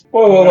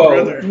Whoa, whoa, My whoa.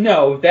 brother.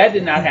 No, that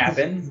did not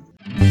happen.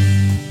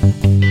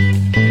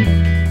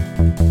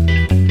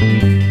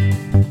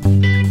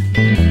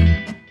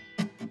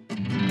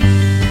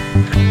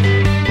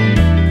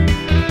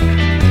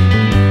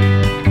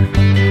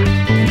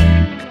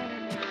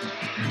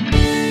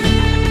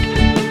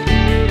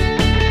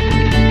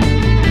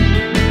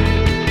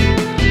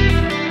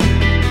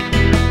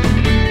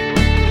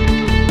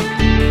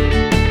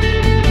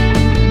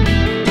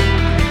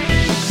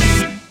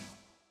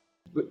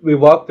 We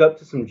walked up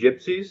to some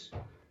gypsies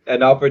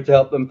and offered to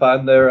help them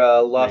find their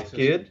lost Racist.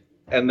 kid,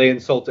 and they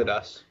insulted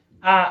us.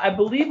 I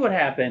believe what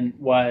happened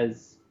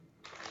was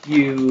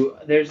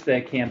there's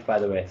the camp, by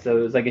the way. So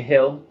it was like a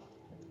hill.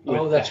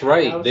 Oh, with that's the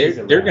right. houses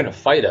They're around. going to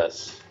fight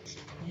us.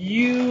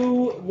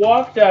 You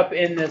walked up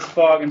in this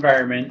fog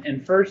environment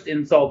and first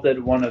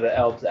insulted one of the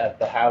elves at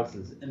the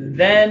houses, and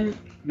then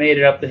made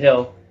it up the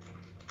hill.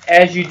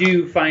 As you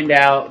do, find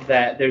out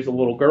that there's a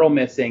little girl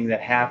missing,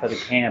 that half of the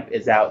camp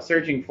is out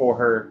searching for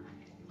her,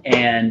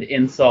 and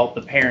insult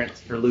the parents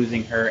for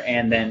losing her,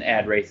 and then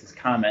add racist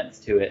comments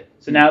to it.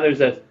 So now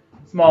there's a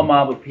small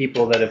mob of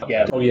people that have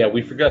gathered. Oh, yeah,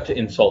 we forgot to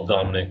insult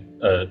Dominic.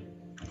 Oh,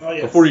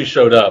 yes. Before you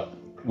showed up,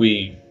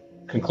 we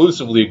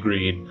conclusively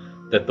agreed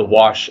that the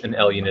Wash and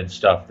Elunid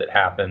stuff that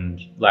happened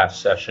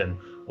last session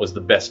was the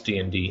best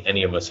D&D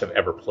any of us have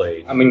ever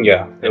played. I mean,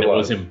 yeah, And it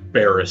was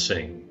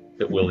embarrassing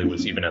that Willie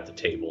was even at the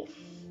table.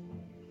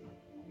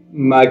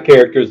 My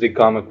character is the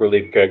comic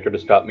relief character to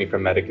stop me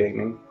from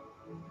metagaming.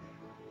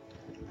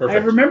 Perfect.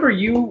 I remember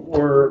you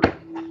were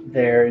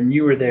there, and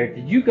you were there.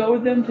 Did you go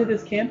with them to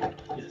this camp?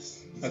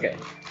 Yes. Okay.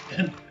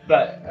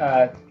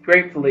 But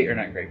gratefully, or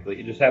not gratefully,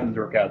 it just happened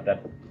to work out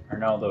that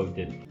Arnaldo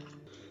didn't.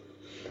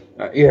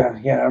 Yeah,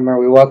 I remember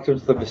we walked up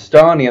to the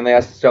Vistani and they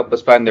asked us to help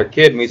us find their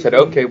kid, and we said,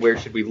 okay, where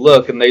should we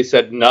look? And they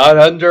said, not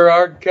under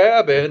our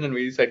cabin. And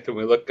we said, can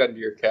we look under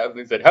your cabin?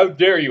 They said, how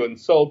dare you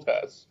insult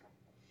us?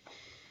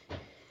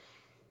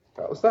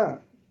 That was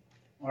that.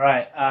 All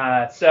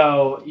right.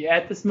 So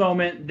at this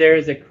moment,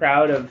 there's a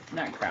crowd of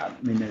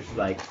there's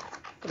like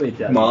probably a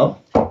dozen, Mom?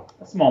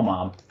 a small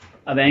mob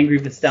of angry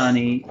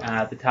Vistani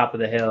at the top of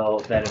the hill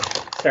that is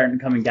starting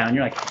coming down.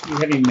 You're like, you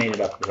haven't even made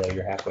it up the hill.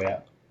 You're halfway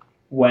up.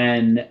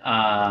 When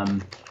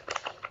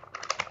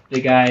the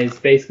guys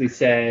basically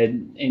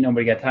said, ain't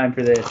nobody got time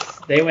for this,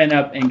 they went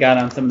up and got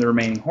on some of the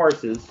remaining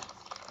horses.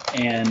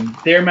 And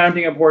they're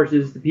mounting up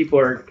horses. The people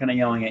are kind of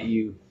yelling at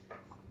you.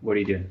 What are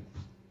you doing?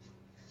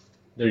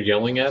 They're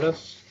yelling at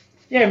us?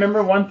 Yeah,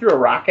 remember one threw a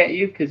rock at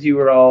you because you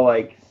were all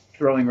like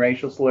throwing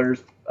racial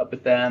slurs up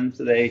at them.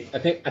 So they I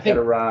think had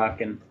a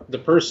rock and the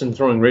person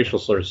throwing racial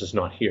slurs is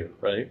not here,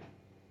 right?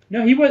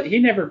 no, he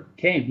never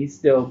came. He's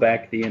still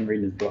back at the inn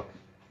reading his book.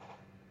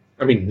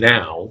 I mean,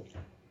 now. All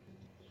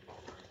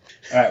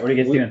right, what are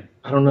you guys doing?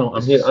 I don't know.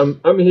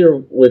 I'm here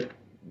with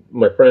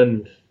my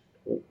friend.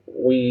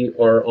 We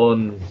are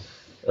on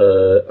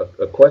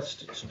a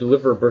quest to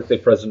deliver a birthday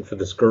present for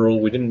this girl.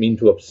 We didn't mean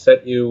to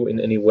upset you in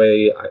any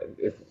way.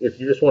 If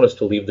you just want us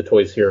to leave the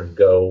toys here and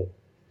go,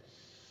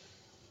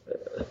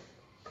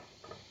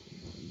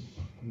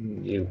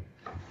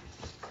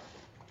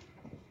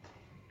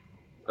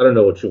 I don't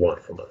know what you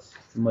want from us.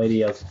 Some lady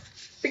yells,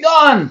 "Be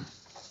gone!"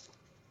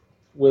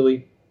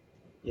 Willie.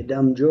 You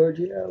dumb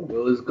Georgia.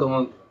 Will is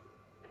going.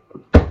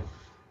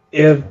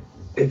 If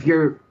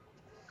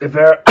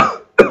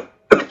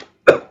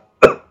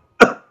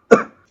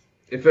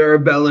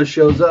Arabella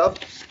shows up,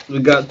 we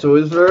got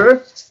toys for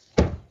her.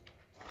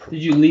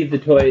 Did you leave the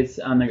toys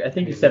on the? I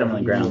think you set them on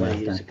the ground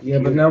last time. Yeah,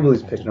 but now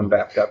Willie's picking them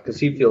back up because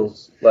he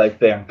feels like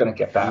they aren't going to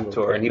get back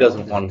to her, and he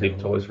doesn't want to leave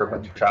toys for a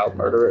bunch of child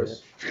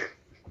murderers.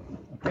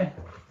 Okay.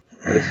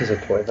 This is a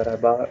toy that I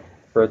bought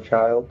for a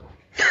child.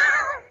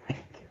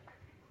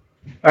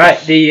 All right,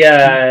 the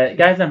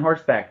guys on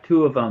horseback,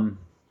 two of them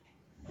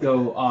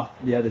go off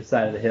the other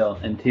side of the hill,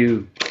 and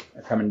two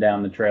are coming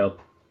down the trail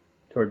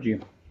towards you.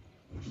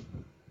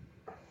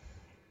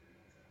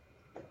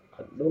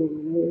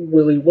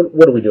 Willie,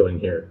 what are we doing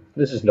here?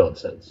 This is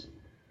nonsense.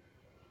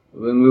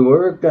 When we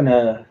were going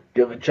to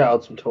give a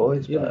child some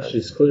toys, Yeah, but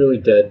she's clearly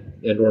dead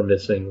and or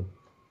missing.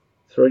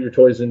 Throw your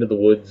toys into the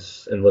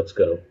woods and let's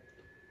go.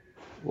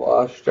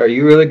 Washed. Are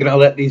you really going to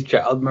let these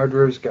child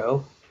murderers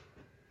go?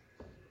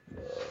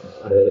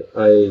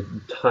 I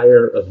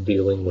tire of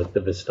dealing with the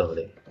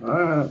Vistani.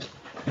 Alright.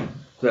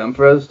 Time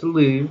for us to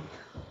leave.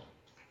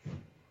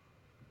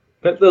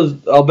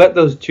 I'll bet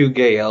those two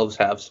gay elves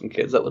have some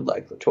kids that would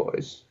like the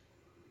toys.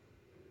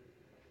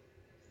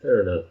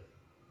 Fair enough.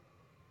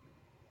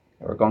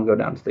 We're going to go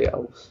down to the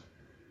elves.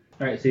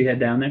 All right, so you head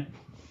down there.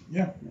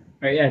 Yeah. All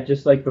right, yeah,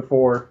 just like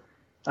before.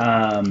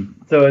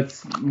 So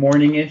it's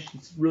morning-ish.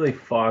 It's really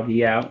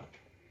foggy out,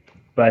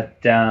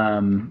 but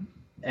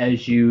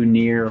as you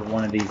near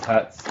one of these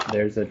huts,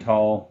 there's a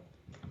tall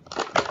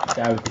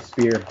guy with a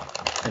spear,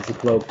 has a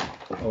cloak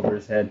over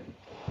his head,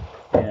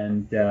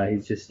 and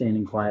he's just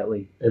standing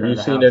quietly. Have in you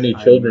the seen house, any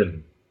eyeing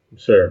children,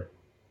 sir?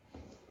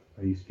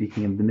 you. Are you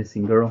speaking of the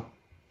missing girl?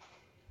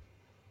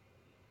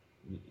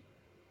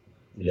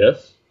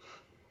 Yes?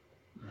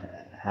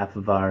 Half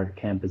of our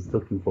camp is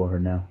looking for her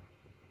now.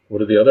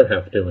 What are the other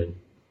half doing?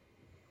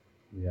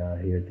 We are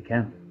here at the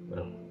camp.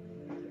 Oh,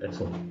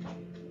 excellent.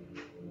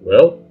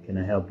 Well, Can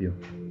I help you?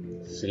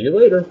 see you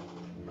later.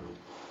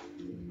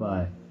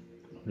 Bye.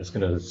 I'm just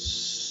gonna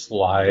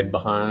slide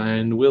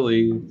behind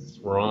Willie.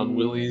 We're on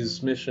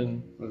Willie's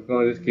mission. I was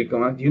going to just keep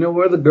going. Do you know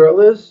where the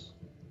girl is?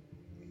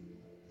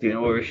 Do you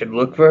know where we should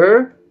look for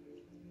her?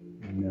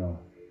 No.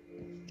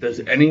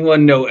 Does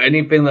anyone know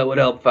anything that would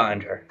help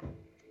find her?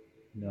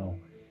 No.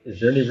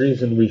 Is there any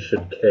reason we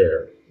should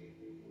care?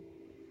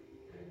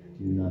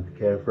 Do you not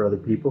care for other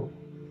people?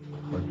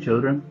 Or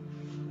children?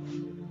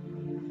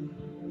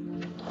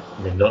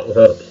 I mean, not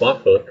without a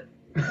plot hook.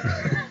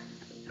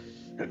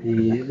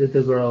 The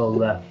little girl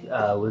left,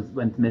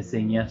 went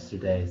missing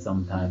yesterday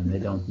sometime. They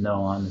don't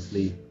know,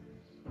 honestly,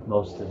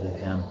 most of the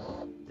camp.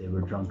 They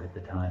were drunk at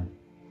the time.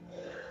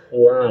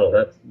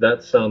 Wow,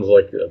 that sounds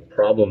like a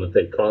problem that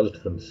they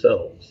caused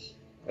themselves.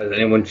 Has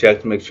anyone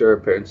checked to make sure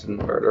her parents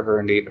didn't murder her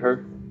and eat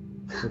her?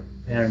 Her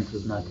parents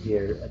was not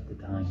here at the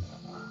time.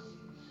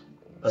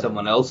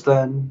 Someone else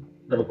then?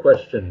 I have a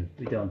question.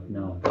 We don't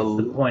know.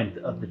 That's the point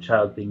of the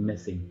child being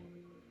missing.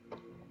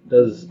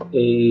 Does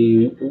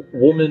a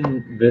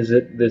woman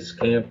visit this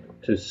camp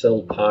to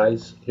sell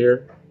pies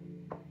here?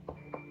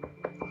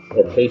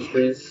 Or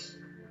pastries?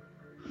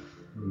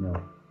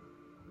 No.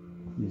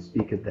 You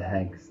speak of the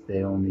hags.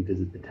 They only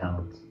visit the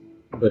towns.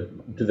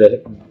 But do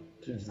they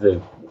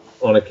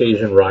on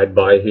occasion ride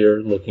by here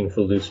looking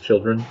for loose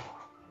children?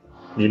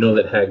 You know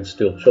that hags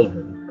steal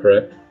children,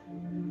 correct?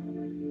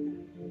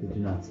 They do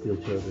not steal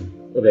children.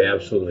 Well, they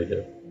absolutely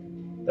do.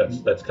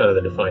 That's kind of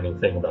the defining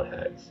thing about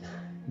hags.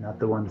 Not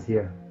the ones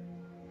here.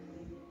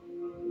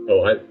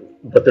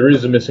 But there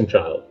is a missing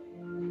child,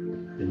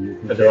 So you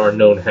can and there are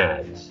known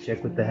hags.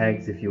 check with the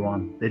hags if you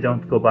want. They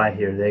don't go by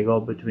here. They go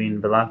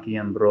between Valaki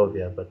and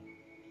Barovia, but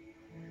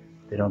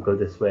they don't go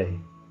this way.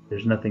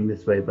 There's nothing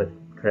this way but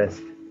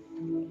Kresk.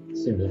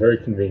 Seems very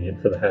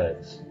convenient for the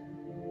hags.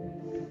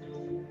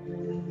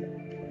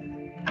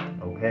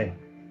 Okay.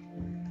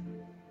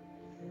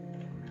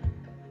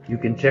 You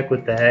can check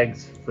with the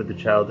hags for the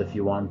child if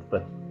you want,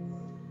 but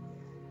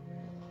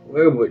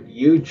Where would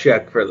you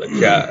check for the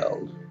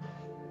child?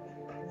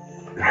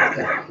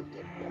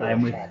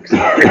 I'm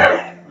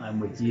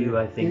with you.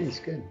 I Yeah, think it's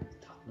good.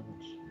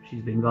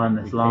 she's been gone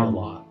this We pay a long.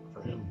 lot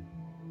for him.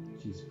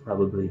 She's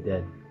probably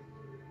dead.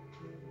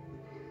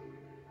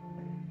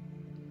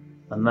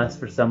 Unless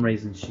for some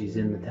reason she's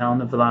in the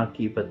town of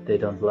Valaki, but they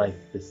don't like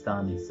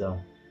Vistani, so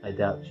I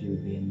doubt she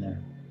would be in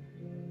there.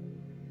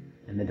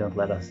 And they don't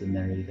let us in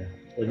there either.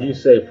 When you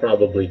say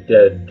probably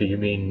dead, do you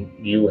mean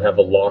you have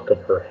a lock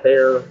of her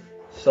hair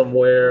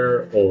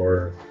somewhere,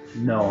 or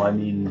No, I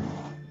mean,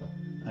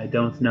 I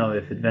don't know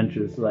if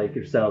adventurers like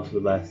yourselves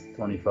would last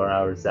 24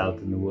 hours out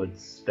in the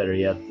woods, better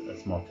yet, a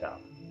small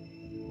child.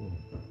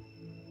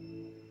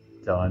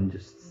 So I'm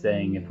just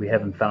saying, if we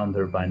haven't found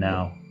her by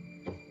now,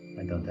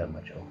 I don't have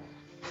much hope.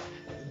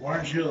 Why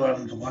aren't you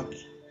allowed into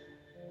Lucky?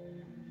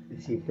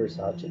 Is he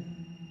Versace?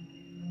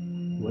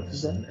 What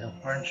is that?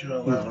 Why aren't you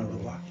allowed into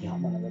Lucky? Not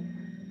one of them.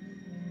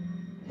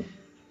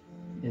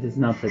 It is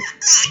not that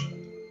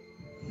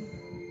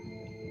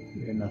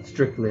we're not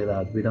strictly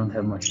allowed. We don't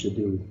have much to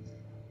do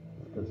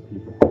with those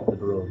people, the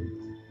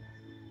Barovians.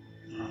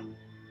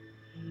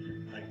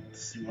 I can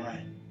see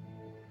why.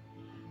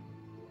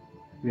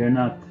 We are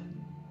not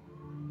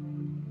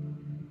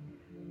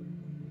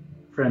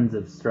friends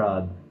of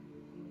Strahd.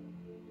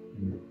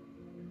 And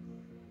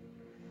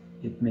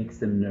it makes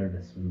them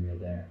nervous when we're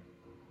there.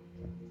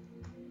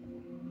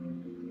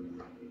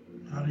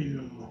 How do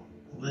you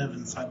live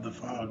inside the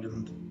fog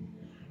and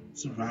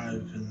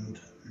survive and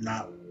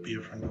not be a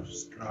friend of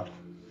Strahd?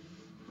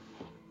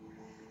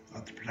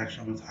 Without the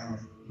protection of the town.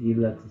 He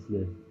lets us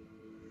live.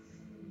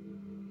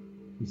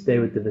 We stay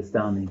with the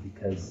Vistani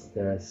because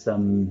there is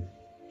some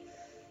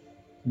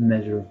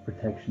measure of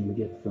protection we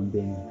get from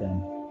being with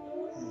them.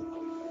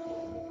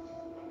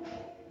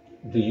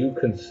 do you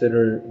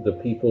consider the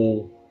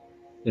people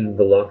in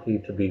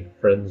Valaki to be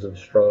friends of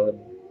Strahd?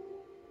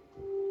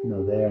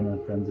 No, they are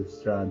not friends of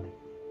Strahd.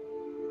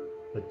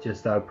 But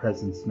just our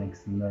presence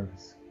makes them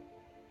nervous.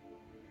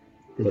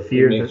 They But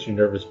fear it makes that you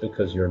nervous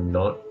because you're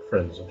not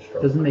friends of it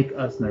Strahd. doesn't make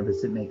us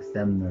nervous, it makes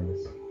them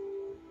nervous.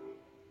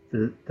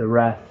 The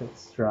wrath that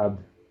Strahd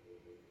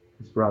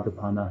has brought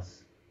upon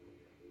us.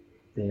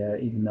 They are,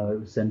 even though it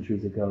was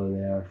centuries ago,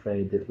 they are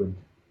afraid it would.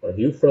 Are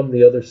you from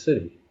the other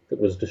city that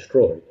was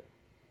destroyed?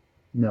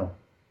 No.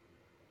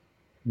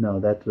 No,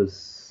 that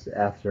was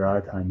after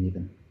our time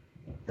even.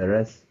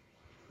 Perez?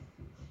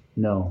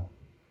 No.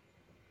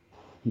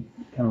 He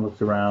kind of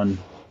looks around.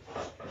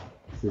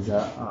 Says,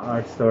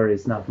 our story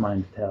is not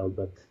mine to tell,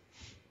 but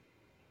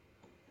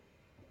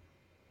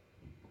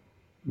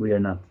we are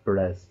not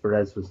Perez.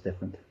 Perez was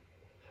different.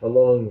 How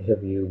long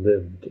have you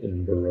lived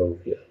in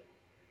Barovia?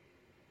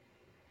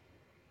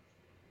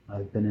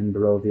 I've been in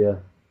Barovia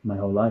my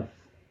whole life.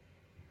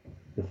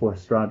 Before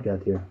Strahd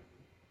got here.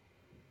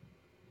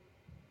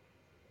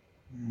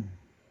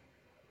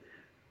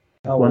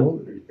 How One-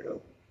 old are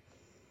you?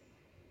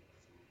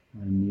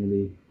 I'm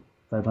nearly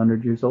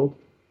 500 years old.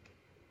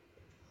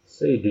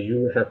 Say, do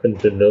you happen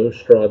to know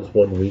Strahd's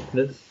one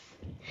weakness?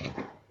 If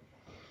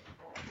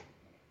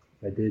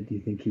I did, do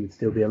you think he would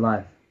still be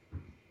alive?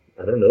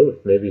 I don't know,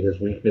 if maybe his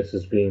weakness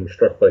is being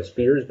struck by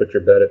spears, but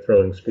you're bad at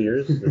throwing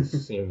spears. It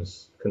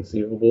seems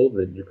conceivable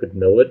that you could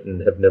know it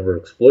and have never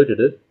exploited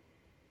it.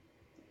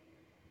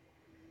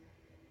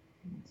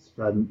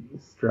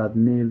 Strahd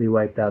nearly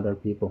wiped out our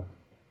people.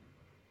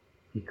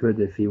 He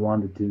could if he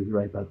wanted to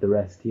wipe out the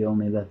rest. He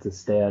only lets us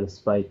stay out of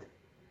spite.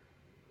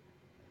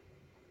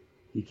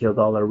 He killed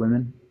all our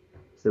women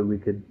so we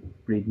could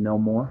breed no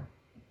more.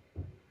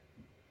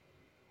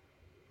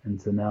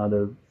 And so now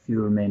the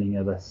few remaining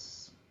of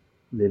us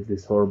live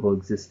this horrible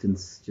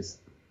existence, just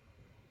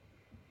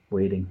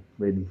waiting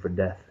for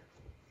death.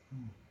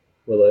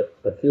 Well,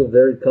 I feel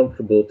very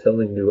comfortable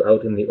telling you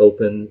out in the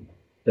open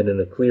and in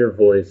a clear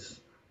voice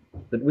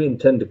that we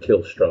intend to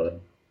kill Strahd.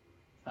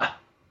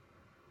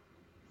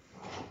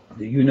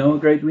 Do you know a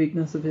great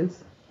weakness of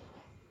his?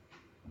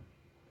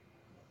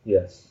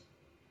 Yes.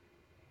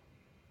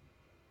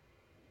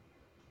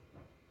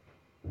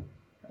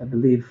 I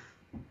believe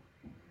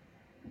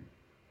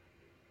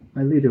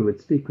my leader would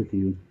speak with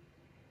you.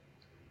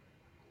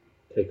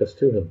 Take us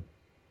to him.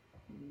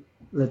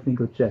 Let me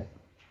go check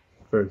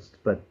first,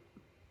 but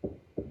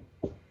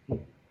he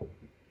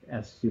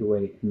asks you to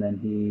wait, and then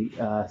he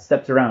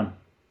steps around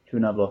to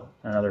another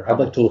I'd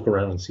hovel. like to look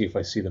around and see if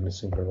I see the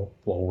missing girl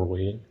while we're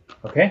waiting.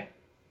 Okay.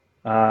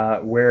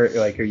 Where,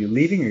 like, are you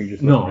leaving, or are you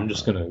just... No, I'm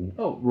just gonna...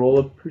 Oh, roll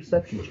a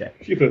perception check.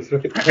 She was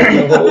right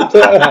there the whole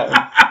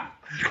time.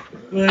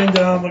 Laying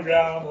down on the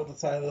ground at the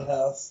side of the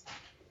house.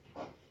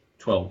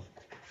 12.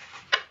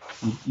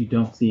 You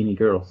don't see any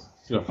girls.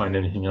 Do I find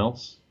anything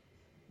else?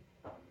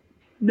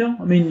 No,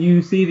 I mean,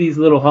 you see these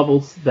little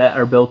hovels that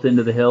are built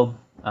into the hill.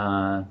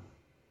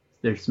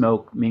 There's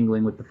smoke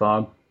mingling with the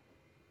fog.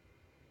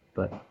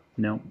 But,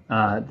 no.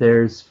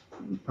 There's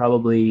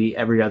probably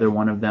every other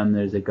one of them,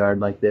 there's a guard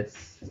like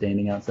this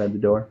standing outside the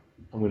door.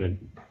 I'm gonna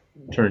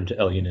turn to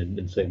Eluned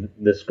and say,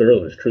 this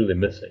girl is truly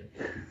missing.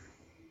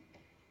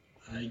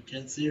 I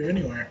can't see her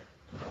anywhere.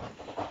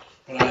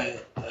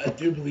 But I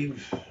do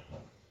believe...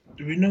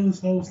 Do we know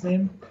this novel's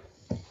name?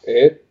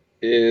 It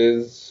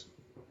is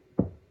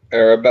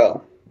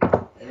Arabelle.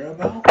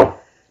 Arabelle?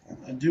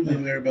 I do believe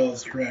Arabelle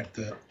is correct.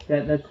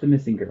 That's the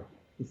missing girl.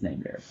 It's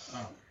named Eric.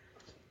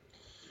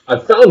 I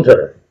found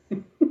her!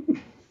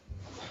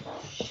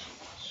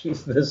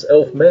 She's this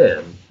elf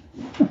man.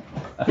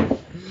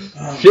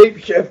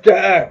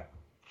 Shapeshifter!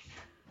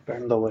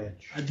 Burn the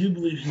witch. I do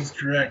believe he's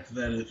correct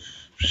that if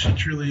she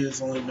truly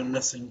has only been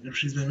missing, if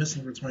she's been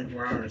missing for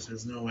 24 hours,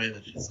 there's no way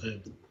that she's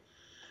lived.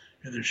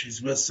 Either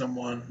she's with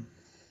someone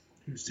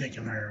who's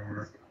taken her,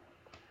 or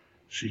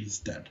she's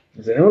dead.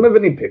 Does anyone have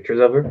any pictures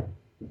of her?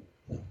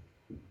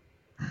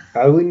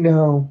 How do we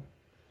know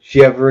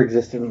she ever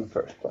existed in the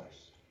first place?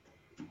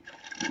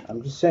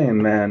 I'm just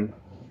saying, man.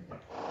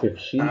 If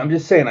she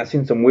I've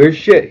seen some weird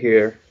shit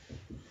here.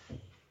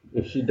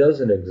 if she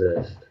doesn't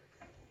exist,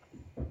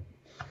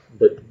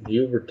 but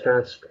you were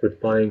tasked with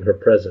buying her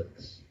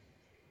presence,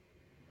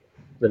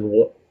 then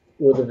what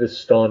were the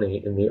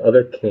Vistani in the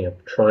other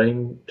camp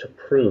trying to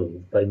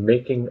prove by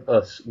making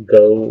us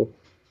go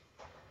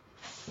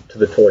to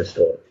the toy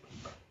store?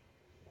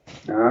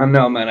 I don't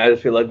know, man. I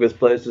just feel like this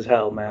place is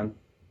hell, man.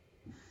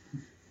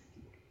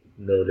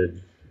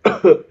 Noted.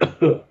 Stop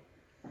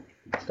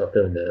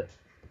doing that.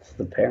 It's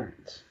the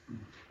parents.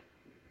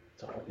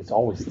 It's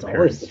always the always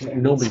parents. the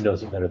parents. Nobody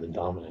knows it better than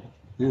Dominic.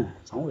 Yeah,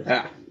 it's always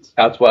Yeah.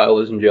 That's why I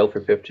was in jail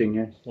for 15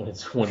 years. When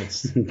it's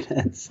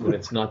That's when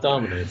it's not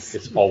Dominic,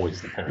 it's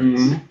always the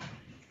parents. Mhm.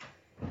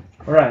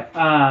 All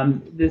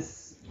right.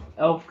 This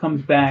elf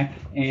comes back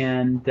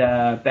and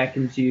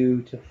beckons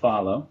you to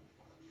follow.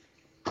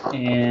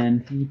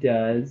 And he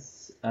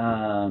does.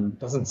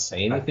 Doesn't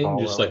say anything.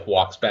 follow. Just like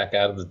walks back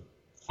out of the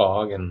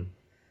fog and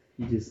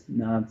He just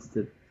nods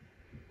to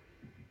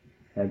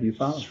have you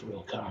follow. it's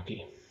real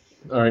cocky.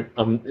 All right,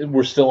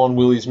 we're still on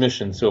Willie's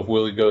mission, so if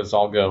Willie goes,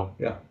 I'll go.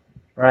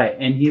 Right,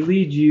 and he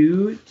leads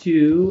you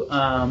to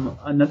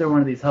another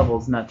one of these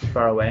hovels not too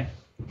far away.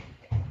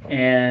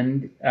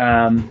 And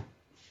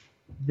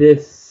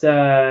this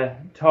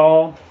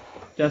tall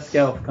dusk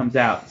elf comes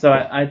out. So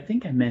I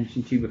think I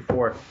mentioned to you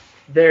before,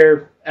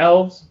 they're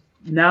elves,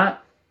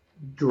 not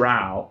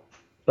drow,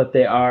 but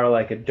they are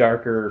like a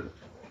darker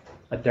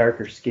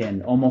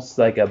skin, almost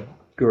like a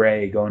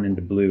gray going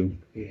into blue.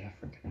 yeah,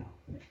 freaking hell.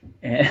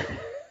 And,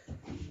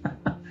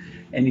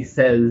 and he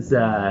says,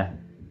 I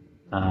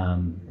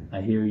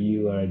hear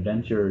you are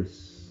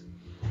adventurers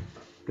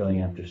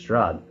going after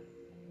Strahd.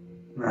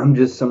 I'm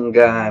just some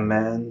guy,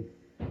 man.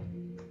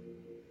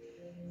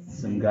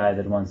 Some guy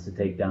that wants to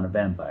take down a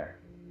vampire.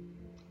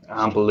 I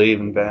don't believe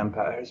in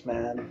vampires,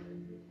 man.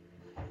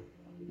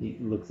 He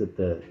looks at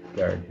the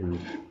guard who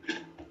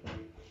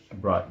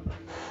brought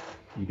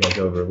you guys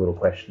over a little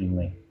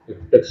questioningly.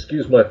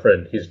 Excuse my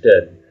friend, he's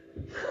dead.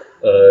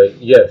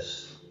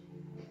 Yes.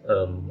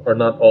 Are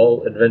not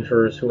all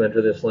adventurers who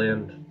enter this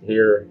land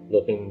here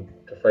looking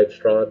to fight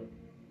Strahd?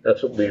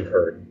 That's what we've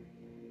heard.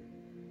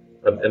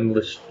 an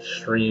endless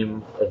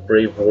stream of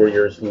brave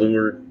warriors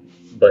lured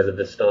by the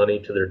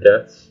Vistani to their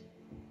deaths?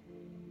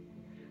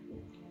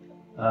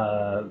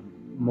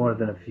 More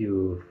than a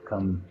few have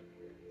come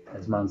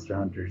as monster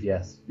hunters.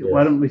 Yes. Yes.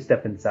 Why don't we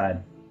step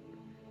inside?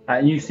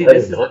 And you see, That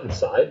this is is not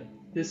inside.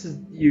 this is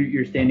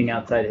you're standing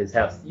outside his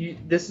house.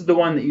 This is the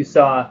one that you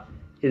saw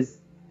his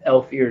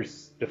elf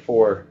ears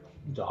before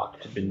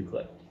Docked. had been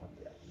clipped.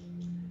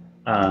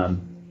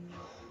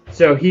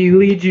 So he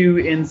leads you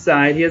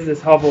inside. He has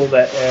this hovel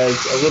that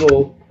has a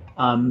little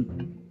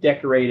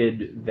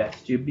decorated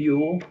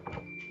vestibule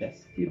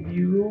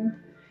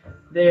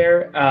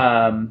there.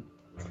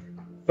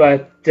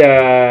 But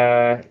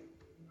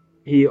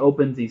he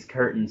opens these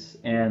curtains,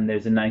 and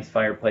there's a nice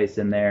fireplace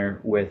in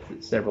there with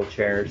several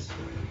chairs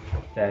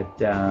that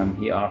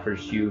he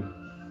offers you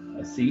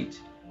a seat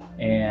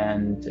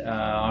and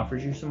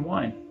offers you some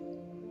wine.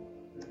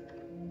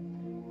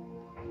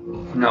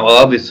 No, well,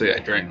 obviously I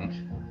drink.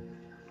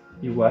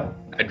 You what?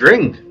 I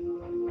drink.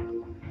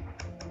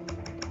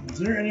 Is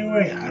there any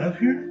way out of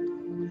here?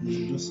 Is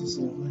it just this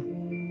little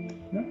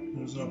thing? No.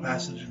 There's no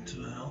passage into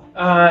the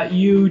hell.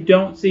 You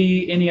don't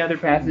see any other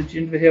passage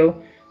into the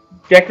hill.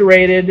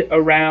 Decorated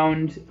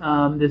around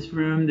this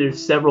room,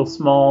 there's several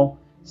small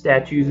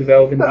statues of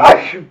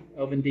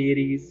elven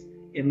deities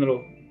in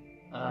little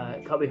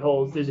cubby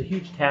holes. There's a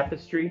huge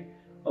tapestry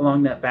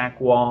along that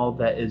back wall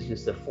that is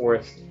just a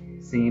forest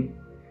scene.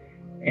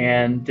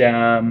 And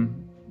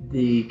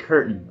the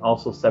curtain,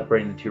 also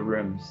separating the two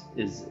rooms,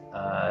 is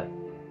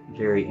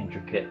very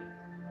intricate,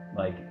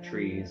 like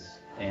trees.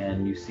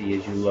 And you see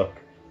as you look,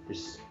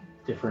 there's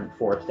different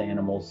forest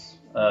animals,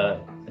 a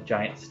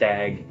giant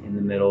stag in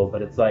the middle,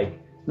 but it's like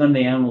none of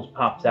the animals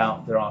pops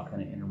out. They're all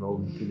kind of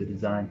interwoven through the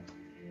design.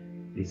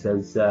 He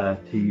says to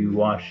you,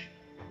 Wash,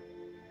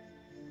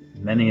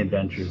 many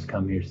adventurers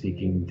come here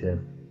seeking to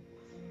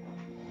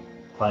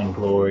find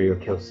glory or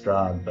kill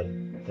Strahd, but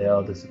they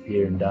all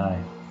disappear and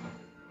die.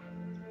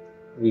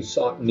 We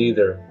sought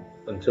neither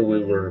until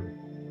we were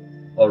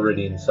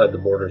already inside the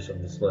borders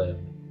of this land.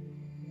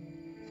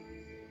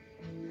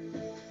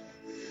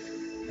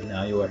 And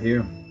now you are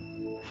here.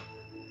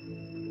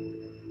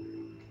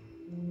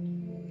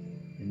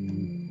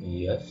 And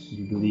Yes.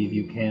 you believe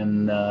you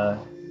can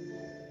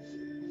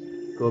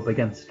go up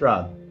against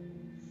Strahd.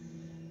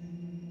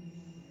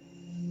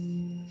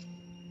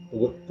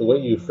 The way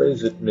you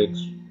phrase it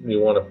makes me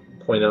want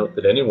to point out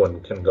that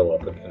anyone can go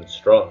up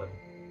against Strahd.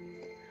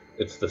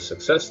 It's the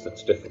success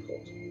that's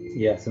difficult.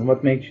 Yes, and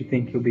what makes you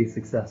think you'll be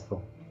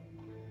successful?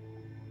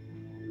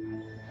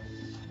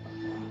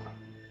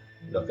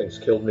 Nothing's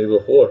killed me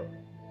before.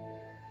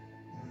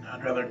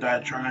 I'd rather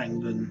die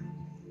trying than.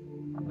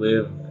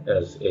 Live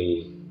as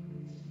a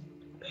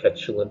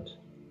petulant,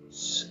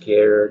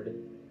 scared,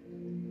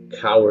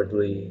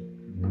 cowardly,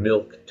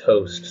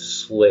 milquetoast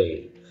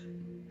slave.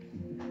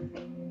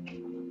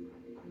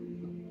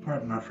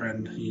 Pardon my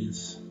friend,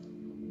 he's.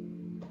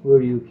 Who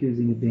are you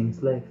accusing of being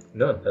slave?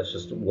 No, that's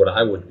just what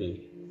I would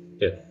be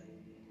if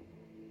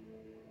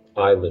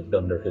I lived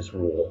under his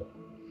rule.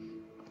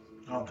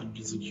 I don't think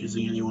he's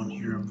accusing anyone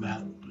here of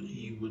that, but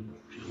he would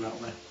feel that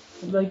way.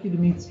 I'd like you to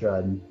meet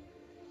Strahd and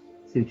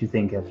see what you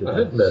think after I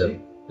that. have met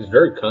him. He's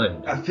very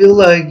kind. I feel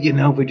like,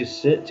 if we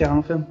just sit down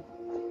with him,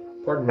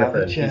 Pardon my have a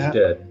friend, he's chat.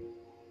 dead.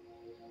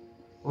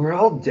 we're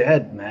all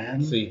dead,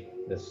 man. See,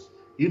 this.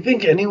 You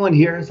think anyone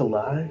here is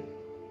alive?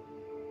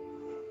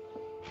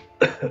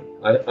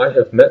 I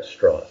have met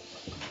Strahd.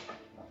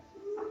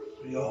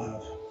 We all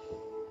have.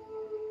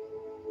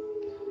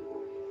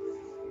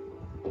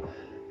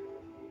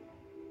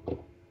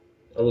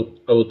 I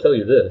will tell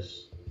you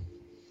this.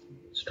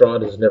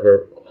 Strahd has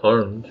never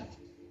harmed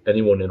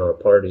anyone in our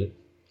party.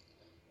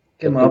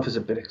 Came off as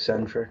a bit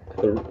eccentric.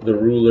 The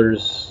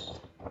rulers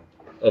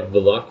of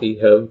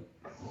Vallaki have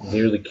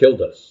nearly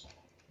killed us.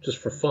 Just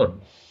for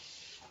fun.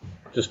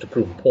 Just to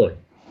prove a point.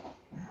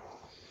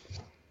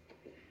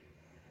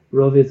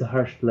 Rovia is a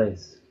harsh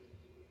place.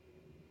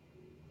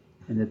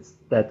 And it's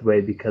that way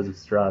because of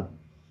Strahd.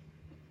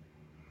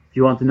 If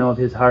you want to know of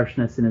his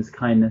harshness and his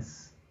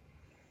kindness,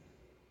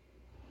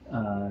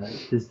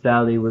 this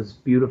valley was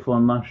beautiful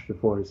and lush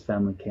before his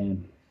family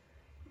came.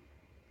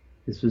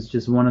 This was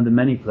just one of the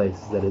many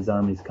places that his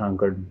armies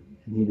conquered.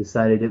 And he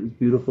decided it was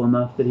beautiful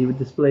enough that he would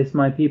displace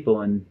my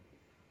people and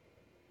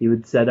he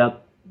would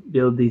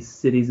build these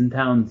cities and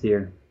towns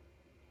here.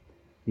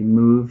 He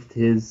moved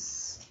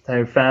his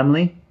entire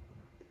family.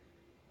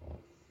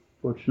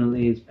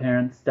 Fortunately, his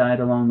parents died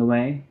along the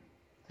way,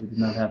 so he did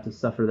not have to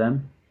suffer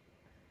them.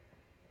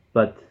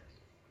 But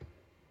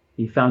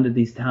he founded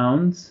these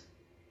towns,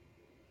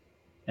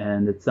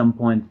 and at some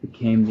point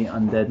became the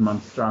undead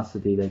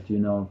monstrosity that you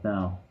know of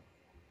now.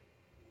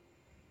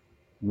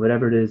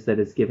 Whatever it is that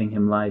is giving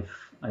him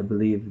life, I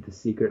believe the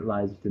secret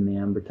lies within the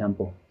Amber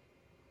Temple.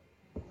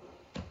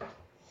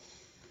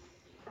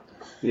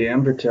 The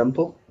Amber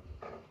Temple?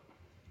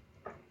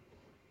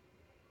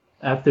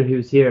 After he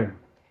was here,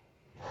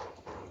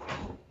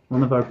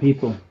 one of our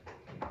people,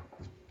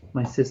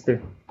 my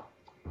sister,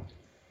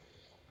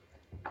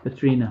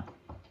 Katrina,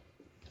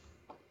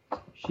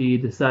 she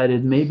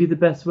decided maybe the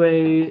best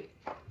way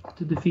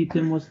to defeat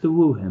him was to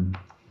woo him.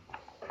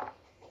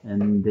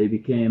 And they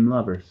became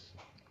lovers.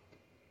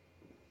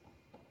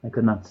 I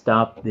could not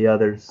stop the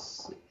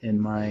others in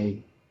my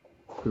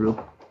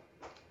group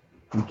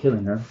from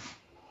killing her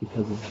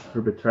because of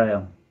her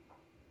betrayal.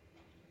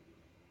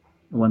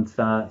 Once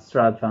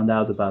Strahd found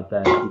out about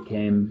that,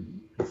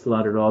 he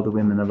slaughtered all the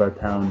women of our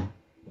town.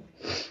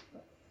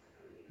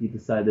 He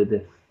decided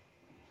if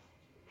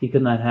he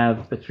could not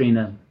have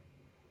Petrina,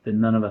 then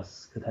none of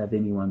us could have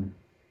anyone.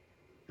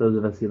 Those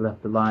of us he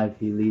left alive,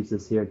 he leaves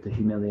us here to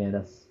humiliate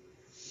us.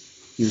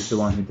 He was the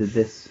one who did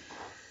this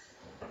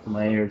to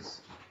my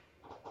ears.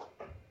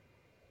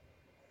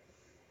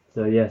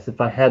 So yes, if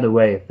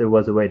there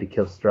was a way to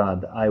kill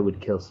Strahd, I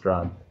would kill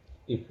Strahd.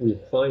 If we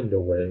find a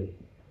way,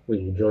 will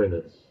you join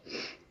us?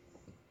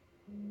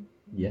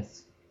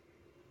 Yes.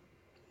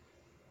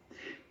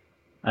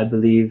 I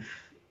believe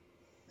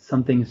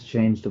something's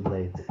changed of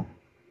late.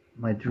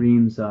 My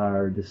dreams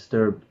are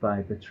disturbed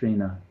by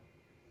Petrina.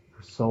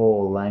 Her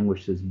soul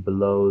languishes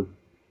below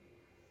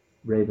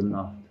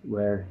Ravenloft,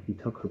 where he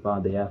took her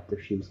body after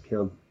she was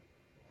killed.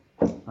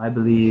 I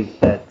believe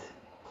that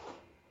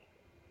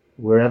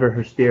wherever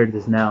her spirit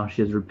is now,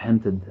 she has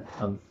repented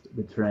of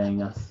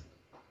betraying us.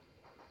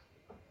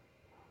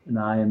 And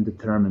I am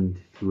determined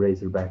to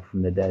raise her back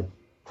from the dead.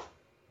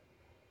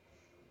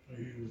 Are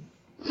you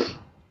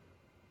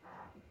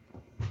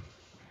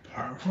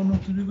powerful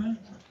enough to do that?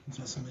 Is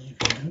that something you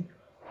can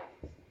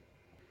do?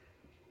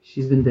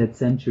 She's been dead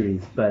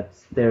centuries, but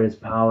there is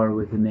power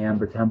within the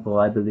Amber Temple,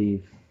 I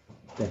believe,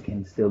 that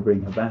can still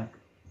bring her back.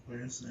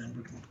 Where is the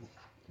Amber Temple?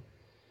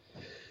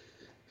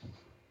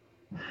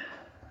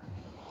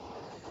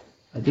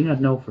 I do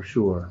not know for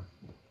sure,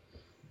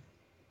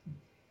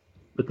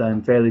 but I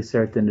am fairly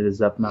certain it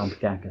is up Mount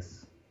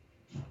Gacchus,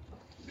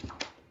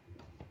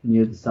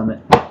 near the summit.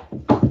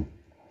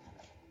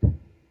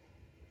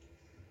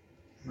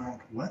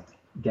 Mount what?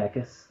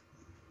 Gacchus.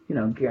 You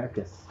know,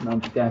 Gacchus.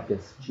 Mount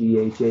Gacchus.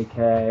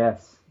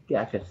 G-H-A-K-I-S.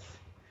 Gacchus.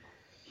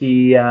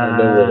 He, I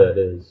know where that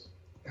is.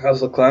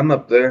 How's the climb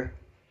up there?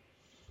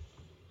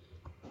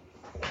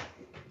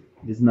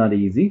 It is not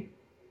easy.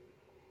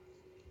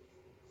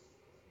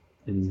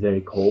 It is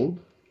very cold.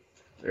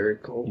 Very You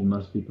cold.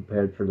 must be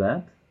prepared for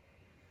that.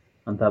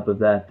 On top of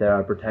that, there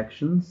are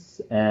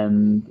protections,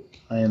 and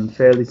I am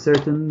fairly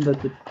certain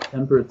that the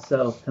temple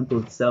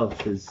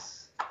itself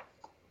is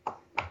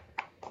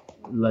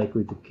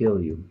likely to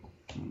kill you.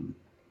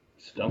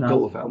 Just don't No. go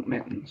without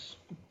mittens.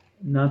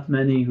 Not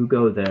many who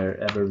go there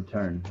ever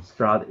return.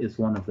 Strahd is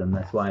one of them.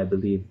 That's why I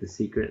believe the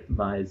secret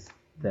lies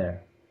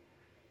there.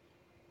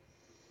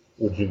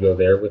 Would you go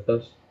there with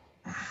us?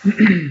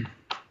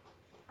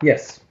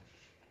 Yes.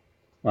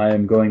 I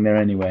am going there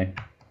anyway.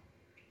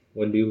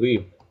 When do you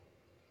leave?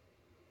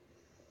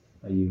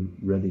 Are you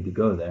ready to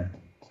go there?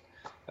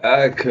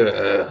 I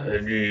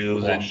could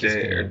use a Wash his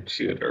day or hand.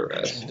 two to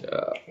rest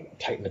up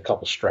Tighten a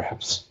couple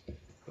straps.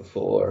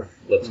 before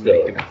Let's go.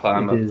 making a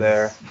climb It up is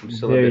there. I'm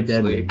still a very bit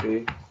deadly.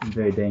 sleepy.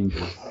 Very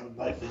dangerous. I would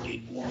likely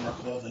need warmer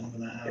clothing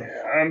than I have.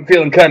 Yeah, I'm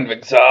feeling kind of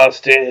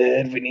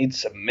exhausted. We need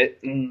some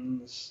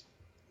mittens.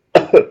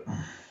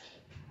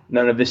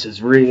 None of this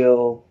is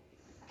real.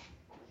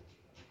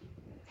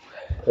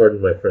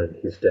 Pardon my friend,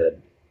 he's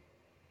dead.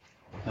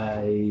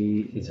 I've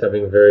He's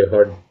having a very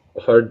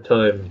hard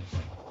time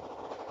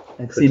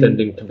seen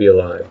pretending to be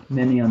alive.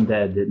 many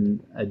undead,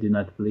 and I do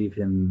not believe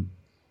him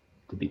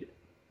to be dead.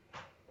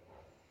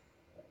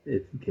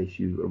 If, in case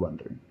you were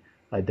wondering.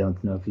 I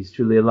don't know if he's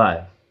truly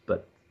alive,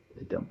 but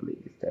I don't believe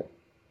he's dead.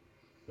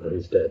 No,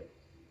 he's dead.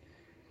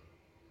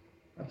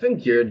 I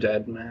think you're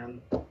dead,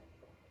 man.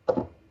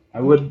 I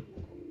would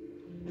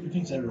He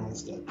thinks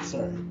everyone's dead.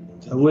 Sorry.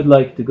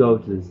 like to go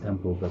to this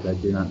temple, but I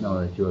do not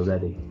know that you are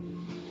ready.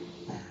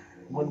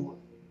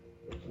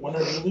 When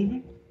are you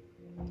leaving?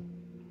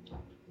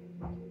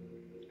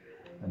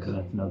 I do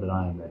not know that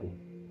I am ready.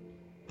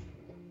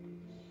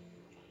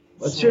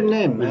 What's your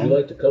name, Would man? you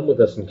like to come with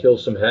us and kill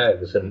some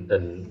hags, and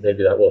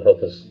maybe that will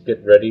help us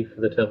get ready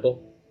for the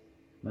temple?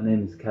 My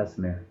name is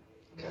Casimir.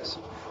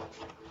 Casimir.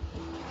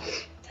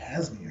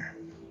 Casimir.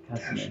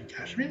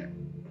 Kashmir?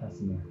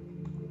 Casimir.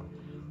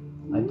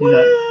 I do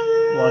not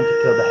want to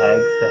kill the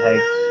hags.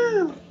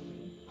 The hags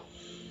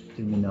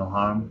do me no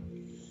harm.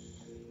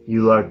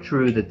 You are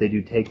true that they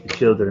do take the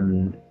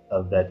children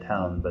of that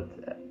town, but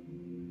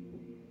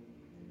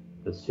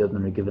those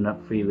children are given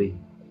up freely.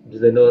 Do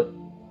they not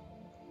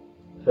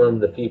harm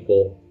the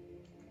people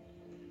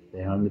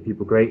They harm the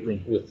people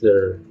greatly. with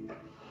their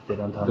They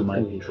don't the harm my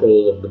people.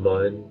 control of the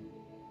mind?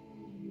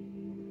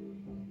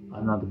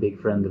 I'm not a big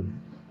friend of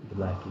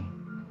the Lackey.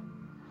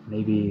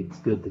 Maybe it's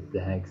good that the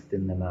hags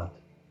thin them out.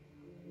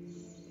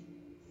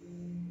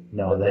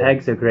 No, the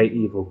hags are great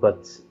evil,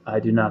 but I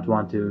do not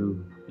want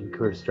to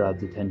incur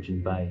Strahd's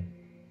attention by...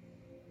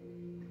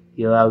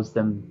 He allows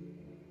them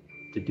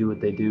to do what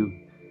they do.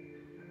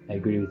 I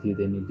agree with you,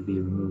 they need to be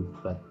removed,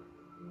 but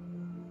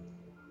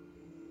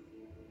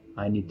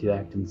I need to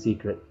act in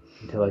secret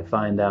until I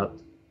find out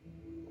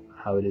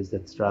how it is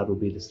that Strahd will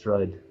be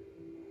destroyed.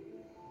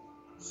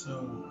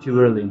 So, Too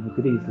early. It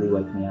could easily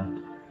wipe me out.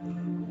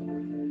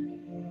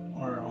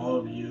 are all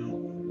of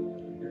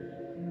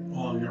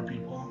your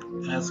people,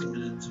 as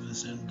committed to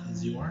this end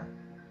as you are?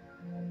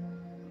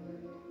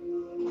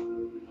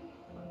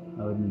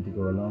 I would need to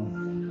go alone.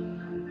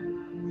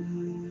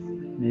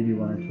 Maybe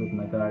one or two of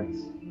my guards.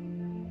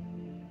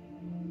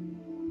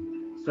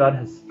 Strahd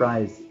has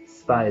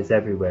spies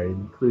everywhere,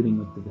 including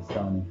with the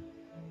Vistani.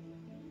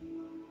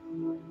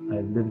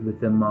 I've lived with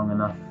them long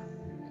enough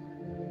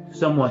to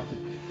somewhat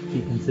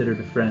be considered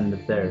a friend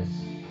of theirs.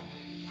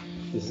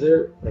 Is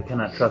there I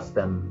cannot trust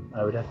them.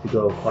 I would have to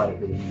go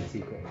quietly and in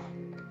secret.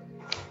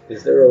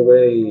 is there a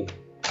way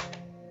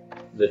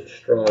that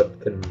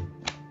Strahd can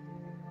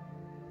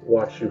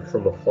watch you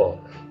from afar?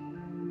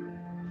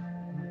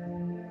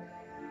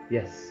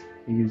 Yes,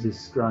 he uses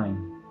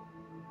scrying.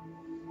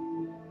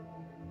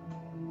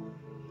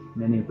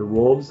 Many of the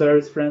wolves are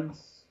his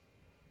friends.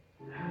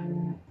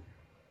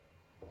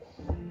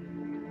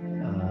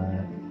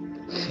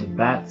 The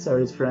bats are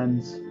his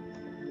friends.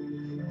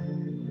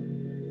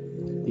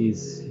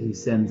 These he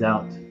sends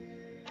out.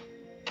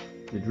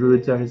 The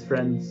druids are his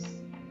friends.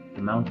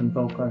 The mountain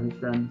folk are his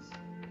friends.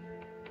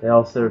 They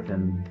all serve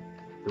him.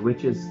 The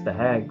witches, the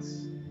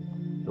hags,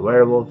 the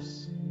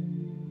werewolves.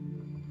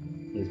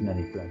 He has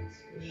many friends.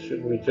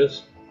 Should we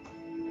just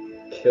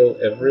kill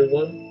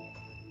everyone?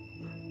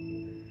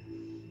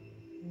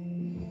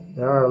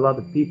 There are a lot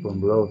of people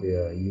in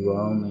Barovia. You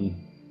are only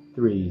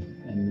 3,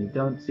 and you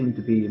don't seem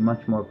to be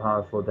much more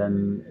powerful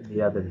than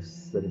the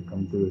others that have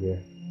come through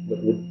here. But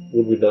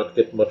would we not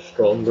get much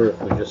stronger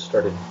if we just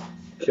started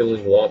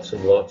killing lots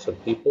and lots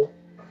of people?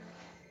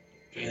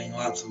 Gaining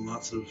lots and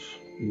lots of...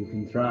 You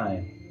can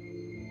try,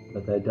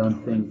 but I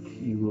don't think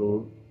you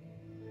will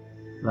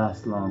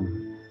last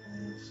long.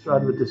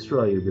 Strahd would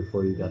destroy you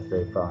before you got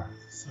very far.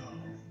 So,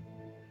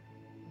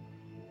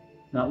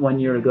 Not 1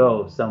 year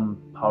ago, some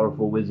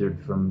powerful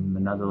wizard from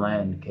another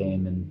land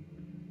came and,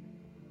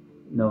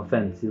 no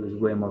offense, he was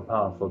way more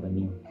powerful than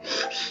you.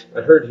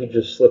 I heard he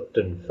just slipped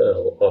and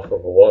fell off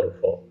of a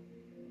waterfall.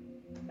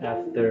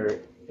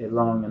 After a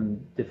long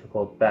and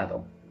difficult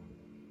battle.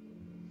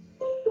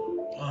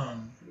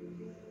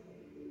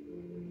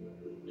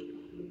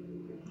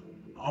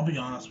 I'll be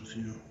honest with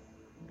you,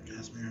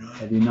 Casimir.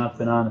 Have you not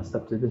been honest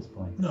up to this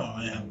point? No,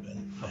 I have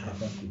been. I Okay, have.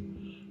 thank you.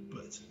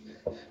 But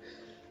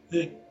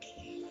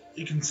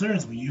it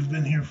concerns me. You've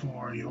been here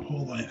for your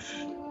whole life.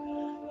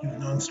 You've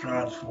known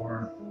Strahd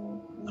for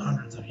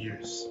hundreds of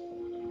years.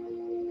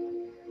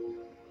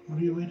 What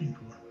are you waiting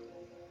for?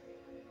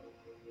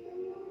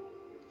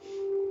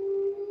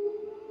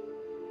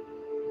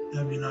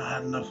 Have you not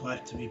had enough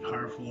life to be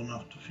powerful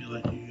enough to feel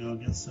like you can go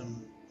against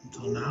him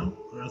until now?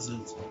 Or is it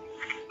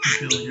you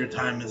feel like your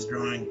time is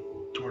drawing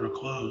toward a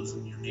close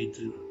and you need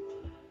to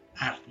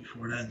act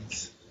before it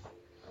ends?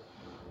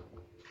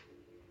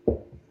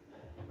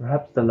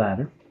 Perhaps the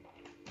latter.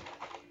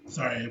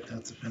 Sorry if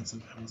that's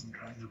offensive. I wasn't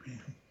trying to be.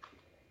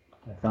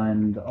 I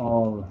find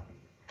all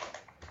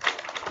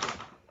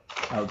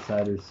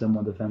outsiders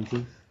somewhat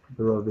offensive.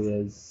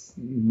 Barovia is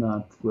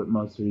not what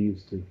most are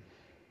used to.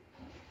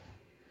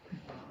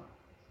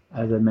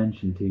 As I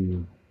mentioned to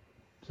you,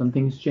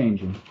 something's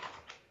changing.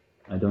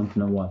 I don't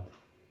know what.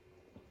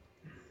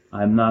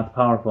 I'm not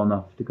powerful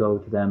enough to go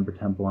to the Ember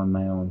Temple on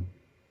my own.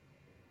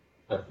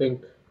 I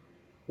think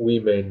we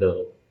may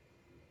know.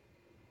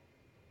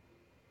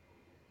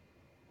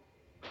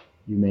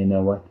 You may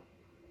know what.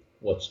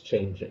 What's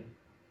changing.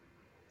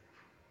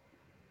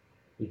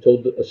 You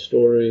told a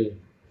story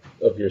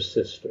of your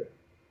sister,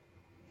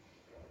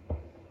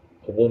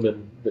 a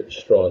woman that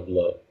Strahd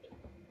loved.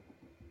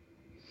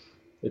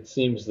 It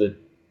seems that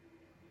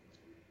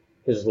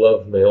his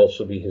love may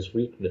also be his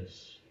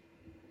weakness,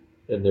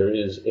 and there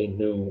is a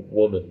new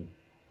woman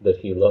that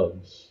he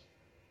loves.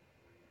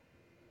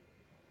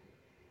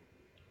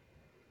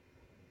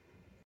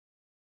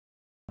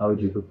 How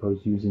would you propose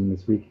using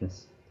this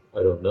weakness?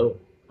 I don't know.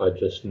 I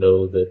just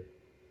know that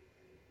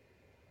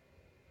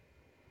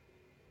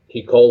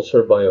he calls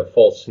her by a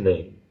false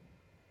name.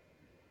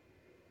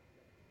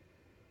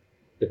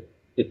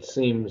 It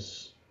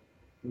seems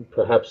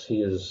perhaps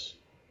he is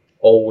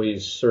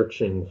always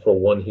searching for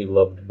one he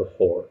loved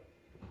before.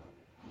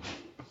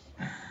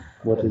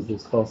 What is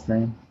this false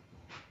name?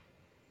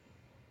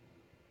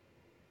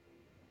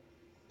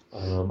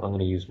 I'm going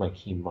to use my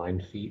keen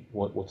mind feat.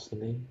 What's the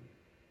name?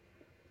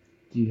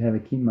 Do you have a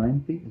keen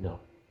mind feat? No.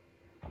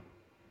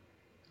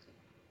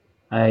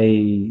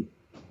 I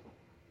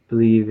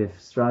believe if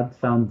Strahd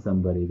found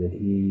somebody that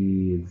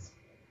he is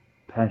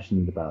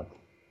passionate about,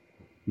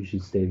 you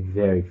should stay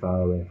very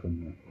far away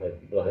from her.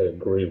 I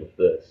agree with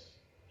this.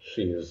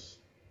 She is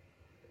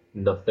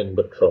nothing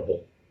but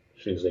trouble.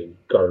 She's a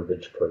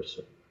garbage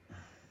person.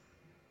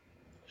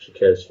 She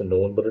cares for no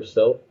one but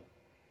herself.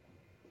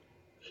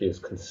 She is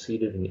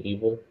conceited and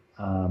evil.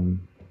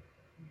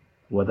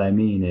 What I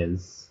mean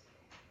is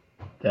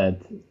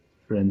that,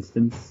 for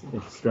instance,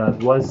 if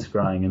Strahd was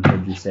scrying and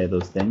heard you say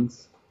those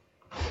things,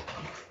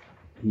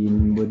 he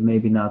would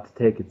maybe not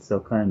take it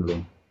so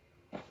kindly.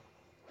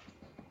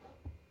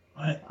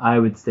 I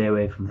would stay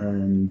away from her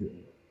and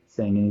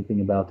saying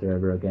anything about her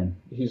ever again.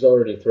 He's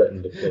already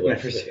threatened to kill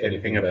us Never if say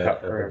anything anything bad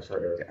about her happens to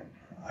ever her. again.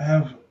 I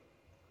have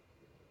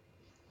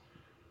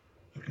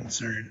a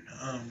concern.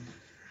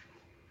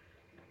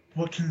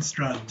 What can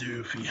Strahd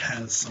do if he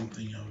has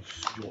something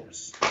of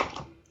yours?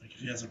 Like if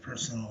he has a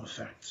personal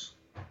effect?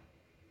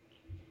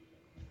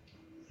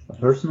 A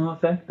personal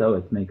effect? Oh,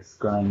 it makes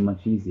scrying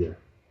much easier.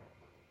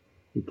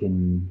 He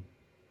can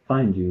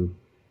find you.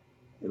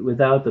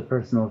 Without a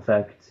personal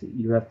effect,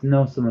 you have to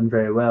know someone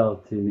very well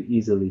to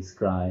easily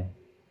scry.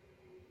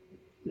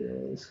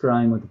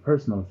 Scrying with a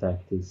personal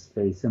effect is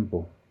very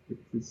simple.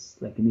 It's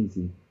like an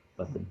easy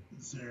button.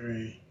 Is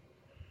there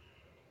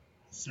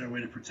a way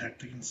to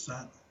protect against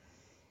that?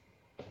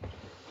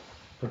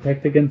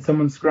 Protect against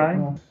someone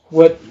scrying?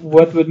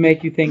 What would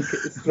make you think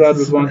Strahd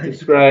would want to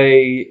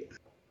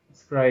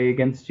scry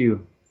against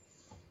you?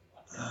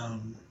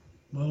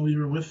 Well, we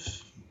were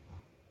with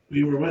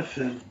the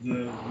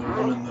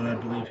woman that I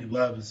believe he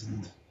loves,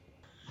 and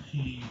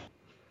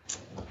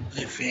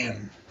a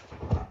fan,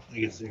 I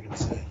guess you could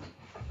say.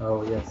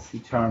 Oh yes, he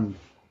charmed.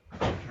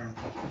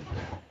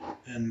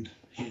 And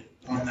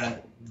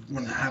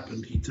when it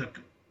happened, he took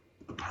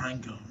a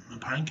pine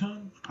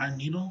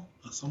needle,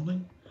 or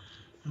something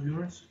of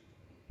yours.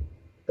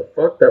 The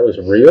fuck? That was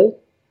real?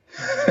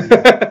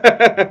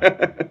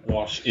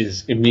 Wash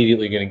is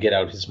immediately going to get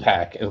out his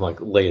pack and like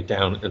lay it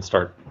down and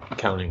start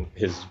counting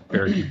his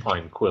very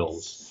pine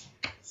quills.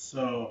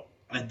 So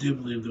I do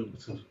believe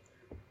that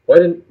Why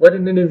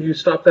didn't any of you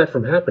stop that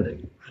from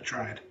happening? I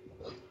tried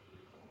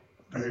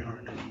very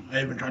hard.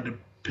 I even tried to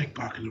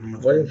pickpocket him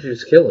with Why didn't you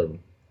just kill him?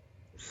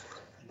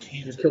 I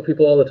can't. You kill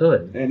people all the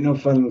time. Ain't no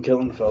fun in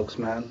killing folks,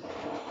 man.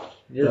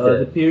 You're It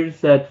dead. appears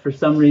that for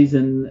some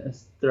reason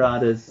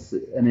Strahd has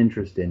an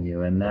interest in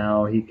you, and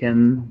now he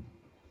can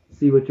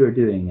see what you're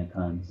doing at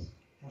times.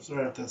 I'm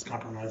sorry if that's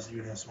compromised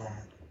you in this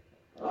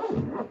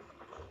moment.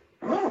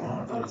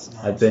 That is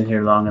not. I've been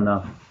here long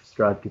enough.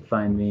 Strahd could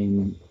find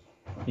me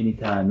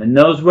anytime and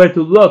knows where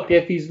to look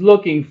if he's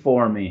looking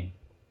for me.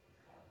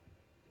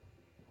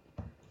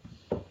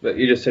 But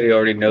you just said he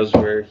already knows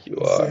where you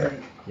Is are.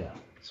 there-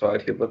 So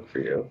I'd look for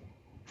you.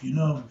 Do you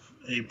know of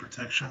a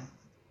protection,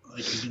 like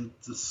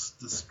against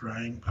this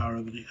scrying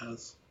power that he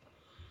has?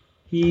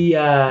 He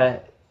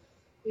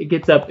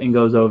gets up and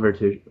goes over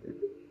to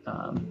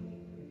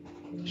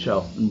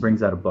shelf and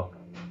brings out a book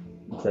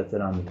and sets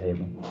it on the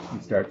table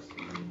and starts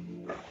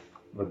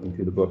looking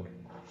through the book.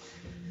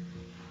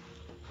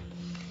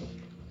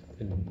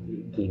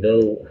 And do you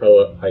know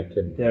how I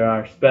can There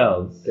are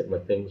spells. get my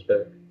things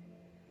back?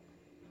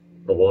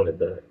 I wanted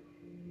that.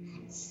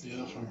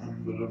 Steal from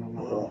him, but I don't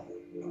know.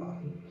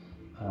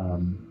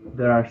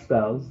 There are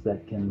spells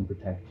that can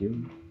protect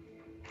you,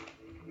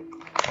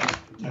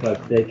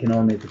 but they can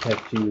only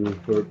protect you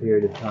for a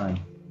period of time.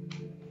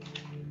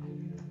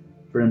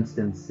 For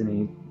instance,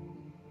 and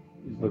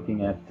he's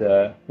looking at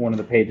one of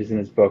the pages in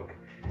his book.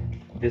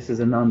 This is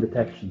a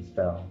non-detection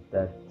spell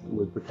that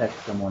would protect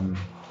someone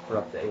for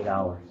up to 8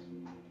 hours.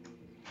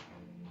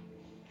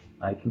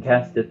 I can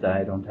cast it.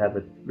 I don't have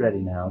it ready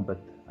now, but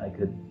I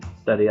could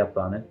study up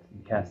on it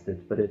and cast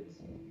it. But it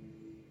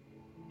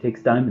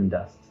takes diamond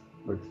dust,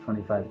 worth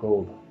 25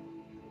 gold.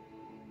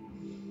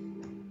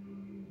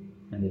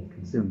 And it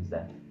consumes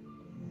that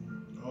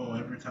Oh,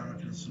 every time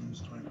it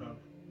consumes 25.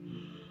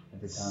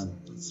 every time.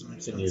 That's an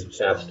Can you expensive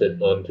cast spell.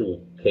 it onto a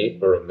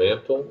cape or a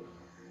mantle?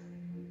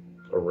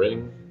 A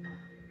ring?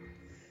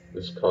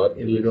 This cod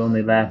It piece? would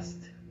only last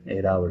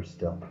 8 hours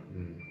still.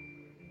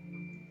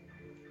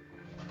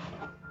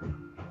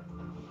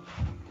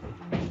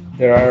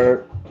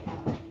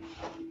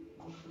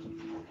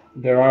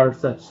 There are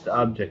such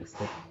objects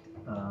that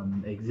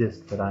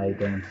exist, but I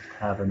don't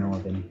have or know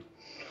of any.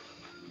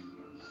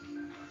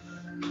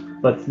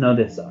 But know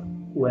this: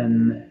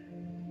 when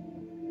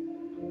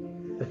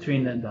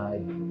Katrina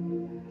died,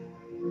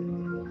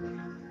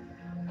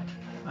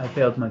 I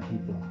failed my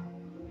people,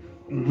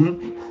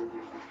 Mm-hmm.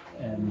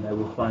 and I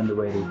will find a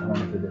way to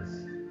atone for this.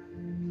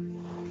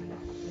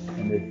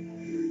 And if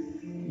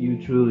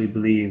you truly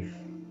believe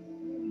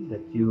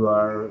that you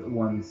are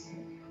one's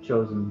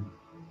chosen,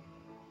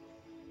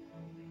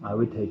 I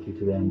would take you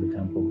to the Amber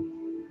Temple.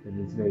 It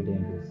is very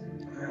dangerous.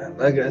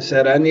 Like I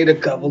said, I need a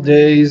couple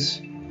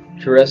days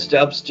to rest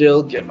up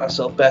still, get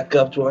myself back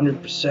up to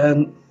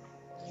 100%.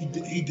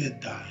 He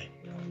did die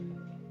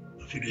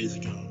a few days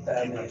ago.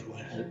 Came back to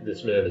life.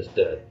 This man is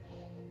dead.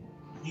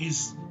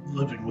 He's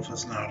living with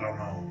us now. I don't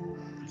know.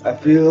 I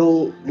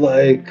feel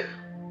like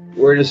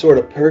we're in a sort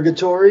of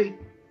purgatory,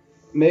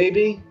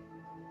 maybe.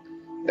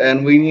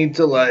 And we need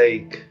to,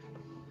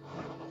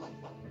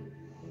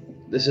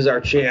 this is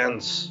our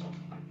chance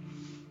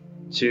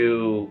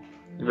to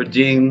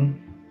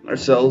redeem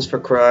ourselves for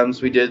crimes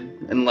we did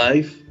in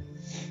life.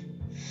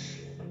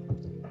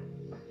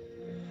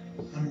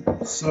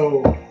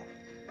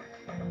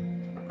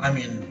 I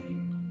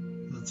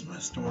mean, that's my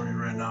story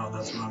right now.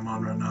 That's what I'm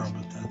on right now.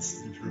 But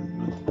that's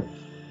different. But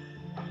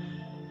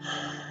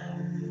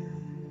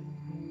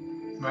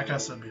like I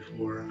said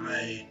before,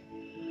 I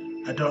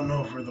I don't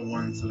know if we're the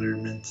ones that are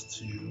meant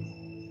to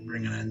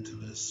bring an end to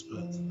this,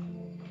 but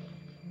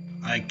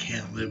I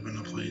can't live in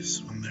a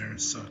place when there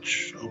is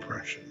such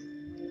oppression.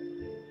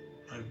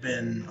 I've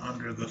been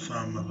under the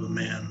thumb of a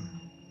man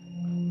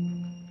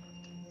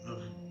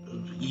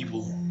of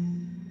evil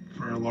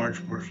for a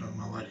large portion of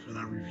my life, and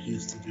I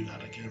refuse to do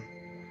that again.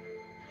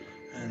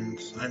 And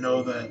I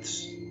know that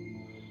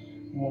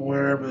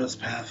wherever this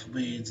path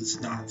leads, it's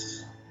not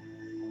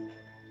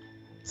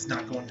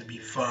going to be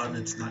fun,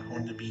 it's not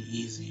going to be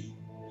easy.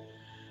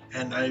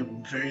 And I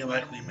very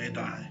likely may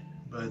die,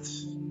 but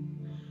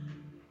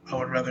I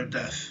would rather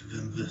death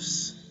than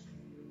this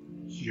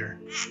here.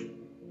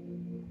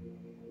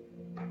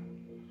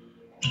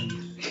 And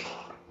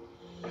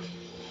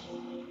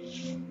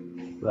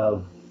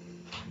Well,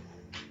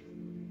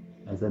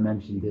 as I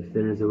mentioned, if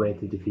there is a way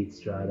to defeat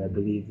Strahd, I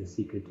believe the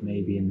secret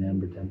may be in the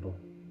Ember Temple.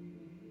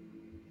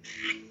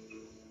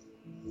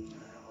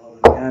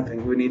 Yeah, I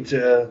think we need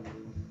to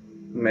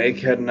make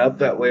heading up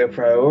that way a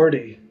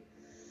priority.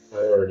 I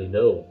already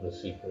know the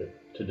secret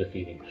to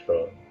defeating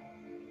Strahd.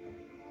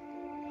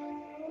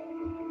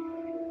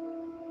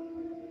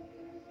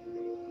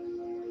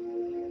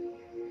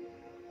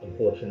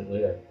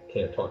 Unfortunately, I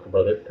can't talk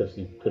about it because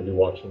he could be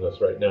watching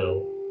us right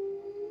now.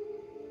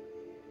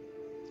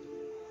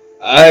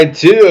 I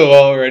too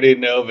already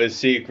know the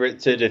secret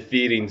to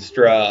defeating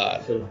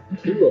Strahd. So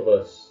 2 of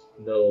us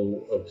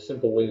know of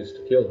simple ways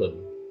to kill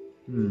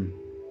him.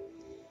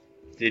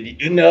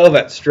 Did you know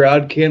that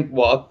Strahd can't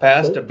walk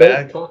past a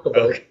bag? Don't talk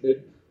about Okay.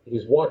 it.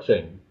 He's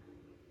watching.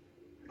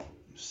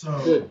 so,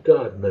 Good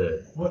God,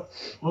 man.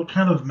 what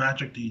kind of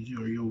magic do you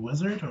do? Are you a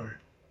wizard or?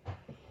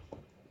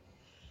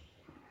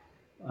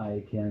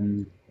 I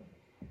can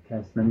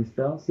cast many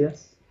spells,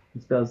 yes.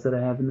 The spells that I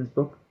have in this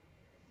book.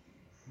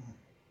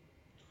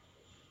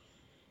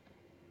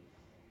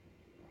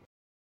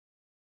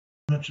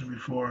 I mentioned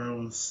before,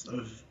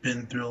 I've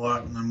been through a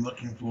lot, and I'm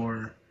looking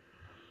for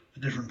a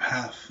different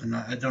path. And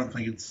I don't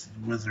think it's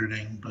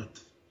wizarding, but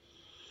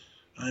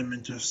I'm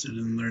interested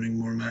in learning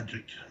more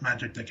magic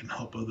that can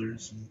help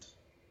others and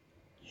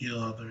heal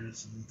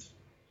others and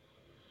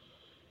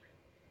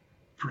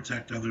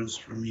protect others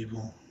from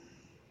evil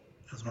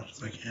as much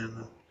as I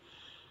can.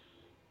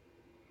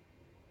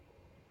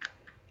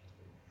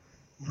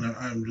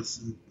 I'm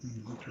just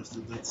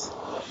interested.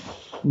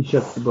 He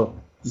shuts the book.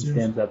 He Seems-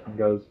 stands up and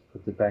goes,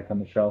 puts it back on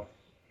the shelf.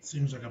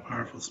 Seems like a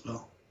powerful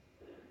spell.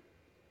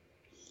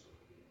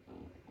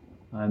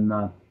 I'm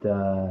not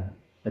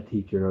a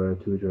teacher or a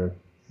tutor,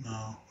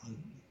 No,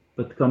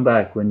 but come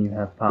back when you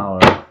have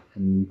power,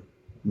 and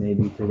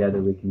maybe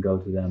together we can go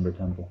to the Ember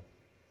Temple.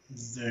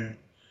 is there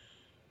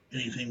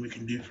anything we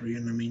can do for you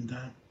in the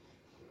meantime?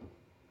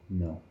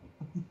 No.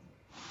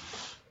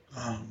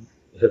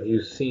 Have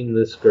you seen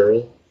this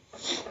girl?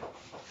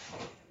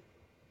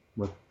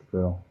 What's the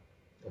girl?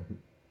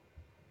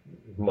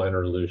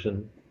 Minor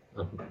illusion.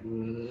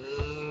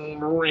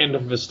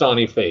 Random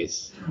Vistani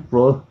face.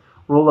 Roll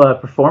a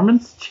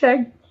performance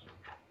check.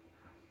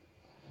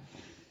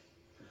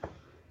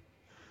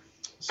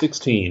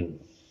 16.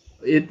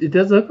 It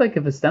does look like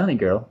a Vistani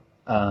girl.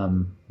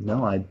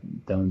 No, I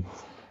don't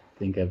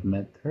think I've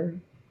met her.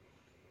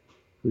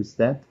 Who's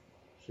that?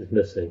 She's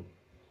missing.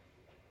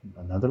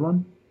 Another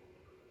one?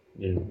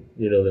 You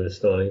know the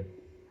Vistani?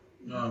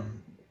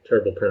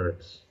 Terrible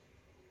parents.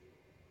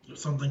 If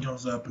something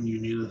comes up and you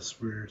need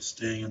us, we're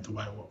staying at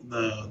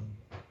the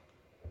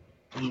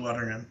Blue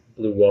Water Inn.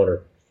 Blue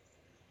water.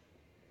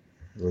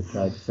 We'll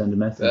try to send a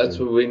message. That's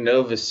what we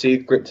know the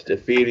secret to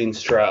defeating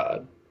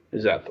Strahd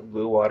is at the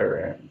Blue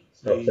Water Inn.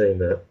 Stop saying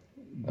that.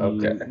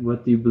 Okay.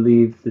 What do you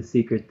believe the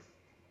secret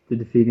to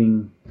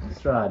defeating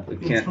Strahd? We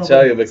can't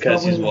tell you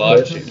because he's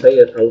Let's watching. say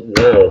it out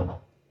loud.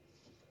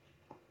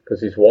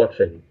 Because he's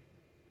watching.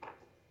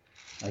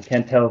 I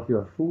can't tell if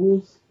you're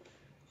fools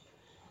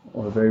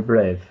or very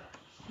brave.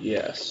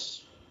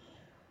 Yes.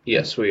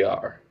 Yes, we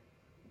are.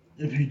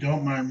 If you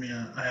don't mind me,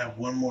 I have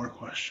one more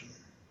question.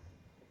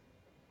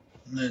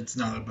 And it's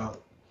not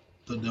about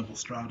the Devil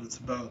Strahd. It's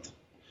about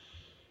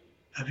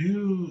have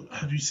you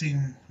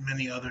seen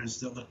many others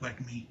that look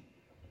like me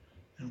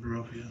in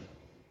Barovia?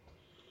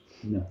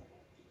 No.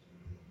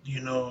 Do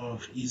you know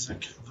of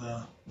Ezek,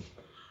 the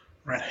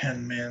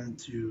right-hand man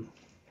to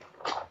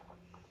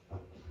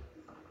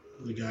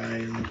the guy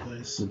in the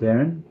place? The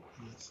Baron?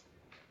 Yes.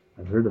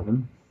 I've heard of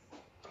him.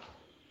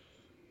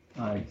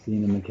 I've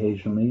seen him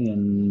occasionally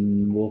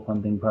in wolf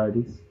hunting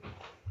parties.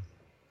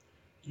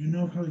 Do you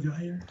know how he got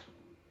here?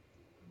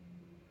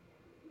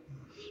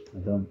 I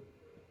don't.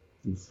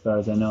 As far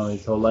as I know,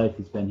 his whole life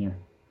he's been here.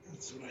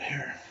 That's what I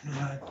hear.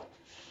 I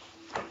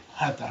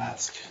had to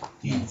ask.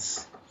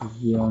 He's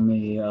He's the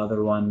only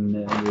other one,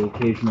 the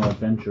occasional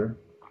adventure.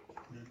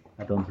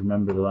 I don't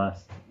remember the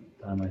last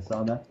time I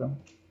saw that though.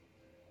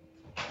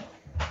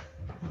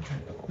 okay.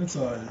 That's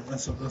all.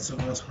 That's the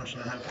last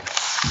question I have.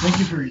 Thank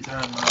you for your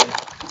time.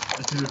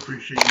 I do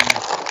appreciate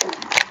your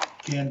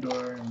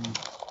candor, and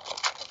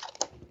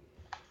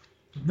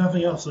if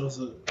nothing else, it was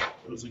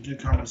a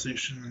good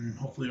conversation, and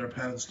hopefully our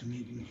paths can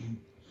meet and we can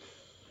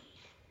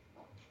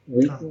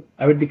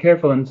I would be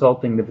careful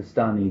insulting the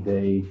Vistani.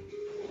 They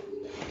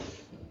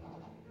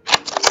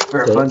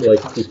For a don't bunch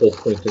like of people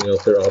pointing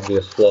out their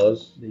obvious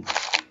flaws.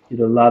 get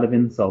a lot of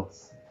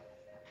insults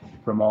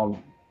from all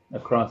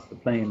across the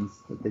plains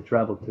that they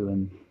travel to,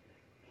 and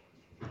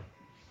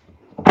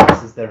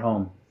this is their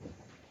home.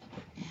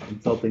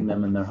 Insulting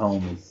them in their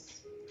home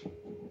is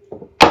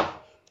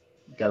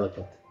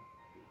delicate.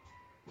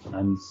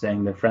 I'm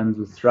saying they're friends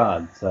with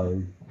Strahd,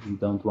 so you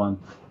don't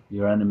want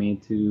your enemy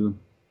to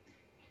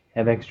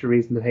have extra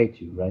reason to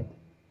hate you, right?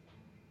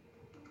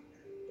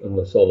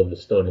 Unless all of the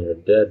Vistani are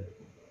dead.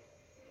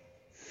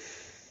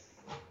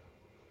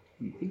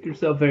 You think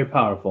yourself very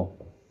powerful.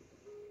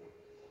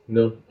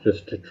 No,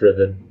 just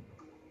driven.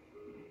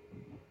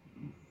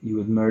 You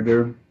would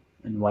murder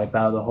and wipe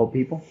out a whole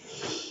people?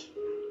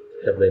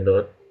 Have they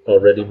not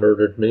already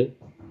murdered me?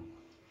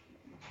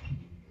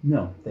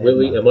 No. They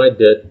Willie, have am not. I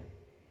dead?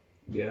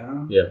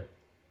 Yeah. Yeah.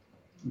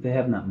 They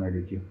have not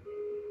murdered you.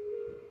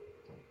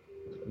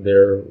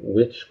 Their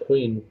witch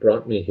queen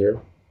brought me here.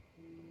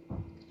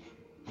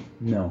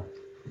 No.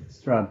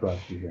 Strahd brought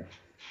you here.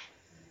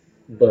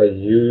 By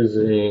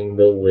using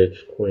the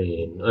witch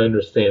queen. I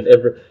understand.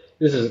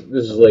 This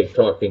is like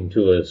talking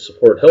to a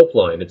support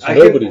helpline. It's I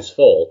nobody's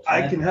fault.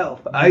 I can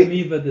help.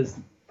 Miva does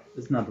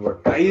not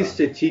work. I used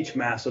to teach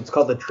math, so it's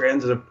called the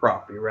transitive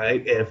property,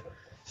 right? If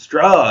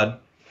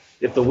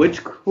the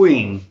witch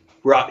queen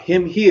brought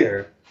him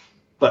here,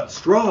 but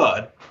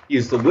Strahd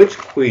used the witch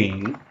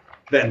queen,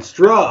 then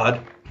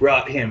Strahd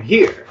brought him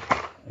here.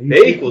 A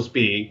equals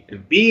B,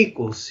 and B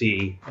equals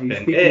C, Are you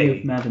then speaking A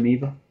of Madame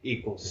Eva?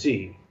 equals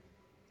C.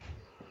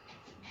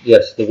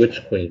 Yes, the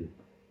witch queen.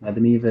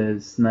 Madame Eva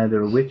is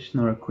neither a witch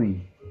nor a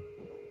queen.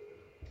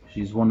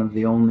 She's one of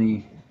the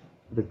only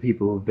other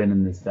people who've been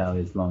in this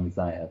valley as long as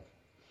I have.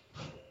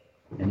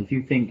 And if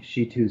you think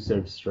she too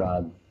serves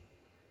Strahd,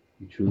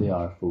 you truly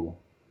are a fool.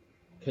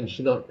 Can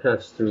she not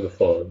pass through the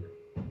fog?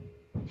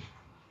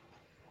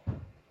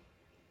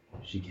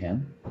 She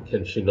can.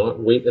 Can she not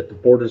wait at the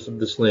borders of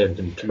this land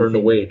and turn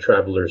away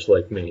travelers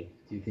like me?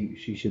 Do you think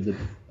she should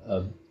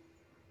have...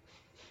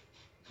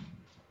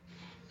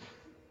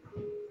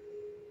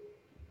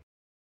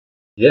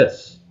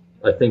 Yes,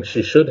 I think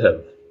she should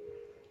have.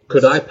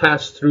 Could I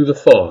pass through the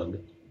fog?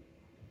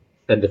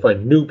 And if I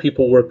knew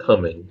people were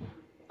coming,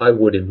 I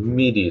would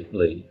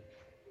immediately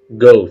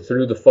go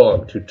through the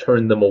fog to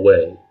turn them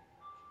away.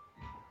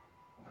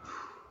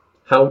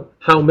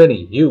 How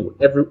many? You,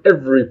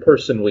 every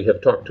person we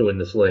have talked to in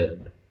this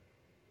land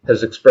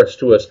has expressed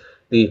to us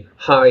the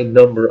high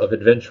number of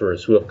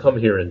adventurers who have come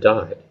here and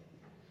died.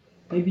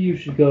 Maybe you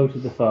should go to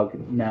the fog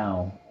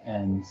now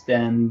and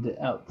stand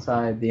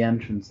outside the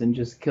entrance and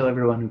just kill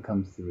everyone who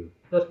comes through.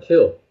 Not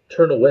kill,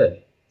 turn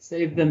away.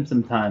 Save them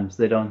some time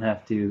so they don't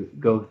have to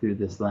go through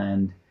this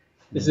land.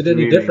 Is it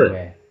any different?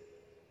 Way.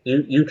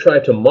 You try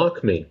to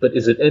mock me, but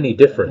is it any I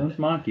different? don't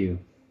mock you.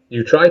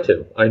 You try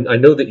to. I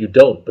know that you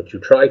don't, but you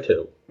try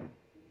to.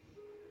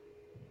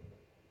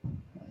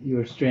 You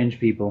are strange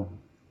people.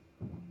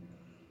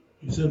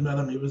 You said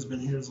Madame Eva's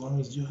been here as long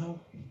as you have?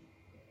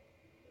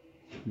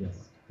 Yes.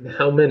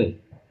 How many?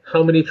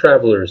 How many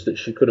travelers that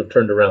she could have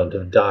turned around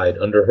have died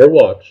under her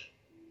watch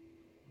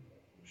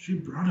She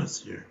brought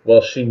us here.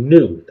 while she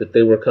knew that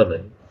they were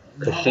coming?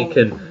 Because she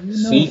can You know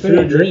see very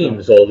through little.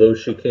 dreams, although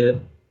she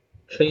can't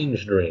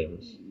change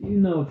dreams. You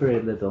know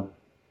very little.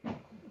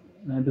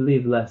 And I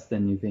believe less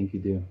than you think you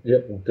do.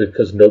 Yep,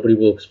 because nobody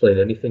will explain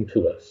anything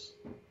to us.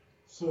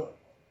 So,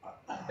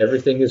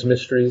 Everything is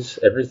mysteries,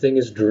 everything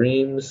is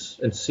dreams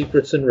and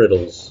secrets and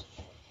riddles.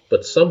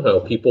 But somehow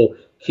people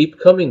keep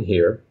coming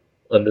here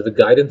under the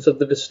guidance of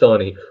the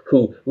Vistani,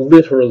 who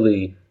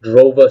literally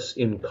drove us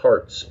in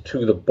carts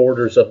to the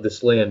borders of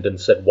this land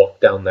and said, walk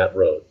down that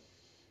road.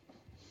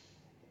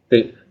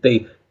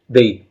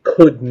 They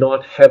could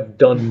not have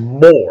done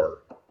more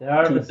There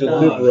are to Vistani.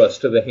 deliver us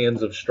to the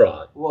hands of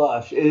Strahd.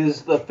 Wash,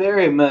 is the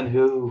ferryman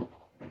who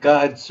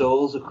guides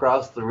souls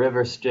across the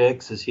river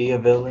Styx, is he a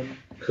villain?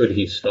 Could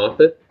he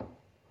stop it?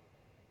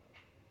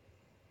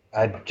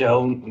 I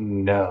don't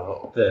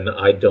know. Then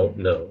I don't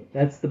know.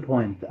 That's the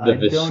point. The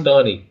The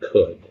Vistani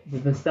could.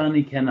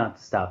 Vistani cannot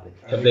stop it.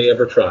 Have they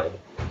ever tried?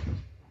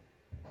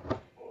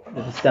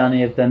 The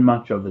Vistani have done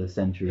much over the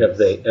centuries. Have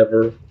they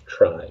ever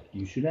tried?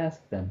 You should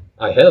ask them.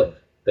 I have.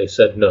 They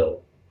said no.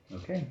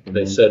 Okay.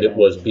 They said it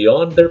was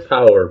beyond their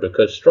power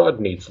because Strahd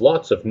needs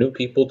lots of new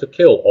people to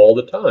kill all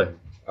the time.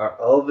 Are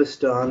all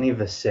Vistani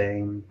the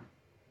same?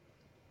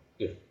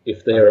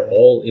 If they are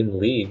all in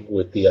league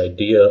with the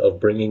idea of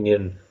bringing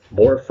in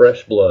more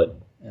fresh blood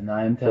And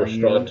I am for telling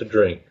Strahd you, to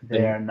drink,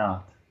 they are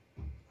not.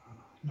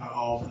 not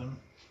all of them.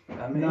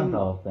 I mean, Not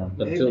all of them.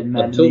 Until- And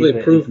Madame until they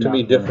Eva prove is to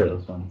me not one of different.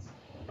 those ones.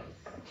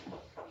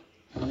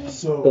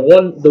 So,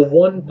 the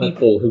one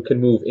people who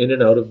can move in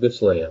and out of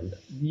this land,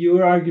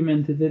 Your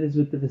argument, if it is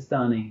with the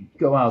Vistani,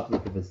 go out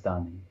with the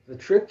Vistani. the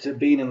trick to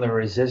being in the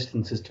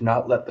resistance is to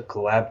not let the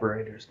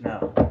collaborators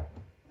know.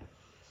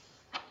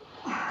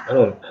 I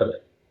don't have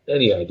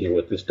any idea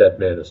what this dead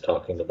man is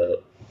talking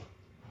about.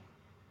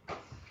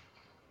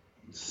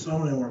 So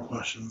many more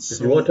questions.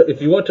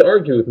 If you want to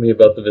argue with me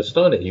about the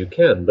Vistani, you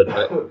can, but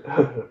I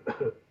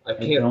I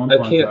can't don't want to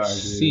can't argue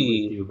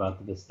see with you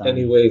about the Vistani.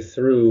 any way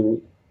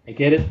through. I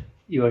get it.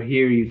 You are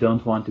here. You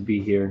don't want to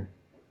be here.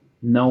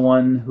 No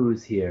one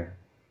who's here,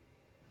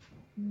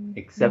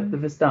 except the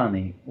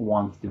Vistani,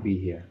 wants to be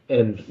here.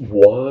 And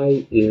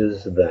why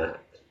is that?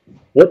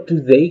 What do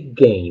they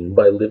gain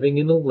by living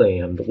in a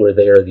land where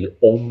they are the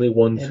only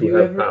ones Have who you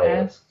have ever power?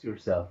 asked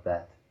yourself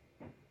that?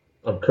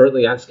 I'm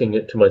currently asking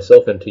it to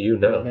myself and to you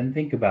Well, now. then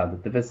think about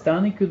it. The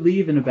Vistani could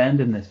leave and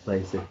abandon this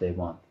place if they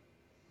want.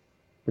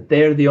 But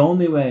they are the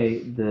only way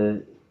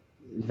the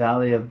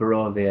Valley of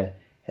Barovia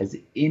has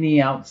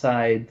any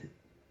outside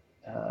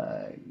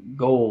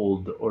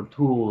gold or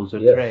tools or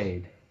Yes.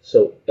 trade.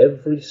 So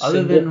every Other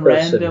single than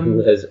person random-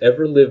 who has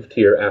ever lived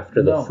here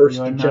after No, the first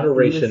you are not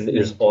generation listening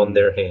is to on me.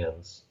 their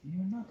hands.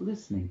 You're not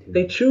listening to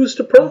They me. choose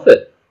to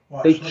profit.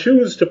 Watch, They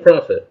choose to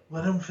profit.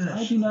 Let him finish.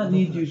 I do not Let him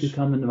need you finish. to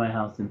come into my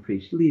house and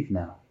preach. Leave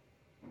now.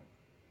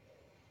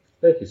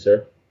 Thank you,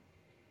 sir.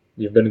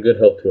 You've been a good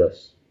help to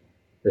us.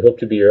 We hope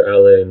to be your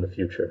ally in the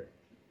future.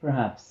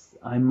 Perhaps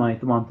I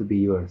might want to be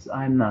yours.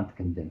 I'm not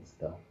convinced,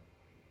 though.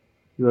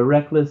 You are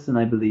reckless, and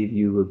I believe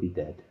you will be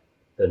dead.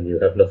 Then you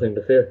have nothing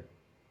to fear.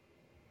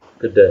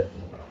 Good day.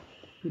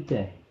 Good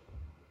day.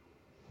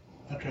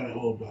 I try to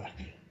hold back.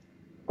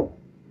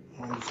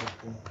 I'm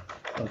sorry.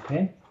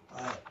 Okay.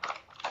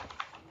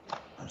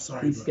 I'm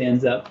sorry. He but-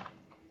 stands up.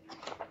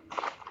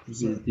 I'm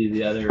sorry. Do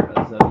the others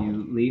of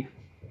you leave?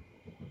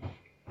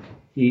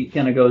 He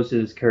kind of goes to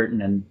his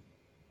curtain and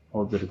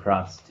holds it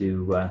across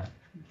to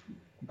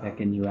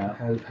beckon you out.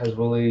 Has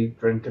Willie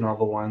drinking all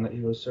the wine that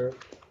he was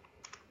served?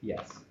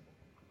 Yes.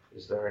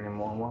 Is there any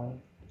more wine?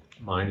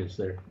 Mine is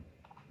there.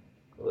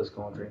 Well, let's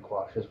go and drink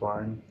Wash's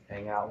wine,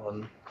 hang out,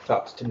 and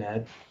talks to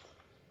Ned.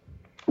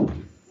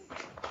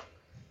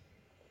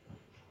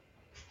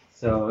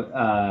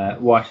 So,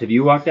 Wash, have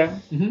you walked out?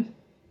 Mhm.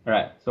 All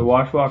right. So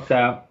Wash walks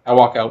out. I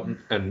walk out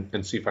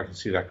and see if I can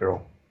see that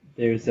girl.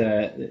 There's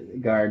a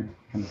guard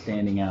kind of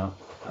standing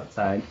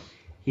outside.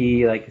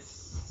 He, like I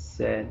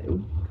said,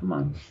 ooh, come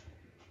on.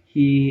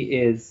 He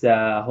is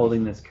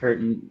holding this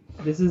curtain.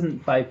 This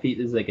isn't 5 feet.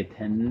 This is like a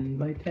 10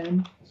 by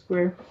 10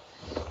 square.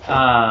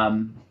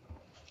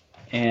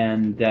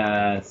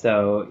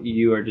 So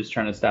you are just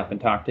trying to stop and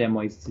talk to him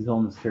while he's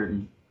holding this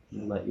curtain.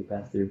 He'll let you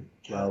pass through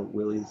while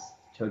Willie's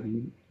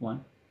chugging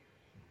wine.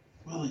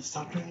 Willie,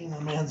 stop drinking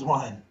the man's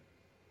wine.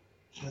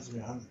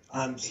 Jasmine,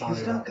 I'm sorry.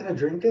 He's not gonna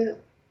drink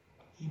it.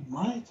 He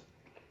might.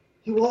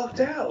 He walked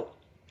out.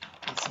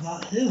 It's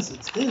not his.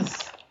 It's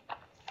his.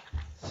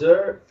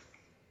 Sir,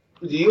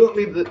 do you want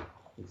me to...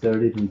 It's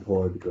already been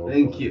poured. Go.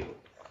 Thank you.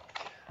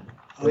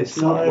 I'm It's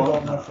sorry not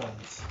about one. my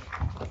friends.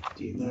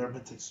 They're a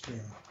bit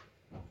extreme.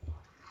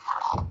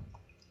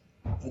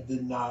 I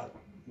did not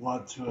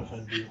want to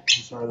offend you. I'm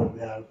sorry that we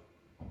have.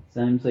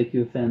 Seems like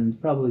you offend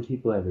probably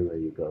people everywhere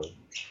you go.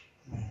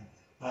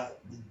 That,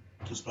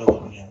 just by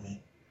looking at me,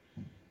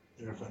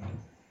 they're offended.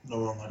 No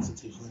one likes a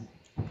tiefling.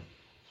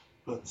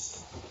 But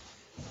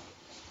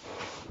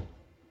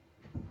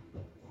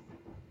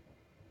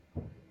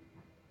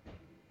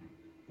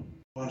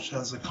Wash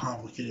has a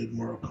complicated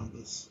moral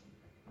compass.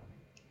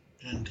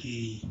 And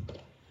he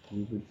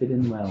You would fit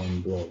in well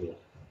in Barovia.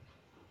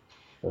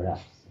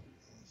 Perhaps.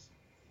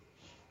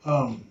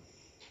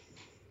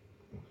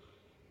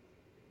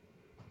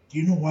 Do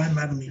you know why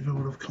Madame Eva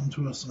would have come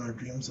to us in our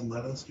dreams and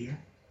led us here?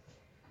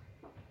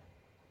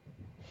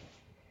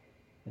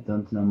 I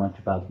don't know much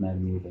about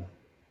Madame Eva.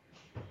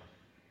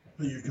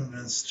 But you're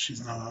convinced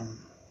she's not on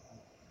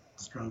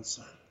Stroud's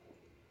side.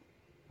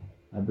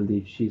 I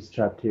believe she's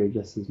trapped here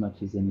just as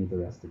much as any of the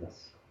rest of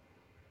us.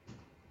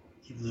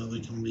 Even though they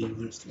can leave,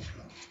 they're still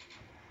trapped.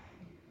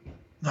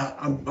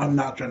 I'm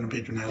not trying to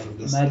patronize her.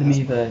 This Madame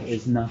aspect. Eva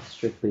is not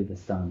strictly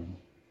Vistani.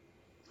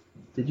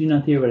 Did you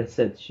not hear what I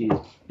said? She's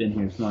been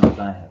here as long as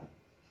I have.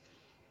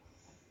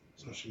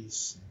 So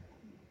she's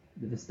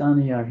The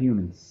Vistani are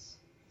humans.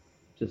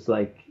 Just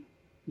like,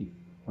 he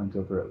points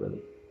over at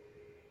Willie.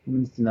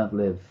 Humans do not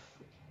live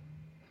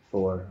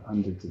for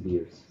hundreds of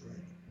years.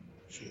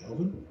 she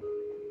elven?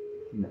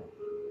 No,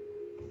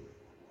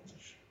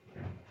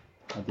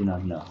 I do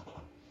not know.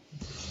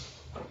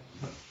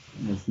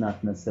 And it's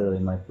not necessarily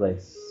my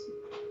place.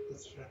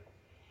 That's fair.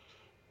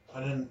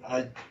 I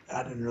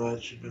didn't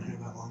realize she'd been here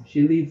that long.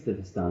 She leads the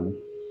Vistani.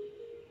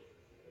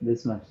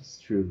 This much is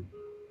true.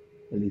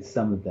 At least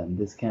some of them.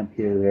 This camp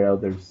here, their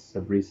elders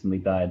have recently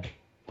died.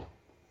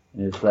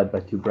 And it is led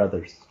by 2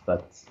 brothers,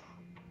 but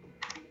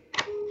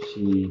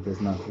she does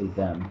not lead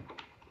them.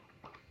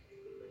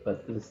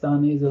 But the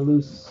Vistani is a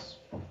loose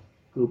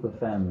group of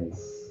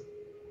families.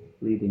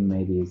 Leading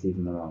maybe is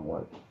even the wrong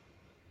word.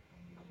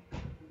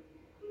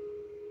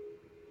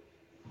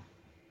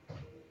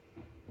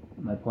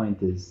 My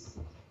point is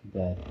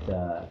that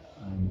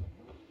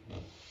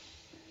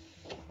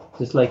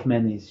just like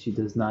many, she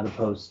does not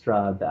oppose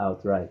Strahd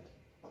outright,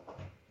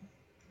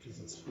 Because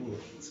it's foolish,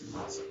 it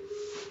seems.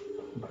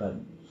 but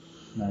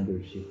neither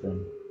is she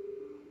Flynn.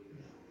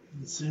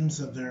 It seems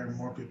that there are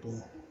more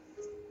people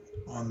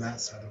on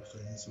that side of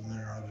things when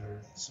there are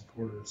other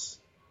supporters.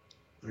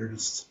 They're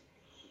just,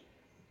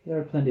 There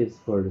are plenty of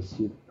supporters.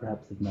 You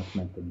perhaps have not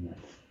met them yet.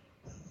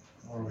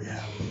 or we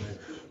have, and they've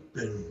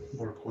been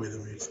more coy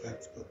than we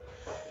expect.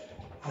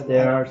 But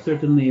There are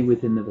certainly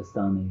within the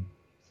Vistani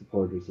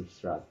supporters of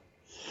Strahd.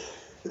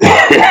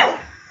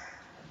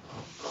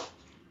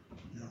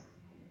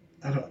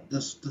 I don't.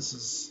 This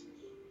is.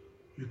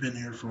 We've been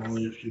here for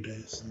only a few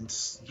days, and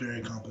it's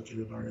very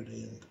complicated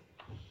already. And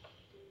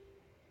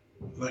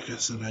like I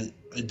said,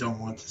 I don't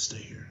want to stay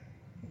here.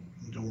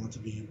 I don't want to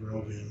be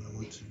Barovian. I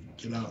want to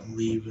get out and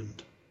leave,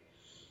 and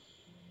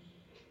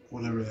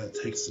whatever that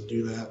takes to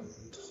do that.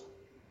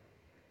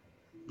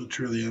 But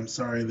truly, I'm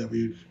sorry that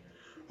we've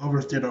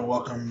overstayed our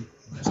welcome.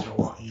 I start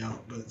walking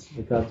out, but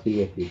The gods be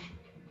with you.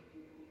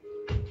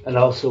 And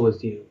also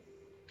with you.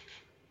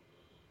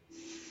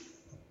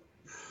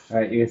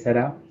 Alright, you guys head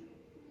out?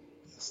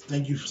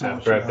 thank you so much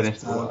After for I finish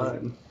the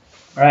hospitality.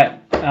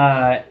 wine.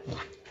 Alright,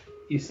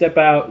 you step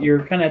out.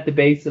 You're kind of at the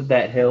base of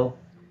that hill,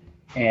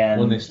 and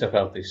When they step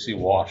out, they see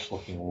Wash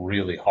looking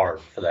really hard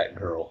for that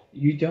girl.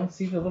 you don't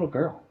see the little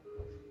girl.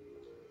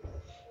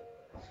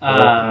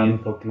 Walking in,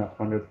 poking up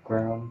under the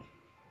ground.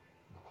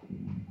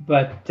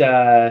 But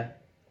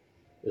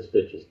This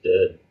bitch is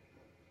dead.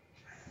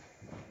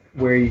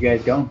 where are you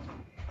guys going?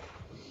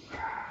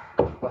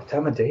 What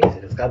time of day is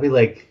it? It's gotta be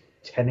like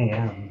 10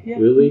 a.m. Yeah,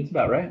 Really? that's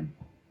about right.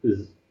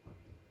 Is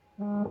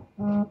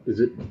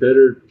it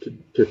better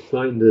to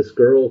find this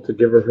girl, to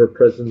give her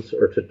presents,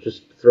 or to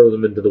just throw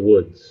them into the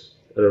woods?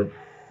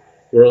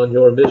 We're on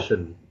your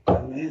mission.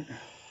 I mean,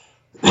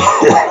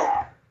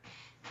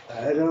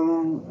 I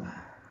don't.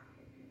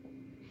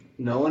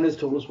 No one has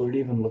told us where to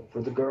even look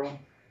for the girl.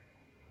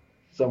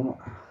 Someone.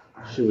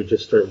 Should we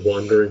just start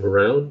wandering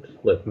around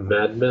like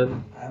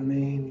madmen? I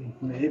mean,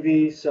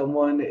 maybe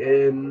someone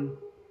in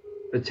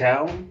the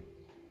town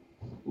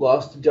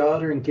lost a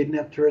daughter and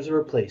kidnapped her as a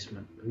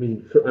replacement. I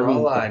mean, For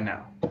all I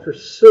know. for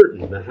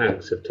certain the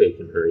hags have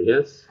taken her,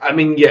 yes? I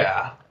mean,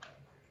 yeah.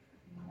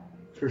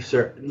 For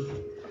certain.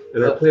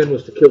 And our plan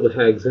was to kill the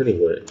hags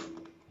anyway.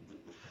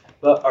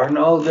 But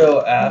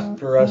Arnaldo asked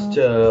for us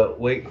to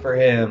wait for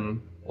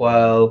him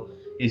while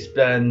he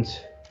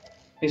spent,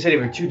 he said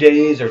either 2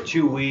 days or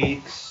 2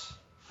 weeks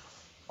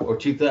or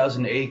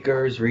 2,000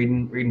 acres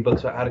reading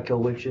books about how to kill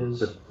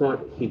witches. I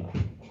thought he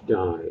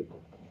died.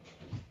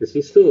 Is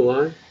he still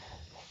alive?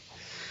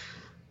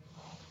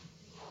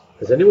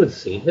 Has anyone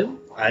seen him?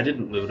 I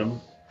didn't loot him.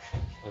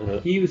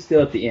 He was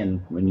still at the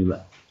inn when you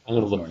left. I'm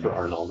gonna look for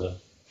Arnaldo.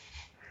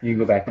 You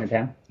go back into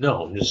town?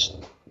 No, I'm just.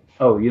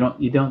 Oh, you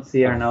don't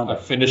see Arnaldo. I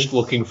finished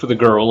looking for the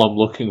girl. I'm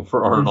looking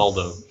for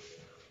Arnaldo.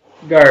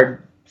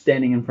 Guard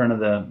standing in front of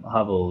the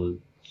hovel,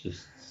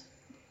 just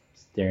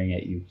staring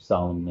at you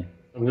solemnly.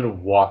 I'm gonna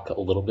walk a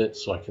little bit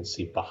so I can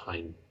see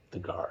behind the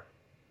guard.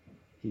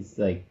 He's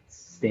like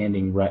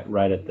standing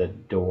right at the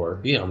door.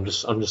 Yeah, I'm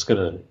just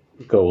gonna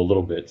go a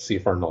little bit, see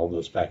if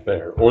Arnaldo's back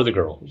there or the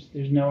girl.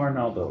 There's no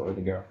Arnaldo or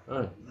the girl. All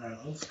right. Alright,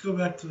 let's go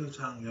back to the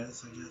town,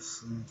 guys, I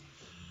guess. And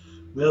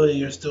Willie,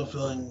 you're still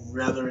feeling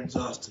rather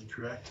exhausted,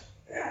 correct?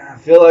 I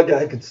feel like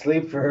I could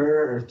sleep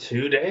for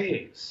 2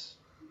 days.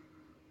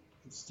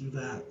 Let's do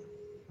that.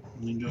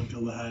 And then go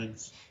kill the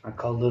hags. I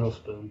call Little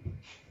Spoon.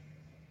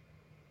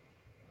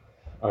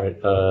 All right.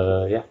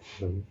 Yeah.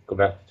 Then go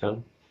back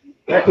to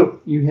town.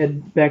 You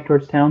head back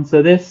towards town.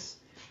 So this,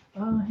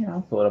 here,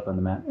 I'll pull it up on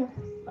the map.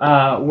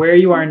 Where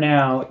you are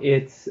now,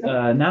 it's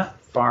not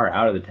far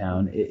out of the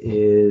town. It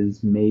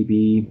is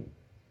maybe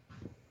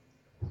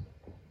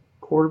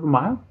quarter of a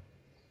mile,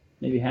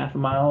 maybe half a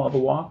mile of a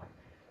walk.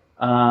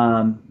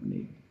 Let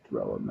me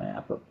throw a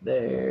map up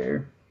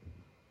there.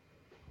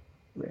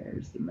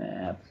 Where's the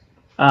map?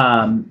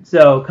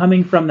 So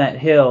coming from that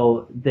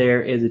hill,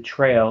 there is a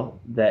trail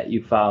that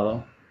you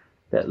follow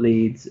that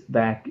leads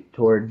back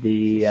toward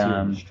the.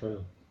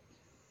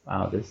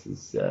 Wow, this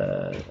is.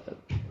 Here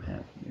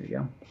we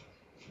go.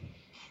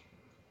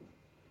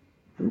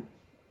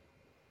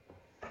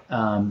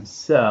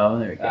 So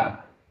there we go.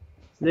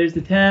 So there's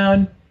the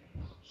town.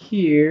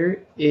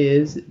 Here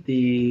is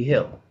the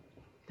hill,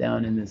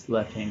 down in this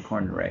left-hand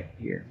corner right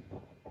here. I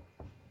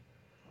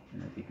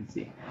don't know if you can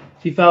see.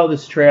 If you follow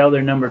this trail, there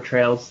are a number of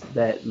trails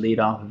that lead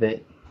off of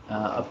it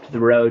up to the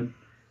road,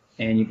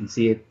 and you can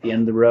see at the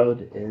end of the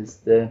road is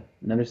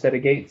another set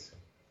of gates.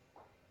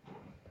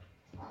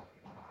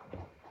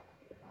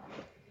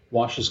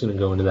 Wash is gonna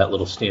go into that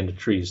little stand of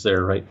trees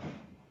there, right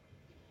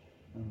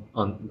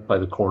by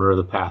the corner of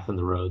the path and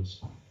the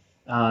roads.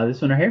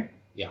 This one right here?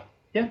 Yeah.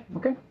 Yeah,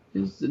 okay.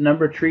 There's a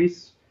number of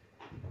trees.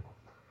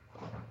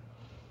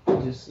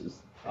 Just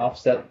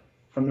offset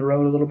from the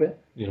road a little bit.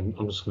 You know,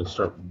 I'm just gonna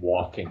start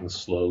walking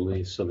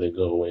slowly so they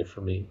go away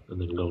from me, and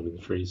then go into the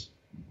trees.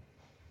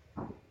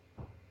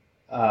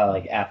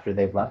 Like after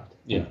they've left?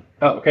 Yeah.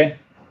 Oh, okay.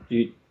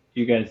 Do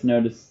you guys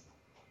notice?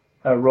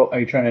 Roll? Are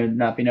you trying to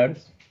not be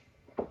noticed?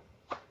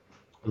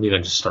 I mean, I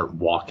just start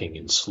walking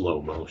in slow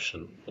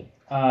motion.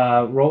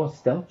 Roll a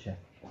stealth check.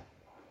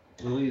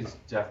 Willie's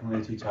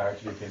definitely too tired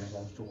to be paying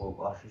attention to what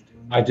Wash is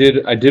doing.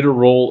 I did a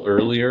roll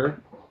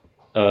earlier.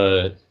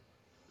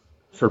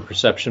 for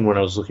perception when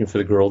I was looking for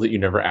the girl that you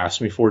never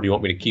asked me for. Do you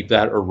want me to keep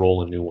that or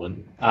roll a new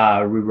one?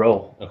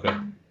 Reroll. Okay.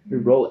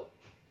 Reroll it.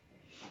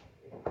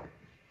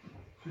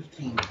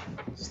 15.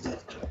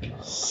 Stealth check.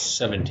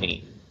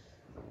 17.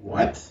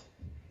 What?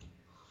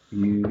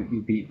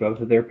 You beat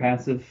both of their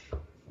passive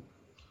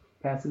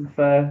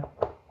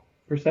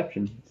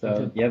perception. So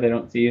Okay. yeah, they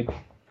don't see you.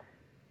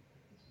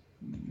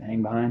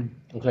 Hang behind.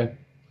 Okay.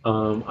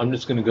 I'm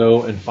just gonna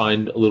go and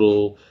find a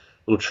little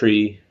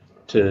tree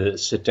to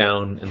sit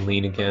down and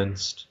lean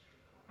against.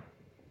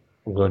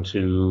 I'm going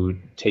to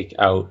take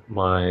out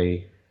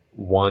my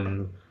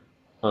one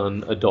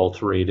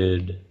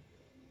unadulterated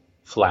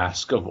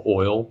flask of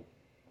oil,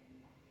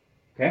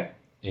 Okay.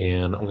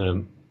 and I'm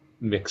gonna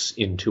mix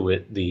into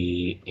it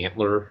the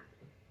antler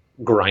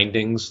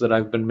grindings that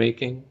I've been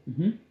making,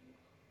 Mm-hmm.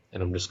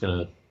 and I'm just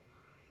gonna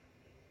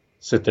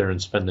sit there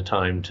and spend the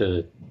time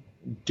to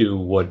do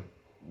what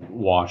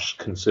Wash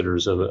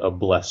considers a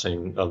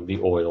blessing of the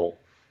oil.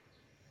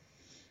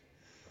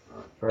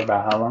 For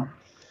about how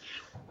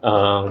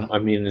long? I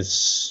mean,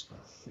 it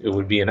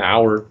would be an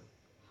hour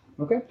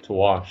Okay. to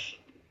wash.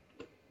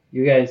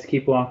 You guys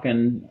keep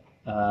walking.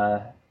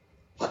 How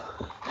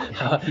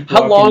walking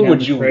long down would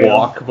the you trail.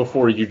 walk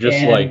before you just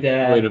And,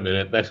 wait a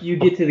minute? That's You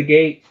get to the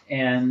gate,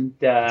 and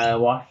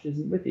Wash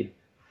isn't with you.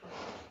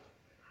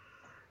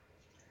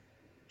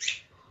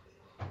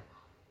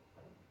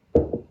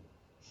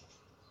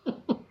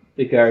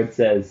 The guard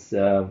says,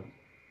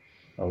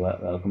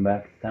 welcome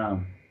back to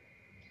town.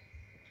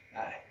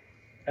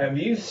 Have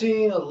you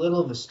seen a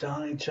little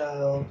Vistani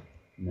child?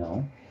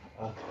 No.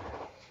 Okay.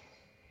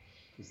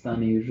 The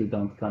Stani usually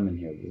don't come in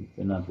here.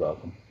 They're not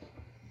welcome.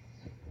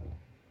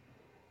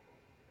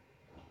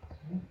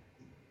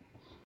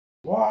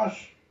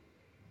 Wash.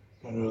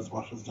 I know his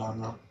wash is gone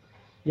now.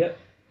 Yep.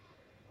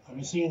 Have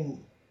you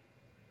seen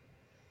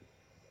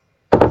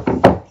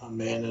a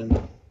man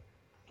in?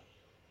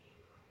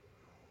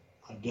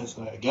 I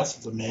guess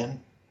it's a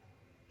man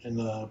in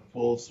a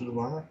full suit of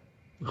armor.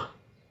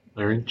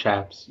 wearing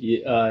chaps.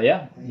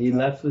 Yeah. He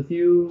left with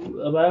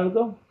you a while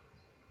ago.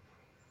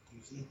 Do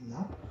you see him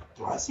now?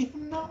 Do I see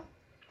him now?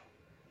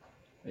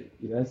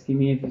 You asking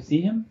me if you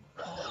see him?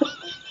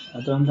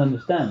 I don't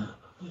understand.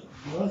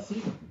 Do I see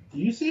him? Do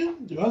you see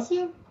him? Do I see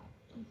him?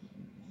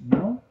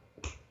 No?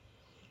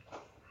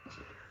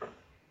 I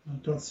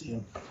don't see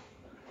him.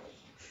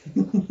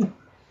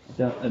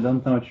 I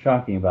don't know what you're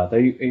talking about. Are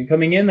you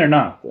coming in or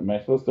not? Am I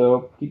supposed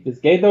to keep this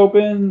gate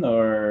open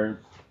or?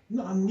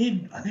 No, I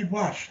need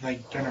Wash. And I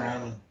turn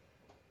around and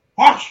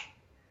Wash.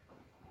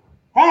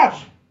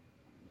 Wash.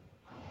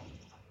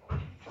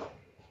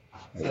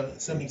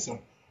 Sending some.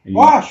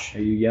 Wash!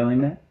 Are you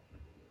yelling that?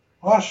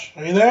 Wash,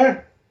 are you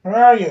there? Where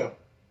are you?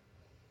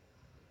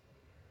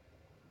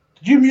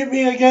 Did you mute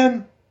me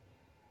again?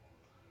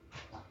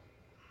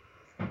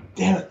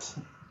 Damn it.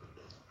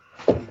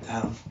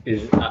 Down.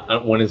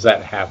 When is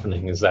that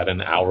happening? Is that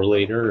an hour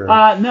later? Or?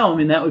 No. I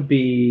mean that would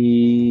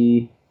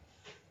be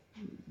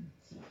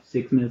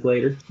 6 minutes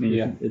later. I mean,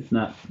 Yeah. It's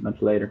not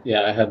much later.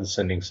 Yeah, I had the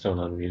sending stone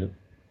on mute.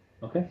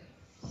 Okay.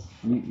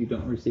 You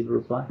don't receive a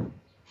reply.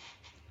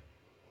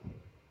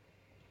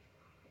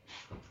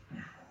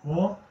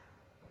 Well,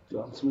 Do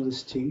you want some of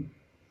this tea?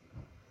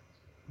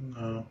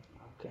 no.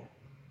 Okay.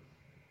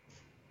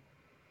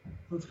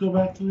 Let's go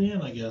back to the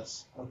inn, I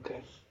guess.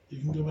 Okay. You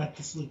can go back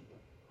to sleep.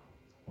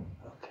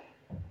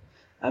 Okay.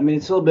 I mean,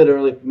 it's a little bit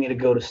early for me to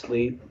go to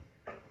sleep.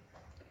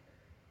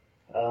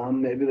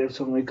 Maybe there's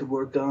something we could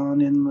work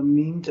on in the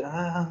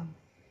meantime.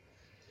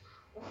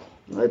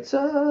 Let's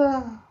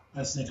I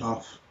sneak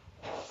off.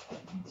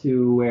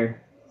 To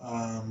where?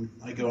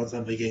 I go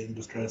outside the gate and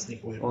just try to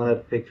sneak away I from want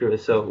to picture it.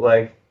 So,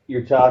 like,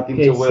 You're talking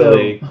Okay, to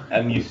Willie, so-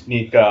 and you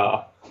sneak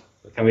off.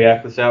 Can we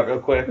act this out real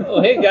quick?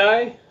 Oh, hey,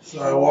 guy. So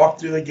I walk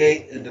through the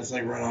gate and just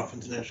like run off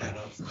into the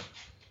shadows.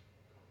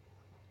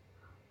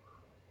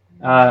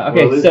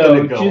 Okay, Well, it's so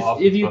gonna go just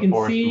off if you can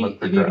before see Smith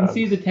if you can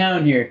see the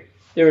town here,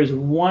 there is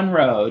one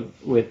road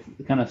with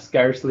kind of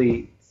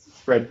scarcely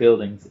spread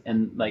buildings,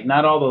 and like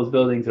not all those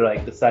buildings are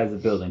like the size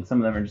of buildings. Some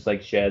of them are just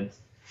like sheds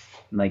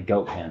and like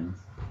goat pens.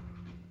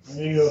 I'm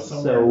gonna go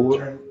somewhere,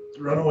 So-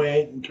 run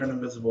away and turn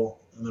invisible,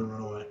 and then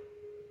run away.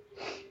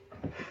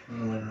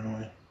 Run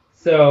away.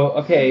 So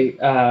okay,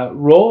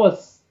 roll a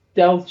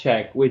stealth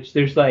check. Which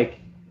there's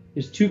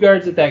two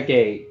guards at that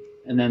gate,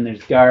 and then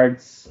there's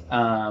guards.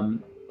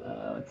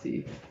 Let's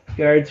see,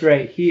 guards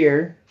right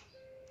here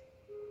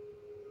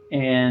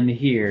and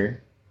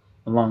here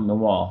along the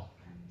wall.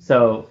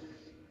 So,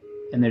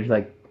 and there's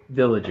like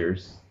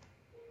villagers.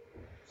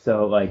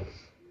 So like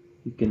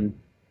you can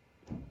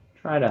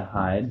try to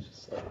hide,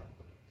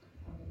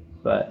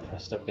 but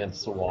Pressed up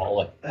against the wall,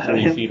 like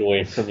 3 feet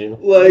away from you.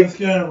 I'm like, just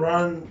gonna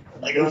run.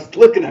 I was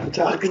looking at him,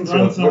 talking to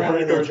Run him. somewhere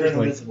and then Like, turn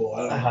invisible.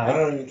 I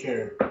don't even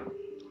care.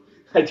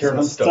 I turn So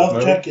on stealth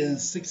mode. check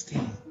is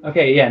 16.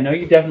 okay, yeah, no,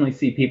 you definitely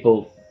see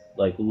people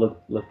like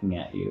looking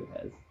at you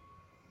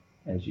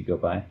as you go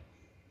by.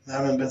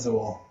 I'm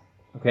invisible.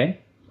 Okay.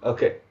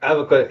 Okay, I have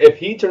a question. If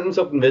he turns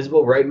himself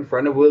invisible right in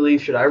front of Willie,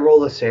 should I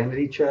roll a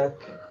sanity check?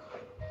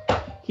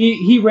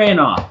 He ran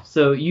off.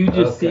 So you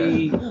just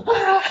Okay. see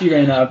she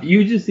ran off.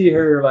 You just see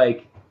her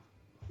like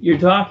you're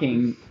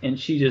talking, and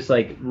she just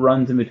like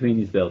runs in between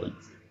these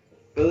buildings.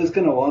 Billy's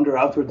gonna wander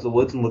out towards the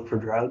woods and look for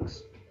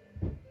drugs.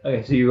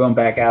 Okay, so you're going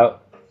back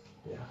out.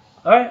 Yeah.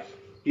 All right.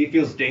 He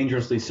feels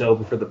dangerously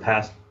sober for the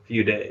past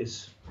few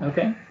days.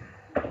 Okay.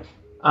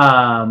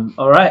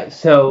 All right.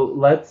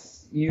 So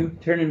you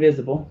turn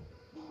invisible.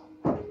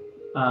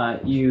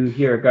 You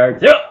hear a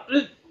guard.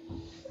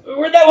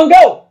 Where'd that one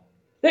go?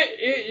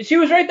 She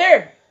was right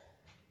there.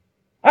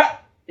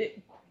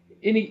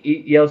 And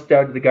he yells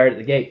down to the guard at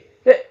the gate.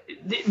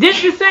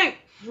 Didn't you say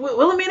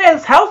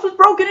Wilhelmina's house was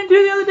broken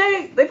into the other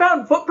day? They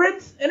found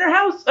footprints in her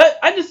house.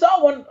 I just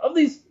saw one of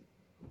these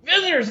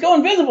visitors go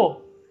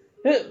invisible.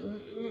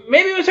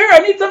 Maybe it was her. I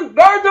need some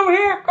guards over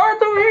here.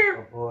 Guards over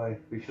here. Oh boy,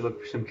 we should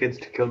look for some kids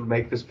to kill to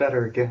make this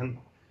better again.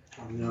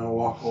 I'm gonna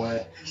walk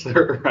away.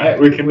 Sir, Right,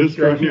 we can which just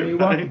run direction are your you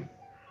line.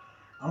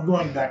 I'm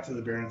going back to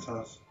the Baron's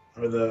house.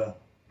 Or the.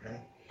 Okay.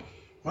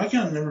 Why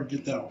can't I never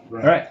get that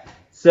right? All right.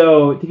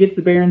 So to get to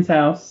the Baron's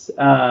house,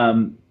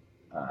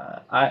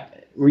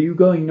 were you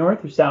going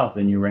north or south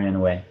when you ran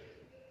away?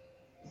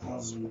 I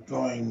was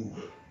going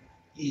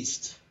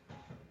east.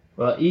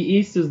 Well,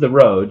 east is the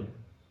road.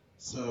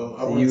 So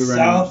I So went you were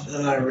south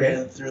running- and I okay.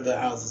 ran through the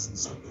houses and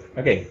stuff.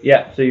 Okay,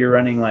 yeah. So you're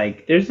running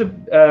like there's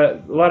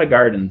a lot of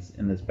gardens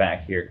in this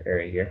back here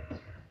area here.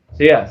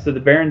 So yeah, so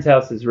the Baron's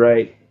house is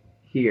right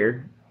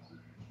here.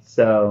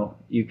 So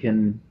you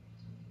can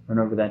run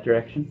over that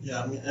direction.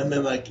 Yeah, and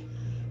then like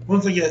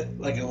once I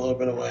get like a little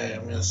bit away,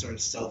 I'm gonna start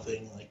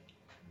stealthing like.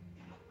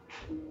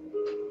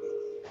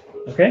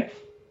 Okay.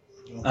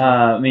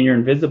 I mean you're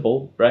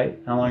invisible, right?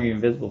 How long are you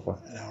invisible for?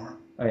 An hour.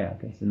 Oh yeah.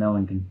 Okay. So no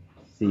one can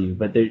see you,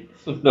 but there.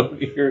 No,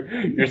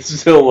 you're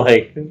still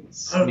like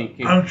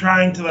sneaking. I'm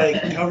trying to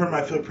like cover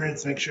my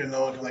footprints, make sure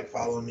no one can like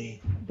follow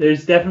me.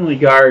 There's definitely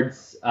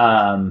guards.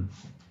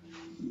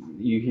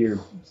 You hear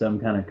some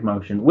kind of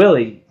commotion.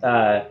 Willie,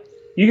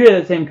 you hear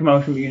that same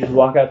commotion, but you just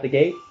walk out the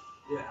gate?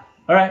 Yeah.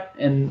 All right.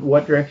 And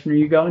what direction are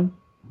you going?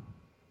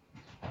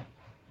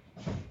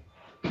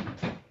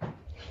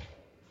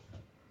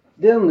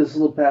 Down this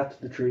little path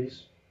to the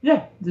trees.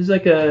 Yeah, there's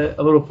like a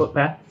little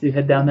footpath to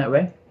head down that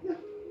way.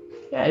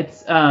 Yeah,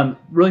 it's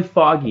really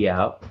foggy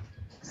out,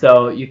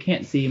 so you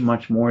can't see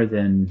much more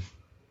than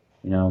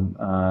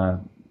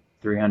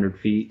 300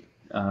 feet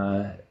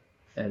at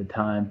a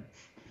time.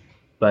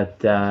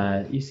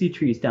 But you see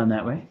trees down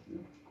that way,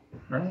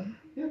 right?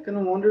 Yeah,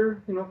 gonna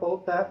wander, follow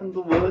the path into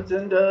the woods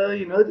and,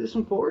 do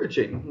some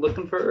foraging.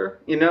 Looking for,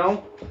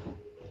 anything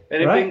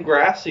Right.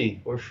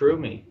 grassy or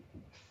shroomy.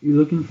 You're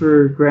looking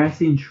for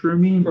grassy and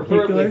shroomy in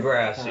Preferably particular.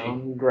 grassy.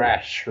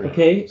 Grass shrew.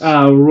 Okay,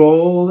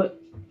 roll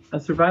a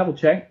survival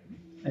check.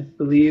 I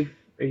believe.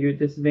 Are you at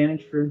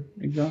disadvantage for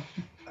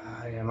exhaustion?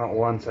 I'm at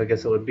one, so I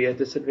guess it would be a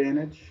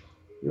disadvantage.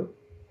 Yep.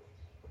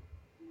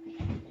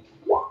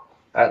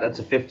 That's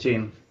a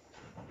 15.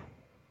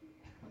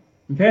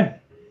 Okay.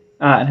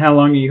 And how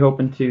long are you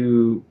hoping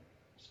to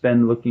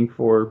spend looking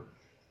for,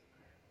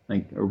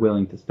 or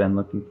willing to spend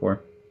looking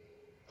for?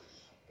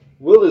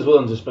 Will is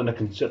willing to spend a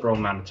considerable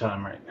amount of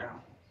time right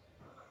now.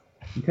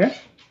 Okay.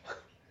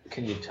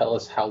 Can you tell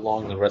us how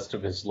long the rest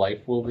of his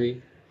life will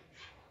be?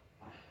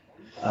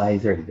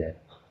 He's already dead.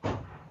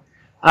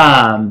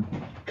 Confirmed.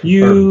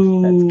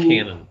 You. That's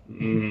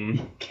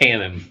canon.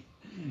 Canon.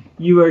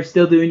 You are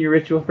still doing your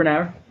ritual for an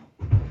hour.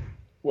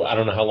 Well, I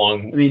don't know how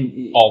long I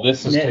mean, all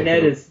this is Ned, taking.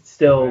 Ned is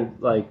still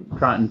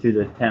trotting through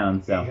the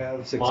town. So.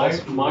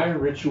 My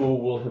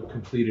ritual will have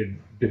completed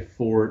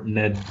before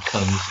Ned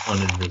becomes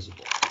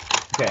uninvisible.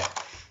 Okay.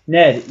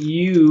 Ned,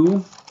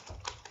 you.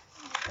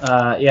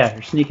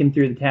 You're sneaking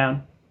through the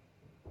town.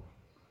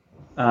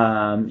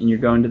 And you're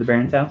going to the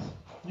Baron's house.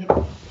 Yep.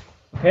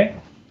 Okay.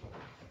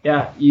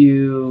 Yeah,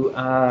 you.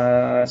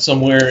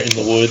 Somewhere in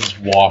the woods,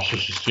 Wash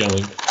is just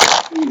yelling,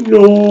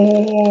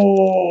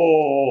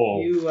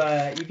 "No!"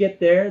 You get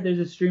there. There's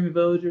a stream of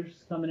villagers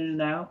coming in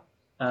and out.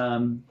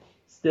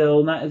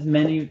 Still not as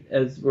many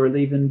as were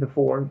leaving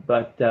before,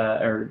 but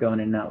or going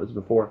in and out was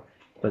before,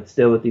 but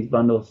still with these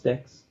bundle of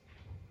sticks.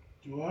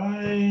 Do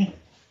I?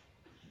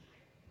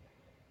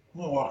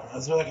 I'm gonna walk.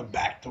 Is there like a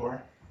back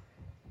door?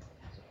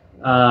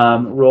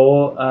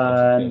 Roll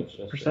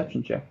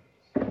perception check.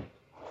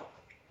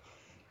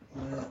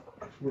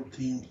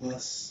 14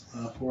 plus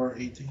 4,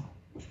 18.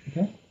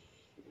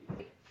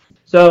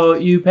 So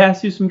you pass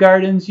through some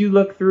gardens. You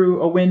look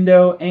through a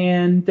window,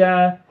 and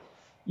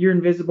you're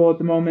invisible at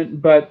the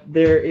moment, but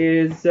there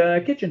is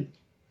a kitchen.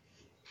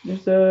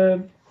 There's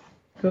a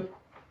cook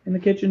in the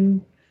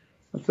kitchen.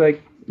 Looks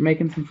like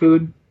making some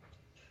food.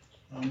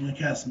 I'm gonna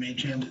cast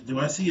Mage Hand. Do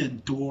I see a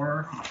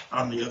door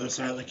on the other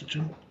side of the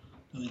kitchen?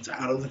 That leads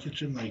out of the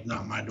kitchen, like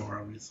not my door,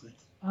 obviously.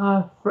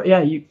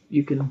 Yeah,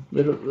 you can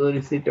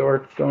literally see the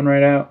door going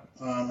right out.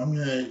 I'm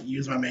gonna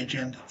use my Mage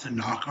Hand to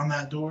knock on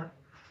that door,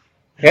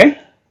 Okay.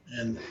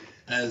 and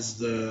I'm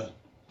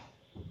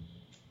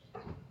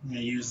gonna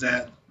use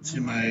that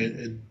to my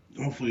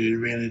hopefully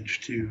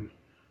advantage to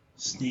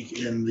sneak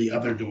in the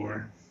other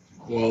door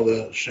while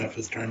the chef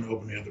is trying to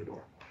open the other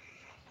door.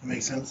 That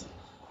makes sense.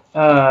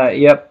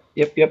 Yep.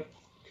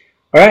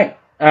 All right.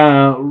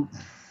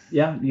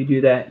 Yeah, you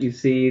do that. You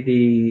see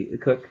the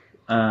cook,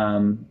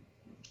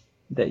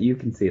 that you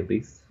can see at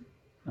least,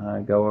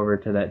 go over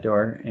to that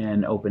door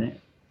and open it.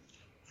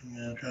 I'm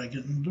gonna try to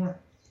get in the door,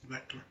 the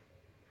back door.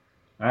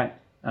 All right.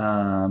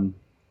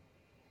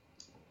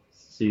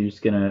 So you're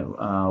just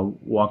gonna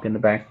walk in the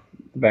back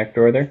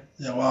door there.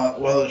 Yeah,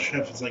 while the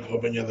chef is like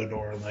open the other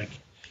door, like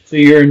So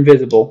you're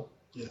invisible.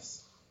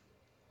 yes.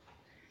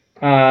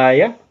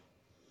 Yeah.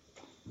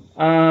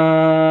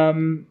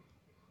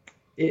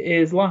 It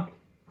is locked.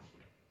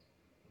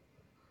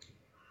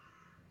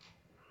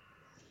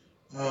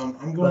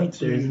 I'm going But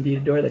there's to. indeed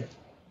a door there.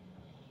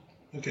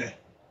 Okay,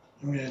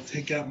 I'm gonna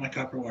take out my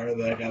copper wire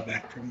that I got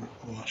back from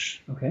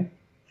Wash. Okay.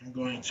 I'm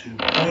going to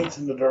point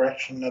in the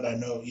direction that I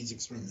know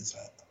Ezek's room is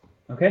at.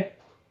 Okay.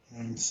 I'm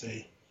going to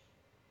say,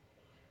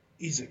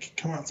 Ezek,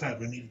 come outside.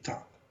 We need to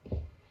talk.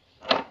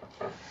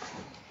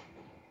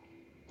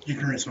 You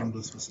can respond to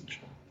this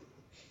message.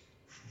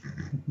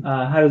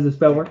 How does the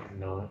spell work?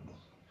 Not.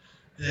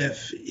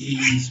 If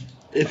he's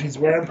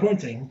where I'm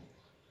pointing,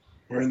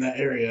 or in that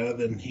area,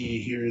 then he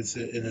hears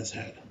it in his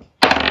head.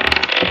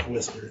 A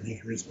whisper, and he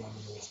can respond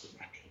with a whisper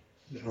back.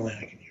 That only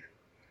I can hear.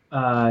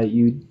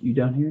 You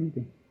don't hear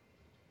anything.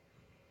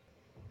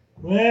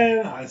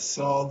 When I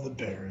saw the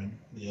Baron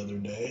the other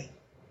day,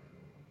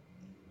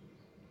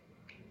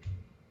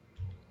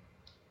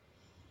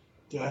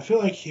 do I feel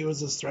like he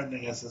was as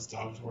threatening as his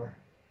dogs were?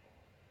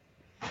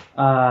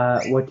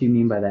 What do you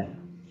mean by that?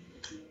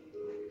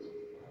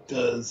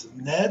 Does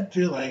Ned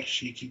feel like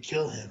she could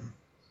kill him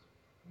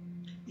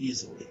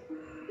easily?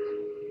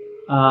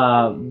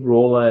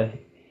 Roll a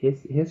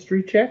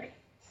history check.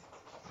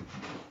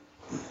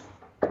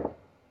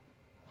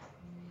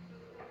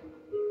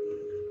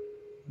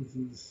 This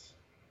is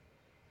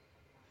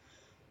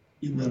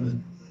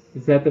 11.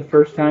 Is that the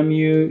first time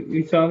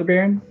you saw the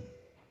Baron?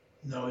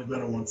 No, we've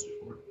met him once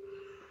before.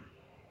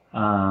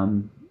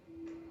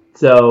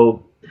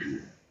 So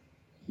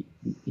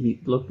he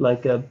looked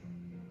like a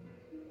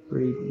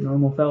pretty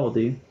normal fellow,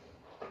 do you?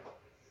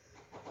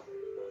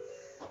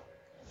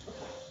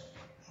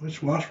 I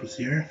wish Wash was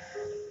here.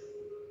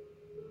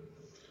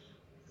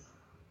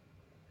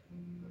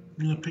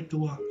 I'm gonna pick the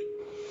lock.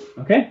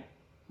 Okay.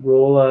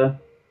 Roll a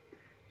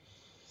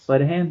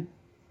sleight of hand.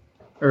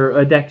 Or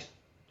a dex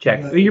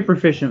check. Right. Oh, you're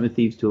proficient with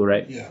Thieves' Tool,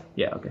 right? Yeah,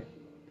 Yeah, okay.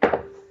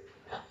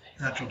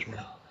 natural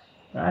 20.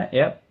 Alright,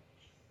 yep.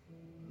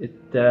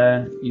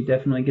 You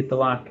definitely get the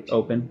lock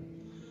open.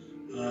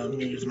 I'm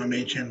gonna use my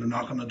mage hand to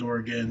knock on the door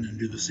again and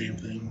do the same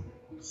thing.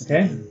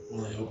 Okay.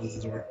 While he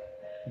opens the door.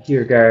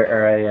 Here, guard,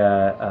 or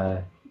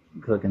I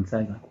click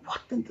inside. Like, what?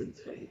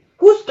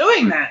 Who's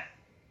doing that?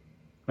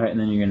 All right, and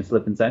then you're gonna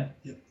slip inside.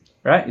 Yep.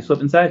 All right, you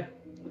slip inside,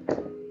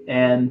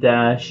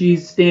 and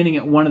she's standing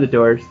at one of the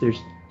doors. There's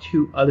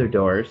two other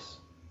doors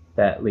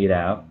that lead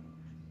out,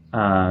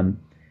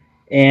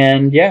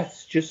 and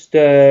yes, just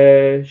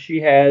she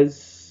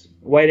has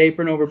white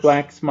apron over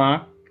black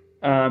smock.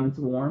 It's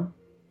warm.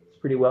 It's a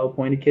pretty well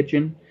appointed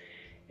kitchen,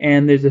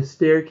 and there's a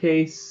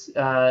staircase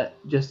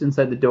just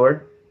inside the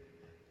door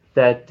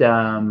that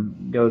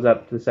goes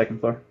up to the second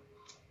floor.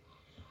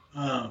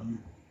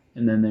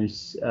 And then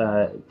there's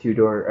three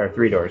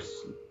doors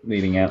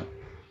leading out.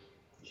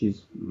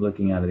 She's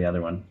looking out of the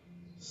other one.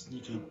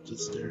 Sneak up the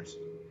stairs.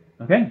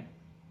 Okay.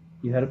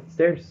 You head up the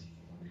stairs.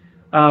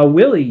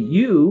 Willie,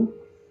 you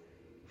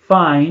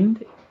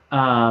find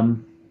a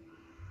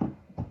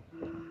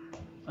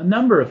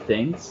number of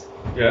things,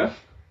 Yeah.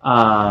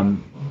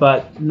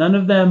 but none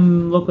of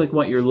them look like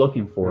what you're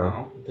looking for.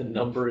 No. The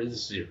number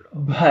is 0.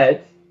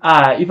 But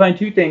you find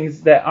two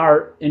things that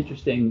are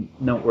interesting,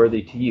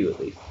 noteworthy to you at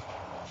least.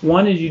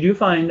 One is you do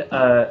find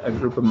a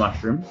group of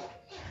mushrooms.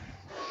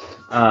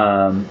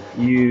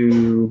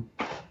 You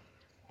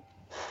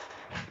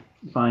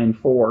find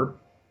 4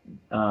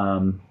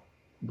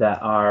 that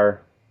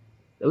are,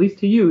 at least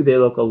to you, they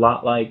look a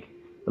lot like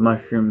the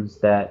mushrooms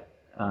that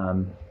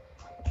I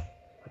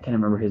can't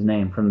remember his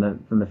name from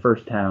the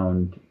first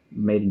town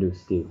made into a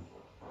stew.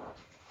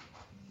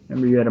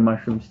 Remember you had a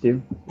mushroom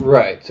stew?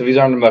 Right. So these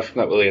aren't a mushroom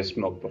that Willie has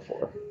smoked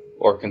before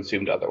or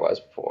consumed otherwise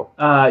before.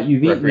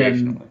 You've eaten them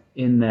Recreationally.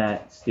 in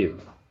that stew.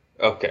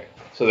 Okay.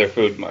 So they're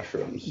food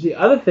mushrooms. The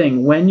other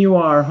thing, when you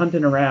are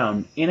hunting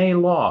around in a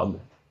log,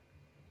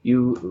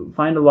 you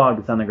find a log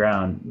that's on the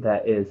ground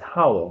that is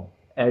hollow.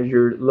 As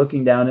you're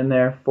looking down in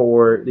there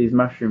for these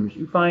mushrooms,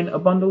 you find a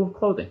bundle of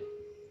clothing.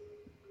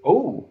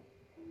 Oh.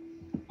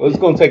 Well, let's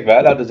go and take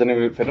that out. Does any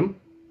of it fit him?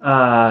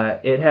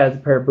 It has a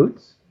pair of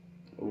boots.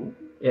 Ooh.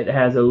 It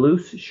has a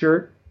loose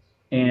shirt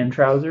and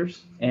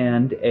trousers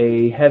and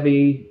a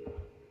heavy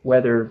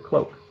weather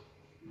cloak.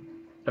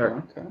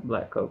 Or Okay.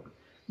 black cloak.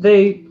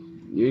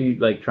 You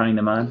like trying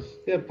them on?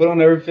 Yeah, put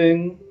on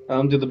everything.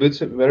 Do the boots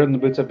fit better than the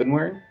boots I've been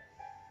wearing?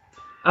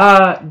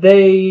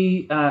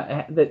 They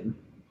have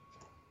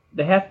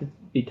to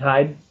be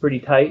tied pretty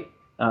tight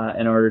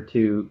in order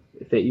to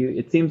fit you.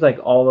 It seems like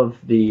all of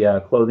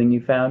the clothing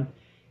you found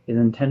is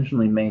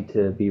intentionally made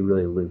to be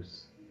really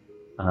loose.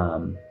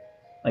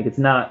 Like it's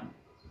not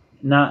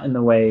not in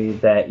the way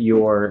that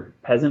your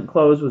peasant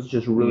clothes was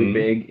just really Mhm.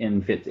 big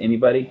and fits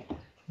anybody.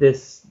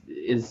 This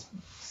is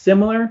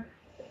similar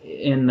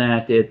in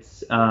that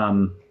it's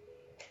not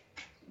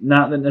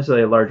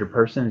necessarily a larger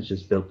person. It's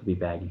just built to be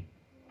baggy.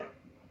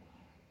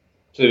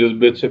 So do the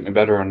boots fit me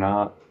better or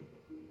not?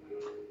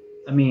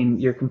 I mean,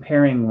 you're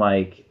comparing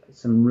like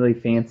some really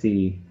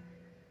fancy,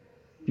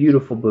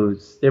 beautiful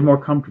boots. They're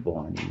more comfortable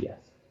on you, yes.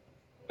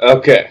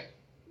 Okay.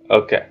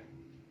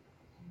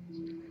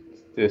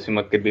 Do they seem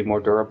like they'd be more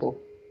durable?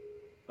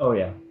 Oh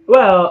yeah.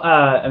 Well,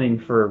 I mean,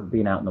 for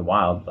being out in the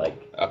wild, like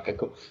Okay,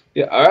 cool.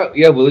 Yeah, all right.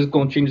 Yeah, Willie's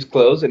going to change his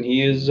clothes, and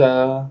he is,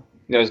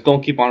 he's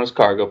going to keep on his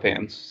cargo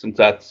pants, since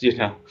that's, his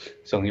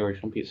only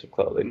original piece of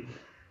clothing.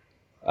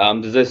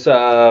 Does this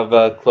have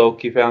a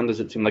cloak you found? Does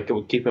it seem like it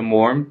would keep him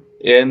warm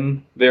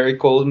in very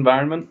cold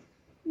environment?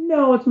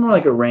 no, it's more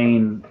like a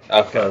rain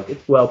Okay. cloak.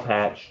 It's well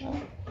patched.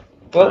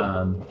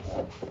 Well,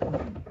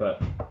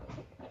 But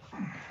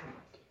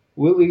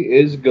Willie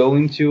is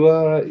going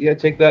to,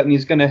 take that, and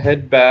he's going to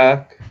head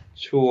back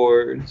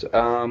towards,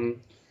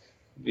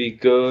 the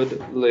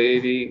good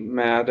lady,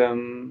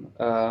 Madam,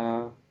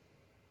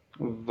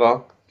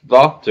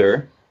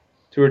 Voctor,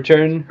 to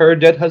return her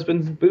dead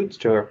husband's boots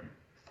to her.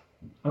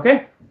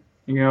 okay,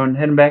 you're going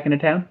heading back into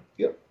town.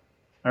 Yep.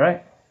 All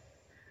right.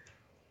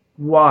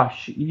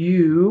 Wash,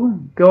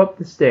 you go up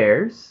the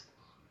stairs,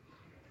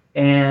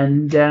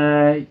 and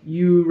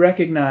you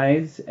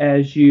recognize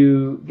as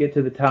you get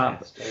to the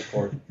top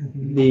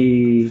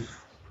the.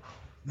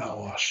 Not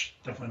wash.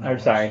 Definitely not Or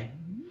wash. sorry,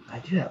 I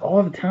do that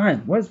all the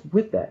time. What is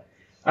with that?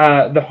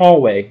 The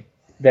hallway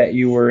that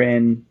you were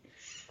in.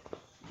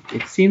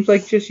 It seems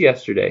like just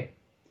yesterday.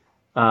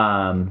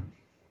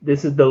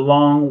 This is the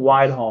long,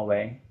 wide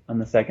hallway on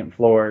the second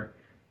floor.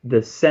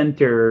 The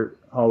center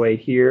hallway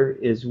here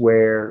is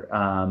where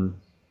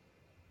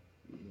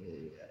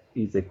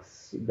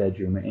Isaac's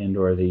bedroom and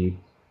or the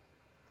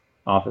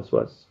office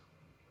was.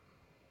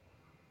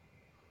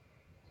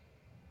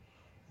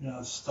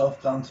 Yeah,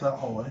 stealth down to that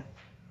hallway.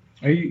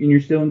 And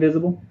you're still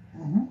invisible?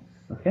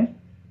 Mm-hmm. Okay.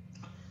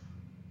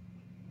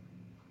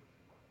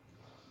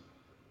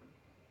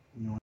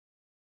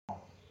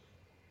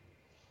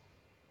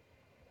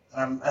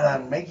 And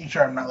I'm making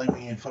sure I'm not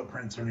leaving any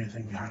footprints or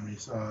anything behind me,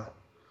 so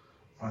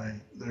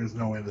there's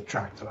no way to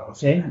track that I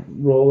was Okay. here.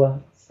 Roll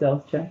a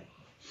stealth check.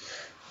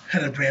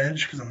 Had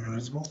advantage because I'm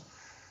invisible.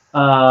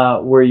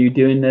 Were you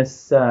doing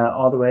this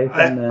all the way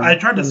from I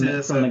tried to say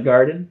this, from the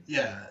garden?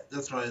 Yeah,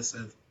 that's what I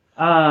said.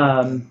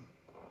 Um,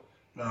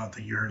 I don't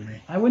think you heard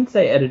me. I wouldn't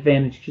say at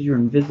advantage because you're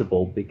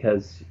invisible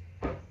because,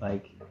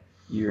 like,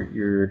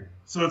 you're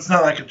So it's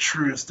not like a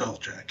true stealth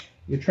check.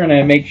 trying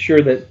to make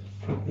sure that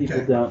people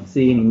Okay. don't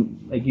see any.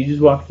 Like, you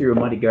just walk through a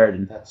muddy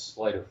garden, That's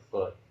sleight of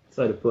foot.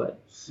 sleight of foot.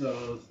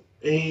 So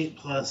 8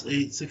 plus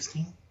 8,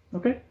 16.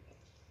 Okay.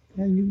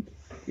 Yeah,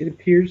 it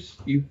appears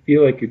you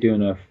feel like you're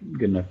doing a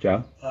good enough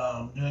job.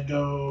 I'm gonna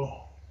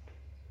go.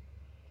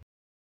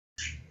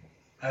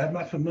 I have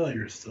my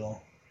familiar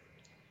still.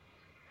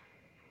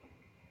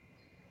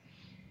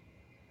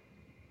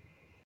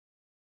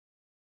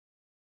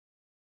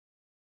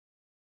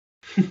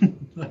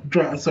 I'm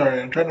trying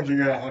to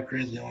figure out how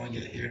crazy I want to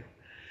get here.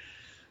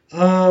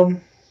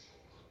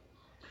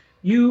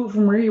 You,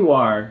 from where you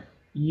are,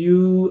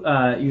 you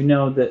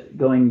know that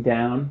going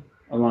down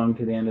along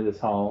to the end of this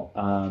hall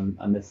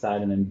on this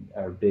side, and then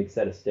a big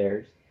set of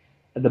stairs.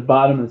 At the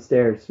bottom of the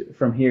stairs,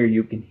 from here,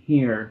 you can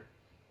hear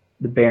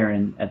the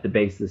Baron at the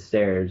base of the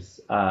stairs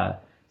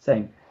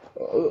saying,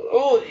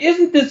 "Oh,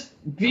 isn't this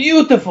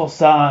beautiful,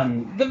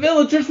 son? The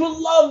villagers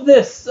will love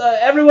this.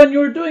 Everyone,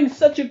 you're doing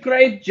such a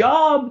great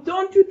job.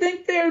 Don't you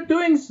think they're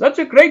doing such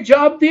a great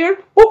job, dear?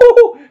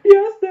 Oh,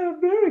 yes, they're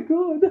very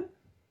good."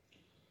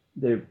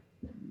 They're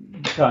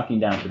talking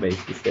down at the base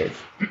of the stairs.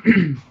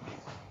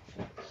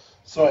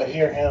 So I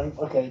hear him.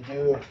 Okay,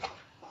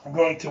 I'm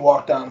going to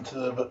walk down to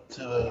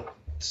the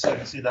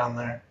second seat down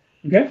there.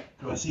 Okay.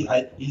 Do I see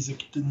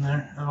Isaac in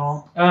there at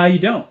all? You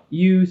don't.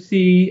 You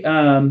see,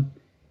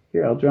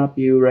 here, I'll drop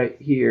you right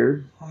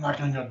here. I'm not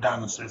going to go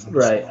down the stairs.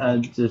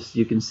 Right. Just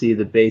you can see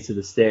the base of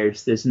the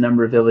stairs. There's a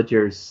number of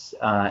villagers,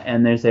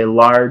 and there's a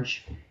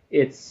large.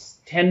 It's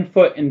 10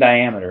 foot in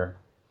diameter.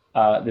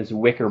 This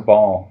wicker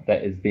ball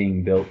that is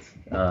being built.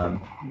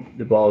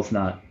 The ball is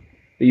not.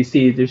 But you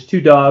see, there's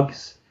two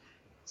dogs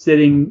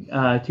sitting,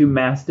 two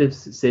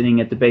mastiffs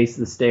sitting at the base of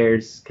the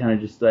stairs, kind of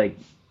just like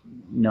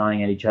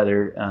gnawing at each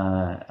other,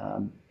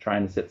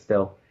 trying to sit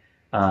still.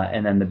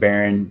 And then the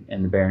Baron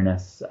and the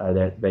Baroness are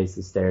there at the base of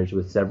the stairs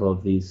with several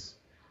of these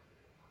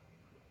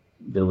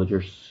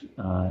villagers.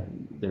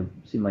 They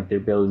seem like they're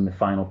building the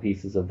final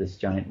pieces of this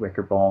giant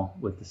wicker ball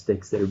with the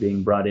sticks that are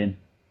being brought in.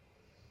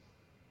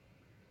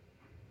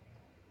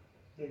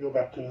 I'm going to go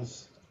back to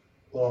his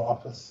little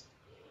office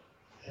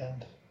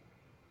and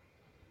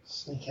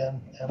sneak in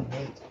and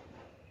wait.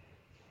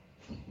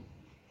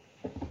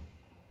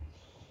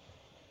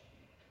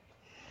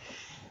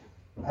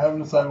 I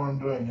haven't decided what I'm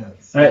doing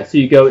yet. So, All right, so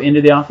you go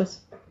into the office.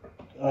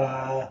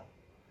 yeah,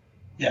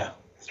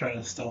 let's try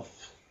to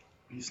stealth,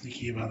 be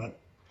sneaky about it.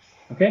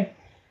 Okay.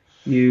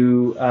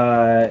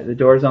 The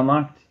door's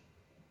unlocked,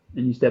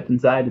 and you step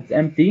inside. It's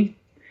empty.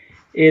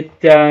 It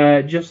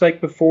just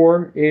like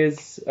before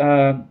is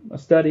a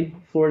study,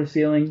 floor to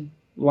ceiling,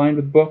 lined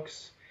with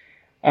books.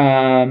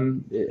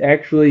 It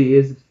actually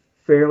is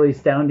fairly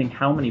astounding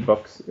how many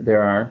books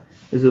there are.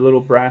 There's a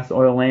little brass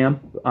oil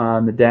lamp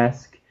on the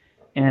desk,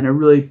 and a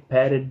really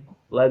padded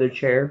leather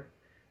chair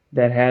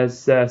that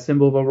has a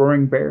symbol of a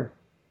roaring bear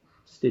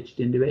stitched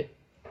into it.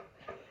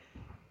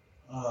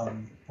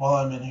 While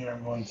I'm in here,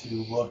 I'm going to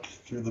look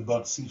through the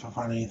books, see if I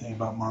find anything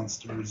about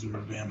monsters or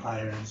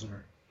vampires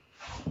or.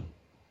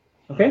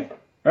 Okay.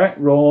 All right.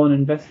 Roll an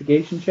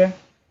investigation check.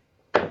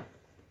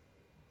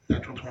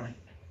 Natural 20.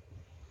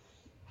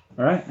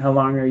 All right. How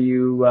long are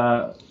you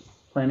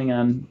planning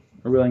on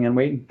or willing on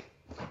waiting?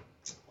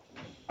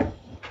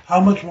 How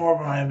much more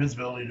of my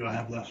invisibility do I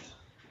have left?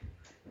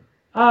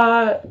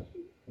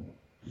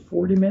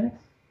 40 minutes.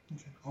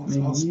 Okay. I I'll,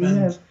 mean, I'll you spend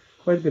have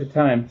quite a bit of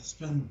time.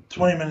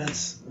 20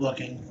 minutes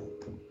looking.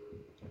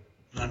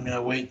 And I'm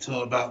gonna wait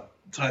till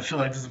I feel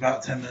like there's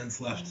about 10 minutes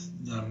left.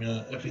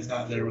 And if he's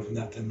not there within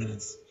that 10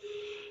 minutes,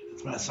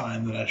 it's my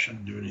sign that I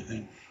shouldn't do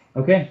anything.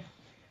 Okay.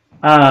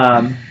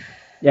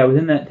 Yeah,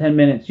 within that 10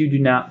 minutes, you do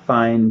not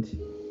find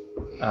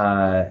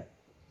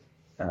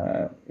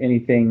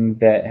anything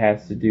that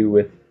has to do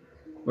with.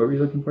 What were you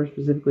looking for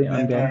specifically?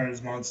 Undead?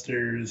 Vampires,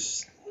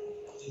 monsters,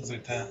 things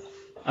like that.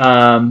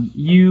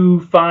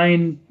 You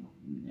find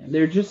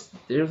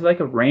there's like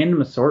a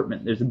random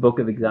assortment. There's a book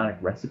of exotic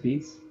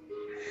recipes.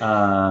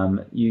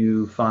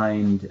 You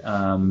find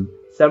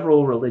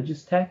several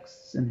religious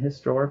texts and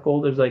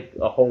historical. There's like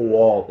a whole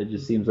wall that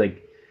just seems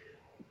like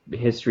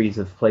histories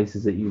of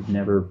places that you've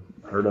never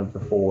heard of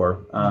before.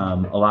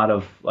 A lot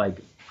of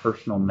like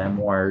personal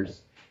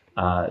memoirs.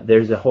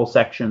 There's a whole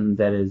section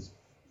that is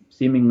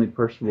seemingly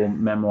personal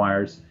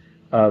memoirs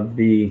of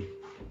the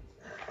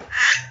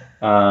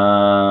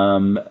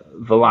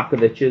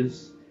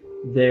Velakoviches.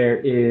 There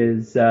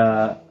is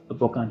a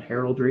book on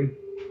heraldry.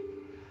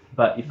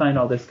 But you find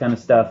all this kind of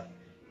stuff.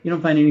 You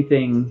don't find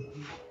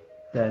anything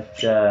that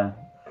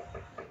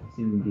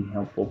seems to be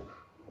helpful.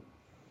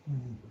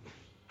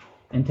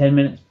 And 10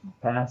 minutes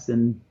pass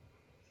and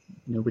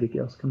nobody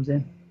else comes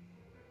in.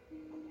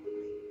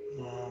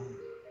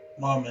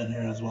 While I'm in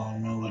here as well,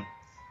 I'm gonna look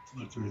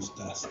through his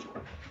desk.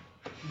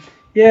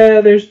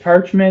 Yeah, there's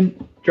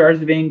parchment,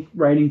 jars of ink,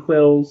 writing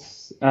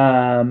quills.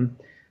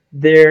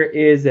 There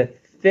is a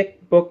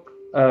thick book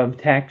of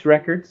tax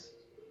records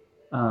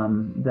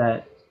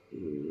that,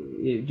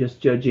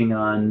 just judging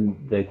on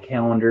the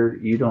calendar,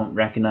 you don't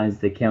recognize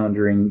the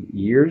calendaring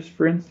years,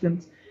 for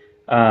instance.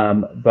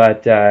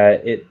 But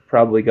it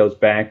probably goes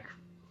back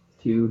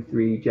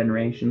 2-3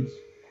 generations.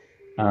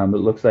 It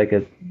looks like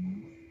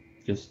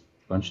just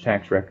a bunch of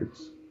tax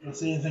records. Do you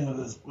see anything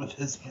with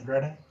his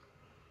handwriting?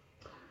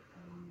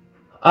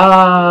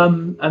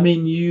 I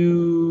mean,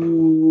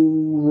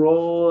 you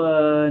roll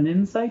an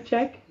insight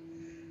check.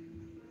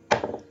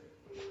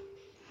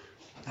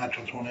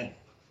 Natural 20.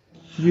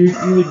 You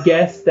would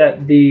guess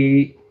that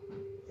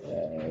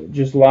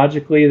just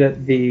logically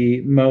that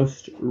the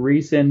most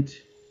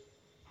recent,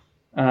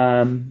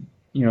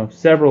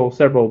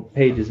 several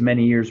pages,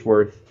 many years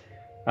worth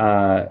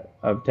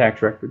of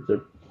tax records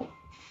are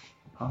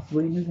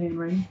possibly in his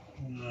handwriting.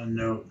 I'm gonna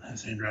note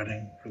his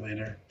handwriting for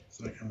later,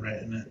 so I can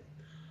write in it.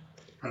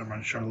 Part of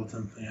my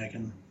charlatan thing, I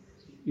can.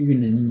 You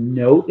can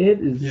note it.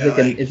 Yeah,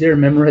 Is there a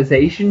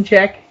memorization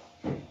check?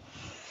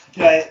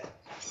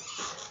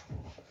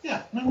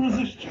 Yeah,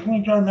 memorization check. I'm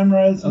gonna try to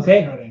memorize his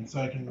Okay. handwriting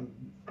so I can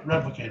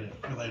replicate it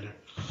for later.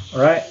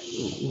 All right,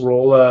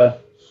 roll a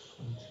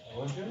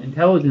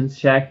intelligence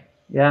check.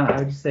 Yeah, I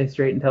would just say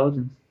straight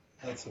intelligence.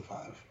 That's a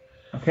 5.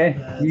 Okay,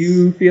 That's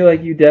you feel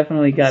like you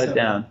definitely got it 7.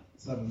 down.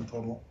 7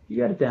 total. You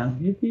got it down.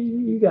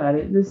 You got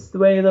it. This is the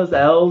way those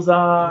L's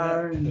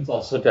are. and- It's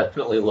also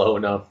definitely low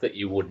enough that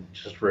you wouldn't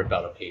just rip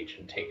out a page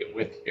and take it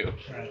with you.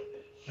 Right.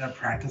 Can I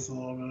practice a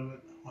little bit of it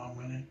while I'm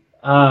waiting?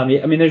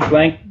 Yeah, I mean,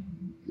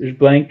 there's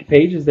blank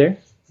pages there.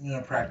 I'm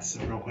gonna practice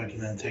it real quick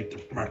and then take the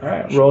marker. All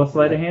right, roll a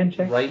sleight of hand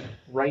check.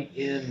 Write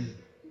in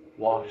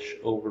wash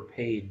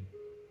overpaid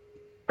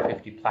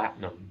 50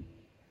 platinum.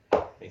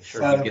 Make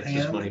sure Sleight he of gets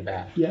his hand? money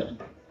back.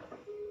 Yep.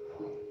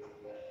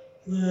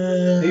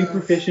 Are you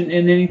proficient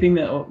in anything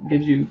that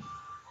gives you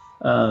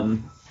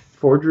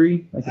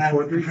forgery, like a I'm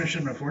forgery?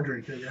 proficient in my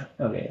forgery kit, yeah.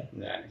 Okay.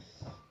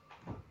 Nice.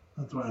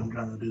 That's why I'm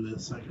trying to do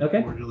this. So I can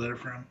Okay. forge a letter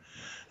for him.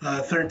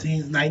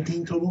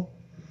 19 total.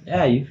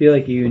 Yeah, you feel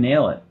like you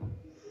nail it.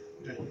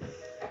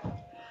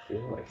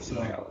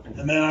 So,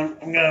 and then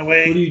I'm gonna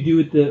What do wait. you do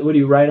with the? What do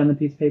you write on the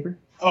piece of paper?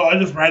 Oh, I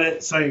just write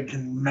it so I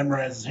can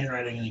memorize his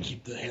handwriting and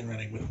keep the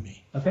handwriting with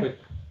me. Okay.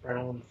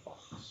 Brown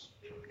fox.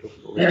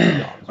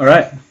 All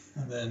right.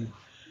 And then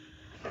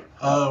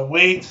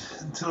wait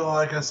until,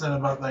 like I said,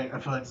 I feel like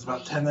there's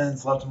about 10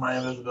 minutes left of my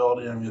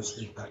invisibility, and I'm gonna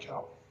sneak back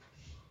out.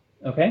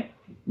 Okay.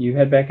 You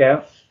head back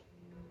out.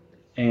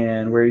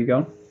 And where are you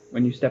going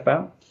when you step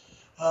out?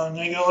 I'm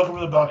gonna go look over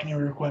the balcony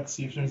real quick,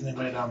 see if there's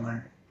anybody down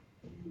there.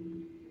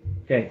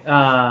 Okay.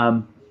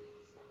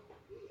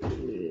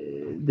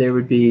 there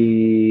would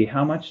be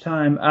how much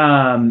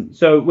time?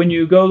 So when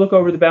you go look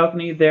over the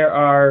balcony, there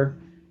are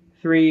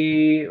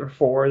 3 or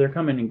 4. They're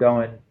coming and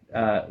going.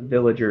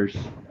 Villagers.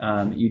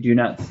 You do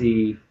not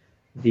see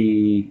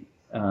the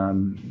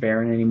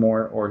Baron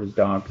anymore or his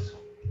dogs.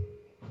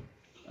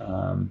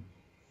 I'm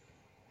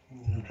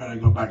gonna try to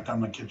go back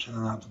down the kitchen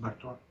and out the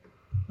back door.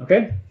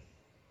 Okay.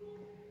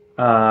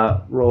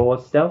 Roll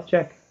a stealth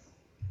check.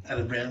 At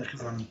advantage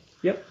because I'm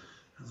Yep.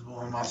 visible.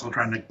 I'm also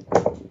trying to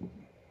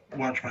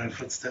watch my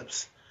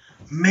footsteps.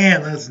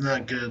 Man, that's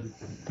not good.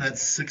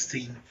 That's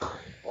 16.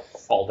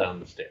 Fall down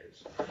the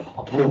stairs.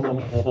 All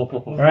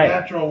right.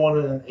 Natural 1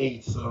 and an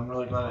 8, so I'm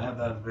really glad I have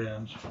that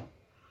advantage.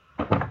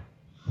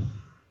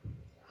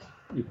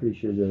 You're pretty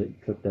sure the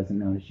cook doesn't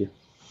notice you.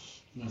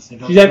 I'm gonna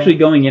sneak up She's to actually her.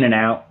 going in and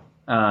out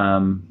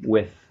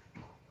with.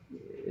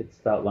 It's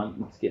about lunch.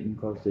 It's getting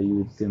close to you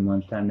would assume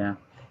lunchtime now,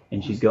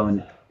 and she's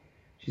going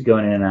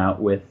in and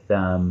out with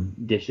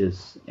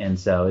dishes, and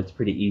so it's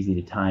pretty easy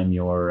to time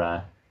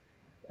your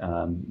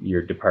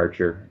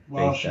departure.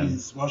 While based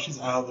on- she's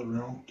out of the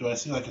room, do I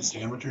see like a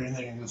sandwich or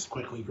anything I can just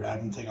quickly grab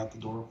and take out the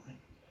door with me?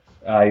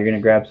 You're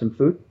gonna grab some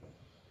food.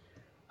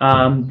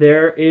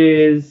 There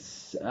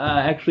is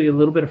actually a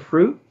little bit of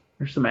fruit.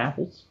 There's some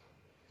apples.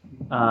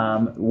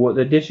 What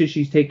the dishes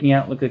she's taking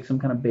out look like some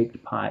kind of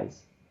baked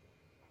pies.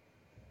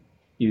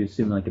 You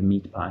assume like a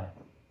meat pie.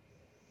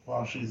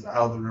 While she's out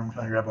of the room, can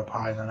I grab a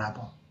pie and an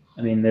apple?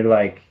 I mean, they're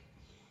like.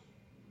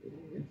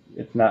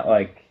 It's not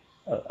like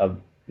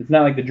it's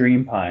not like the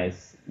dream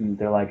pies.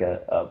 They're like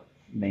a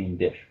main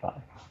dish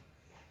pie.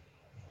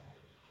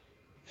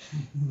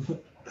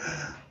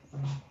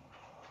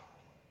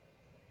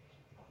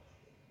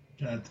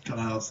 Can I cut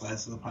out a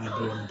slice of the pie and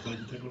put it on the plate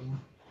and take it with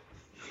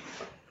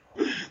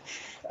me?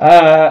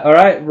 All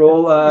right,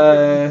 roll.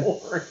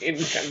 Or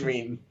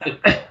inconvenient.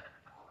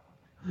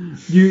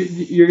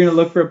 You're gonna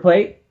look for a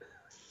plate.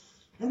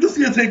 I'm just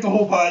gonna take the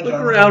whole pie, Look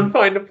Jonathan. around,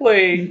 find a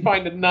plate,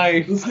 find a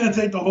knife. I'm just gonna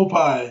take the whole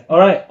pie. All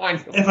right,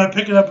 Find If I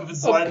pick it up, if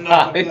it's light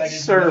enough, I feel like I can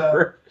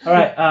server. all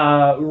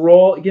right.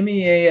 Roll. Give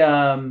me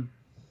a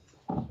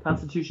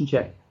Constitution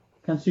check.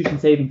 Constitution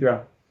saving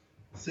throw.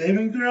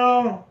 Saving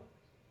throw.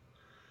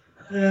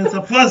 It's a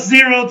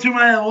 +0 to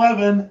my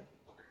 11.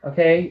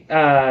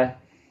 Okay.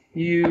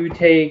 You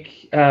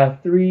take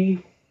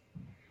 3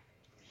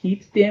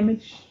 heat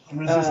damage.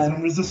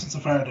 I'm resistant to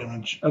fire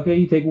damage. Okay,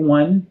 you take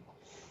 1,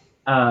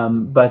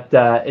 but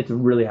it's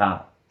really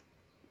hot.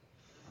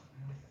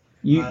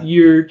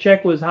 Your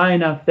check was high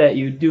enough that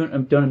you don't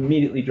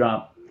immediately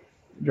drop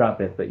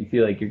it, but you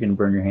feel like you're gonna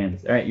burn your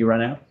hands. All right, you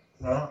run out.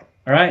 No.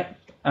 All right.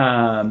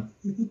 An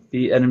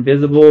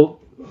invisible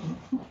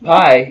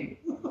pie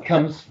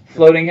comes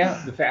floating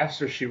out. The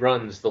faster she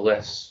runs, the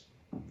less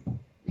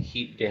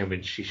heat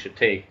damage she should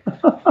take. Be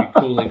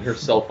cooling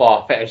herself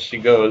off as she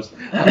goes.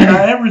 I mean,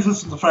 I am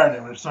resistant to fire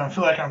damage, so I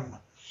feel like I'm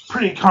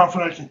pretty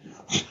confident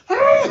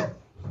I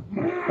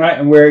All right,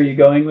 and where are you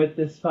going with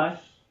this pie?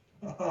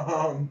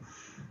 can.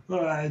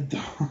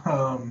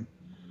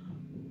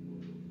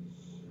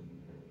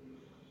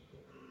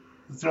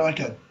 Is there like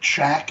a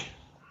shack?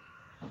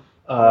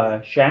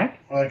 Shack.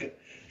 Or like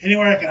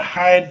anywhere I can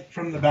hide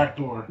from the back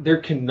door? There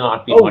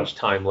cannot be Oh. much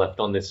time left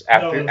on this No,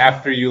 after there's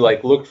after not. you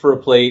like look for a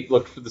plate,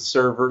 look for the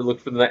server, look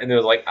for that, and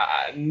they're like,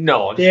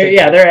 no. I'm just There, taking-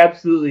 yeah, there are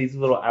absolutely these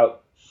little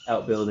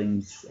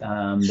outbuildings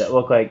that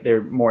look like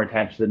they're more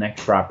attached to the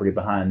next property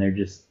behind. They're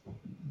just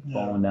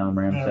Yeah. falling down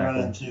run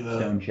ramshackle into the-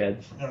 stone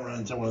sheds. I'm gonna run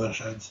into one of those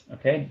sheds.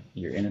 Okay,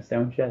 you're in a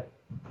stone shed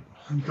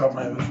Got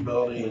my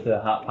invisibility. with a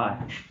hot pie.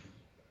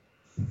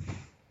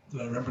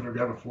 Did I remember to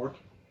grab a fork?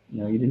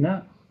 No, you did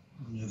not.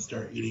 I'm gonna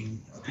start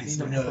eating a I piece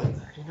did of not have a-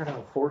 wood. I did not have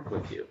a fork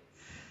with you.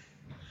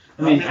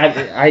 I mean,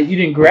 you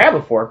didn't grab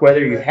a fork.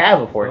 Whether you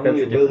have a fork, that's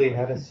Only a different. Willie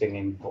had a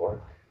singing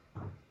fork.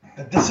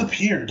 It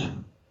disappeared.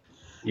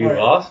 You Alright.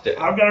 lost it.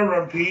 I've got to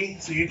run pee,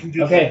 so you can do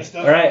the Okay, other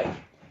stuff. all right.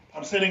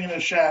 I'm sitting in a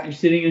shack. You're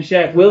sitting in a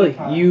shack. Willie,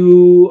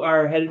 you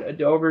are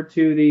headed over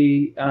to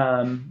the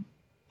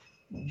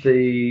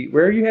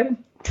where are you headed?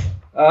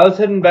 I was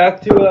heading back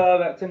to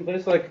that same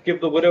place so I could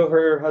give the widow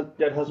her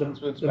dead husband's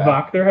boots The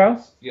back. Wachter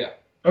house. Yeah.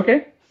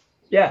 Okay.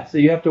 Yeah. So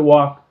you have to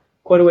walk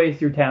quite a ways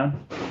through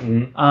town.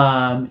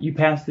 Mhm. You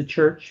pass the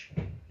church,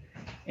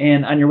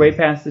 and on your way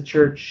past the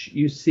church,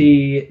 you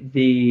see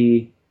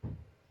the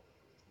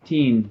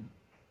teen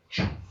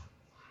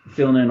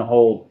filling in a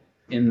hole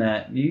in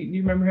that.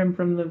 You remember him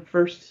from the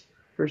first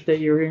day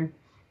you were here?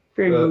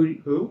 Very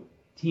moody Who?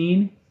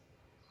 teen.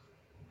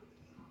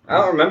 I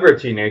don't remember a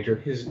teenager.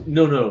 His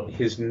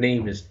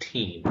name is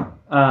Teen,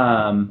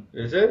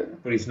 Is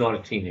it? but he's not a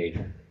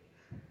teenager.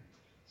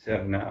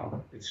 So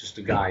no. It's just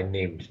a guy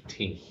named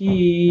Teen.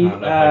 He I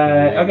don't know if I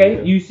can believe okay.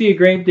 it. You see a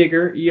grave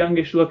digger,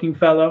 youngish-looking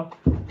fellow,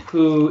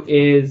 who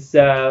is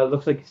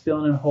looks like he's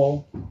filling in a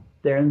hole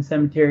there in the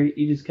cemetery.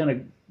 He just kind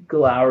of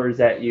glowers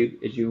at you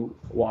as you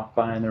walk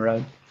by on the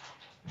road.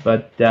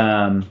 But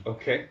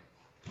Okay.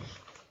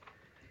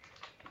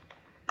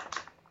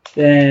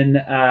 then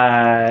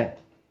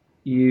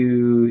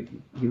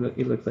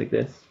he looks like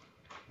this.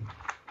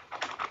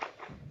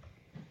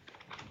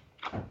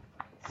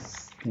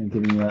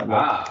 Giving you that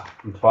look.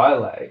 From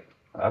Twilight.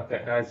 Okay.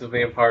 That guy's a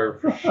vampire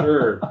for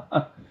sure.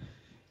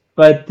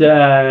 But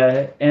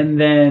and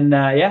then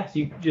so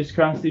you just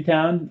cross through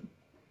town.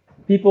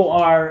 People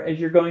are, as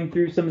you're going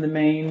through some of the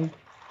main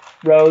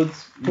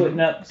roads, putting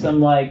up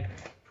some like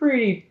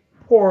pretty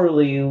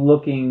poorly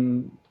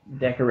looking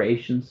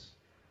decorations,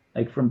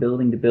 like from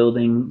building to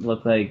building.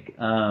 Look like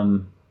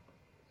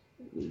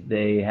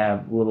they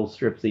have little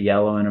strips of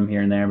yellow in them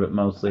here and there, but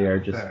mostly are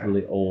just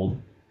really old.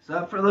 Is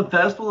that for the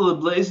Festival of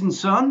the Blazing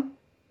Sun?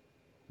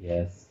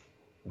 Yes.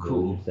 The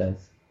Cool. builder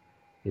says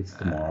it's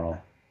tomorrow.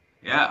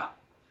 Yeah.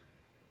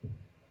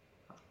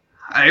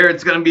 I hear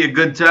it's gonna be a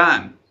good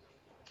time.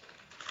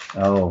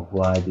 Oh,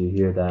 why do you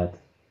hear that?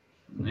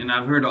 And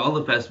I've heard all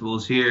the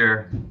festivals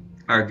here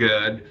are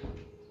good.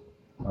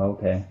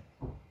 Okay.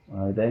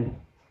 Are they?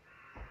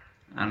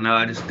 I don't know,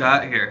 I just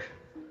got here.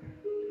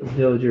 The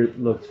villager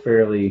looks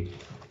fairly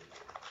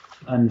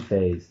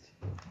unfazed.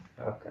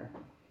 Okay.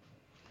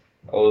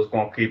 O's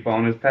gonna keep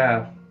on his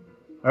path.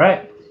 All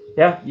right.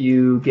 Yeah,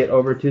 you get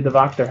over to the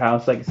Wachter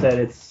house. Like I said,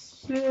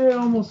 it's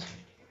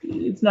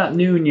it's not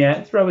noon yet.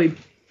 It's probably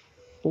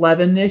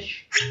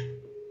 11-ish,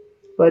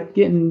 but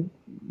getting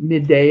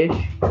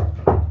midday-ish.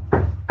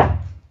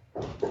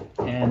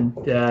 And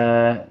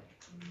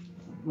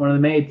one of the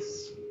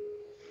maids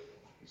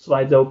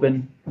slides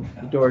open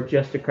the door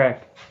just a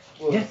crack.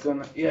 Yes,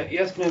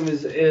 yes, ma'am.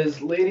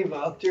 Is Lady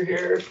Wachter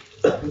here?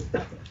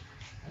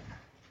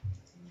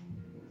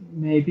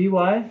 Maybe.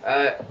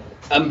 Why?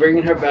 I'm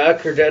bringing her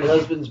back her dead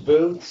husband's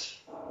boots.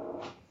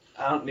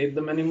 I don't need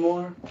them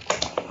anymore.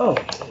 Oh,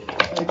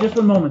 just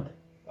one moment.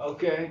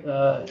 Okay.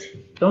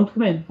 Don't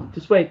come in.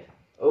 Just wait.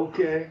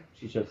 Okay.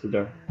 She shuts the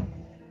door.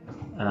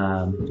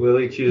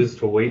 Willie chooses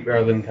to wait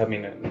rather than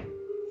coming in.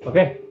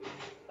 Okay.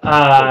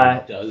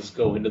 Does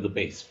go into the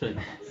basement.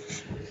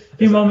 A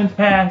few moments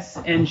pass,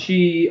 and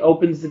she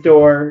opens the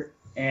door,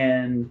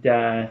 and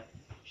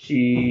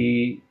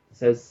she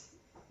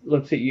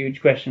looks at you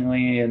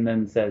questioningly, and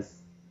then says,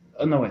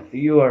 "Oh no, wait!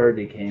 You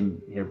already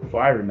came here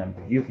before. I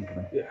remember. You can come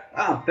in." Yeah.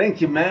 Oh,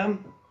 thank you,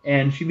 ma'am.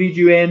 And she leads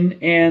you in,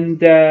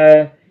 and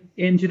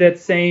into that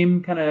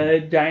same kind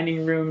of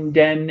dining room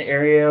den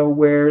area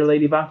where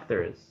Lady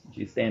Wachter is.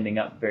 She's standing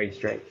up very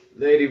straight.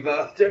 Lady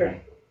Wachter,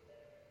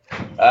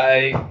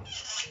 I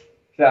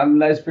found a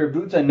nice pair of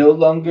boots. I no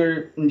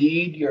longer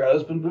need your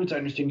husband's boots. I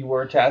understand you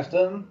were attached to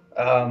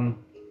them.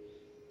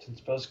 Didn't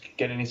suppose I could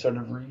get any sort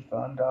of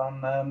refund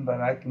on them,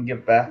 but I can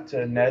get back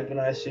to Ned when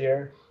I see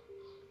her.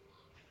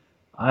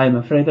 I'm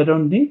afraid I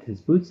don't need his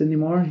boots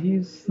anymore.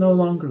 He's no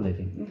longer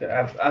living.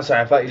 Okay, I'm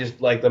sorry. I thought you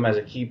just liked them as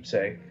a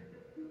keepsake.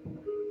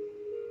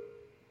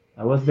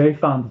 I was very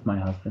fond of my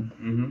husband.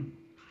 Mm-hmm.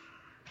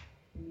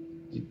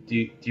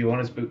 Do you want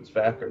his boots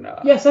back or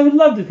not? Yes, I would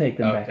love to take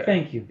them Okay. back.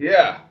 Thank you.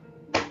 Yeah.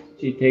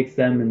 She takes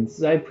them and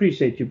says, "I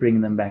appreciate you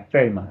bringing them back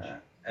very much."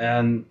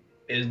 And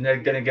is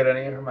Ned gonna get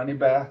any of her money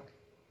back?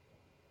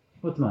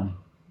 What money?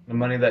 The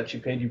money that she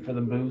paid you for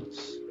the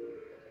boots?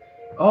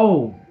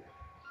 Oh,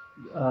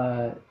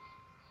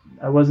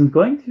 I wasn't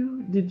going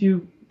to.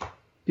 Do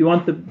you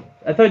want the?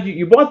 I thought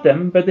you bought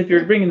them, but if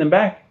you're bringing them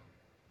back,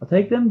 I'll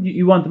take them.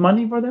 You want the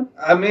money for them?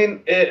 I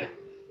mean,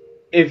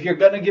 if you're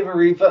gonna give a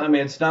refund, I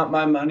mean, it's not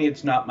my money,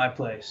 it's not my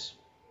place.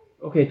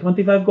 Okay,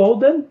 25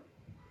 gold then.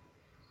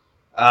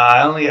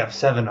 I only have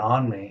 7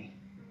 on me.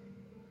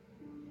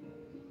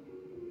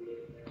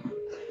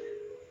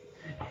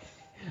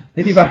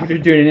 Lady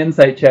Wachter doing an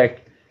insight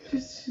check.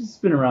 She's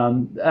been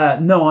around.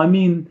 No, I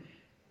mean,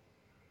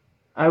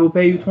 I will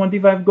pay you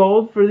 25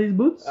 gold for these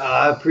boots.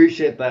 I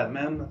appreciate that,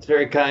 ma'am. That's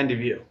very kind of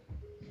you.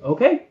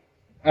 Okay.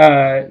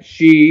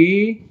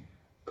 She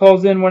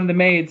calls in one of the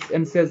maids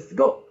and says,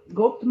 Go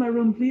up to my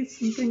room,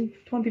 please, and bring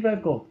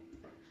 25 gold."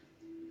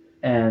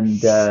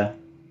 And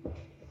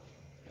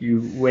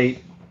you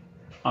wait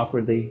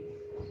awkwardly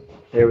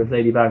there with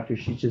Lady Wachter.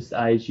 She just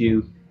eyes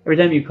you. Every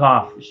time you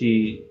cough,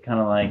 she kind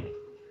of like,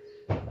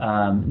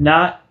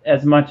 not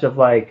as much of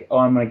like, "Oh,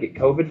 I'm going to get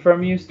COVID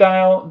from you"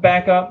 style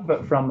back up,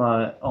 but from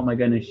a, "Oh my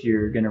goodness,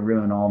 you're going to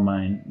ruin all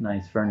my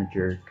nice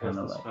furniture" kind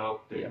of like.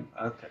 Yeah.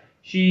 Okay.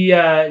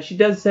 She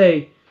does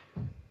say,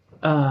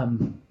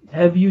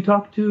 "Have you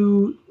talked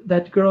to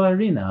that girl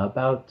Irina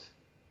about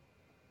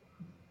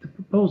the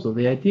proposal,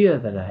 the idea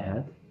that I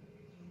had?"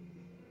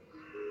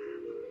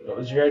 What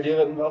was your idea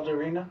that involved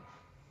Irina?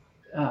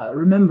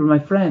 Remember my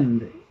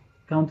friend,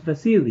 Count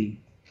Vasily.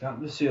 Count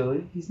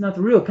Vasily. He's not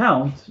the real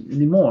Count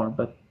anymore,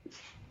 but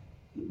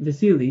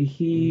Vasily,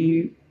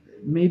 he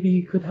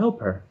maybe could help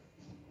her.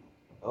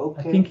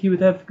 Okay. I think he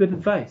would have good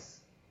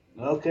advice.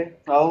 Okay.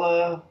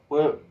 I'll,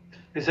 where...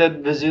 You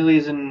said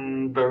Vasily's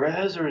in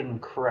Berez or in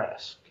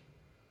Kresk?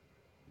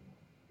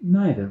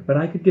 Neither, but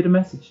I could get a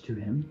message to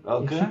him.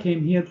 Okay. If she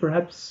came here,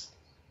 perhaps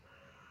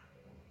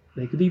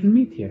they could even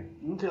meet here.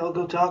 Okay, I'll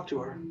go talk to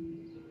her.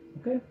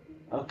 Okay.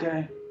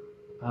 Okay.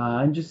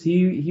 And just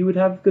he would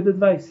have good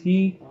advice.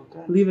 He,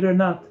 Okay. believe it or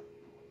not,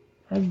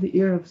 has the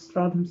ear of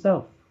Strahd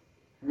himself.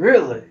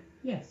 Really?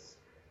 Yes.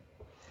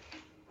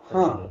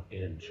 Huh.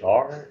 In a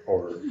jar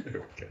or?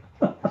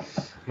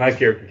 My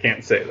character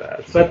can't say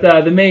that. But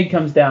the maid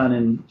comes down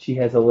and she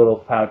has a little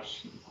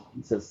pouch.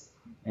 It says,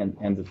 and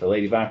hands it to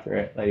Lady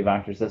Voctor. Lady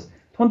Voctor says,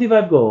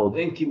 25 gold.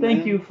 Thank you, Thank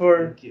ma'am. you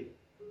for Thank you.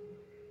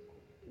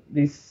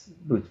 these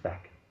boots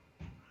back.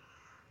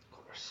 Of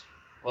course.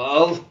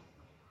 Well,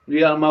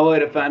 be on my way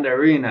to find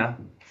Irina.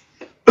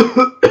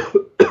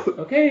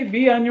 Okay,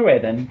 be on your way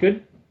then.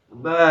 Good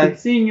Bye.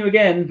 seeing you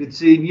again. Good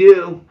seeing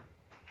you.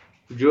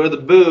 Enjoy the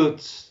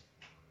boots.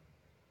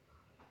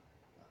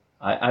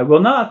 I will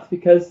not,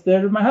 because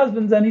they're my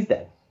husband's and he's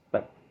dead.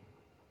 But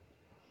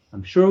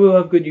I'm sure we'll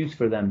have good use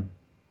for them.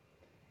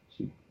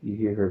 You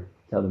hear her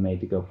tell the maid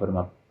to go put them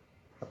up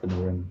in the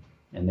room,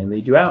 and they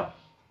lead you out.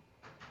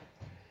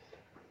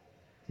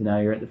 So now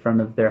you're at the front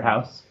of their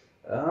house.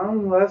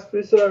 Last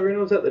we saw Irina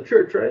was at the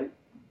church, right?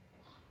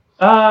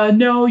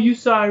 No, you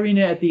saw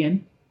Irina at the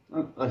inn.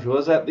 Oh, she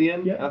was at the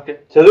end? Yeah. Okay.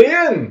 To the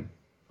inn!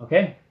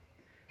 Okay.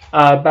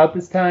 About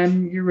this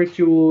time, your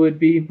ritual would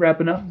be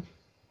wrapping up.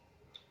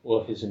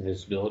 Well, if his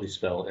invisibility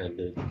spell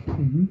ended,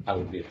 Mm-hmm. I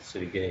would be at the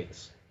city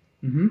gates.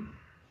 Mm-hmm.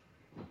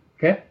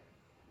 Okay.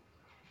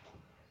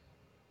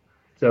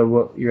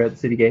 So you're at the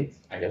city gates,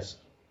 I guess.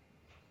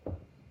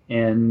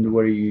 and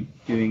what are you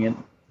doing at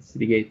the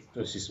city gates?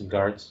 Go see some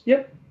guards.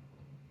 Yep.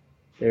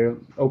 They're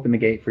open the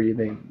gate for you.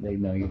 They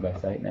know you by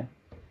sight now.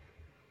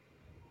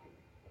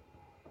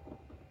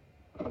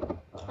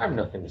 I have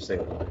nothing to say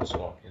when I just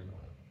walk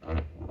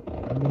in.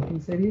 Anything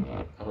to say to you?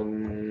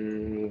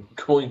 I'm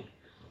going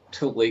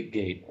to Lake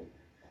Gate.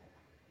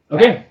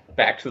 Okay.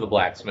 Back to the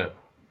blacksmith.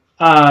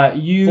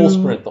 You Full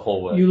sprint the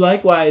whole way. You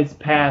likewise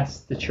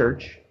pass the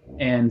church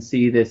and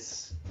see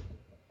this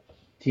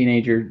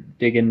teenager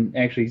digging.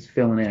 Actually, he's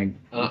filling in.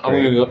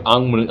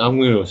 I'm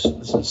gonna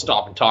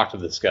stop and talk to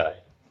this guy.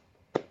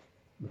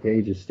 Okay,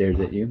 he just stares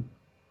at you.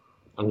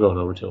 I'm going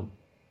over to him,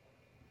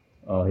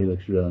 Oh, he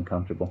looks real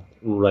uncomfortable.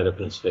 right up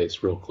in his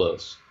face, real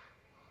close,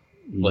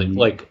 He-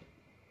 like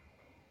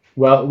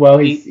well,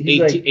 he's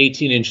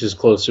 18 inches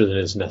closer than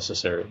is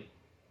necessary.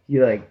 he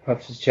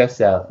puffs his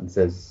chest out and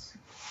says,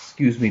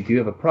 "Excuse me, do you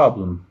have a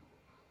problem?"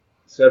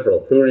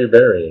 Several. Who are you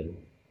burying?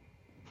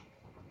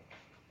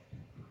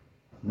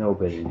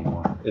 Nobody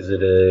anymore. Is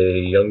it a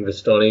young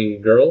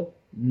Vistani girl?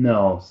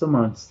 No,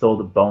 someone stole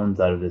the bones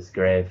out of this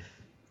grave.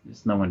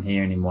 There's no one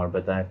here anymore,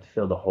 but I have to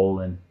fill the hole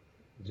in.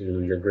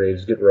 Do your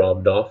graves get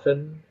robbed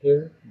often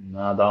here?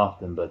 Not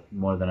often, but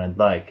more than I'd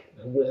like.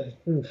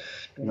 You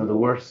know, the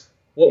worst.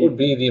 What would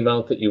be the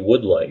amount that you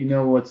would like? You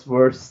know what's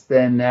worse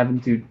than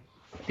having to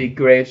dig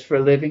graves for a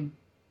living?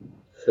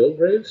 Fill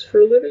graves for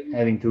a living?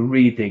 Having to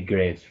re-dig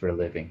graves for a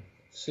living.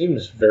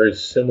 Seems very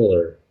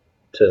similar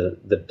to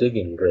the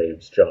digging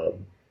graves job.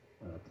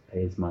 Well, it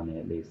pays money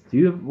at least.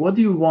 What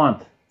do you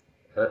want?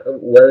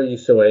 Why are you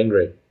so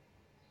angry?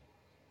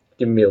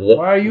 Give me a look.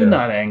 Why are you now.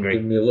 not Give angry?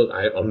 me a look.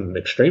 I'm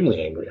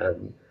extremely angry.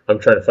 I'm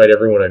trying to fight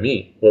everyone I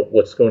meet.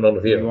 What's going on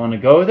with You you? want to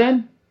go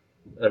then?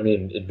 I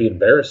mean, it'd be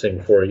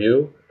embarrassing for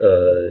you,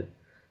 and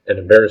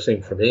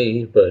embarrassing for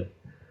me. But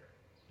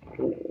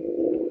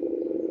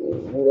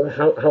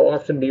how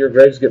often do your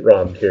graves get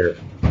robbed here?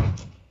 I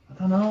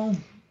don't know.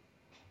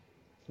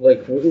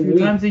 Like A few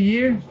times a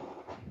year?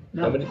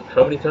 No.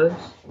 How many times?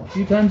 A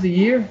few times a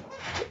year?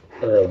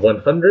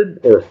 100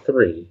 or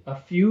 3? A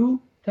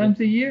few times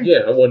a year?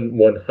 Yeah,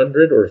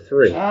 100 or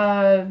 3.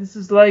 This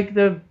is like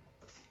the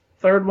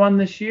third one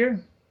this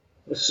year.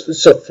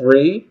 So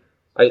 3?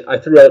 I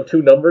threw out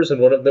 2 numbers and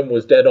one of them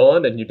was dead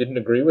on, and you didn't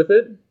agree with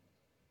it?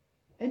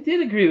 I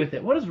did agree with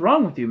it. What is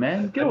wrong with you,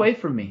 man? Get away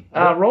from me.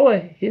 Roll a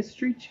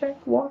history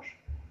check, Wash.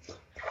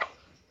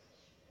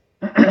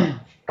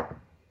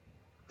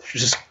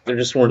 There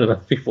just weren't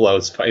enough people I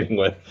was fighting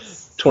with.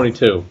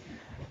 22.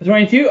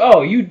 22?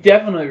 Oh, you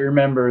definitely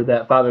remember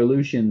that Father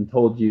Lucian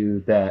told you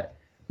that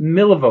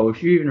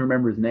Milivosh, you even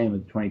remember his name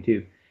with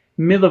 22.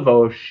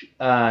 Milivosh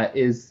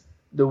is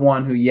the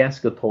one who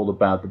Yeska told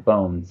about the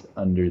bones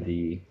under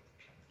the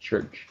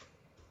church.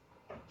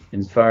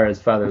 As far as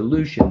Father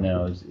Lucian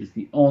knows, is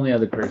the only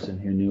other person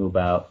who knew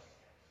about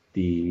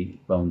the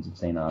bones of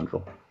St.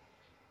 Andrel.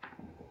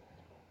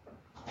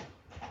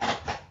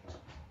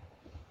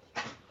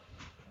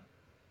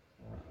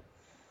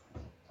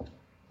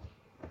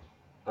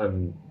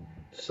 I'm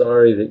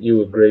sorry that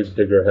you, a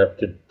gravedigger, have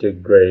to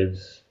dig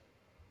graves.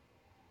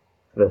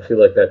 I don't feel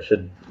like that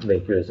should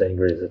make you as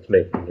angry as it's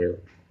making you.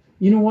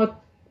 You know what?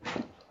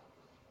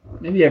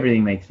 Maybe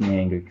everything makes me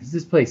angry, because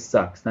this place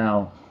sucks.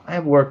 Now, I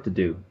have work to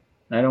do.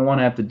 And I don't want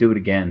to have to do it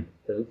again.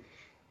 Okay.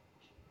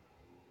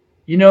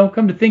 You know,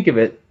 come to think of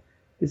it,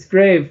 this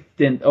grave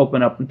didn't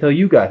open up until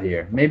you got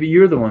here. Maybe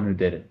you're the one who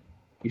did it.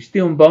 You're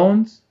stealing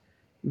bones?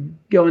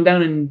 Going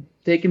down and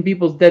taking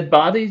people's dead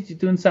bodies? You're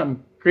doing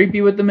something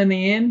creepy with them in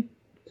the inn?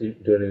 Do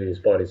any of these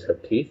bodies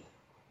have teeth?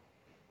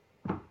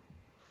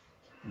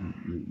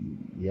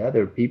 Yeah,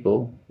 they're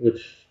people.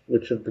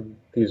 Which of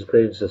these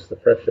graves is the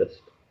freshest?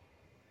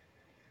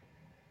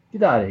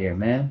 Get out of here,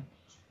 man.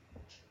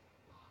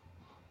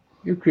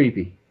 You're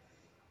creepy.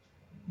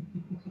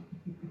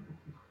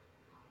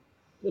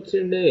 What's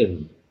your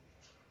name?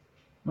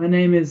 My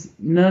name is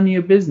none of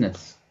your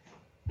business.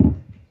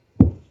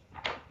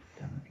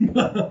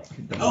 How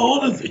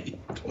old is he?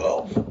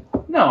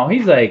 12? No,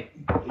 he's like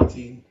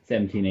 18?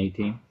 17,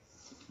 18.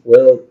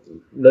 Well,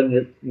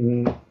 Nunya.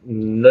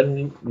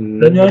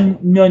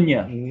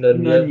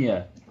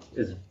 Nunya.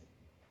 Is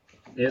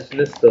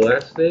business the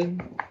last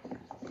name?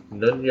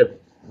 Nunya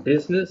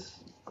business?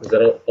 Is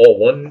that all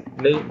one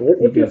name?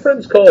 What do your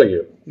friends call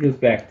you? He goes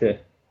back to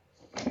Do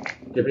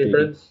you have any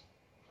friends?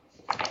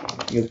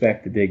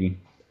 digging.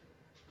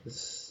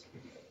 Say,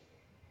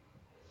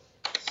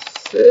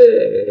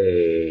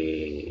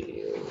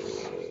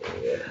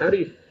 how do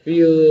you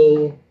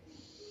feel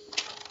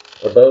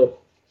about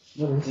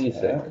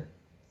Isaac?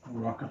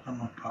 Rocket on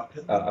my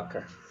pocket.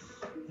 Okay.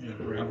 Yeah,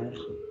 gravel.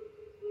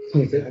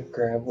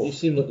 Gravel. You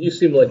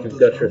seem like you've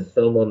got your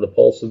thumb on the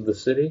pulse of the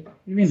city.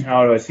 You mean,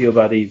 how do I feel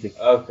about Isaac?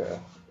 Okay.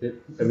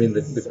 I mean,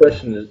 the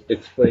question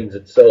explains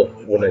itself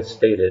when I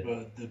state it.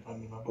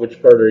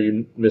 Which part are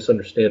you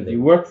misunderstanding?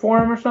 You work for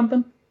him or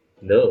something?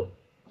 No.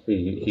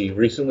 He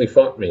recently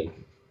fought me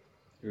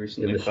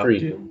in the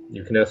street.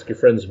 You can ask your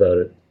friends about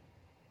it.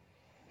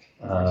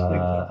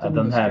 I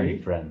don't have any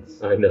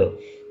friends. I know.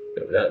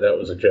 That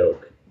was a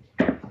joke.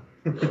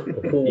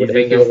 Who would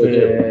hang out with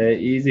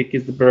you? Isaac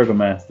is the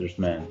burgomaster's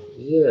man.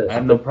 Yes. I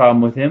have no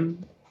problem with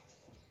him.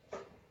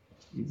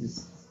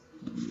 He's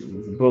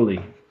a bully.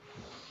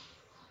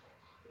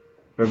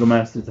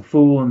 Burgomaster's a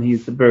fool, and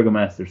he's the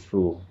burgomaster's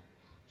fool.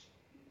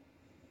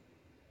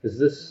 Is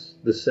this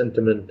the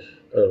sentiment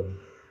of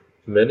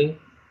many?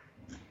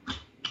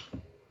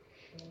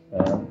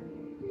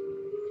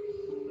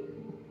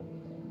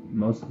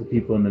 Most of the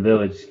people in the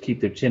village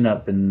keep their chin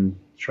up and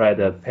try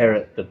to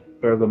parrot the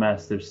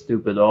burgomaster's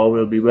stupid "all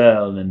will be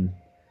well," and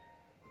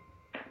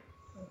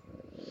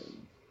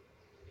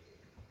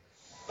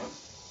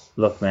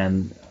look,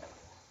 man,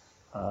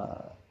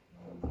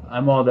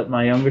 I'm all that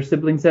my younger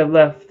siblings have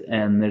left,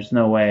 and there's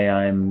no way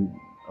I'm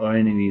or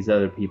any of these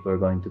other people are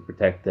going to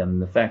protect them.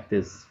 The fact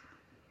is,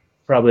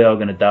 probably all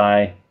going to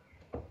die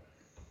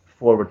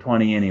before we're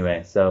 20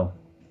 anyway, so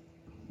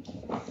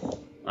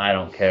I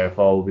don't care if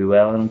all will be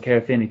well. I don't care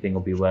if anything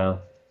will be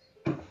well.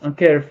 I don't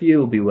care if you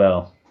will be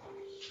well.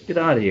 Get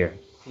out of here.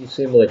 You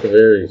seem like a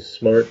very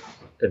smart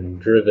and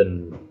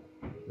driven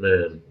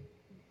man.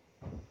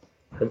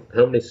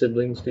 How many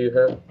siblings do you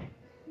have?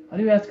 Why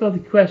do you ask all the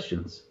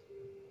questions?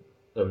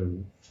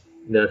 I'm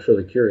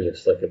naturally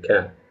curious, like a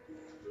cat.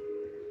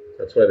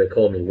 That's why they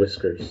call me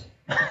Whiskers.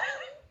 I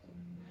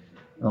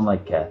don't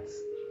like cats.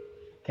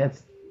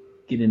 Cats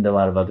get into a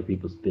lot of other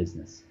people's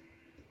business.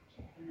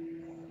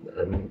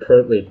 I'm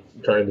currently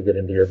trying to get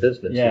into your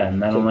business. Yeah,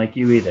 and I don't like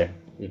you either.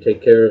 You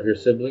take care of your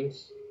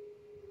siblings?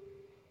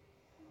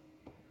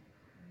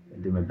 I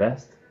do my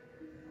best.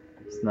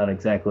 It's not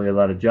exactly a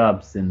lot of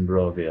jobs in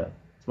Barovia.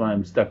 That's why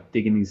I'm stuck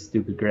digging these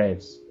stupid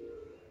graves.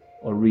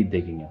 Or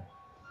re-digging them.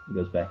 He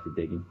goes back to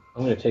digging.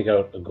 I'm going to take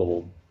out a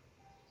gold.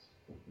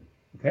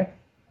 Okay.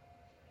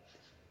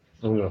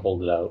 I'm going to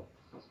hold it out.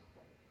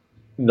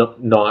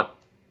 Not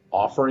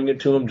offering it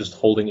to him, just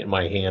holding it in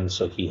my hand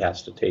so he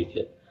has to take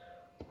it.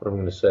 But I'm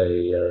going to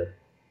say,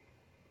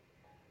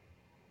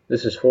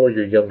 this is for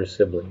your younger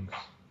siblings.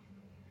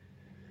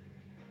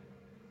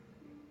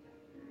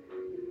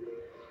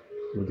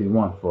 What do you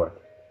want for it?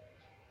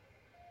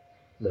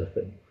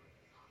 Nothing.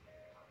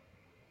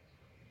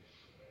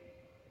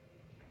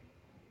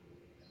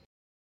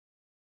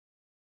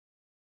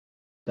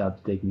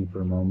 Stops digging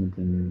for a moment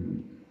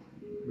and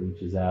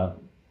reaches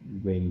out,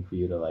 waiting for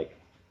you to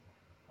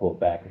pull it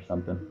back or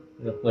something.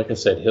 Like I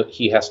said,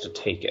 he has to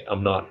take it.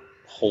 I'm not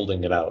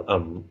holding it out.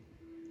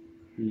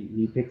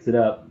 He picks it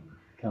up,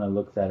 kind of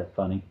looks at it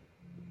funny,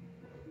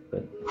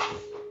 but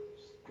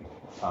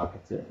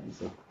pockets it.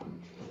 He's like,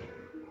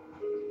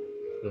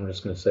 I'm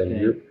just going to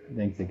say,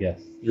 thanks, I guess.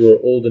 You are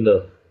old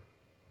enough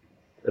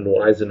and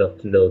wise enough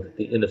to know that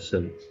the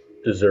innocent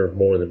deserve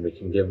more than we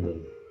can give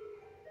them.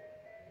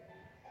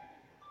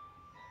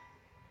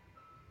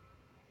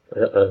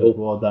 I hope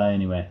we'll all die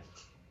anyway.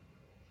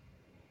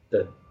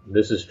 That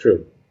this is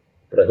true,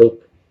 but I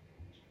hope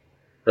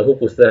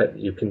with that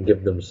you can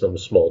give them some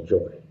small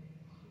joy.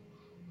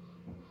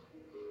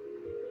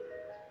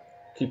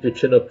 Keep your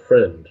chin up,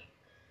 friend.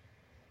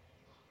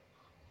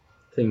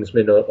 Things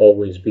may not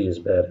always be as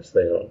bad as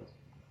they are.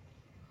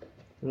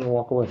 I'm gonna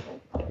walk away.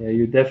 Yeah,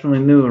 you're definitely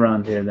new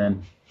around here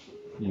then.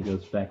 He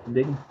goes back to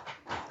digging.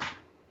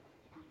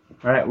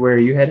 Alright, where are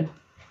you headed?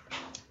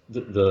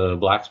 The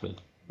blacksmith.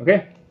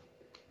 Okay.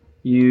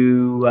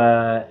 You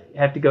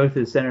have to go to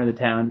the center of the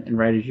town, and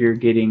right as you're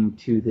getting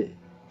to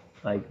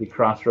the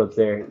crossroads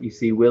there, you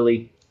see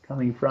Willie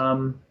coming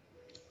from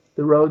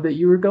the road that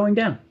you were going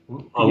down.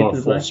 I'm on a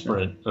full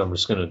sprint. I'm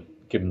just going to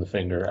give him the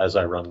finger as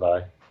I run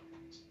by.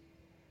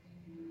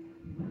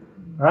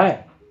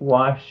 Alright.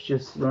 Wash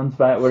just runs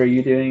by. What are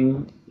you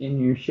doing in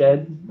your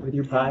shed with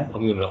your pie?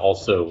 I'm going to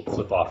also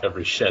flip off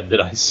every shed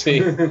that I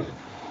see. I'm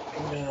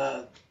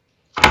gonna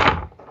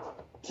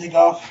take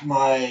off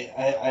my.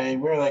 I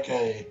wear like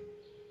a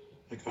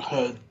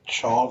hood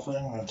shawl thing.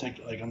 I'm gonna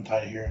untie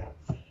it here,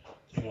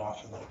 take it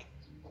off, and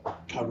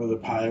cover the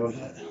pie with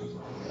it,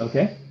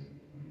 Okay.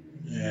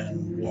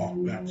 and walk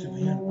back to the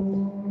inn.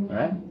 All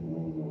right.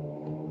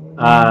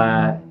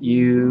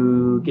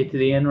 You get to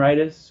the inn right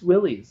as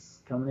Willie's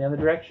coming the other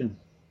direction.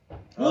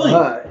 Willie,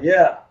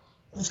 Yeah.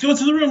 let's go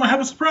to the room. I have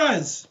a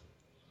surprise.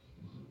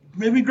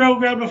 Maybe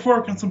grab a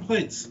fork and some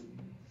plates.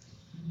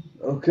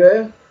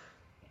 Okay.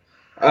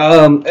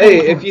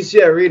 Hey, if you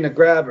see Irina,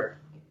 grab her.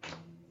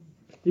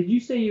 Did you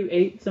say you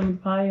ate some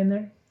pie in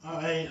there?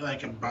 I ate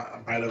like a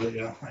bite of it,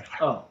 yeah. Like,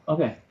 Oh,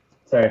 okay.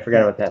 Sorry, I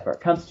forgot about that part.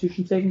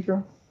 Constitution saving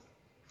throw?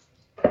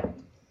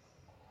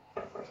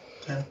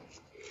 10.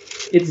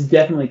 It's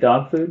definitely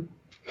dog food.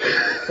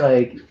 It's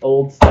like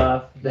old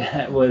stuff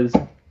that was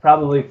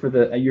probably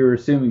you're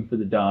assuming for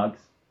the dogs.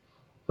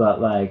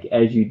 But like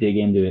as you dig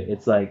into it,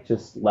 it's like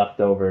just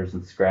leftovers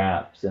and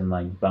scraps and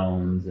like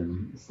bones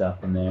and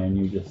stuff in there, and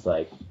you just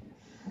like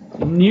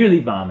nearly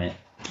vomit,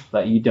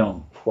 but you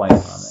don't quite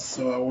vomit.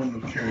 So I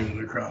wouldn't have carried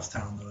it across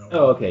town.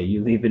 Oh, okay.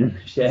 You leave it in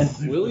the shed.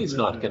 Willie's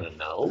not gonna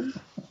know.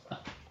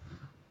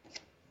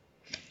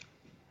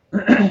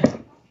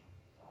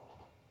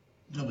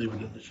 I'll leave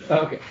it in the shed.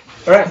 Okay.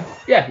 All right.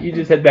 Yeah, you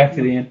just head back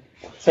to the inn.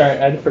 Sorry,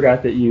 I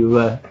forgot that you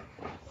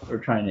were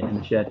trying it in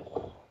the shed.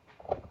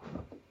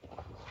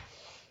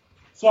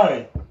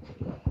 Sorry.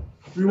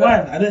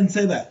 Rewind. I didn't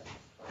say that.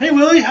 Hey,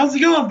 Willie, how's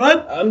it going,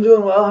 bud? I'm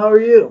doing well. How are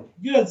you?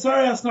 Good.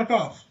 Sorry I snuck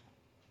off.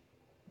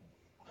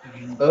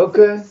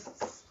 Okay.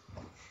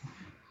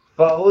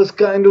 Fall was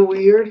kind of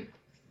weird.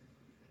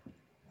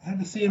 I had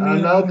to see him.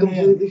 I'm not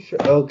completely sure.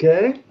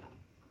 Okay.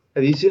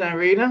 Have you seen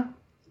Irina?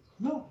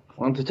 No.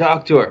 Want to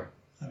talk to her?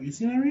 Have you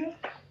seen Irina?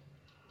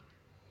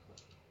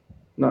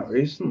 Not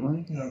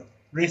recently. No.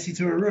 Race you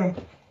to her room.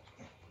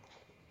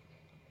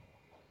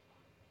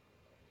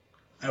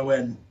 I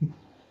win.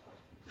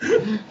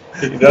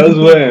 He does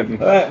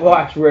win. All right,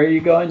 watch. Where are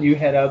you going? You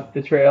head up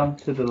the trail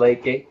to the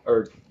lake gate,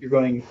 or you're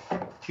going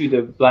to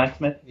the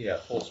blacksmith? Yeah,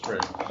 full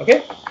sprint.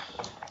 Okay.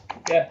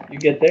 Yeah, you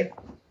get there.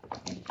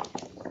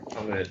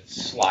 I'm gonna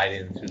slide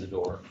in through the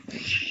door.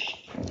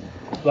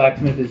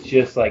 Blacksmith is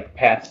just like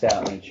passed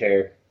out in a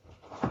chair.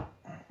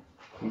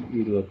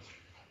 He looks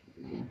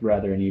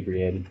rather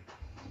inebriated.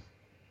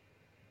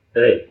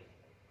 Hey,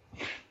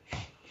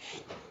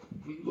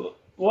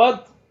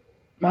 What?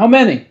 How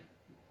many?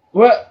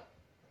 What?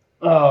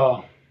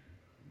 Oh.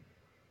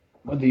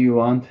 What do you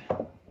want?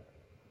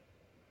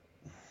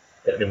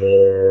 got any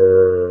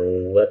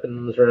more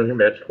weapons around here?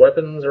 Magic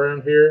weapons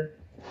around here?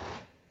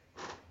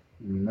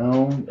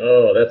 No.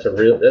 Oh, that's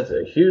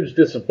a huge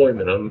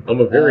disappointment. I'm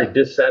a very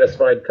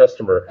dissatisfied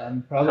customer.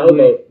 I'm How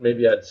probably about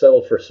maybe I'd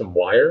settle for some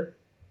wire?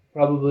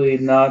 probably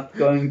not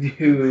going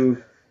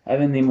to have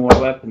any more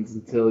weapons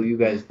until you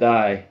guys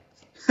die.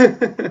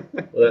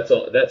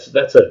 Well,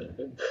 that's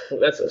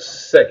a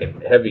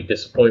second heavy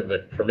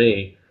disappointment for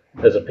me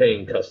as a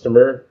paying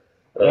customer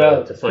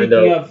Well, to find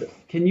speaking out.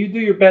 of, can you do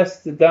your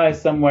best to die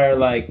somewhere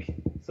like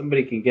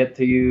somebody can get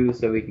to you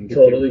so we can get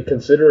Totally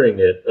considering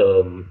it.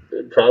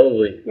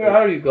 Probably to you? Where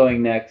are you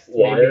going next?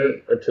 wire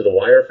Maybe, or to the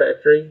wire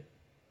factory.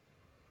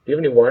 Do you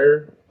have any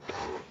wire?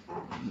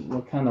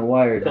 what kind of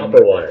wire? do you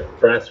Copper wire,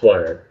 brass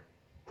wire.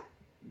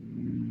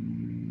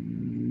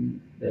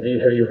 Have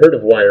you heard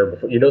of wire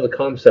before? You know the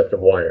concept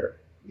of wire.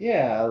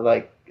 Yeah,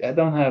 like I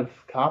don't have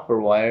copper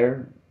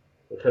wire.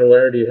 What kind of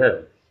wire do you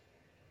have?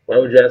 Why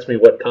would you ask me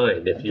what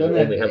kind if I you don't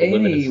only have a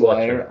limited any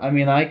selection? wire. I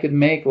mean, I could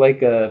make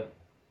like a.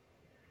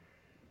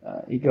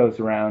 He goes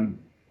around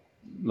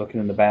looking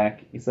in the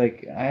back. He's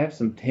like, I have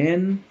some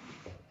tin.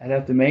 I'd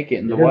have to make it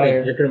in the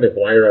wire. You're gonna make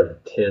wire out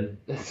of tin.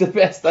 That's the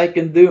best I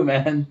can do,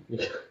 man.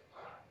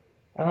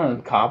 I don't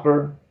have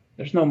copper.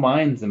 There's no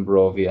mines in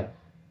Barovia.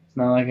 It's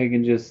not like I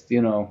can just,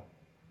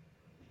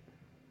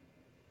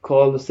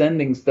 call the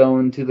sending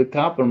stone to the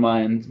copper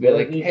mines. Be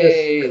like, you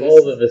hey, just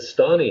call the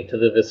Vistani to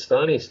the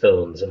Vistani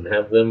stones and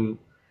have them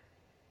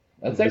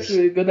that's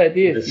actually a good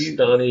idea.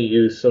 Vistani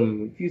use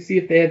some. If you see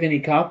if they have any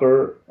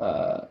copper,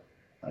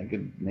 I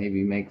could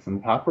maybe make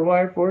some copper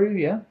wire for you.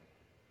 Yeah.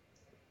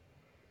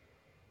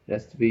 It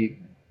has to be,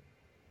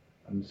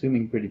 I'm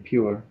assuming, pretty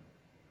pure.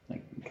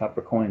 Like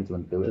copper coins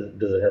wouldn't do it.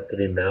 Does it have to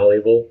be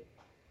malleable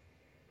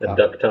and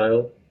Copper.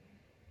 ductile?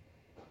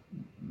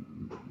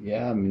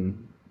 Yeah, I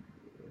mean,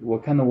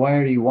 what kind of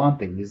wire are you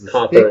wanting? Is it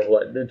Copper, thick?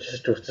 what?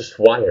 Just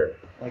wire.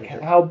 Like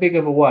how big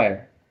of a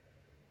wire?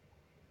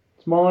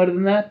 Smaller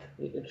than that?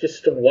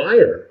 Just a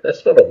wire.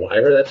 That's not a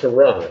wire. That's a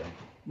rod.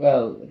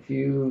 Well, if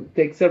you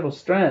take several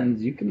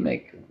strands, you can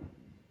make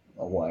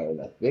a wire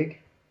that big.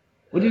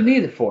 What do you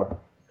need it for?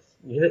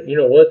 You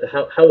know what?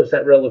 How is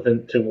that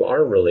relevant to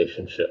our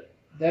relationship?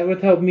 That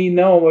would help me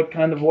know what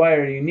kind of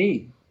wire you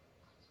need.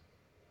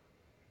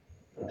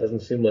 It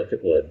doesn't seem like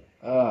it would.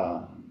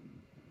 I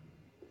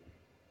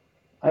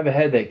have a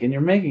headache, and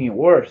you're making it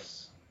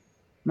worse.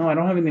 No, I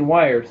don't have any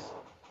wires.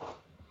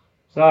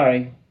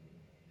 Sorry.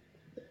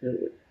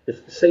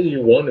 If say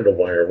you wanted a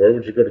wire, where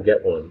would you go to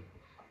get one?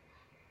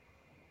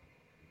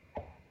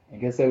 I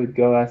guess I would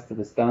go ask the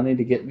Vistani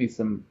to get me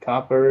some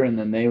copper, and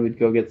then they would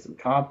go get some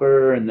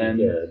copper, and then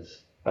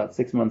Yes. about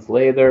 6 months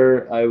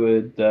later, I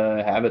would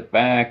have it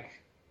back.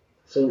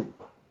 So,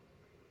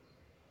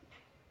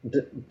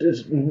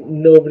 does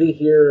nobody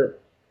here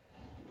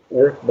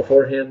work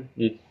beforehand?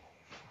 You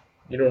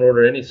don't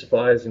order any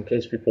supplies in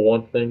case people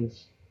want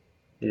things?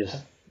 You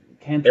just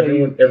Can't tell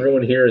you.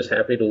 everyone here is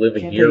happy to live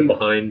a Can't year tell you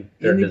behind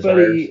their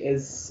Anybody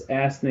desires. has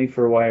asked me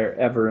for wire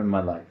ever in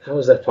my life. How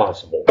is that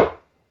possible?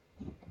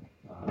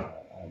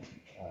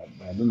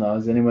 I don't know.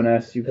 Has anyone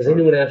asked you? Has for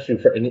anyone asked you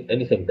for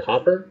anything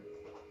copper?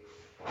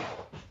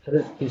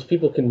 These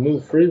people can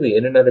move freely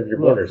in and out of your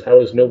Look. borders.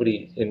 How has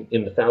nobody in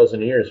the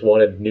 1,000 years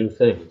wanted new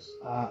things?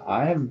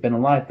 I haven't been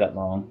alive that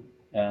long,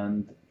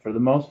 and for the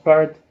most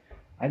part,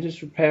 I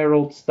just repair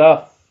old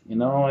stuff. You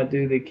know, I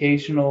do the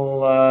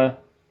occasional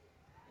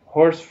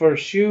horse for a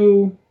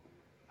shoe.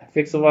 I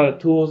fix a lot of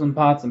tools and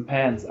pots and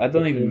pans. I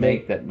don't You even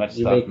make that much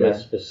You stuff, make a man.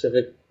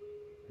 specific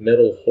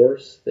metal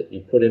horse that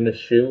you put in a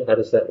shoe. How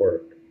does that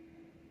work?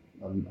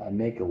 I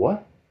make a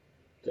what?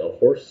 A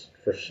horse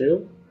for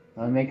shoe?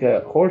 I make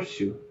a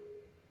horseshoe.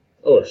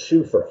 Oh, a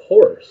shoe for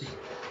horse.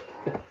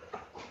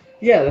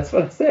 Yeah, that's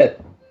what I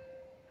said.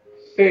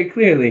 Very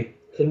clearly.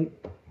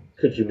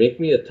 Could you make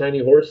me a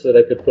tiny horse that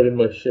I could put in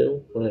my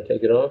shoe when I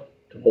take it off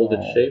to hold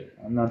its No, shape?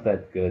 I'm not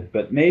that good,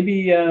 but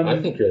maybe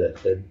I think you're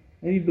that good.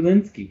 maybe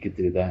Belinsky could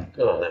do that.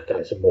 Oh, that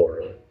guy's a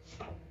moron.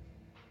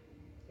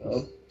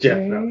 Okay.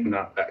 Definitely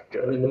not that I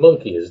good. mean, the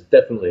monkey is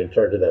definitely in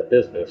charge of that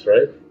business,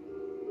 right?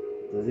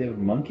 Does he have a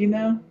monkey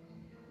now?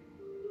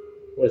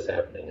 What is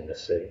happening in the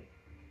city?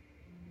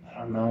 I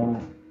don't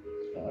know.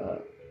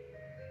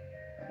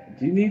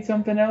 Do you need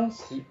something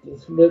else?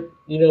 But,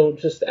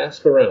 just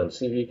ask around,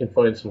 see if you can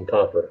find some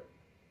copper.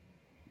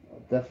 I'll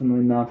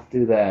definitely not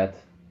do that.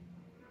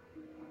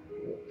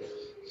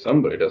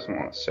 Somebody doesn't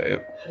want to say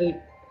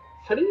it.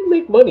 How do you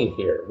make money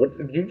here? What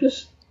you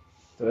just?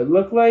 Do it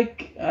look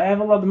like I have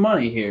a lot of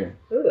money here?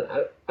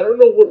 I don't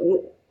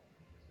know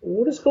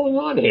what is going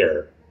on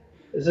here.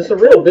 Is this a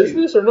real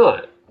business or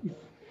not?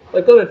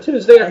 Like on a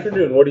Tuesday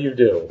afternoon, what do you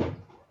do?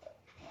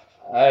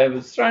 I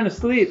was trying to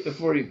sleep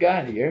before you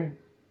got here.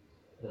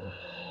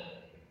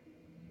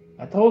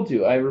 I told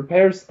you, I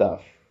repair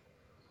stuff.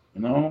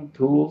 You know,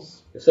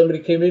 tools. If somebody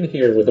came in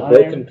here with a Iron.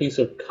 broken piece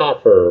of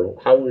copper,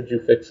 how would you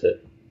fix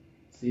it?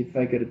 See if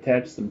I could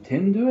attach some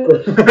tin to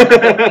it.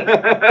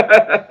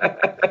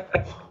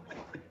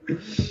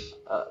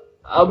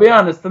 I'll be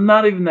honest, I'm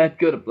not even that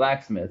good at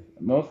blacksmith.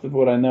 Most of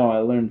what I know I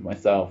learned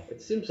myself.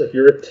 It seems like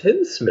you're a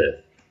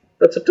tinsmith.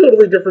 That's a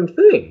totally different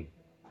thing.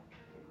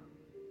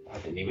 I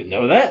didn't even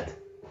know that.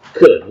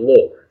 Good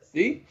lord.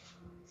 See?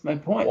 That's my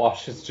point.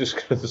 Wash is just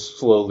going to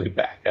slowly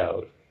back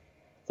out.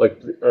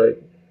 Like,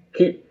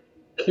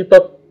 keep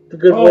up the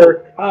good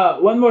work.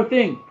 One more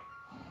thing.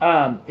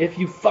 If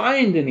you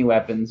find any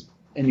weapons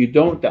and you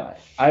don't die,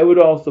 I would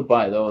also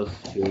buy those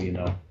too, you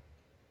know.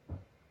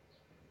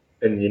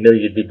 And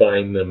you'd be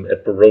buying them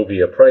at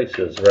Barovia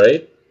prices,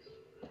 right?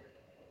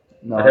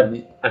 No,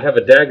 I have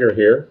a dagger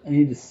here. I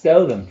need to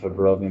sell them for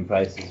Barovian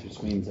prices,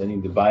 which means I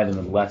need to buy them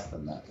at less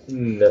than that.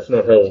 That's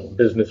not how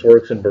business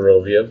works in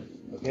Barovia.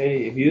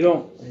 Okay, if you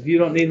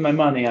don't need my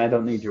money, I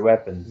don't need your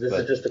weapons. This but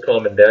is just a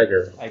common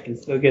dagger. I can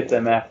still get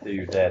them after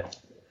you're dead.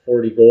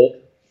 40 gold?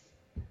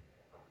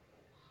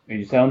 Are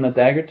you selling that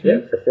dagger to Yeah,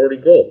 me? for 40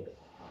 gold.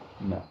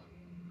 No.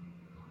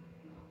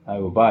 I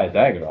will buy a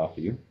dagger off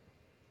of you.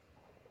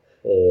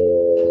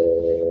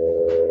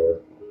 Or...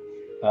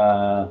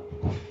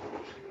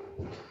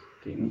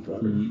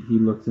 He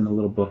looks in a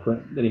little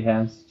booklet that he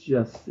has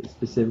just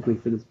specifically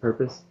for this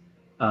purpose.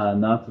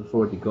 Not for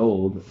 40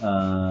 gold.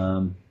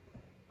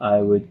 I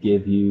would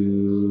give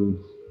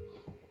you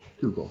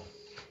 2 gold.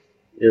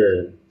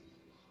 You're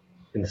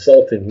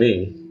insulting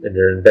me, and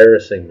you're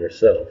embarrassing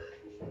yourself.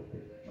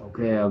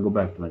 Okay, I'll go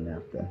back to my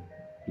nap then.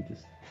 He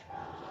just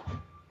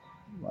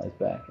lies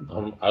back.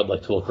 I'd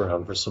like to look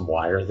around for some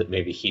wire that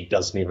maybe he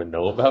doesn't even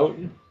know about.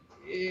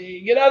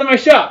 Get out of my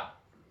shop!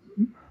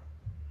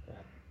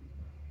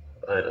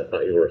 I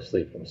thought you were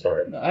asleep. I'm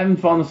sorry. I haven't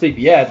fallen asleep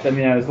yet. I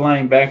mean, I was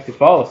lying back to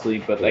fall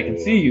asleep, but I can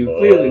see you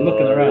clearly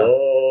looking around.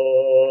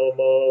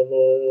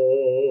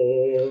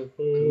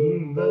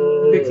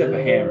 Picks up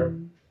a hammer.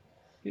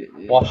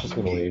 Wash is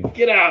going to leave.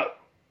 Get out!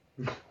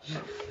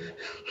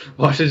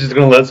 Wash is just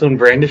gonna let someone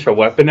brandish a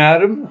weapon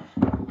at him?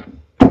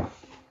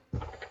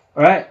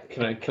 Alright,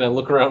 Can I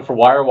look around for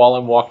wire while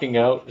I'm walking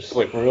out? Just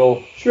like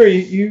real. sure,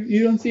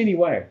 you don't see any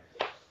wire.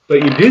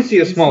 But you do see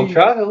a small see-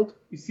 child.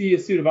 You see a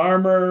suit of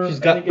armor. She's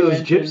I got think I those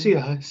mentioned. gypsy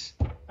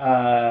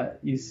eyes.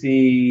 You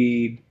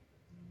see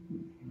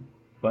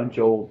a bunch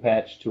of old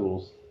patch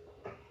tools.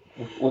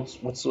 What's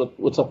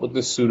up with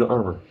this suit of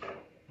armor?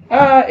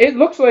 It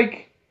looks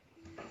like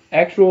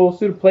actual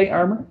suit of plate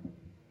armor.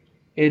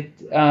 It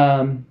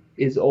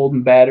is old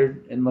and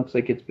battered and looks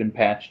like it's been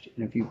patched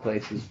in a few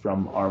places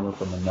from armor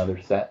from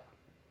another set.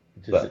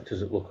 Does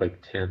it look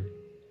like tin?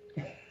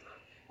 It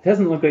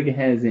doesn't look like it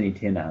has any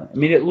tin on it. I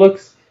mean, it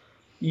looks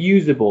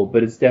usable,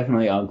 but it's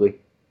definitely ugly.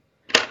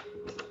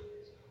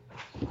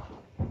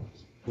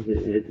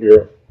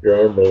 Your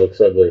armor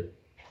looks ugly.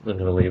 I'm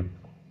gonna leave.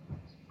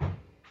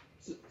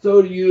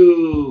 So do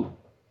you.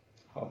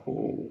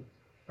 Oh.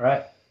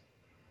 Right.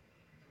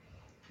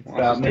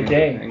 About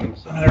midday. I'm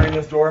gonna ring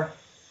this door.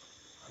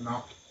 I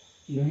knock.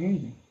 You don't hear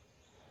anything.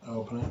 I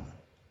open it.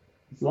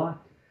 It's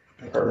locked.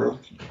 I pick the lock.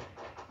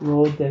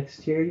 Roll a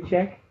dexterity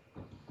check.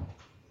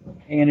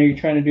 And are you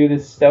trying to do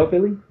this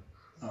stealthily?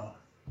 Oh.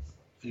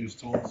 Thieves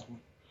tools.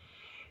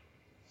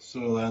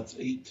 So that's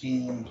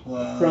 18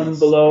 plus. From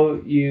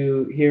below,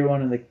 you hear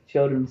one of the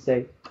children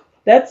say,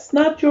 "That's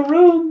not your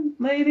room,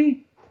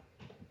 lady."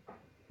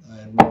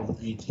 I rolled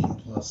 18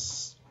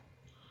 plus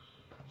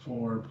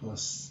 4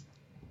 plus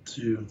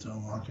 2 to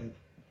unlock it.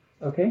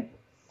 Okay.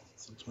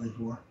 So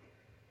 24.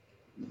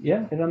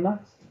 Yeah, it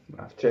unlocks.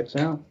 Math checks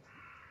out.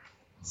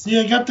 See,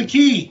 I got the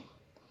key.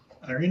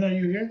 Irina, are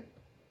you here?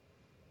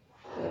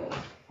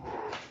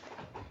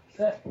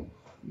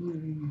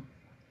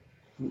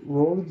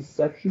 Roll a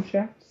deception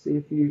check to see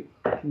if you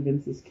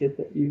convince this kid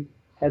that you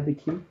had the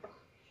key.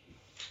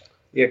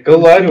 Yeah, go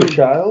lie to a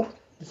child.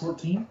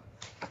 14.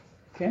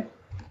 Okay.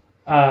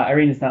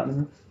 Irina's not in the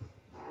room.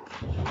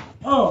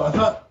 Oh, I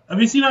thought. Have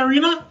you seen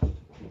Irina?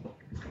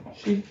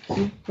 She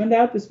went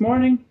out this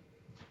morning.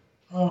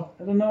 Oh,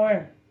 I don't know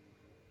where.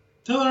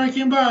 tell her I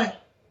came by.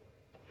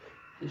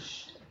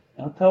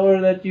 I'll tell her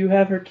that you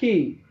have her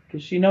key,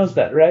 because she knows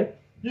that, right?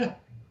 Yeah.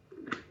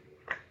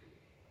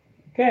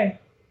 Okay.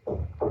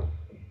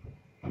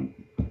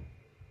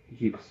 He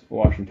keeps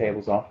washing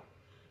tables off.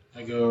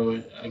 I go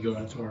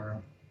into her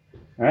room.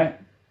 Alright.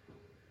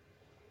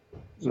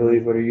 Lily,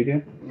 what are you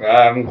doing?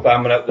 I'm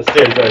climbing up the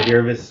stairs. I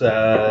hear this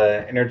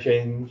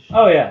interchange,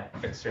 Oh, yeah.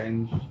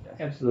 exchange.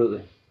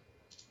 Absolutely.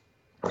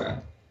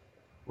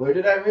 Where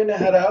did Irina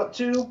head out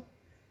to?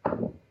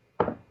 Well,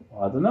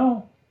 I don't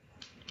know.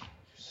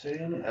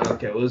 Saying it.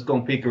 Okay, well, let's go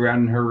peek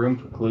around in her room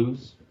for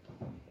clues.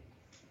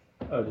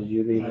 Oh, did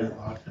you leave I it?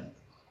 locked it.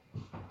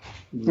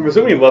 I'm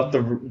assuming you left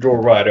the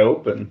door wide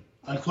open.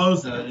 I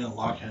closed it. I didn't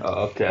lock it.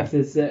 Oh, okay.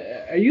 Says,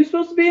 are you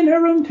supposed to be in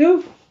her room,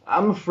 too?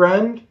 I'm a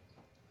friend.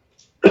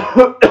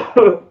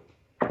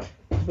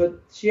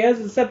 But she has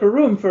a separate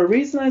room for a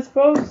reason, I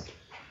suppose?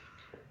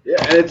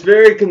 Yeah, and it's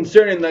very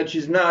concerning that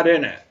she's not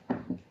in it.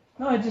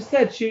 No, I just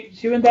said she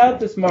went out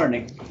this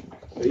morning.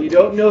 But you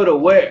don't know to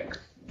where.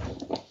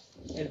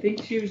 I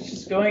think she was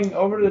just going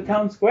over to the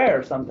town square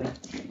or something.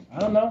 I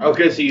don't know.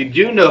 Okay, so you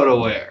do know to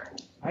where.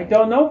 I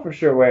don't know for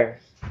sure where.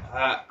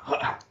 Uh,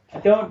 I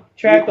don't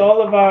track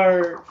all of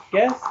our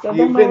guests. I You've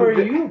don't know been where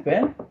ve- you've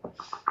been.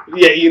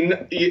 yeah,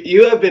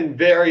 you have been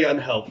very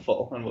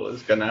unhelpful, and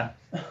was gonna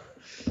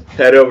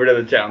head over to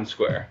the town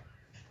square.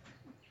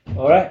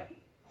 All right.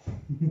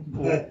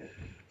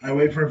 I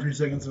wait for a few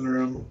seconds in the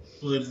room.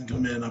 Willie doesn't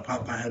come in. I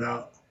pop my head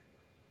out.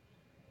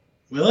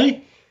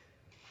 Willie?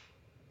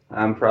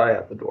 I'm probably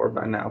at the door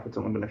by now if it's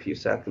only been a few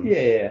seconds.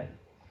 Yeah.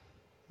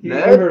 You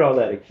Ned? heard all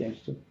that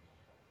exchange too.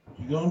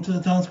 You going to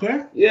the town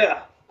square?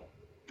 Yeah.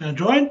 Can I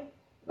join?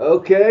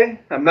 Okay.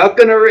 I'm not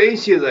gonna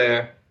race you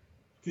there.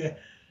 Okay.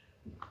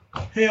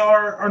 Hey,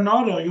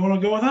 Arnaldo, you want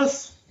to go with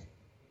us?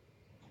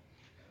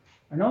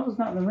 Arnaldo's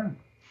not in the room.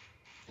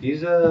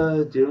 He's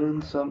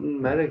doing something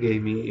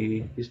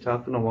metagamey. He's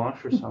talking to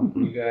Wash or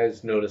something. You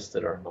guys noticed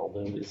that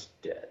Arnaldo is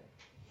dead.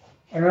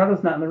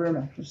 Arnaldo's not in the room,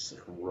 actually. Just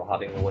like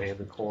rotting away in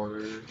the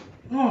corner.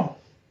 Oh,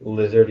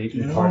 Lizard Do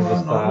eating you know part of where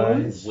his Arnaldo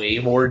thighs. is? Way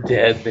more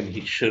dead than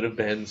he should have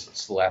been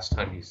since the last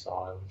time you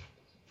saw him.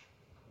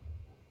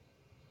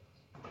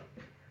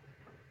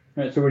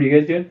 All right. So what are you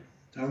guys doing?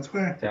 town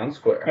square. Town All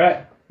square.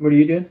 right. What are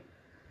you doing?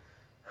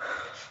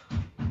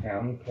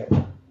 Town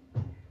square.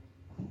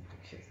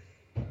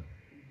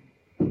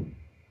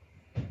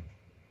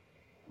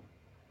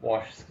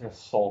 Wash is gonna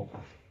salt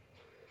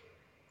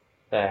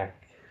back.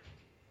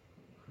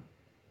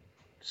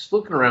 Just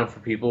looking around for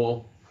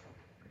people,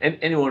 and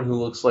anyone who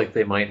looks like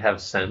they might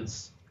have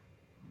sense.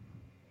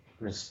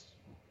 Just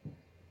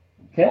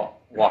Okay.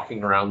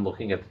 walking around,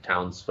 looking at the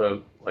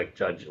townsfolk, like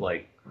judge,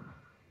 like,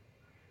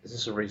 is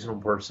this a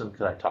reasonable person?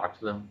 Could I talk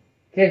to them?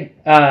 Okay.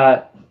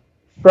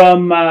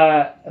 From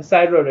a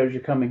side road as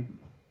you're coming,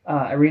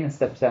 Irina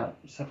steps out.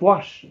 She's like,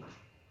 "Wash, I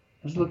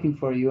was looking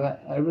for you.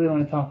 I really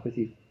want to talk with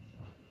you."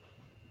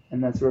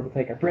 And that's where we'll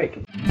take our break.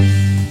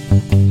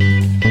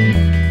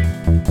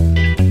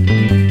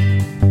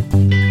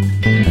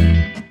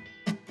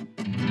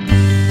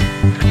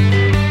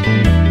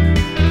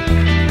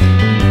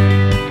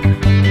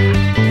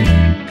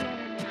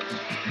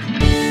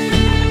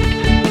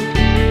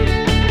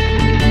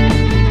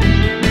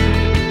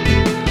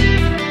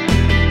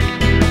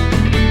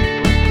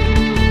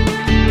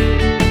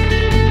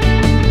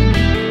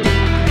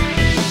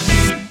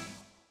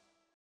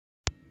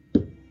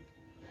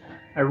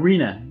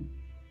 Irina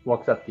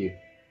walks up to you.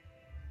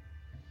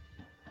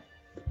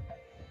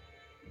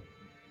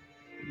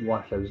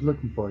 Wash, I was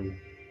looking for you.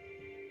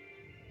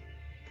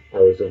 I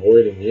was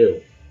avoiding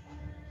you.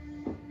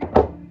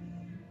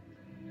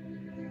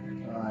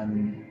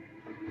 I'm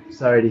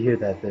sorry to hear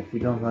that you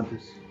don't want to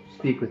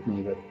speak with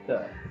me, but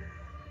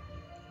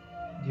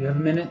do you have a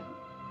minute?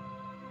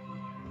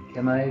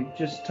 Can I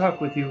just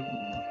talk with you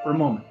for a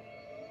moment?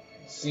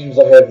 Seems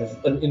I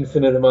have an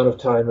infinite amount of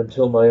time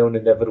until my own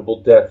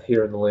inevitable death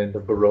here in the land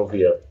of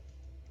Barovia,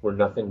 where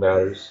nothing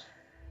matters.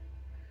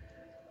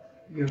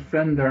 Your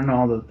friend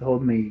Arnaldo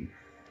told me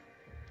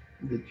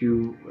that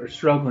you are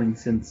struggling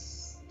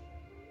since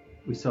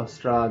we saw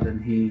Strahd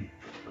and he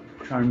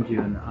charmed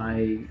you, and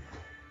I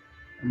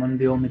am one of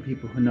the only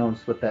people who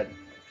knows what that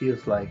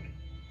feels like.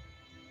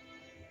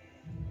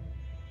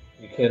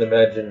 You can't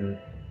imagine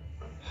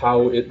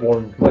how it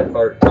warmed my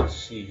heart to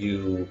see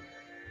you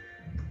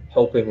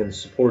helping and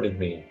supporting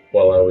me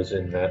while I was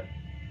in that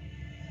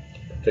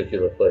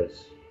particular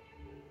place.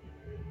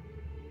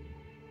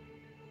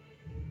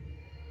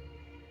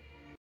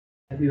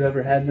 Have you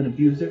ever had an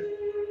abuser?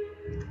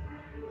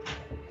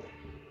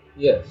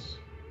 Yes.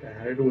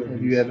 Bad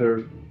Have you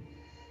ever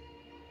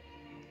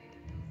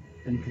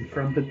been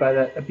confronted by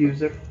that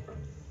abuser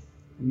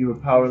and you were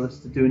powerless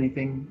to do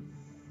anything?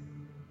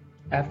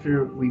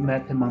 After we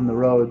met him on the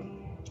road,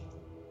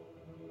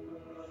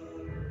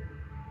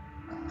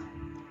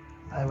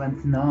 I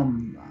went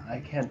numb. I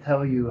can't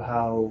tell you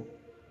how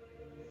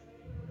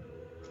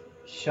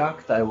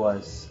shocked I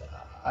was.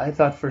 I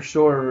thought for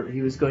sure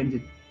he was going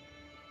to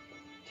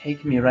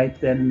take me right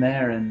then and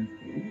there, and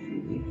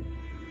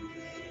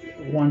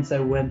once I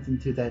went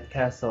into that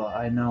castle,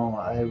 I know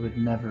I would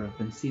never have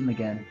been seen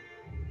again.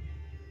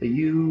 But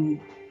you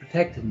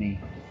protected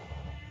me,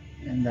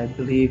 and I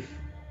believe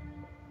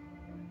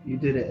you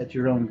did it at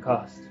your own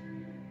cost.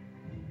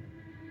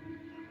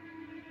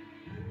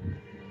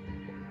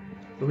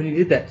 But when you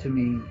did that to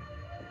me,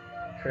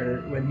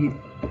 or when he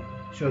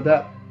showed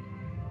up,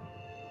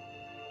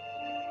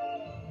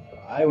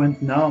 I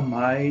went numb.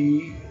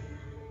 I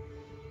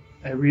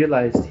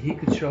realized he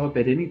could show up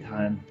at any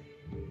time.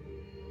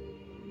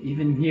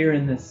 Even here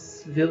in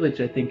this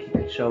village, I think he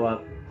could show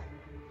up.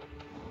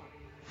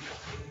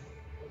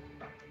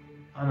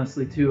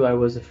 Honestly, too, I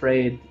was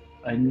afraid.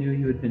 I knew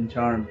you had been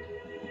charmed.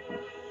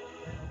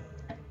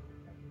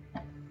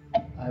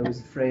 I was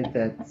afraid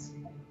that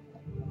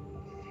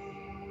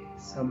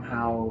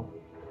somehow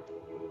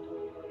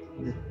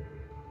the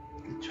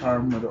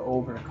charm would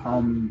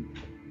overcome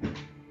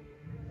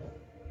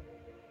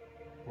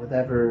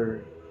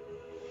whatever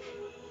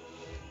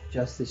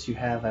justice you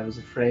have. I was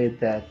afraid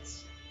that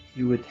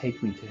you would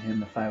take me to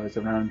him if I was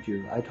around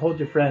you. I told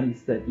your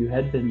friends that you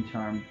had been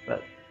charmed,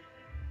 but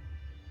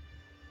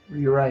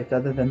you're right.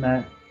 Other than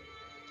that,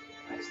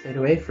 I stayed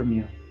away from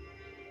you.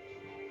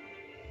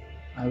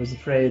 I was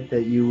afraid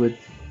that you would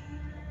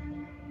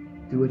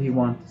do what he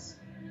wants.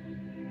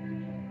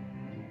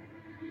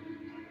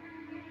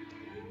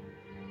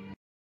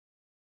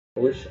 I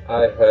wish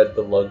I had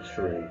the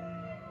luxury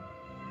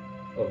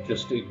of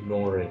just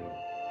ignoring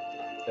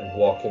and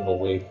walking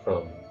away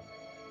from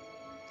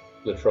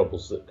the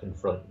troubles that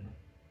confront me.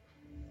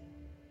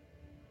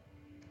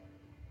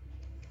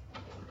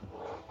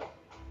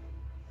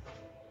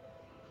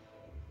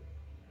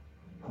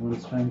 I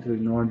was trying to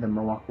ignore them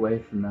or walk away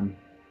from them.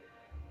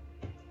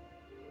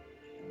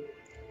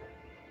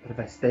 But if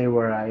I stay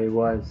where I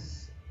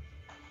was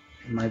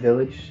in my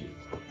village,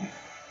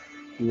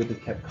 he would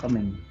have kept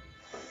coming.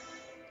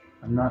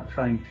 I'm not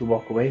trying to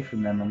walk away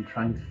from them. I'm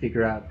trying to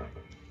figure out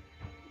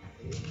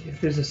if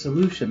there's a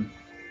solution.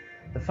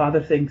 The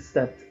father thinks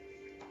that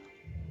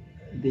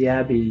the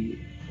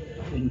abbey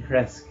in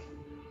Kresk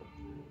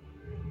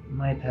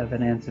might have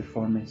an answer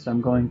for me, so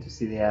I'm going to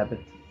see the abbot.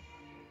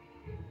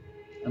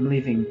 I'm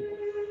leaving.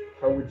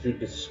 How would you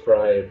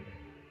describe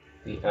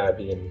the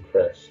Abbey in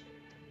Kresk?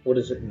 What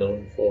is it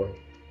known for?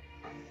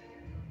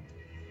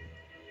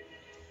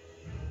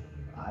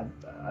 I've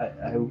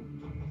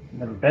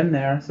never been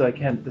there, so I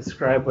can't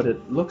describe what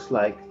it looks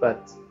like,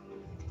 but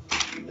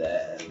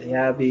the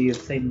Abbey of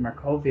St.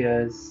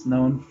 Markovia is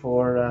known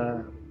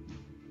for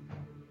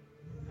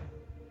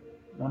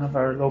one of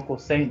our local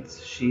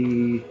saints.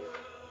 She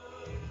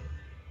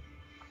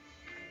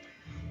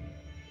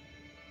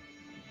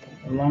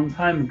a long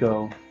time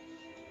ago,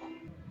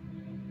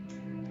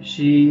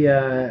 she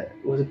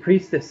was a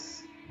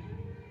priestess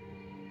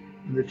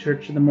in the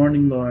Church of the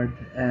Morning Lord,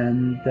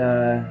 and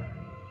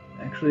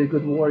actually a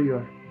good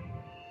warrior.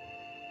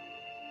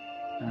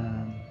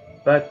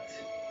 But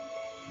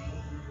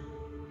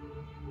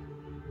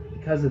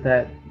because of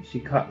that, she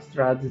caught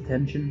Strahd's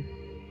attention.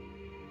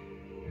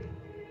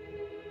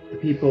 The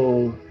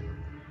people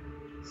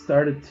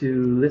started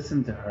to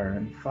listen to her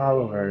and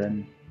follow her,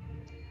 and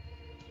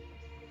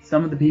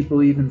some of the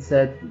people even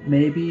said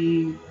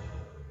maybe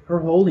her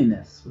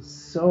holiness was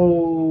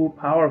so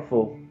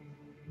powerful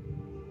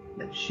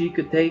that she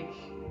could take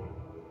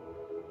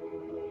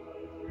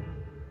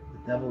the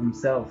devil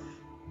himself.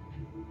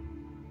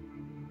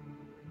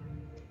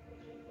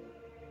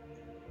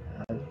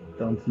 I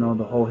don't know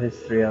the whole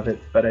history of it,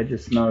 but I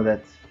just know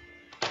that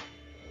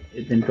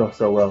it didn't go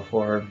so well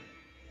for her.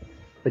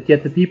 But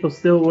yet the people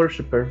still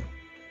worship her,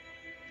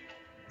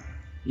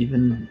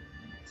 even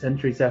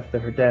centuries after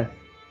her death.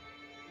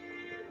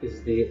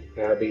 Is the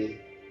Abbey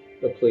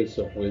a place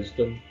of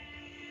wisdom?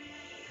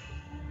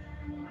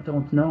 I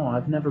don't know.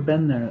 I've never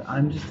been there.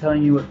 I'm just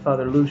telling you what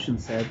Father Lucian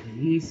said.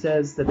 He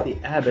says that the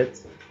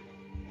abbot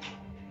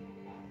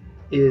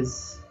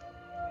is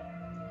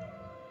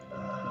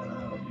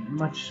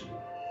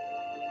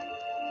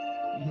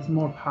has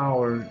more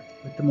power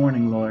with the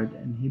Morning Lord,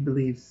 and he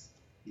believes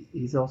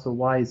he's also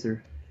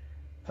wiser.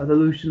 Father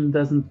Lucian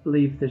doesn't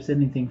believe there's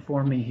anything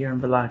for me here in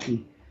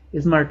Vallaki.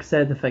 Ismark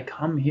said if I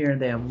come here,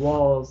 they have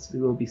walls, we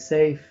will be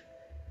safe.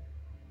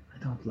 I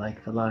don't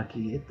like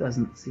Vallaki. It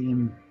doesn't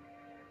seem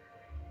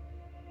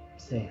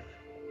safe.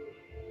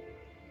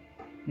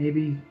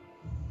 Maybe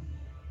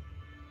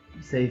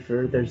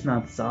safer. There's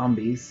not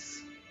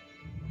zombies.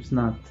 There's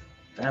not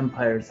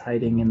vampires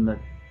hiding in the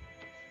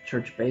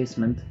church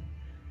basement.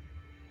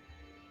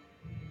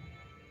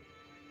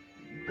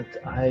 But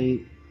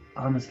I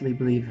honestly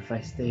believe if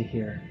I stay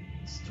here,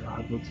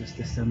 Strahd will just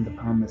descend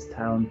upon this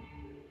town.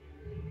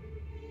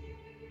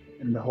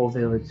 And the whole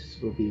village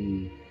will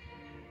be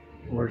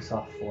worse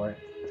off for it.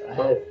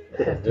 How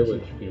could a have to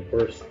village be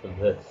worse than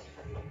this?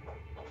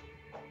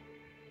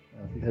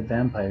 Well, if you had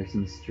vampires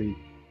in the street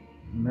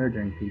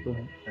murdering people,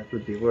 that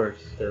would be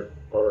worse. There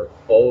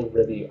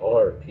already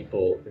are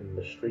people in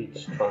the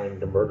streets trying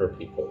to murder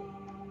people.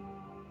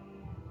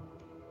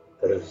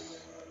 That is,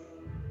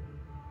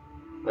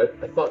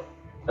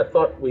 I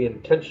thought we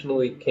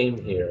intentionally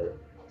came here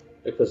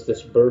because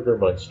this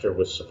Burgermeister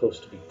was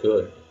supposed to be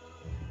good.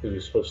 He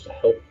was supposed to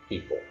help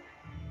people.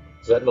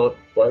 Is that not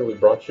why we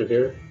brought you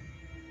here?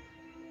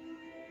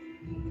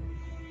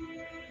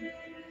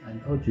 I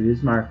told you,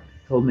 Ismark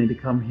told me to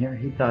come here.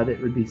 He thought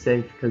it would be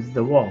safe because of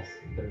the walls.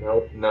 And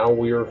now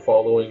we are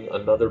following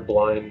another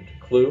blind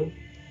clue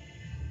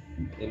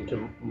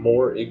into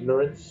more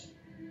ignorance?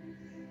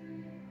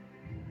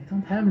 I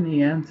don't have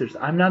any answers.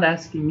 I'm not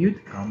asking you to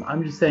come.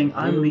 I'm just saying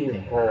I'm You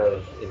leaving.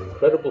 have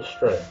incredible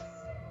strength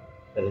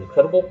and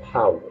incredible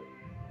power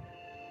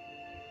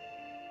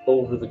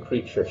over the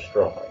creature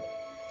Strahd.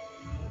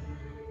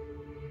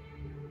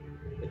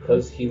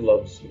 Because he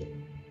loves you.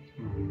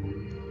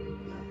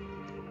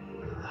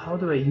 How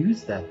do I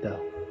use that,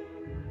 though?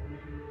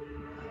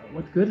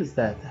 What good is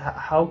that?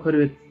 How could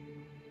it...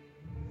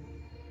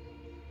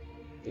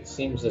 It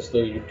seems as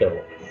though you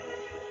don't.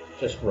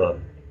 Just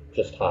run.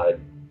 Just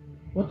hide.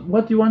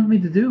 What do you want me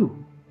to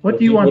do? What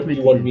do you want me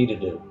to do? What do you want me to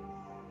do?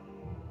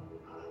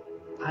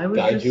 I would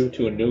Guide just... you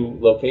to a new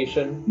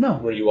location? No.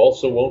 Where you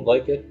also won't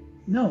like it?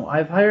 No,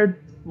 I've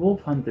hired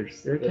wolf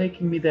hunters. They're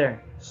taking me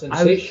there.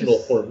 Sensational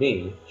just- for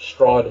me.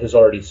 Strahd has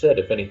already said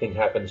if anything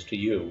happens to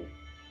you,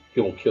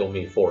 he will kill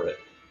me for it.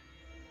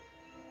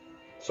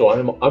 So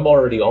I'm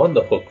already on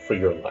the hook for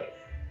your life.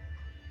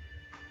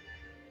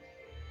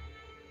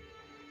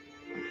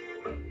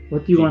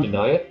 What do you want?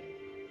 Deny it?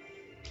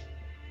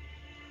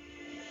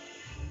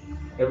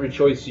 Every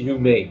choice you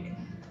make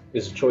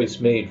is a choice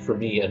made for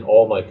me and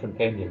all my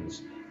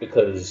companions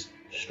because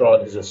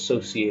Strahd has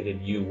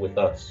associated you with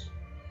us.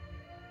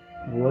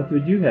 What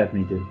would you have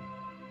me do?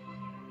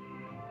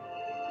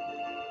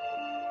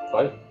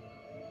 Fight.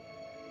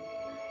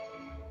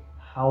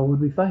 How would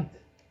we fight?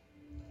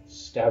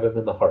 Stab him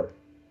in the heart.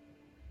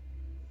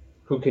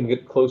 Who can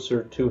get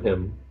closer to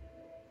him?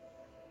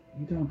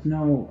 You don't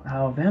know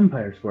how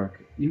vampires work.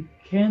 You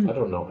can't... I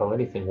don't know how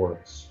anything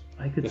works.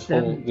 I could This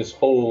stab...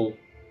 whole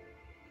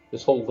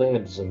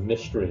land is a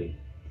mystery,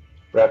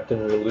 wrapped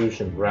in an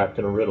illusion, wrapped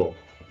in a riddle.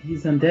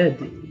 He's undead.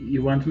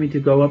 You want me to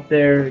go up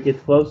there,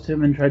 get close to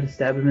him, and try to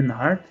stab him in the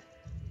heart?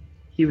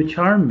 He would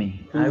charm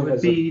me. Who I would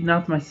has be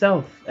not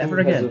myself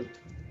ever Who has again.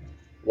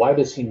 Why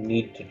does he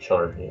need to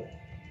charm you?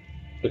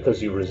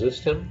 Because you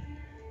resist him?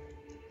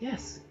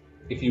 Yes.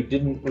 If you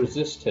didn't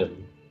resist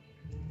him,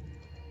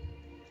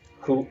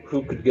 who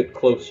could get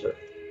closer?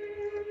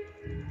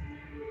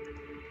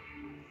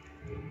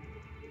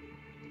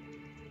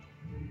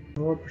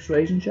 Or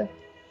persuasion check?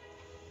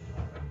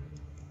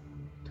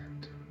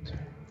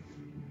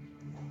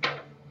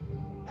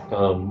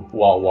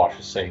 While Wash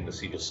is saying this,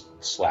 he just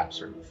slaps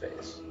her in the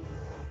face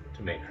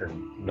to make her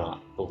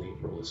not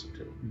believe or listen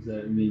to him. Does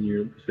that mean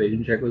your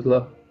persuasion check was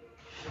low?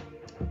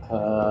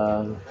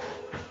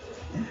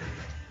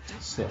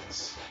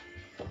 6.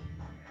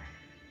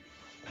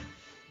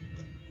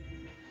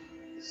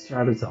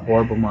 Strahd is a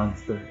horrible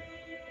monster.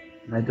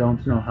 And I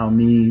don't know how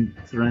me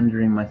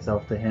surrendering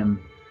myself to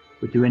him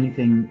would do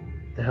anything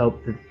to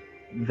help the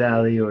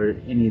valley or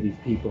any of these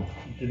people.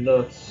 Do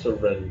not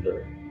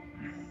surrender.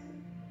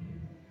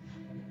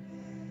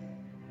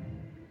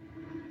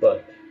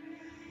 But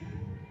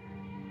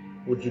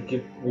would you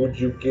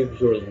give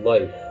your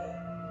life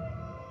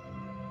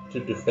to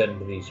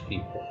defend these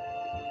people?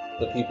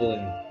 The people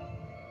in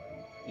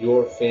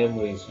your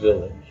family's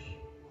village,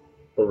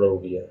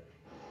 Barovia,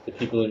 the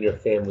people in your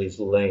family's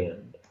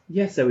land.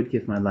 Yes, I would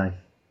give my life.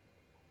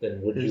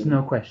 Then would There's you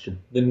no question.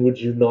 Then would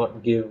you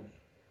not give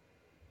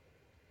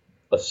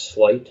a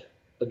slight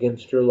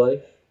against your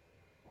life?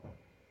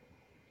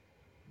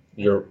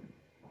 Your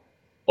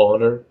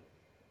honor?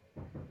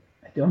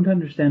 I don't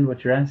understand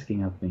what you're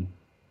asking of me.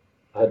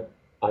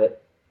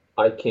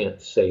 I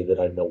can't say that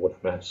I know what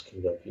I'm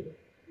asking of you.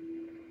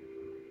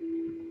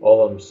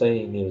 All I'm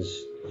saying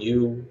is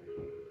you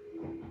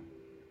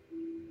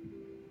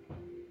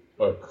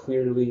are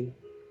clearly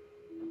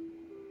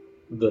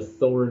the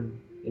thorn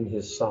in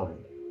his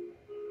side.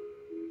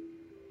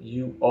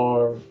 You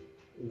are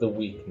the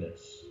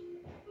weakness.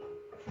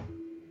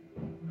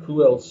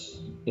 Who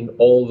else in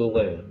all the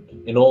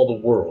land, in all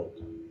the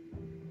world,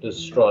 does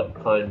Strahd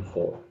pine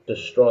for? Does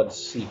Strahd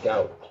seek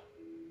out?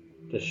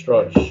 Does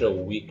Strahd show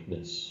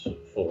weakness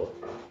for?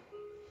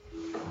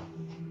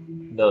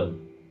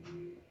 None.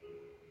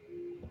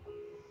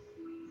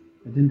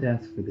 I didn't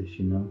ask for this,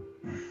 you know.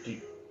 Do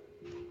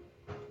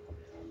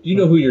you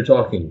know who you're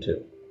talking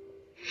to?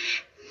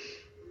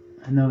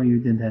 I know you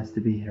didn't ask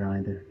to be here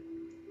either.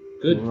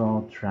 Good. We're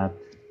all trapped.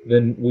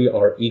 Then we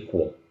are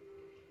equal.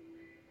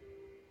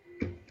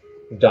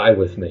 Die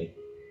with me.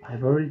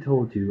 I've already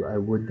told you I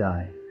would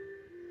die.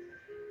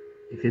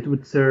 If it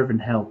would serve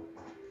and help.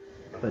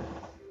 But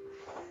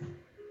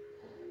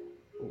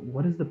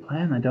what is the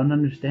plan? I don't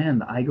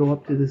understand. I go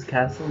up to this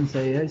castle and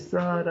say, "Hey,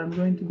 Strahd, I'm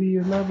going to be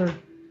your lover."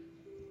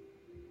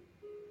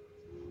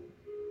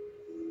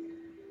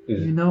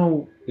 You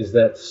know, Is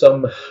that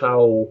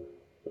somehow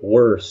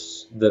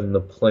worse than the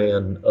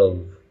plan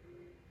of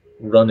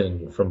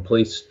running from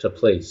place to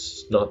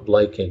place, not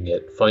liking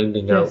it,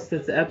 finding yes, out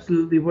that's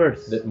absolutely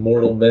worse. that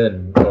mortal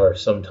men are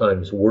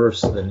sometimes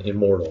worse than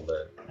immortal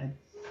men?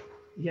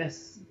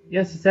 Yes,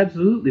 it's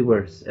absolutely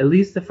worse. At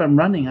least if I'm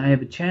running, I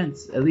have a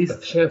chance. At A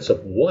least chance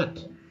of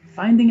what?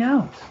 finding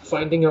out.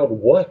 Finding out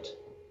what?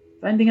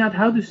 Finding out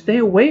how to stay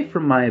away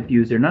from my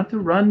abuser, not to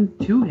run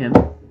to him.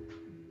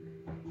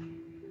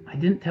 I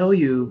didn't tell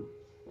you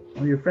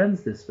or your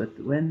friends this, but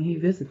when he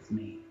visits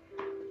me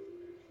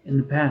in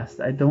the past,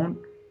 I don't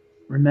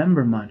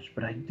remember much,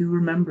 but I do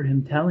remember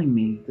him telling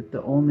me that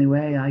the only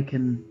way I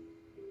can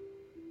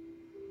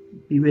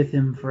be with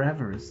him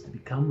forever is to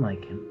become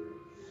like him.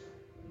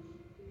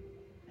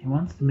 He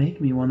wants to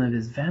make me one of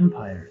his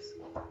vampires.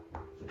 I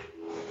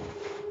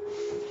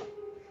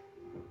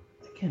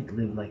can't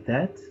live like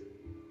that.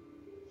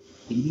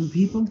 Eating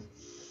people?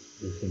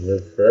 You can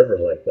live forever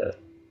like that.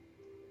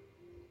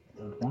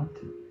 I don't want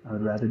to. I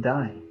would rather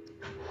die.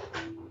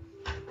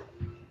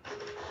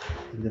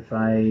 And if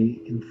I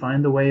can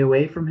find a way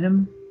away from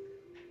him,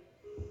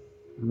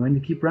 I'm going to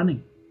keep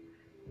running.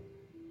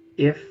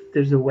 If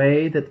there's a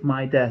way that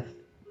my death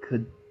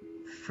could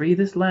free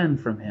this land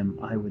from him,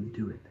 I would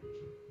do it.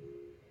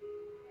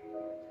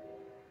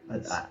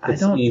 But I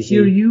It's don't easy.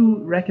 hear you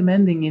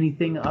recommending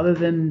anything other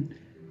than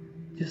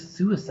just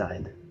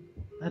suicide.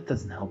 That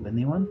doesn't help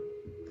anyone.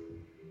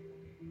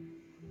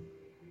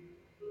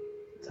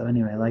 So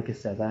anyway, like I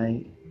said,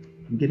 I'm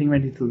getting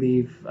ready to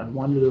leave. I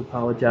wanted to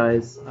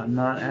apologize. I'm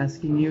not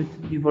asking you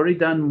to, you've already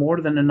done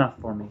more than enough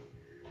for me.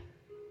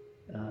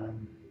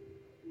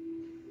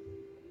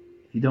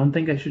 If you don't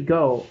think I should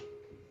go,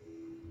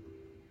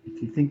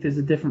 if you think there's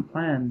a different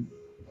plan,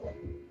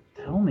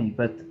 tell me,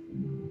 but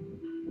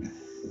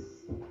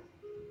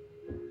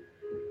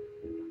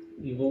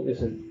Evil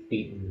isn't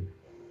beaten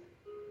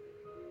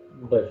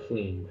by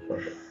fleeing from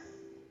it.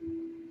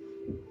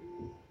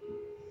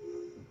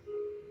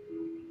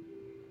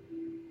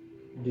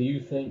 Do you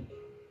think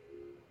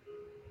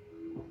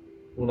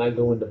when I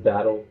go into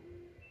battle,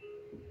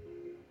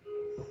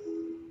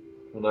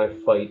 when I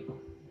fight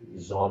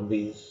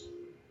zombies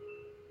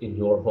in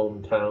your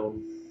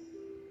hometown,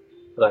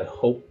 that I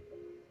hope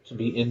to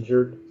be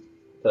injured,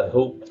 that I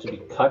hope to be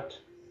cut,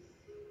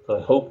 that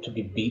I hope to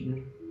be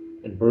beaten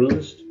and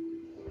bruised?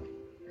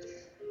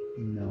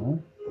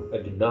 no. I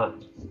do not.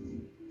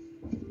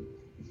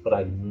 But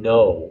I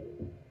know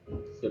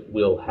it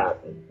will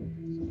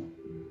happen.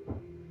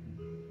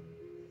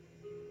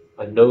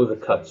 I know the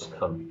cuts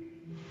come.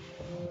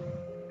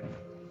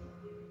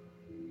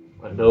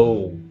 I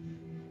know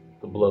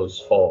the blows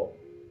fall.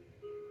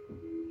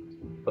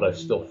 But I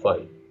still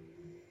fight.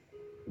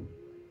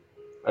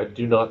 I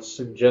do not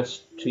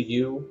suggest to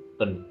you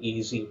an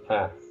easy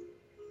path.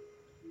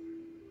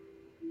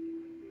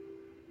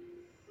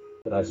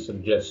 But I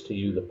suggest to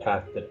you the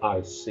path that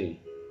I see.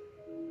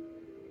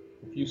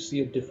 If you see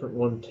a different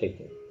one, take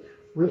it.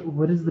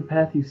 What is the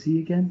path you see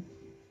again?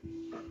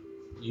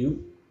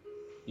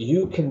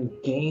 You can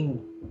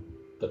gain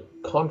the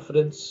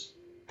confidence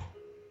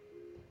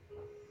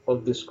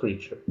of this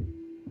creature.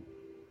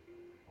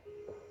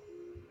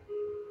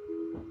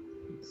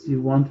 So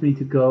you want me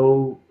to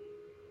go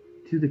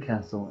to the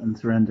castle and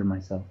surrender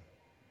myself?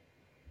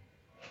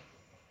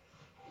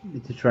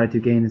 To try to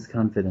gain his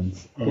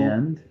confidence.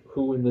 And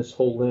Who in this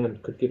whole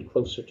land could get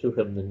closer to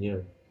him than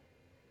you?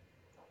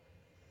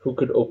 Who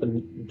could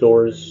open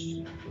doors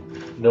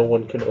no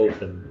one can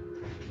open?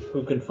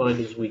 Who can find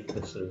his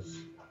weaknesses?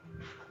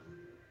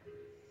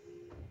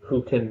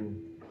 Who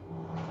can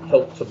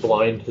help to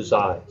blind his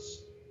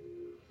eyes?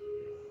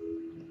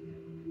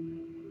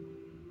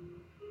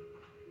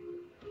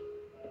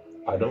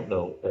 I don't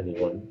know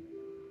anyone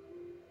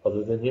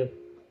other than you.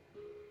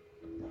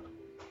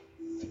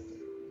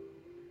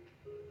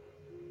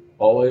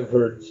 All I've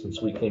heard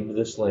since we came to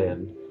this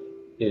land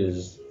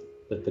is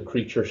that the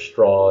creature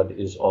Strahd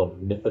is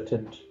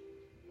omnipotent.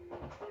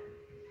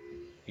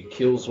 He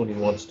kills when he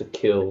wants to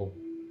kill.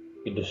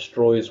 He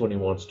destroys when he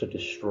wants to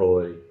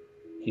destroy.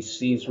 He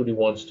sees what he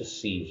wants to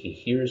see. He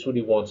hears what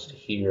he wants to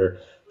hear.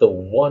 The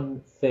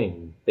one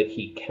thing that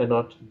he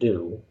cannot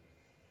do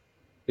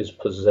is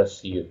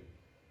possess you.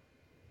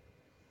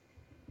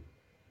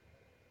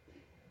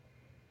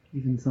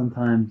 Even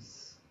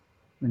sometimes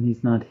when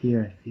he's not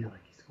here, I feel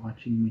like he's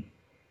watching me.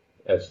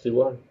 As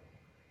do I.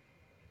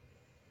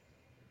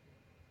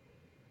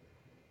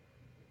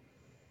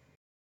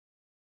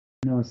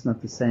 I know it's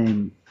not the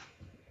same.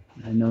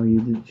 I know you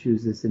didn't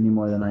choose this any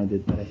more than I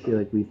did, but I feel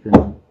like we've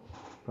been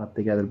brought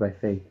together by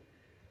fate.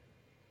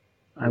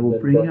 I will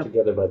Been bring brought up.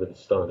 together by the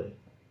Vistani.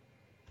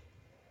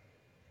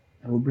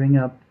 I will bring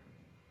up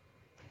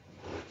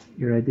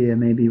your idea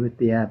maybe with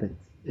the abbot.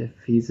 If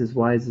he's as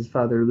wise as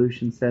Father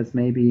Lucian says,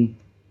 maybe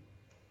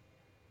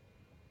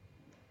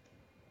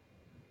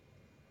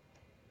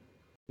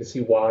Is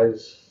he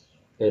wise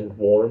and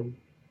warm?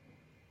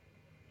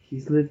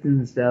 he's lived in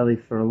this valley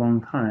for a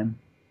long time.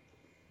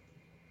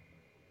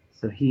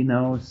 So he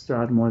knows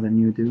Strahd more than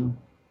you do.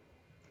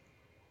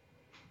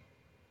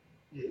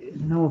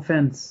 No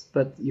offense,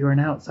 but you're an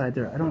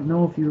outsider. I don't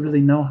know if you really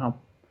know how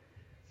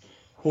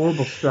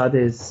horrible Strahd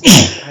is.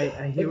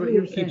 I hear what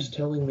you're Everyone saying. keeps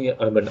telling me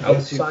I'm an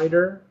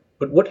outsider,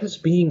 but what has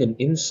being an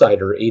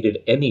insider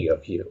aided any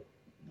of you?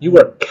 You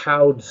are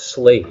cowed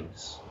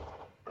slaves.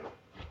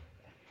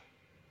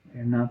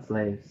 You're not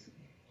slaves.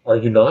 Are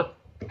you not?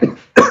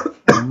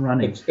 I'm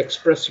running.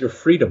 Express your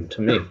freedom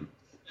to me.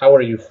 How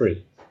are you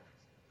free?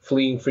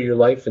 Fleeing for your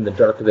life in the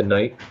dark of the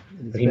night?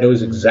 It's He better knows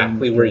than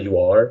exactly being where slave. you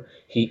are.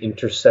 He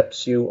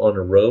intercepts you on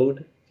a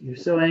road. You're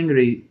so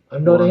angry.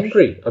 I'm not Wash.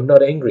 angry. I'm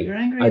not angry. You're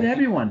angry I at fe-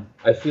 everyone.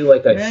 I feel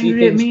like I You're see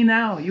angry at things. me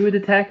now. You would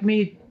attack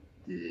me.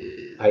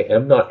 I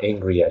am not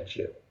angry at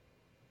you.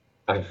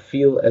 I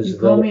feel as You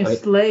though call me a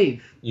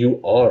slave.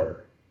 You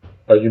are.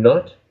 Are you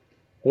not?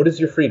 What is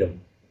your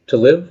freedom? To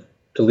live?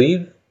 To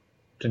leave?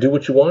 To do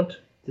what you want?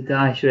 To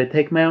die. Should I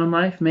take my own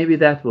life? Maybe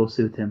that will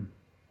suit him.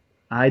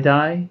 I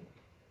die,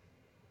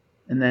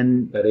 and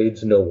then That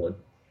aids no one.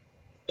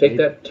 Take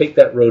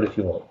that road if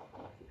you want.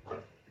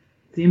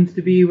 seems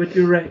to be what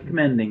you're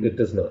recommending. It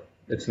does not.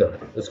 It's not.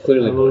 It's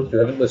clearly not. You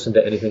haven't listened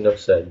to anything I've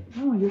said.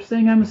 No, you're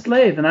saying I'm a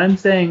slave, and I'm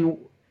saying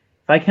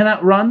if I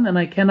cannot run and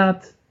I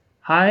cannot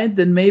hide,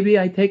 then maybe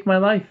I take my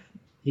life.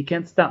 He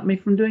can't stop me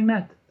from doing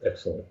that.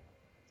 Excellent.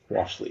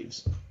 Wash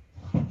leaves.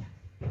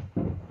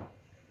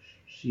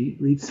 She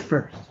leaves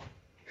first.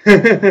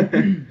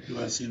 Do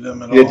I see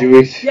them at all? Yeah, do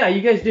we? Yeah,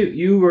 you guys do.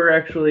 You were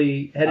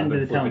actually heading I've to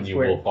been the town flipping you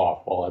square, both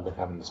off while I've been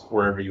having this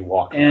wherever you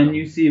walk. and around.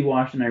 you see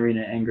Wash and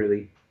Irina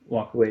angrily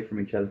walk away from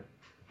each other.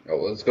 Oh,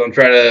 let's go and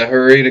try to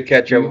hurry to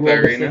catch up You with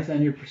rolled a Irina. 6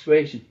 on your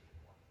persuasion.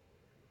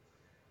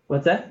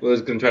 What's that?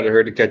 Let's go and try to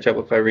hurry to catch up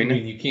with I Irina.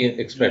 mean, you can't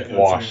expect Yeah, that's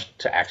Wash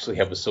to actually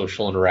have a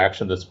social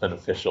interaction that's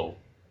beneficial.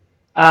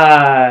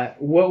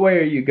 What way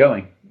are you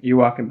going? You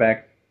walking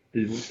back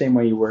the same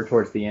way you were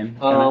towards the inn?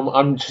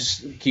 I'm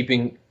just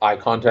keeping eye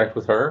contact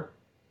with her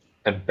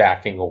and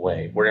backing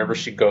away. Wherever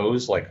she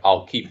goes, like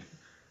I'll keep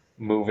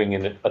moving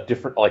in a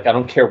different. Like I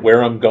don't care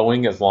where I'm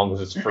going as long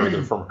as it's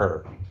further from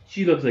her.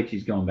 She looks like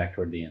she's going back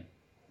toward the inn.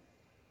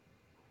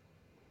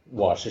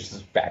 Wash is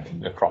just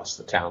backing across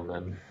the town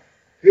then.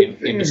 Good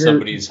thing Into her-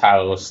 somebody's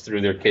house,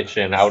 through their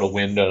kitchen, out a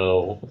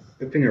window.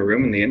 Good thing her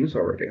room in the inn is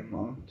already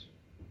unlocked.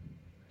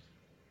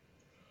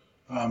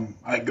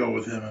 I go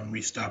with him and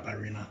we stop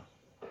Irina.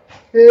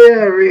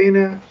 Yeah,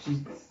 Irina. She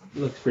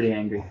looks pretty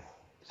angry.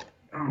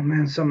 Oh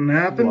man, something She's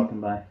happened?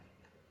 walking by.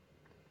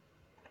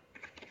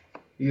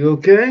 You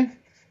okay?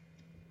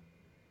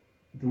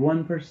 The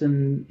one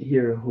person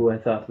here who I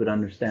thought would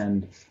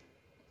understand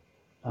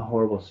how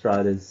horrible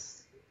Strahd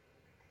is.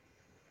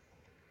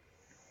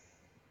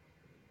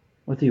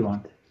 What do you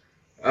want?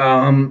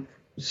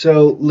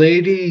 So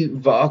Lady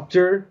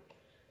Voctor,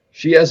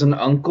 she has an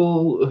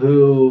uncle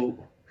who,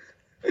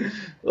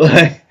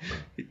 like,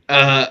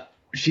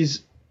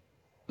 she's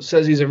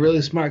says he's a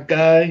really smart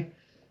guy.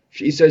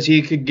 She says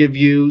he could give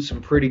you some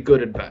pretty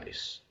good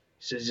advice.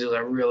 He says he's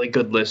a really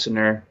good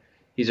listener.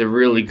 He's a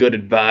really good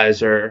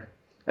advisor.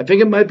 I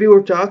think it might be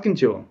worth talking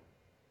to him.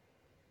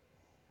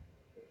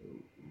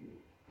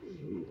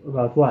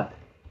 About what?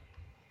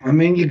 I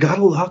mean, you got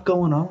a lot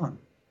going on.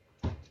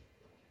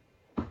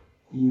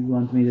 You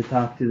want me to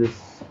talk to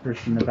this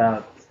person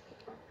about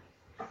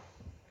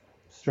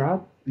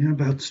Strahd? Yeah,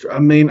 about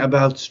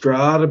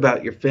Strahd,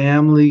 about your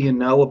family,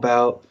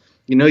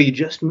 you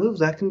just moved.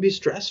 That can be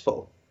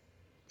stressful.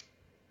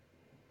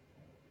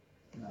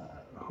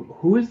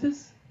 Who is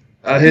this?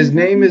 His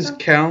name is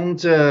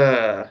Count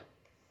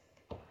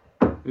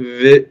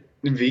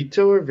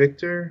Vito or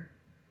Victor?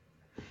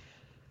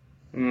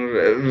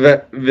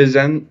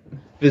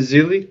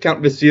 Vasily?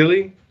 Count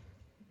Vasily?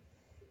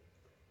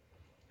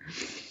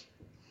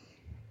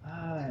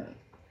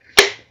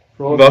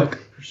 Roll a Buck.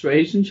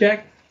 persuasion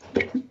check.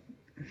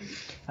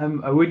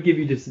 I would give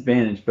you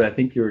disadvantage, but I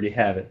think you already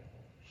have it.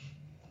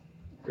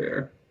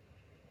 There.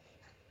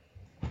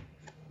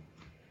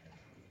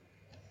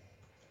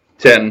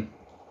 10.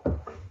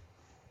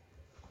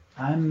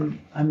 I'm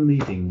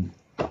leaving.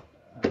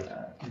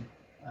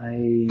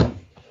 I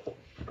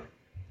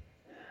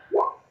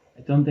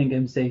don't think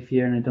I'm safe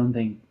here, and I don't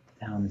think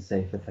the town is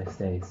safe if I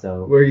stay.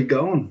 So Where are you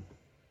going?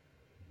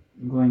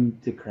 I'm going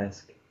to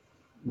Kresk.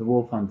 The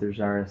wolf hunters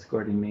are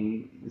escorting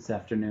me this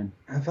afternoon.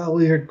 I thought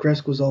we heard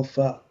Kresk was all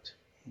fucked.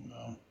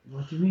 No.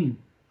 What do you mean?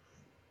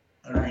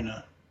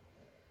 Irina.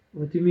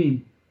 What do you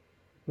mean?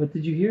 What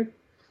did you hear?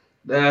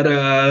 That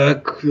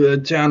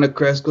town of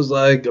Kresk was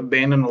like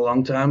abandoned a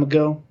long time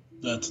ago.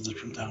 That's a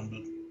different town,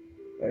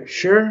 but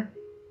Sure.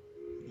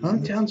 How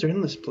isn't many it? towns are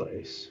in this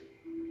place?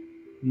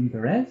 You mean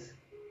Perez?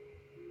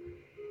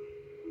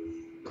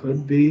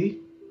 Could be.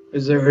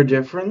 Is there a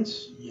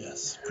difference?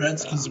 Yes.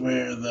 Kretsk is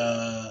where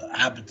the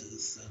abbot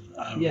is. And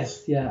I was,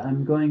 Yes, yeah,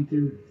 I'm going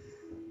to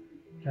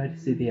try to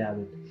see the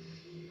abbot.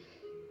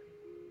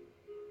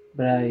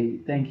 But I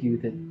thank you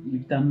that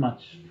you've done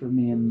much for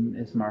me and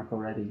Ismark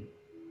already.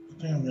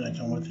 I think I'm gonna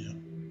come with you.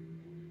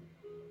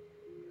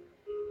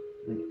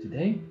 Like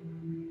today?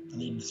 I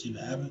need to see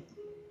the abbot.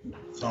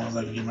 As long as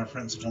I can get my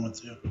friends to come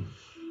with you.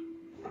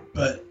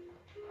 But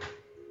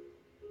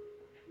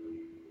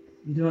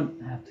You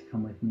don't have to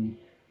come with me.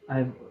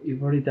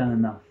 You've already done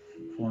enough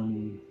for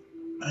me.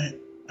 I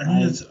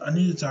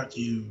need to talk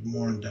to you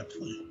more in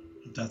depthly,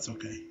 if that's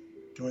okay.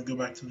 Can we go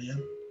back to the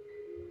inn?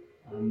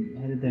 I'm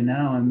headed there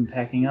now. I'm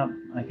packing up.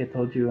 Like I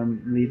told you,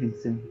 I'm leaving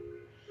soon.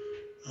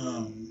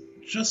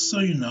 Just so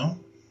you know,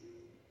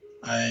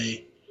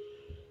 I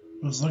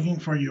was looking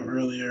for you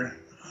earlier,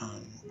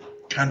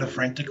 kind of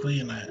frantically,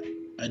 and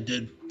I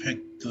did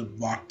pick the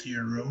lock to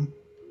your room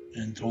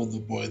and told the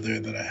boy there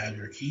that I had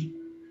your key.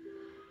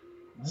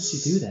 Why did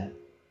you do that?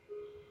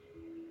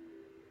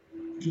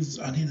 Because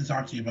I need to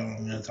talk to you about what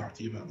I'm going to talk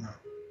to you about now.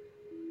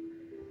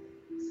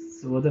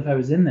 So what if I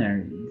was in there?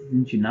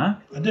 Didn't you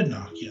knock? I did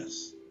knock,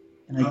 yes.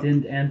 And I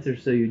didn't answer,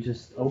 so you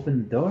just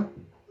opened the door?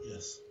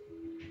 Yes.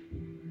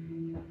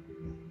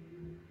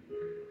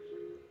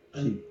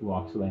 She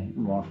walks away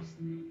and walks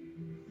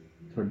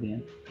toward the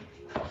end.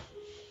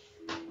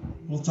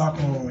 We'll talk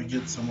when we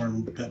get somewhere a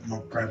bit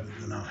more private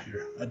than out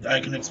here. I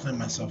can explain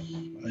myself.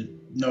 I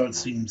know it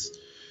seems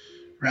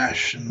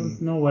rash I don't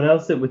and know what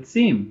else it would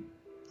seem.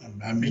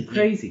 I mean, You're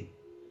crazy.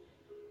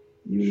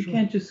 You Sure.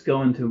 can't just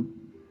go into...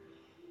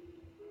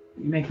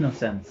 You make no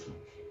sense.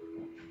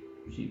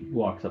 She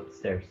walks up the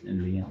stairs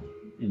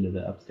into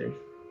the upstairs.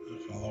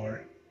 I follow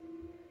her.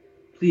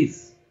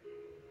 Please.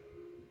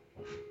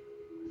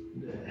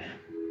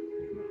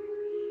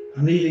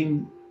 I'm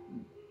leaving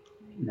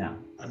now.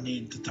 I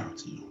need to talk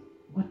to you.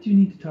 What do you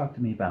need to talk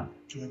to me about?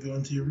 Can we go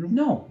into your room?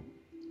 No.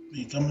 Will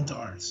you come into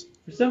ours?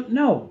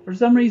 For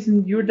some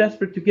reason you're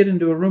desperate to get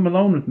into a room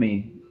alone with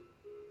me.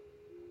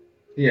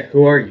 Yeah,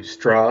 who are you,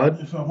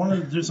 Strahd? If I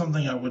wanted to do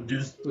something, I would do.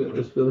 Just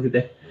look at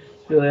that.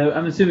 Willie,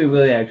 I'm assuming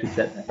Willie actually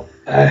said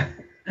that.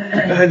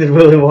 Did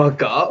Willie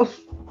walk off?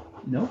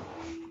 No.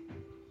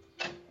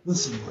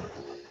 Listen,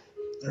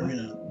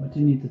 Irina. What do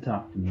you need to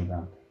talk to me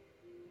about?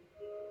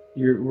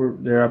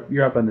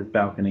 You're up on this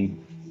balcony.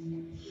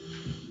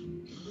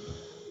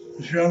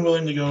 If you're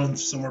unwilling to go into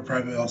somewhere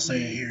private, I'll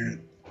say it here.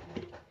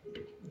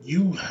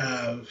 You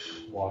have.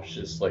 Wash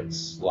is like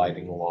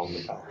sliding along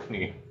the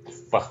balcony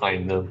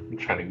behind them,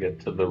 trying to get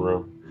to the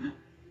room.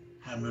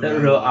 That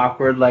real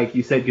awkward, like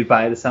you said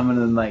goodbye to someone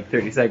and then like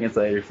 30 seconds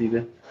later see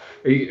them.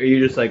 Are you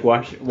just like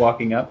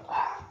walking up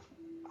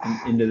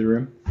into the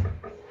room?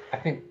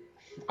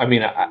 I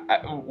mean,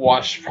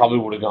 Wash probably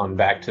would have gone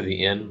back to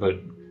the inn, but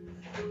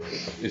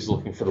is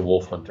looking for the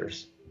wolf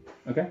hunters.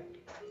 Okay.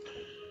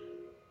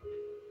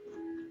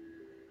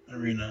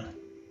 Irina.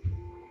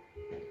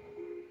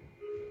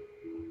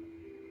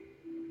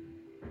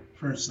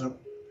 First,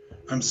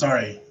 I'm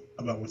sorry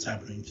about what's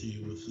happening to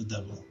you with the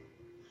devil.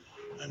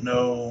 I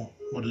know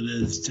what it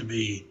is to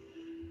be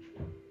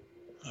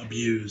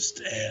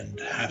abused and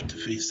have to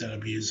face that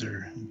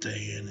abuser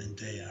day in and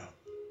day out.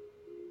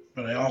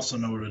 But I also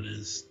know what it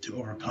is to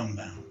overcome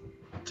that,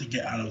 to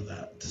get out of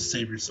that, to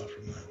save yourself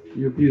from that.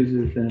 Your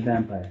abuser's been a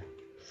vampire.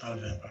 Not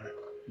a vampire.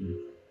 Mm.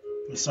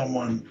 But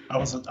someone, I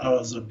was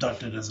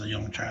abducted as a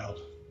young child.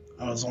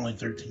 I was only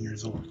 13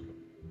 years old.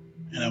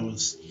 And I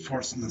was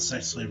forced into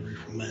sex slavery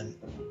from men.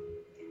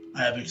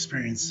 I have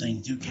experienced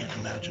things you can't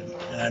imagine,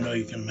 and I know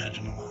you can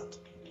imagine a lot.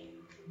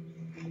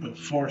 But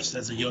forced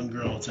as a young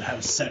girl to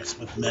have sex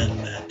with men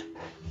that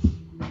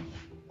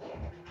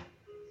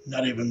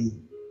not anyone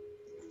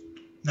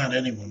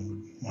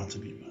would want to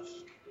be with.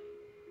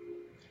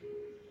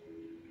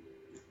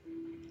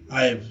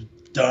 I have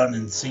done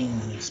and seen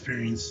and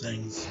experienced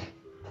things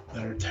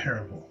that are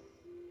terrible.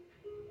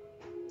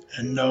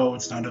 And no,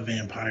 it's not a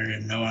vampire,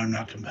 and no, I'm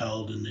not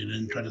compelled, and they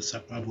didn't try to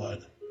suck my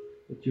blood.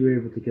 But you were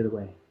able to get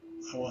away.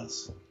 I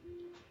was.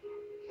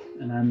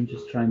 And I'm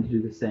just trying to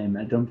do the same.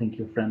 I don't think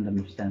your friend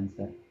understands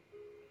that.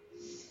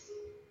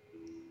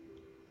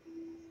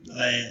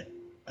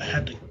 I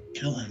had to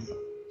kill him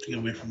to get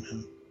away from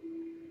him.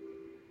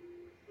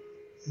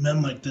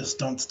 Men like this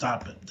don't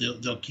stop it.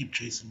 They'll keep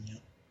chasing you.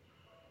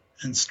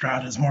 And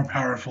Strahd is more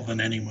powerful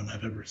than anyone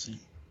I've ever seen.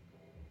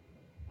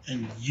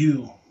 And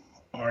you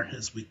are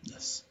his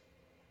weakness.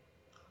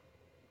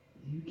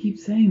 You keep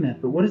saying that,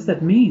 but what does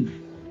that mean?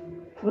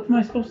 What am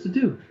I supposed to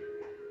do?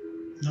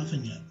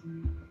 Nothing yet.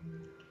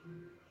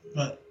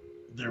 But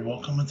there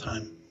will come a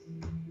time.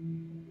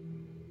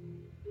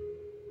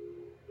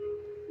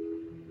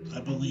 I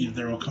believe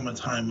there will come a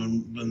time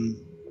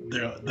when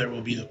there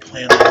will be a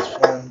plan that's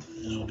formed,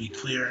 and it will be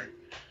clear,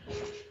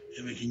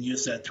 and we can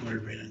use that to our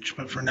advantage.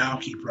 But for now,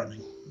 keep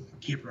running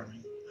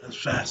as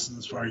fast and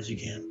as far as you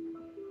can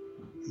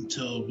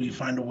until we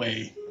find a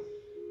way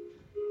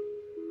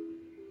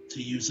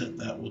to use it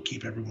that will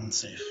keep everyone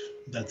safe.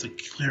 That's a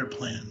clear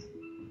plan.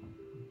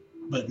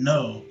 But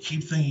no,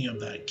 keep thinking of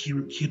that.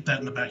 Keep that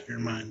in the back of your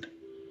mind.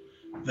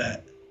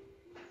 That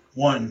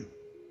one,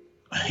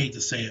 I hate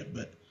to say it,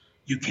 but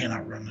you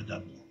cannot run the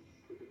devil.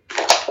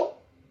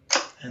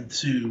 And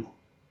two,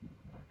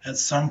 at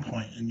some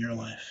point in your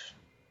life,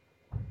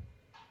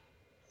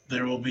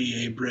 there will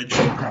be a bridge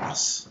to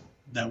cross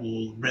that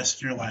will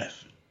risk your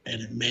life,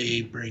 and it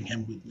may bring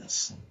him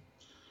weakness.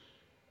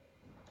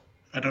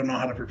 I don't know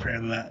how to prepare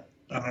that.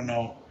 I don't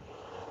know.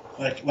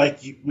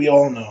 We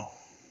all know,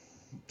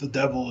 the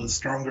devil is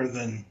stronger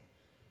than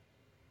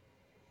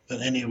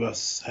any of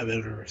us have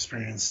ever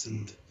experienced,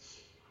 and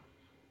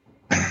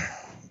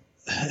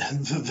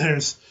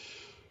there's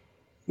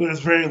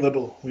very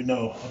little we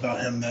know about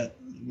him that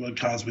would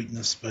cause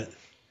weakness, but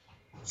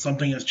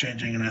something is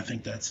changing, and I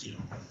think that's you.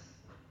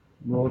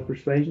 Roll a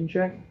persuasion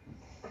check.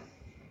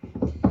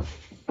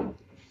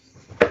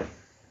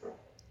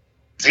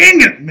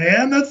 Dang it,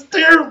 man! That's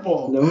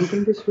terrible! No one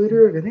can persuade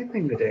her of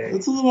anything today.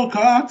 That's a little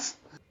cox.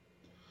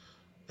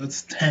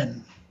 That's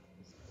 10.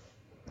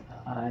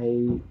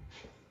 I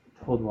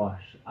told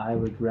Wash I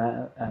would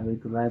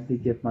gladly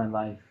give my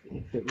life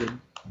if it would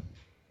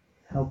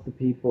help the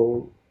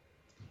people,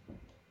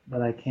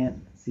 but I can't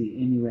see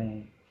any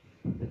way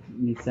that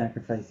me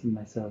sacrificing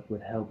myself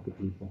would help the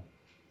people.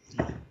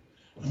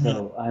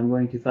 So I'm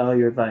going to follow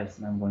your advice,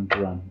 and I'm going to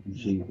run. And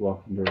she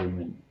walked into her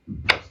room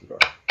and closed the door.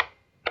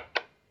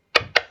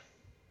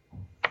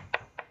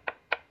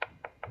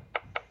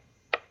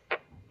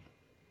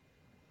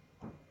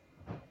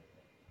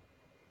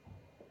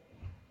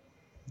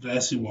 Did I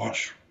see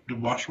Wash?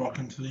 Did Wash walk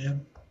into the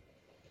inn?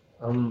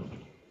 I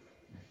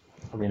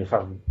mean,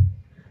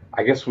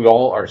 I guess we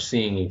all are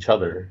seeing each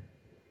other.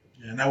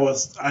 Yeah, and I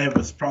was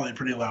probably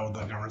pretty loud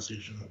with that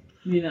conversation.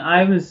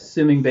 I'm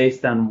assuming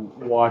based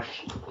on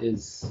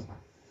Wash's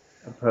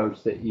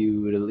approach that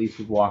you would at least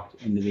have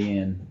walked into the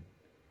inn,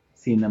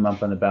 seen them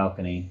up on the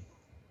balcony.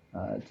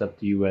 It's up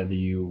to you whether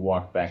you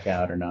walk back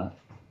out or not.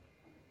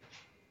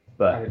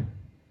 But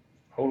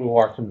I would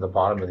walk into the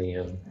bottom of the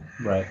inn,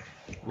 right,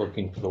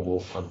 looking for the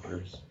wolf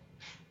hunters.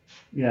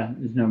 yeah,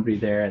 there's nobody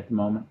there at the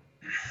moment.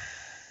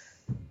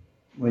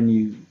 When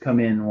you come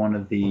in, one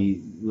of the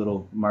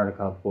little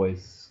Mardukov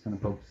boys kind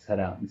of pokes his head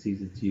out and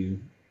sees it's you.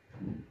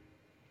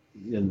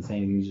 He doesn't say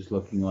anything. He's just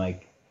looking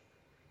like.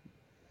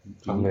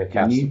 I'm gonna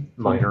cast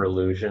minor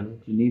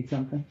illusion. Do you need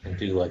something? And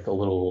do like a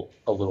little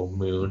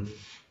moon.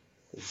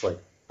 It's like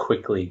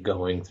quickly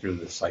going through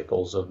the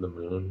cycles of the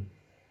moon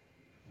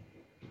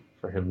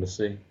for him to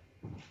see.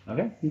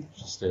 Okay.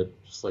 Just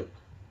like,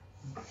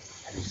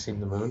 have you seen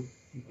the moon?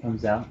 He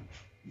comes out.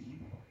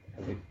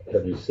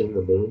 Have you seen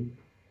the moon?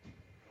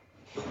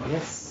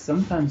 Yes,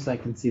 sometimes I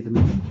can see the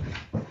moon.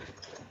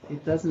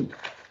 It doesn't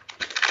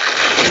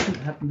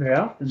happen very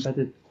often, but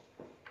it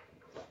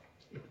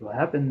will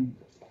happen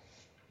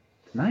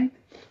tonight.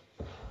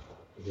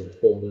 Is it a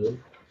full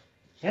moon?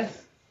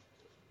 Yes,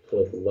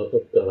 For the love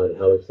of God,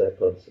 how is that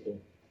possible?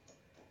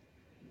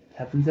 it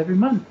happens every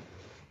month.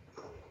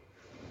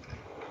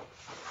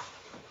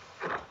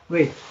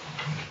 Wait,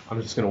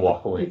 I'm just gonna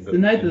walk away. it's the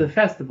night of the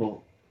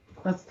festival.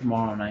 That's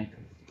tomorrow night.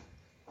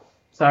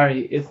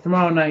 Sorry, it's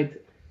tomorrow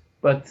night,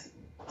 but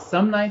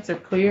some nights are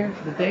clear.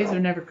 The days are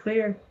never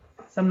clear.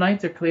 Some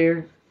nights are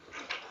clear.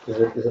 Is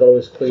it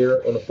always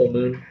clear on a full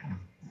moon?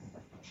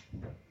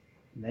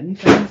 Many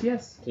times,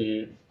 yes. Do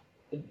you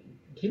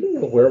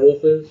know what a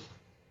werewolf is?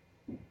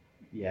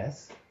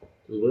 Yes.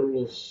 Do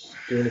werewolves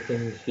do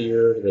anything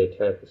here? Do they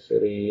attack the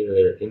city?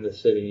 They're in the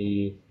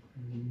city?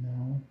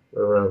 No,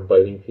 They're around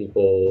biting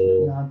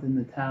people? not in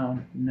the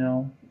town.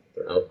 No.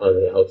 Are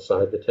they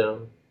outside the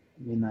town?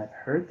 I mean, I've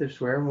heard there's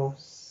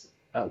werewolves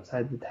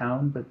outside the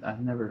town, but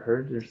I've never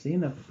heard or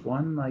seen of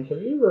one like.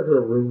 Have you ever heard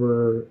a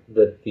rumor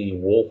that the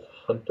wolf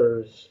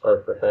hunters are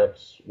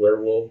perhaps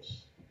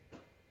werewolves?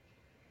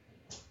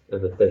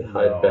 And that they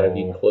hide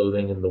baggy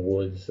clothing in the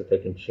woods that they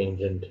can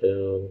change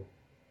into?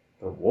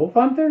 The wolf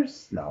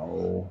hunters?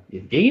 No.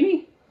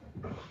 Evgeny?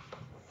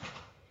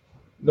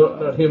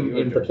 Not him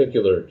in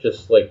particular,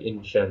 just like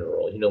in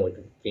general. Like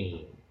a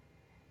theme.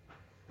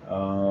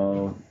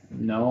 Oh,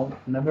 no.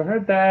 Never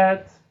heard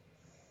that.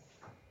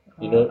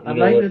 You know I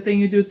like what? the thing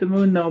you do at the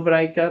moon, though, but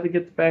I gotta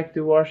get back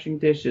to washing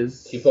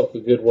dishes. Keep up the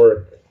good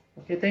work.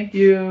 Okay, thank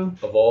you.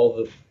 Of all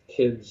the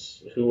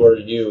kids who are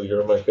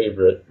you're my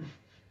favorite.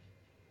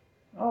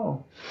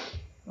 Oh,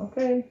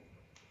 okay.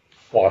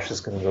 Wash is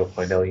gonna go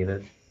find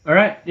Elionid. All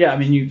right. Yeah, I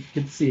mean, you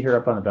get to see her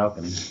up on the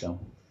balcony, so.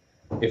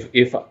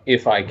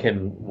 If I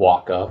can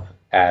walk up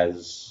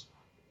as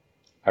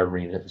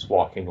Irina is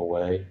walking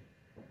away.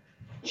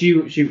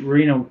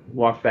 Rena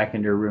walked back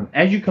into her room.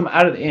 As you come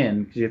out of the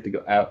inn, because you have to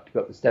go out to go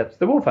up the steps,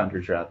 the wolf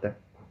hunters are out there.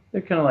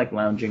 They're kind of like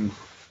lounging.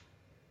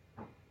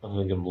 I'm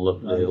gonna give him a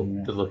look. They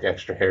look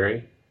extra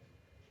hairy.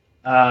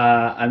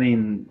 I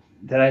mean,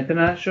 did I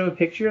not show a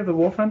picture of the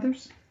wolf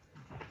hunters?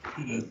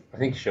 You did. I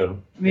think you showed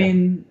them. I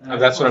mean,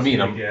 That's what I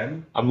mean.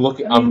 Again. I'm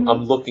looking. I mean,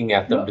 I'm looking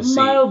at them to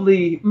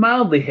see.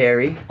 mildly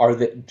hairy.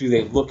 Do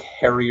they look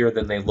hairier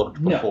than they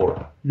looked No.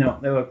 before? No,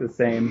 they look the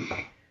same.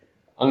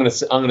 I'm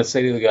gonna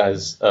say to the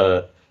guys.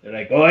 They're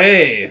like, oh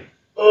hey,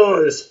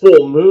 Oh, it's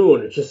full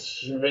moon. It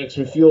just makes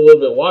me feel a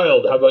little bit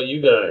wild. How about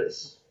you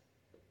guys?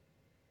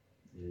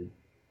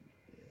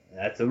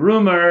 that's a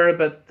rumor,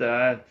 but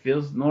it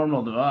feels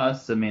normal to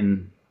us. I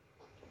mean,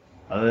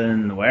 other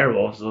than the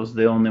werewolves, those are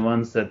the only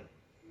ones that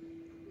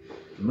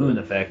the moon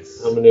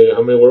affects How many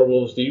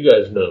werewolves do you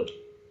guys know?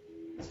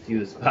 as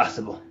few as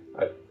possible.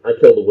 I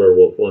killed a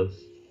werewolf once.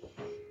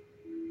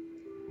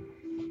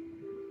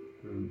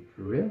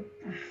 For real?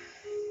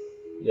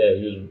 Yeah,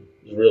 he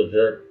was a real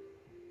jerk.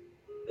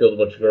 Killed a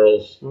bunch of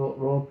girls.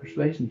 Roll a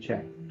persuasion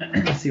check.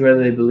 See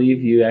whether they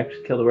believe you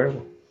actually killed a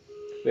werewolf.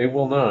 They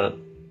will not.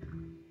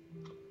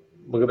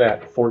 Look at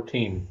that,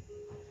 14.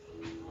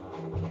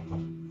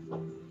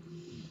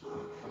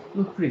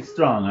 Look pretty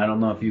strong. I don't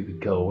know if you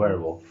could kill a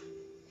werewolf,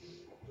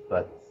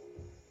 but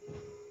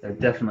there are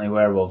definitely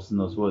werewolves in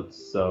those woods,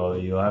 so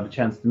you'll have a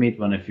chance to meet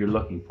one if you're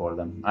looking for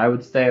them. I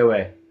would stay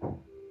away from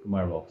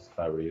werewolves if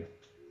I were you.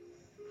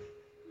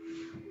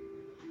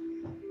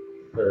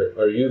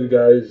 Are you the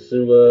guys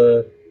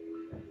who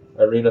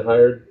Irina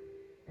hired?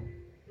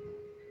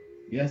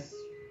 Yes.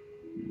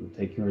 We'll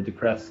take her to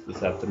Crest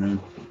this afternoon.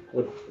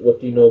 What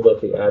do you know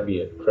about the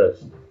Abbey at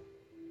Crest?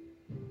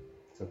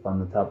 It's up on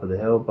the top of the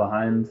hill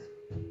behind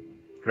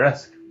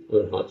Gresk.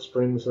 Are there hot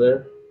springs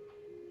there?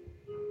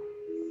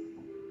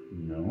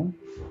 No.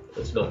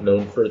 It's not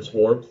known for its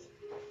warmth.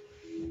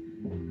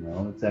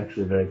 No, it's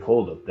actually very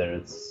cold up there.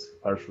 It's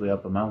partially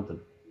up a mountain.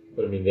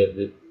 But I mean,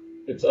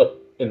 it's up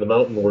in the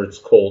mountain where it's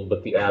cold,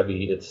 but the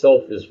Abbey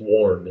itself is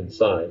warm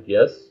inside,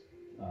 yes?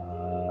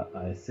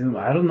 I assume.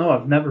 I don't know.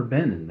 I've never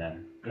been in there.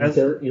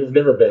 You've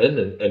never been,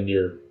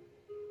 and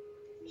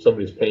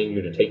somebody's paying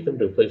you to take them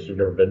to a place you've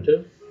never been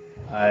to?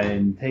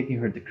 I'm taking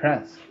her to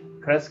Kresk.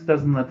 Kresk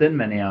doesn't let in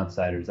many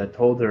outsiders. I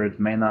told her it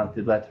may not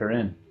let her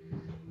in.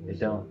 They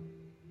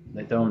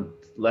don't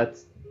let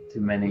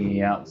too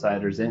many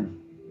outsiders in.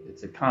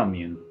 It's a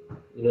commune.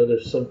 You know,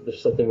 there's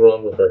something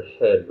wrong with our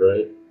head,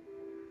 right?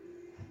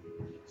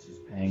 She's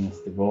paying us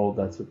the gold.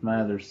 That's what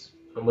matters.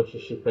 How much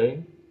is she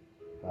paying?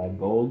 5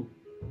 gold.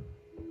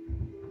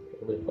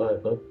 Only 5,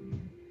 huh?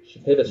 She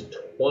paid us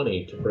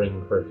 20 to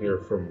bring her here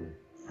from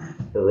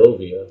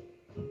Barovia.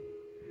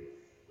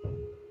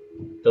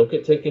 Don't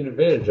get taken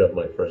advantage of,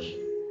 my friend.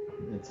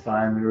 It's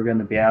fine. We were going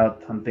to be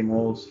out hunting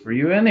wolves for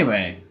you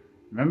anyway.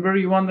 Remember,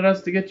 you wanted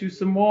us to get you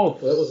some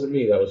wolves. Well, that wasn't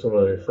me. That was one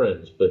of my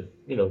friends. But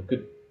you know,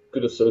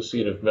 good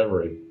associative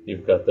memory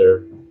you've got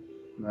there.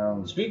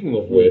 Well, Speaking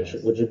of which,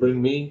 would you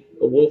bring me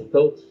a wolf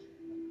pelt?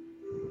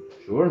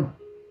 sure.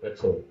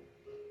 Excellent.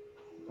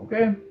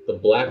 Okay. The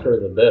blacker,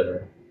 the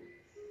better.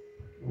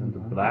 And the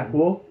black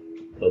wolf?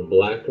 The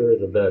blacker,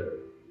 the better.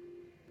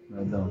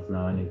 I don't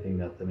know anything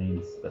that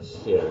means. But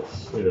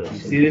Yes, you know. you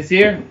see this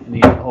here? And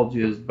he holds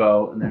you his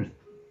bow, and there's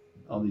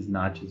all these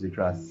notches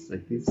across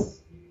like these.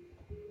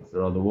 These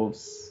are all the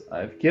wolves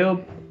I've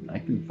killed. I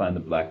can find the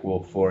black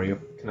wolf for you.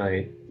 Can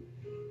I?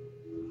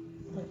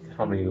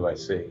 How many do I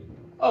see?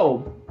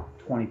 Oh,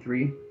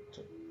 23.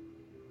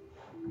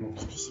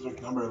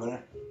 Specific number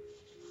there.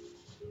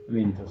 I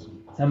mean, that's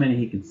how many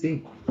he can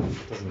see.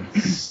 Doesn't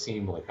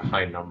seem like a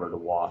high number to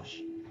wash.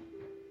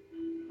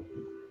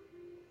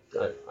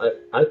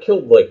 I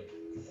killed like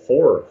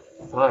 4 or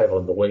 5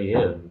 on the way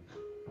in.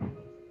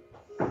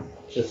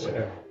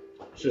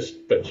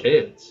 Just by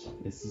chance.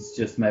 This is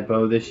just my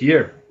bow this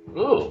year.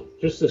 Oh,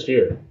 just this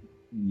year.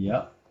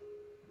 Yep.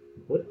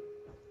 What?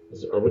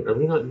 Are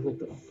we not in like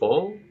the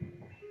fall?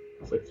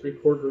 It's like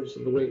 3/4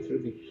 of the way through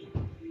the.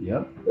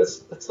 Yep.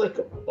 That's like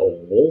a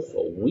wolf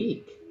a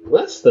week.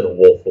 Less than a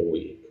wolf a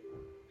week.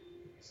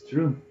 It's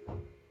true.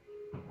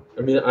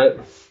 I mean,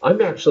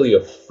 I'm actually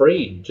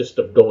afraid just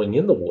of going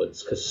in the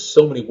woods because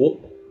so many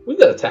wolves. We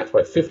got attacked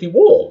by 50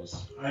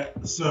 wolves. I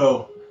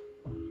saw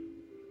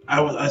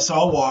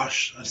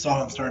Wash. I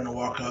saw him starting to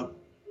walk up.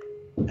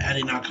 Had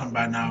he not come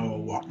by now,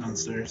 we'll walk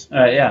downstairs.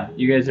 Alright, yeah.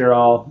 You guys are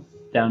all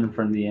down in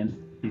front of the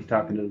inn. He's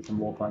talking to some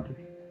wolf hunters.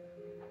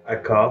 I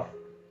cough.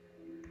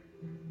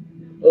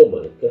 Oh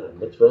my god,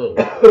 what's wrong?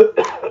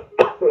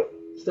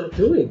 Stop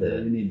doing You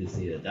that. need to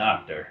see a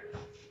doctor.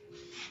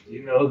 Do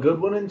you know a good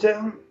one in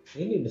town?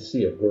 You need to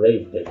see a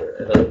grave digger,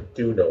 and I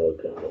do know a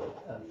good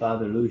one.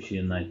 Father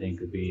Lucian, I think,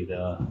 would be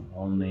the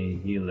only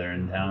healer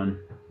in town.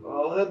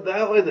 I'll head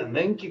that way then.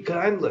 Thank you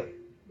kindly.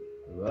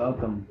 You're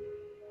welcome.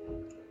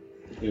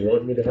 You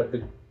want me to have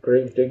the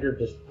grave digger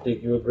just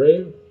dig you a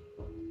grave?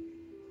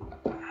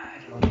 I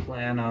don't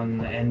plan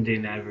on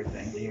ending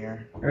everything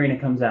here. Irina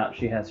comes out.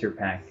 She has her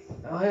pack.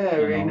 Oh yeah, and all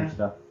her Irina.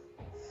 stuff.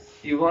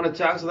 You want to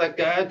talk to that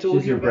guy I She told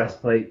has you her about?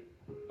 breastplate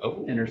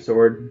Oh. and her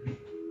sword.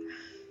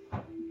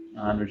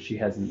 Honored she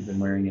hasn't been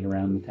wearing it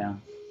around the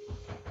town.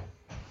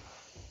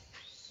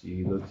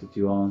 She looks at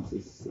you all and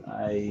says,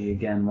 I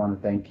again want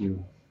to thank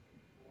you.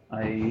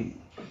 I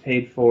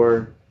paid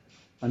for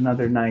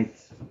another night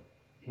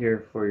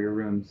here for your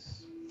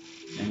rooms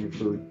and your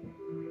food,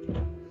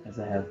 as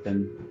I have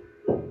been.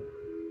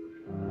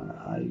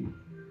 I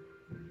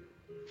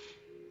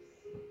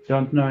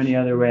don't know any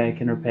other way I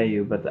can repay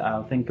you, but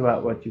I'll think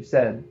about what you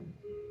said.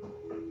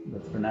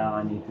 But for now,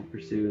 I need to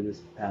pursue this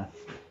path.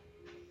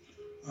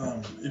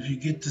 If you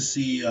get to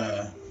see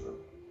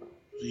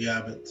the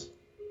abbot,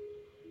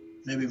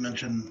 maybe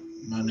mention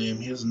my name.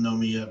 He doesn't know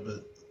me yet,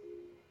 but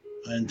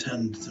I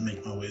intend to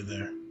make my way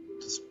there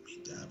to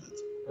meet the abbot.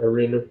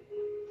 Irina,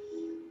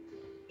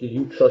 do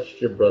you trust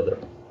your brother?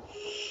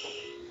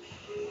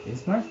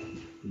 Ismark?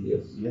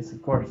 Yes. Yes,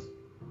 of course.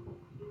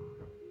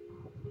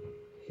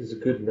 He's a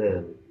good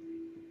man.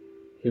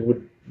 He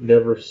would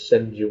never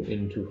send you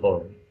into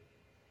harm.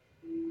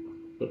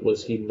 But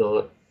was he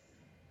not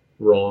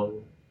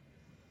wrong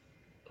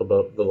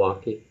about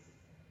Vallaki?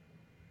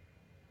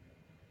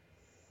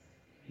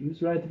 He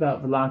was right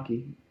about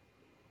Vallaki.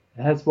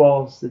 It has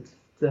walls. It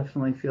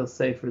definitely feels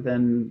safer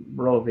than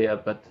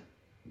Barovia, but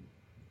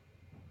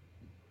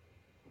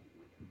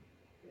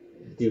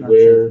it's not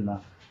Beware safe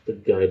enough. the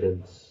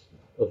guidance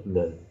of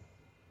men.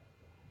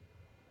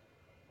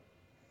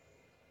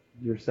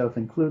 Yourself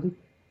included.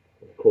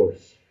 Of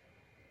course.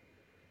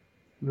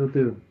 Will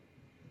do.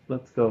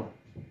 Let's go.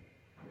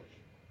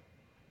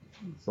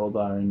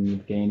 Soldar and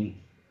Yevgeny.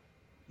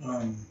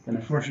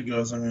 Before she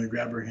goes, I'm going to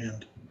grab her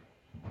hand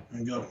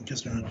and go up and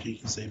kiss her on the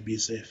cheek and say, "Be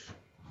safe."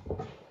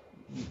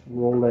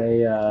 Roll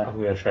a I'm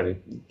gonna try to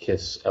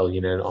kiss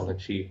Eluned on the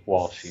cheek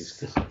while she's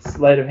kissing.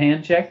 sleight of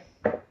hand check.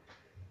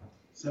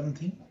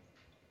 17.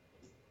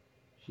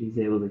 She's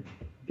able to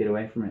get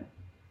away from it.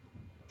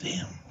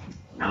 Damn.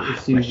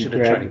 As soon I as you should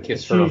have grab, tried to kiss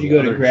as her soon on as you the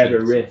go to other grab her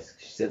cheeks. wrist,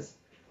 she says,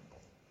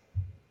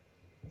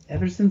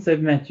 "Ever since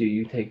I've met you,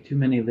 you take too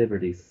many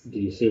liberties. Do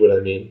you see what I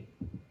mean?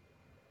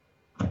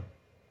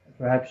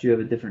 Perhaps you have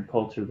a different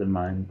culture than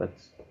mine, but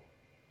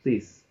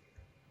please.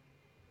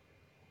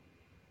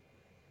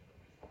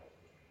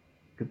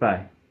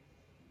 Goodbye."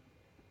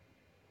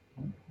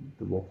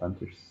 The wolf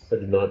hunters. I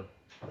do not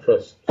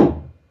trust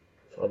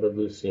Father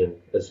Lucian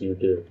as you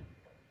do.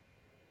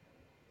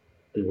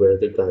 Beware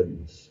the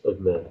guidance of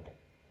men.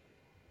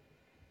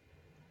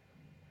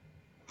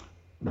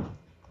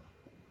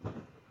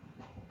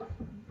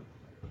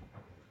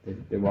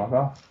 They walk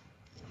off.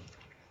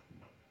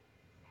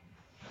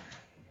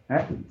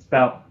 Alright, it's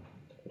about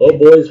Oh,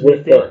 boys,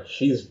 we're fucked.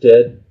 She's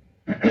dead,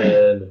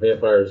 and the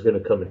vampire is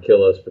going to come and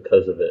kill us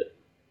because of it.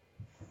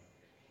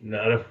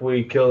 Not if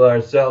we kill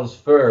ourselves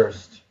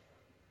first.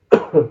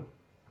 Well,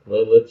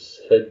 let's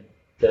head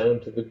down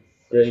to the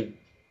grave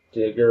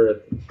digger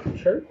at the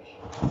church.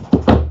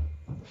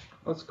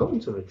 Let's go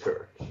into the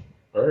church.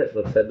 All right,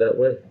 let's head that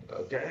way.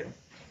 Okay.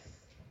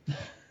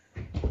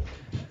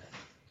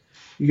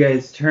 you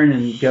guys turn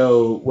and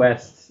go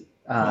west.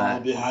 Follow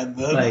behind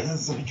them like-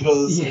 as it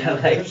goes. yeah,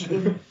 like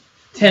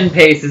 10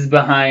 paces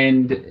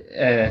behind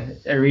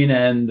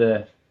Irina and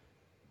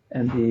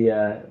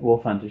the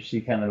wolf hunter.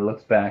 She kind of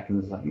looks back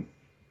and is like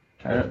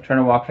trying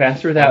to walk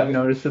faster without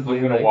noticeably.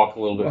 I'm gonna like, walk a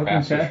little bit walking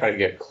faster, fast. try to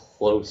get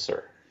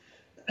closer.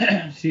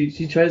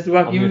 she tries to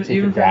walk I'm even gonna take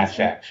even a dash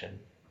faster.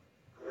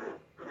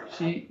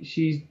 action.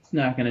 She's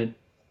not gonna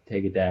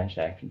take a dash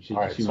action. She,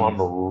 All right, she so I'm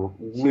wants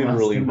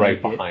literally to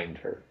right make it- behind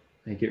her.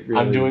 make it really.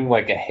 I'm doing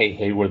like a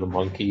hey where the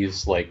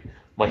monkeys, like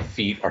my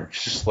feet are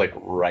just like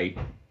right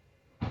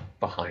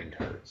behind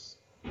hers.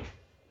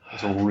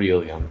 It's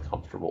really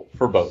uncomfortable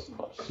for both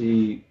of us.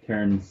 She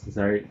turns.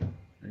 Sorry,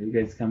 are you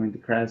guys coming to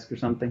Kresk or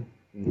something?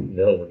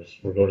 No,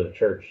 we're going to the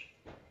church.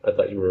 I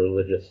thought you were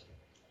religious.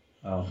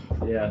 Oh,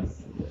 yeah,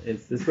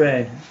 it's this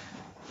way.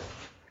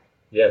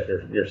 Yeah,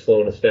 if you're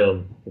slowing us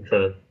down. I'm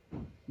trying to...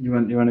 You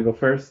want to go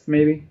first,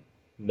 maybe?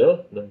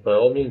 No, by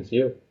all means,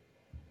 you.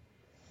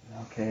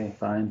 Okay,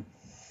 fine.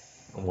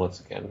 I'm once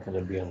again going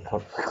to be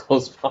uncomfortably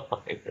close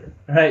behind her.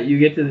 All right, you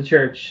get to the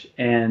church,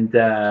 and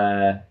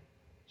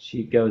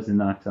she goes and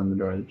knocks on the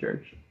door of the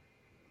church.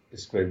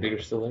 Is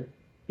Gravedigger still there?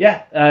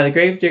 Yeah, the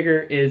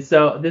gravedigger is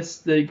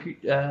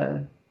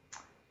the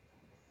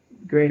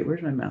grave.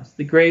 Where's my mouse?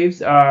 The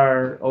graves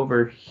are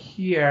over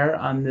here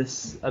on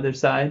this other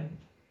side.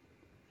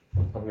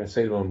 I'm going to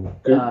say to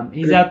him,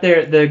 He's out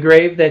there. The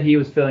grave that he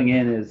was filling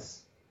in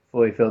is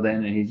fully filled in,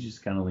 and he's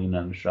just kind of leaning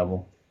on the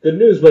shovel, Good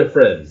news, my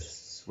friends.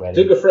 sweating.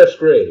 Dig a fresh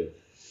grave.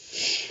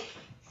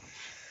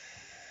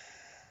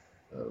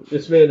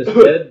 This man is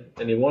dead,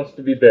 and he wants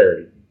to be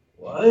buried.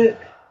 What?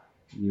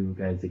 You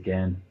guys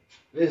again.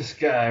 This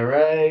guy,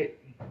 right?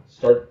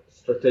 Start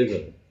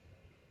digging.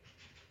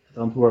 I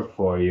don't work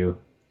for you.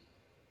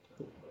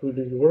 Who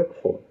do you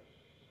work for?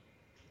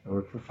 I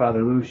work for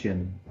Father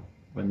Lucian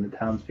when the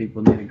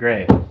townspeople need a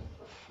grave.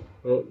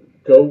 Well,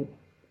 go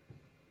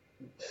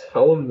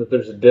tell him that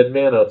there's a dead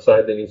man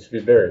outside that needs to be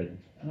buried.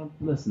 I don't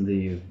listen to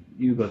you.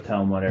 You go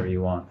tell him whatever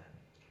you want.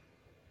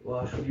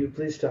 Wash, would you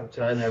please stop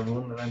telling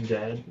everyone that I'm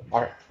dead?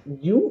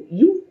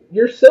 You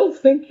yourself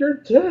think you're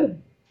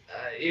dead.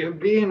 You're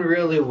being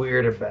really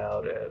weird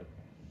about it.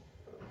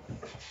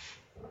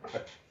 I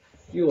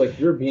feel like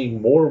you're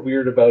being more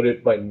weird about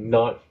it by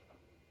not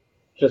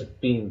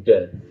just being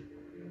dead.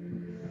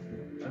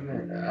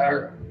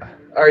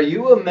 Are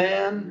you a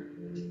man?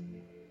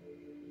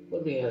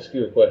 Let me ask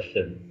you a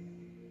question.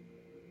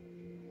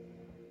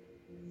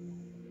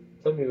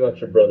 Tell me about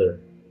your brother.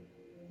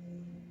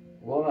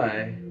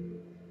 Why?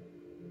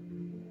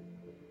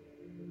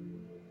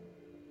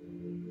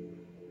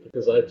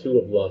 Because I too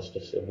have lost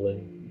a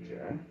sibling.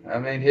 Okay. I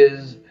mean,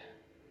 his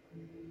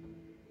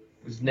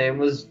name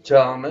was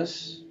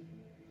Thomas.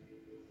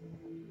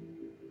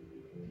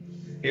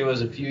 He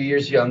was a few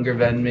years younger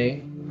than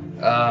me.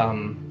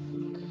 Roll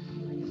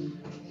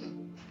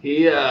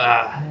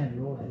a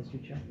history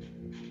check.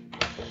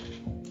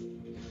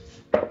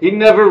 He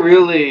never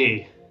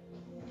really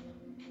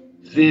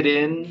fit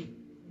in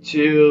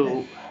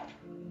to,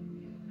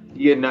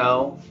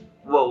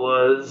 what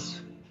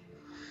was.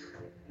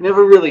 He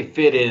never really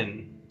fit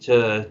in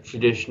to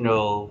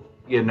traditional,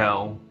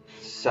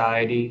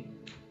 society.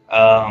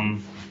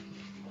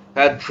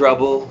 Had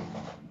trouble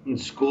in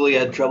school. He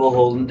had trouble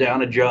holding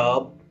down a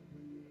job.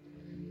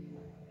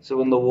 So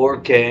when the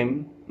war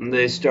came and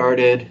they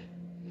started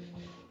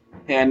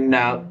handing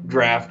out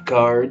draft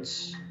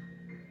cards,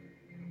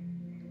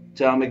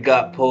 Tommy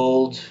got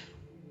pulled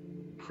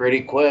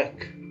pretty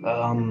quick.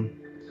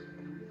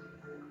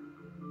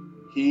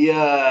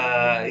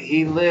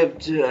 He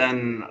lived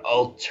an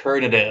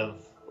alternative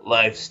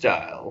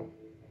lifestyle.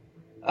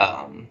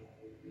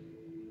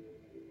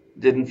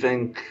 Didn't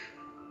think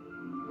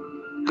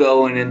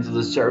going into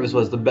the service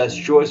was the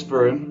best choice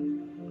for him.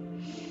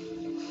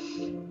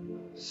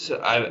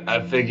 So I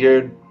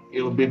figured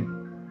it would be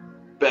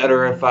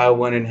better if I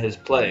went in his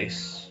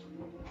place.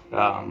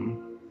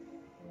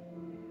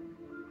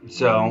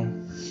 So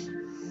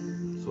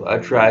that's what I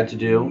tried to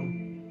do,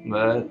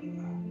 but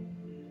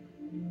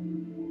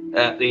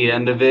at the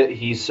end of it,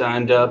 he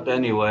signed up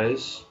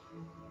anyways.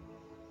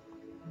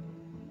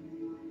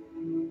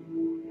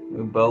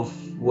 We both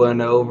went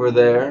over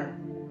there.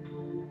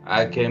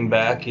 I came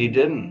back, he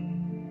didn't.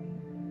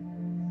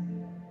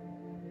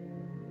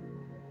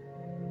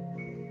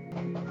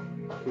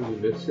 Do you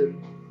miss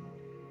him?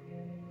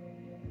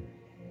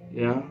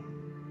 Yeah.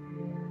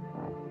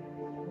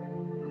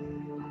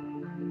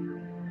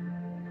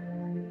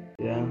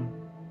 Yeah.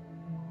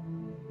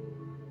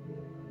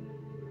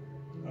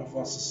 I've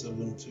lost a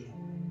sibling too.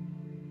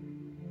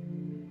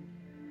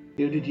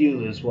 Who did you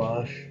lose,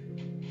 Wash?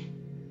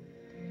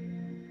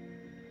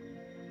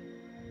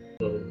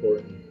 Not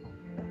important.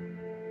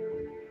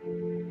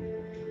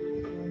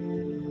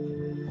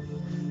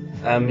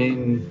 I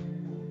mean,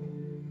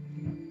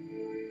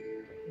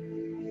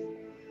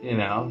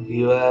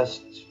 you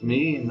asked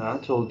me, and I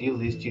told you the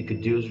least you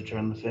could do is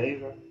return the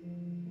favor.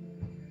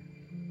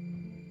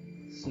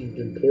 Seemed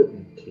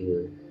important to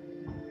you.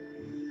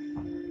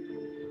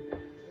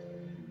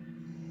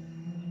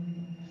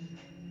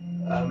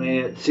 I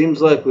mean, it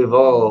seems like we've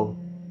all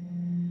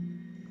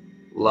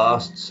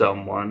lost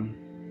someone.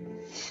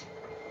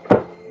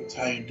 That's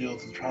how you deal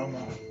with the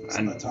trauma. It's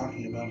not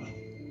talking about it.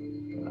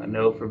 I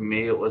know for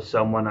me it was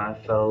someone I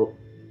felt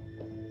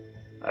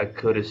I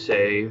could have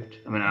saved.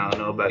 I mean, I don't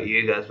know about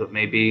you guys, but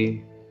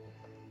maybe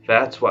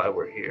that's why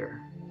we're here.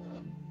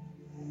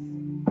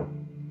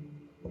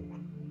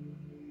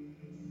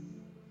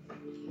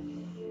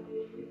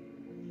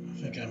 I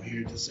think I'm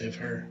here to save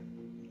her,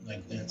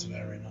 like Lance and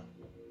Irina.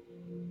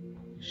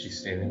 She's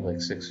standing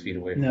like 6 feet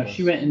away from No, us.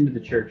 she went into the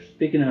church.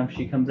 Speaking of,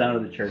 she comes out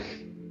of the church,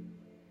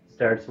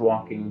 starts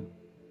walking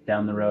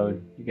down the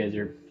road. You guys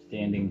are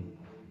standing,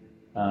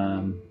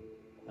 I'm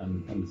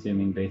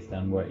assuming based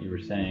on what you were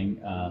saying,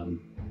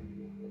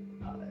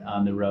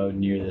 on the road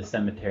near the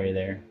cemetery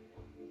there.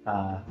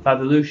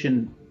 Father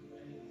Lucian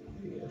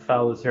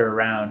follows her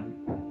around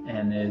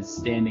and is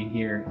standing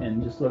here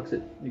and just looks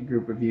at the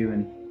group of you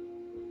and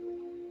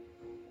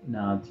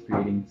nods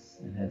greetings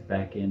and heads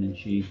back in, and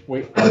she...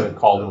 Wait, I'm gonna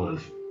call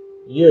him.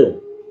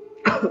 You.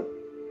 Come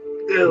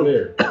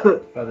here.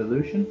 Father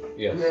Lucian?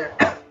 Yes.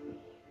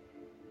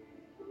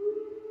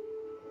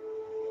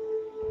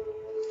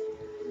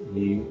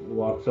 He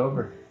walks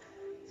over.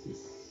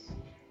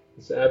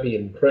 Is Abby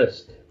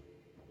impressed?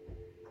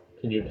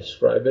 Can you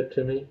describe it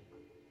to me?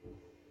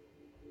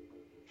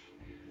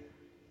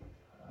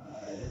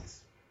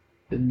 It's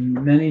been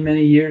many,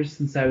 many years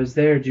since I was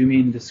there. Do you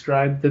mean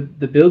describe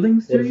the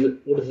buildings to you?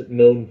 What is it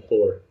known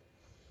for?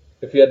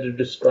 If you had to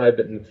describe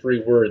it in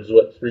 3 words,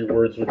 what 3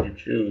 words would you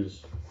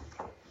choose?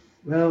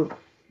 Well,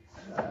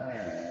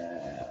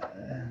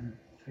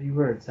 3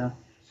 words, huh?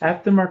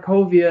 After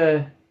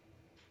Markovia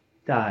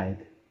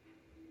died,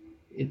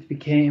 it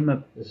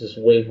became This is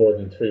way more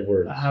than 3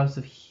 words. a house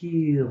of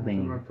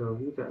healing.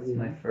 That's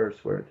my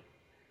first word.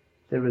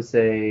 There was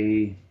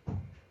what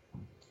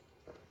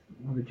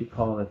would you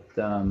call it?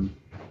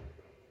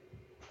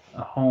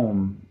 A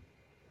home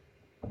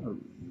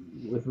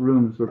with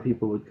rooms where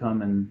people would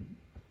come and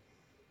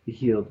be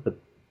healed. But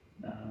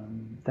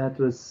I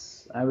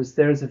was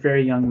there as a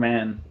very young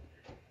man.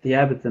 The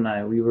abbot and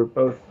I, we were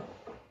both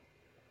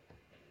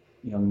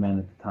young men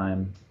at the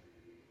time.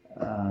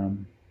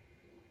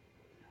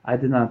 I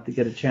did not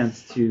get a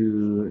chance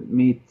to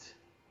meet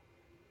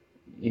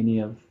any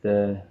of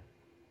the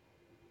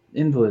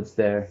invalids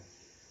there.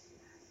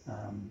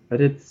 But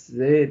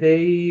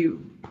they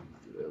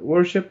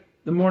worship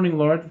the Morning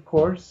Lord, of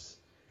course,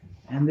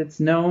 and it's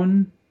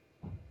known,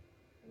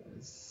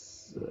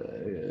 as,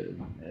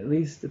 at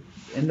least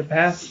in the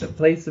past, a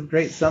place of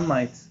great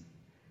sunlight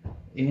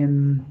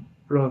in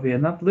Barovia.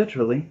 Not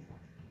literally,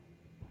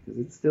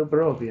 because it's still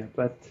Barovia,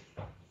 but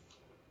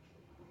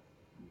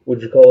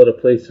Would you call it a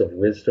place of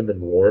wisdom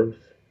and warmth?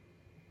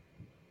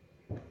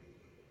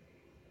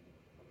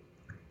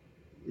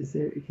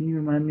 can you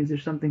remind me, is there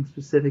something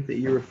specific that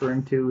you're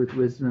referring to with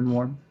wisdom and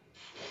warmth?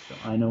 So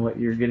I know what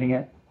you're getting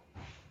at.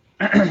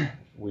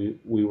 We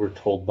were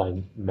told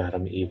by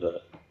Madame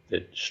Eva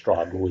that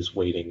Strahd was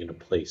waiting in a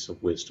place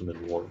of wisdom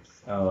and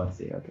warmth. Oh, I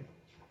see. Okay.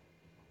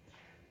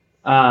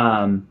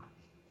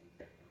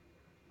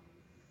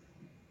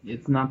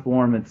 It's not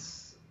warm.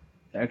 It's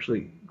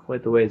actually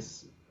quite the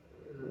ways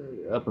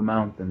up a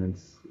mountain.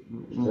 It's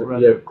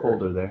rather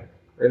colder there.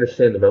 I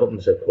understand the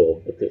mountains are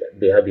cold, but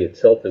the abbey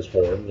itself is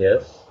warm,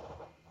 yes?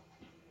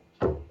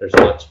 There's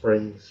hot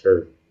springs,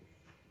 or...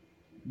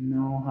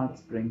 No hot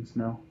springs,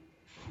 no.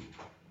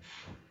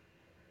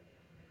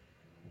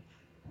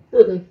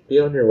 Okay, be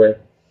on your way.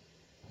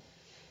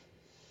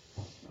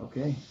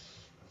 Okay.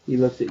 He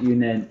looks at you,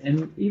 Ned,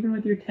 and even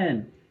with your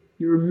 10,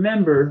 you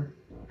remember,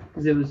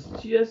 because it was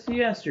just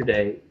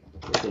yesterday,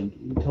 I think,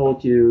 he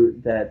told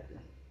you that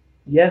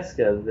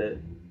Yeska, the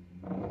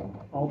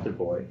altar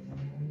boy,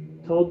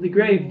 told the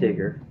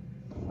gravedigger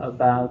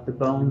about the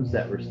bones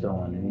that were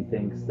stolen, and he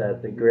thinks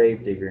that the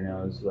gravedigger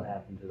knows what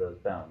happened to those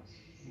bones.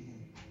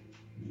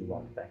 He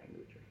walks back into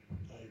the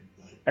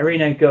church.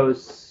 Irina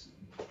goes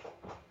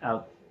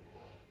out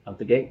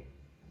the gate.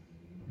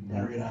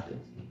 Irina,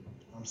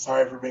 I'm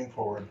sorry for being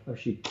forward. Oh,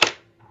 she's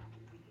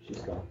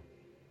gone.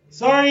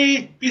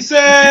 Sorry! Be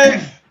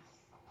safe!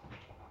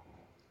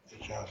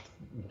 Good job.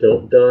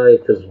 Don't die,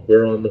 because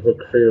we're on the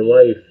hook for your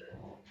life.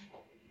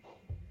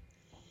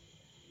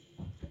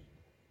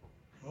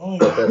 Oh,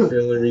 That's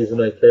the only reason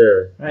I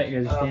care. Right,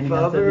 you guys are standing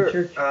outside the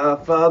church.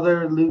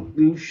 Father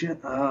Lucian,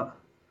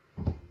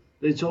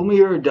 they told me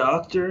you're a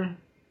doctor.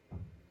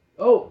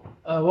 Oh,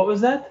 what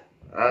was that?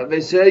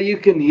 They say you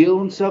can heal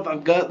and stuff.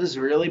 I've got this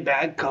really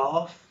bad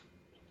cough.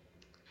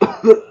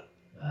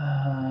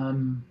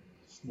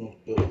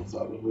 Smoke bills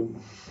out of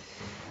him.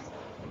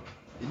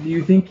 Do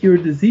you think you're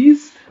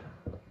diseased?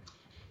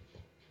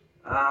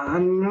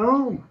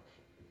 No.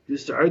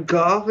 Just started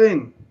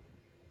coughing.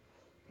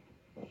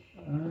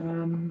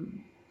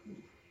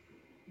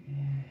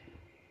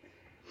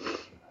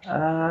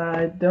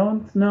 I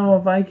don't know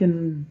if I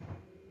can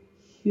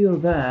heal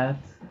that.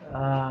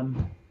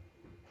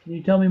 Can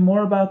you tell me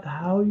more about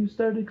how you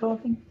started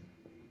coughing?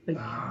 Like,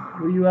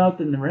 were you out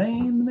in the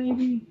rain,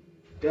 maybe?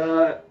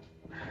 There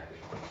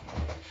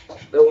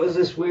was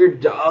this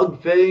weird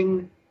dog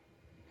thing,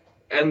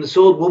 and this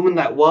old woman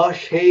that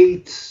Wash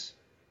hates,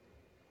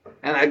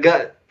 and I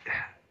got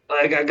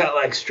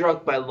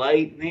struck by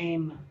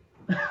lightning,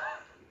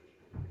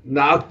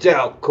 knocked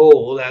out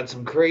cold, had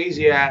some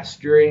crazy ass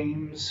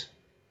dreams.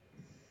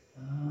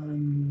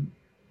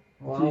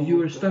 So you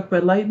were struck by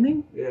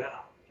lightning? Yeah.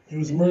 He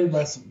was murdered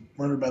by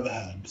the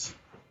Habs.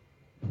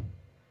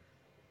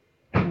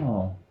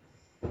 Oh.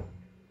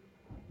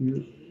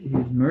 He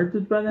was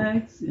murdered by the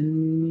Hags,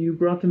 and you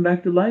brought him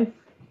back to life?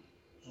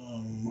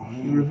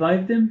 You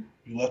revived him?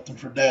 You left him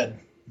for dead,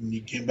 and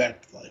you came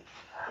back to life.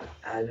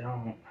 I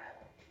don't.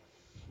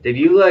 Did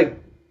you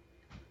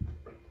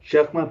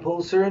check my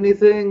pulse or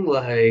anything? Did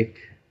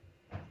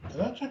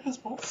I check his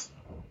pulse?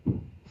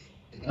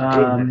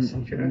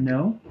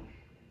 No.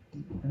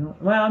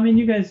 Well, I mean,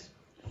 you guys.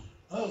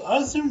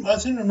 I seem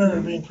to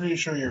remember being pretty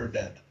sure you were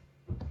dead.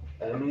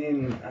 I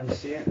mean, I'm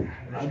seeing.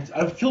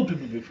 I've killed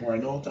people before. I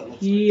know what that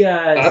looks like.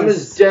 Yeah. I'm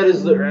as dead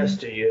as the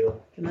rest of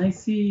you. Can I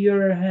see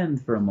your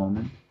hand for a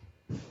moment?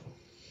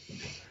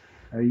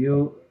 Are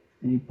you?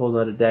 And he pulls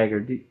out a dagger.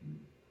 Do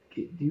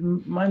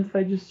you mind if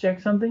I just check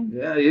something?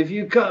 Yeah, if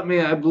you cut me,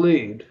 I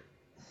bleed.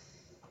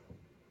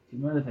 Do you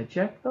mind if I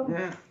check though?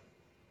 Yeah.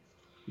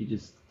 He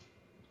just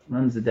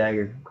runs the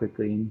dagger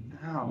quickly and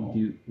Ow.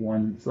 you do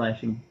 1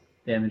 slashing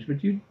damage,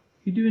 but you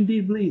do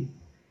indeed bleed.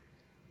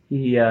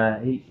 He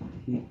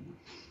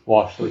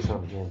Wash lays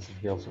on his hands and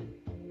heals him.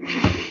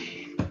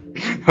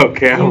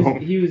 Okay.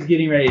 he was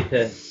getting ready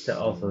to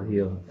also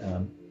heal,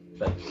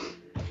 but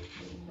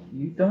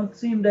you don't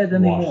seem dead Wash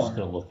anymore. is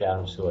gonna look at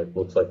him. So it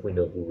looks like we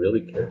know who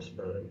really cares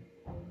about him.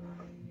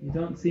 You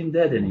don't seem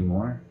dead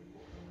anymore.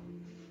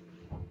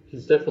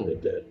 He's definitely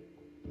dead.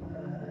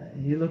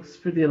 He looks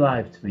pretty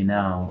alive to me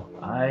now.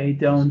 I He's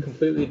don't.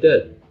 completely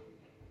dead.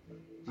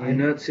 Do you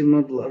not see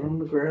my blood on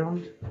the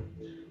ground?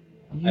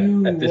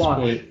 At this Wash.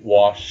 point,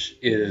 Wash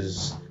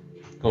is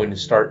going to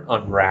start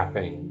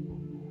unwrapping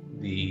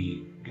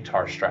the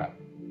guitar strap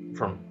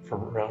from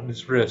around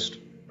his wrist.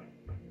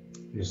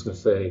 He's going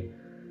to say,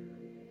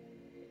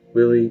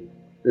 Willie,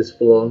 this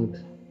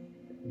belonged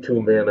to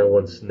a man I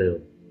once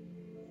knew.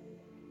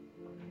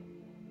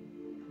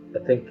 I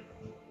think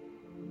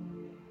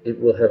it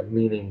will have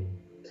meaning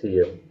to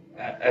you.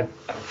 I'm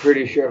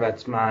pretty sure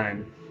that's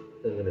mine.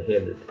 I'm gonna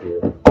hand it to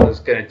you. I was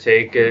gonna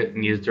take it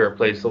and use it to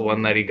replace the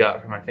one that he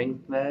got from I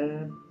think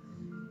that.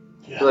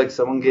 I feel like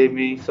someone gave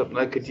me something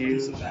I could Piece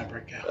use. of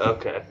fabric. Yeah.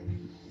 Okay.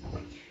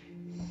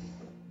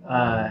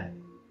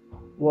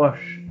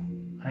 Wash,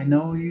 I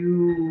know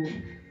you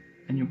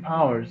and your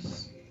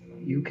powers.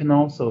 You can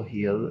also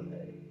heal.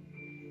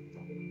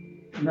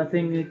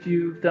 Nothing that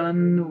you've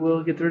done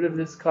will get rid of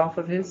this cough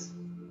of his?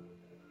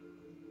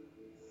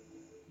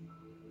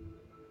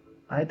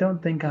 I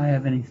don't think I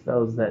have any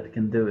spells that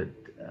can do it.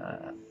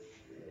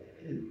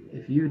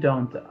 If you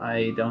don't,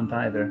 I don't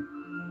either.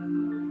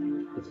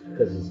 It's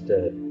because he's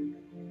dead.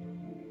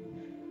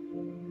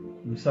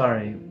 I'm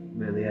sorry,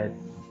 really.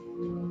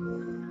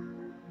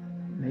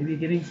 Maybe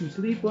getting some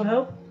sleep will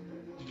help?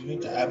 Do you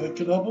think the abbot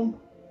could help him?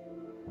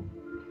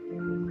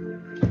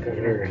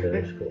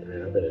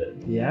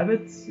 The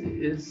abbot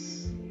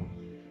is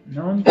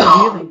known for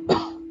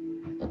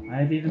healing.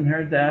 I've even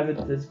heard the abbot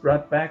has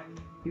brought back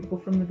people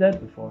from the dead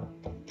before.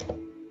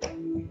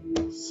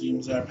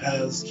 Seems our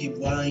paths keep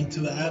lying to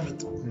the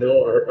abbot.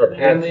 No, our paths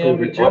And the go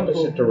Amber the Temple.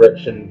 opposite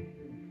direction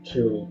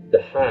to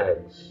the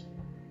hags.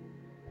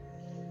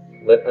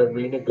 Let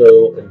Irina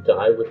go and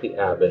die with the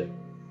abbot.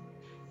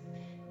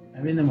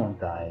 Irina won't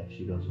die if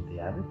she goes with the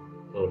abbot.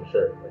 Oh,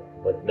 sure.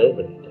 Like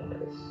nobody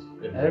dies.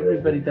 in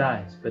Everybody the-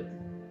 dies, but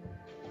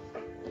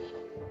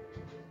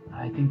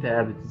I think the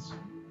abbot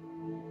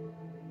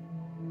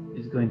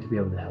is going to be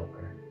able to help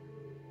her.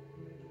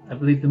 I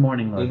believe the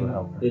Morning Lord will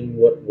help her. In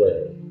what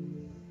way?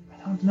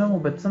 I don't know,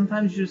 but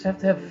sometimes you just have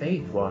to have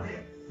faith, Wash.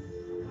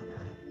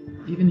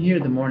 Even here,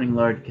 the Morning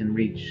Lord can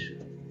reach.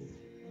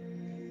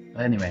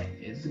 Anyway,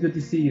 it's good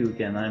to see you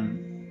again.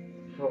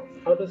 I'm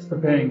How does the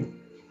preparing.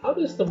 How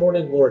does the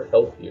Morning Lord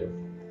help you,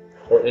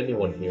 or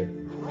anyone here?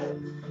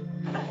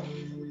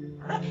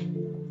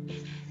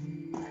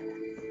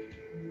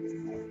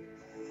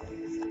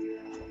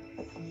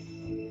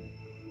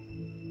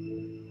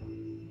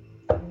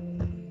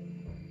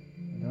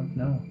 I don't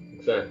know.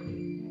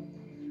 Exactly.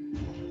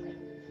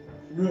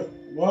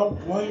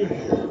 While you're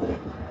here,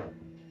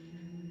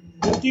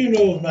 what do you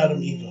know of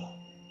Madame Eva?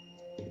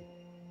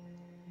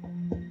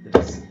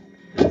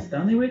 The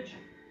Stanley Witch?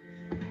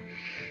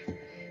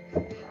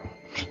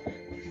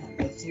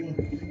 That's the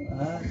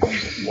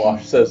one.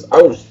 Wash says,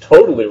 I was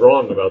totally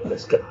wrong about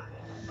this guy.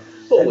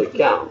 Holy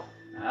cow.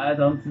 I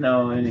don't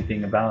know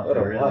anything about What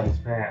her, a really.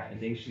 wise man. I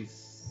think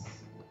she's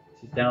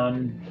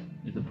down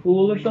at the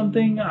pool or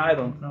something. I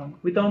don't know.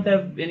 We don't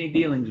have any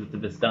dealings with the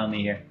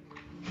Vistani here.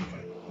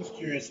 Okay. Just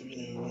curious if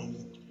you know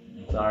one.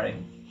 Sorry.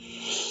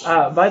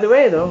 By the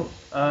way, though,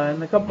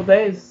 in a couple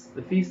days,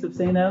 the Feast of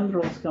St.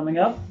 Andrew is coming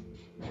up.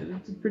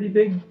 It's a pretty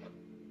big.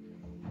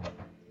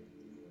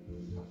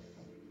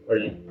 Are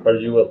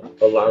you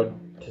allowed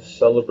to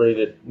celebrate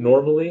it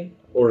normally,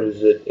 or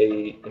is it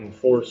a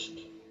enforced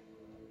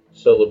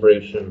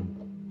celebration?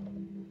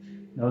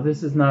 No,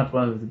 this is not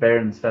one of the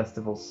Barons'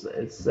 festivals.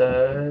 It's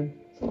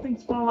something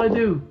small I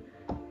do.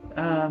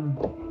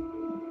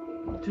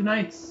 2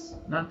 nights,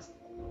 not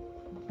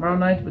tomorrow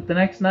night, but the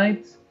next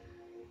night.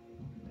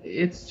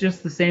 It's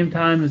just the same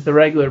time as the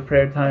regular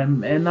prayer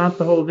time, and not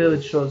the whole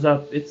village shows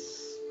up.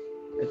 It's,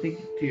 I think,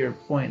 to your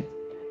point,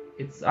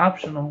 it's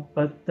optional,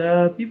 but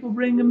people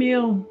bring a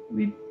meal.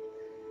 We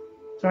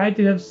try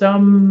to have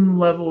some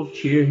level of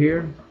cheer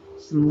here,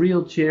 some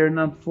real cheer,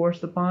 not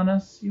forced upon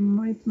us. You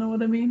might know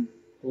what I mean.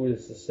 Who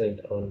is the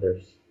Saint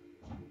Anders?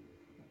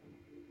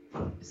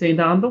 Saint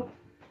Andal?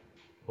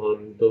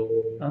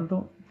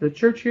 Ando. The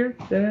church here.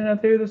 Did I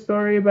not hear the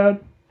story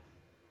about?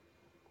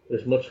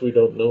 There's much we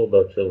don't know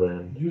about your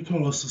land. You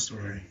told us the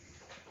story.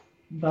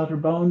 About her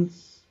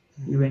bones?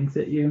 He winks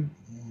at you.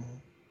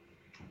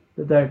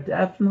 But they're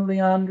definitely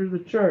under the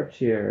church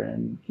here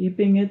and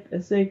keeping it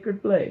a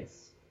sacred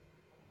place.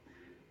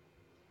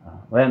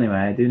 Well, anyway,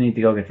 I do need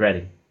to go get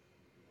ready.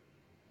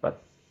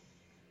 But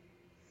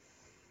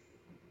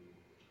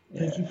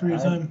Thank you for your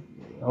time.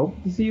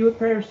 Hope to see you at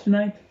prayers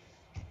tonight.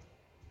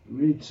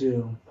 Me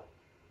too.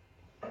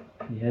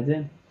 He heads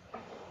in.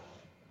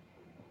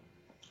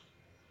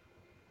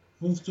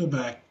 Let's go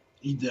back,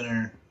 eat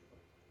dinner,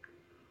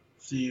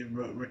 see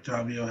what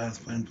Rictavio has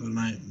planned for the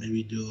night.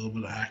 Maybe do a little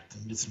bit of act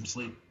and get some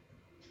sleep.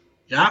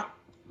 Yeah?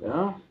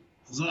 Yeah?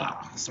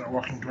 Huzzah! Start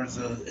walking towards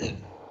the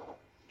inn.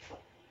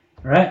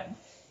 Alright.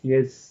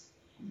 You guys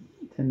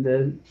tend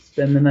to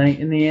spend the night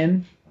in the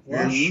inn?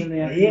 Wash, In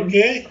the are you afternoon?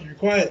 okay? You're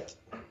quiet.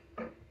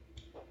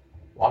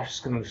 Wash is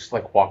gonna just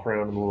like walk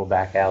around in the little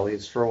back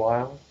alleys for a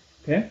while,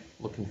 Okay.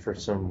 looking for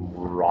some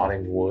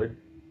rotting wood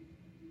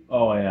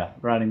Oh yeah,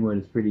 rotting wood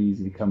is pretty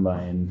easy to come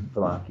by in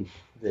Velaki.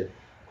 that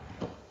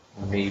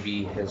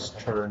maybe has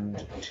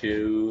turned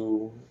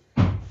to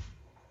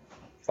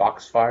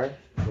foxfire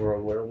or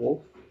a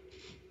werewolf.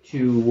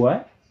 To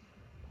what?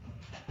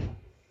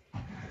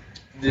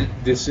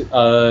 This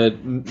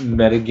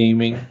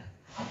metagaming.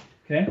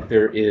 Okay.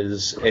 There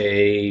is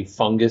a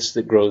fungus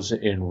that grows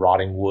in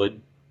rotting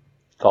wood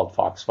called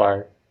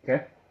foxfire.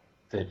 Okay.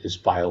 That is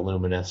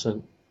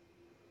bioluminescent,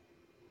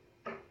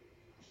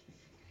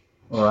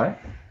 Alright.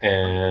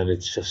 and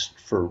it's just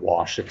for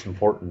Wash. It's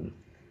important.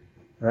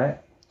 Right.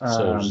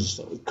 So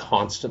just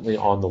constantly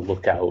on the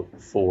lookout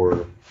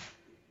for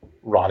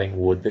rotting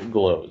wood that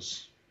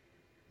glows.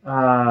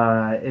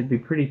 It'd be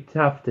pretty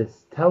tough to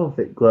tell if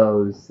it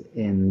glows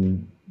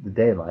in the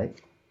daylight.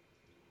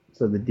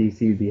 So the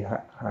DC would be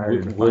harder to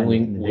find in the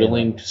Willing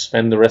daylight. to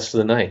spend the rest of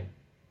the night.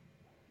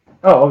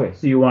 Oh, okay.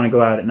 So you want to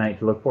go out at night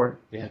to look for it?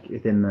 Yeah. Like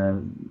within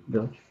the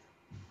village?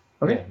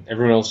 Okay. Yeah,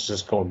 everyone else is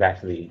just going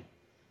back to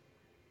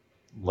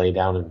lay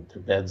down in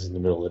their beds in the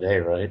middle of the day,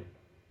 right?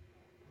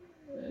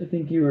 I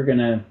think you were going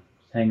to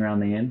hang around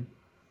the inn.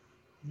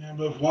 Yeah,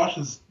 but if Wash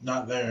is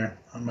not there,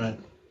 I might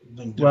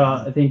think Well, I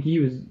differently. think he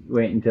was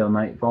waiting until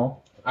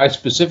nightfall. I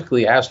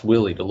specifically asked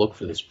Willie to look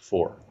for this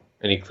before,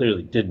 and he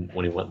clearly didn't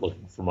when he went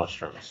looking for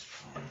mushrooms.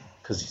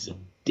 Because he's a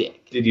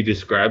dick. Did you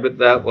describe it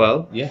that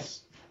well?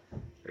 Yes.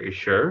 Are you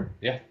sure?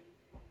 It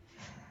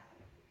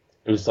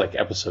was like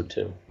episode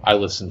 2. I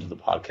listened to the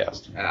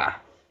podcast. Ah.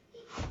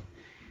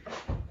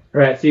 All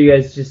right, so you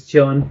guys just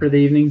chilling for the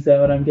evening? Is that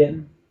what I'm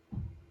getting?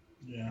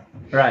 Yeah.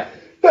 Right.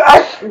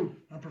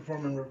 I'm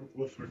performing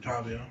with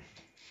Rictavio.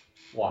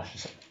 Wash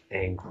is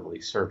angrily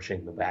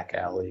searching the back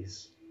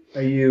alleys.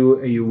 Are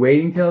you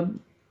waiting till?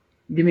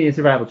 Give me a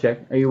survival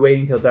check. Are you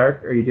waiting till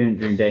dark, or are you doing it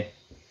during day?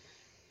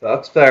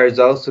 Foxfire is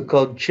also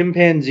called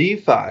chimpanzee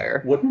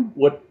fire.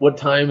 What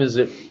time is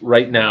it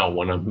right now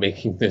when I'm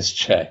making this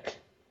check?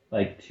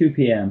 Like 2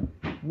 p.m.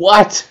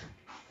 What?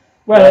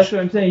 Well, that's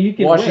what I'm saying. You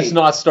can Wash wait. is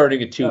not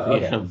starting at 2 Oh, okay.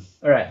 p.m.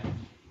 All right.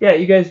 Yeah,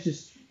 you guys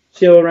just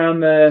chill around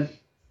the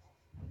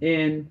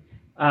inn.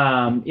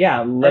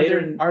 Yeah,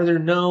 later. Are there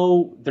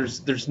no?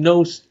 There's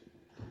no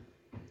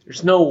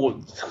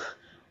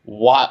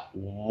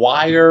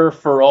wire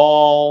for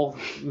all.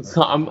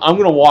 So I'm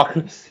gonna walk.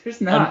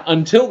 There's not.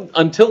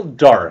 Until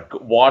dark,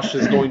 Wash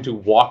is going to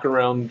walk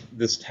around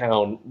this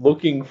town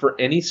looking for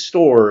any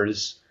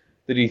stores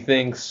that he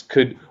thinks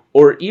could,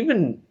 or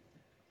even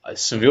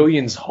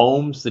civilians'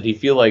 homes that he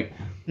feel like,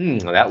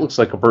 that looks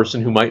like a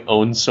person who might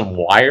own some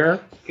wire.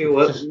 Okay,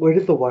 where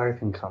did the wire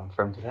thing come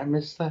from? Did I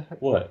miss that?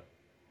 What?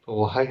 The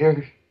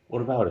wire?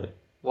 What about it?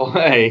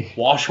 Why?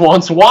 Wash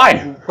wants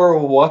wire. For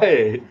what?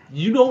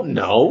 You don't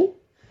know.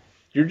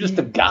 You're just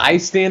a guy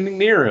standing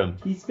near him.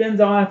 He spends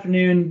all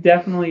afternoon,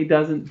 definitely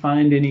doesn't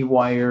find any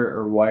wire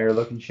or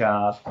wire-looking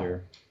shops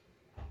or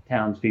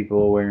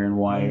townspeople wearing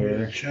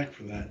wire. Check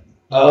for that.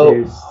 Oh,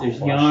 There's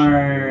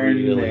yarn,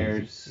 really,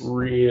 there's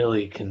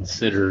really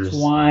considers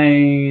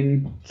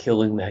twine.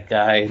 killing that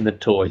guy in the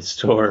toy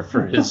store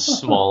for his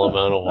small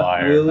amount of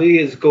wire. Willie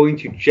is going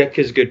to check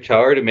his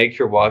guitar to make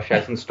sure Wash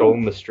hasn't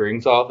stolen the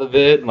strings off of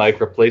it and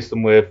like replace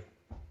them with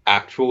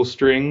actual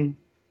string.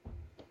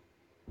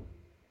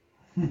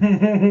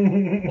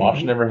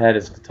 Wash never had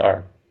his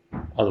guitar.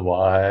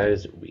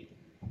 Otherwise, we.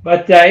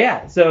 But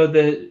yeah, so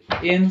the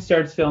inn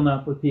starts filling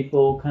up with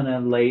people kind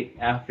of late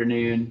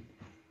afternoon,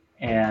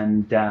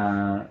 and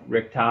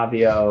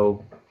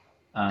Rictavio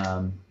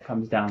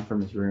comes down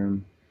from his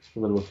room a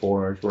little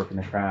before, he's working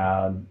the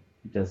crowd,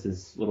 does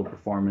his little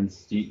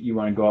performance. Do you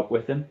want to go up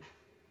with him?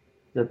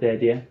 Is that the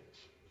idea?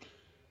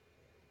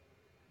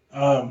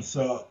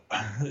 So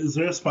is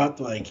there a spot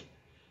like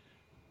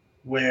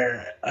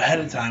where ahead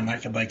of time I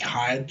could like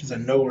hide because I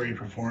know where he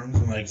performs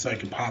and like so I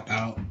could pop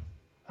out?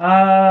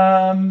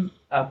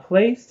 A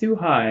place to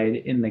hide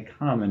in the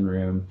common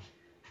room.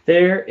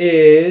 There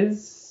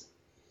is.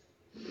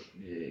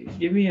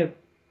 Give me a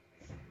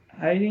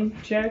hiding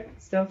check,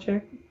 stealth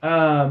check.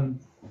 I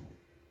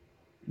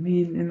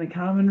mean, in the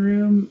common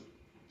room,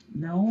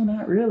 no,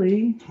 not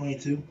really.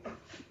 22.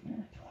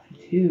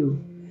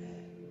 22.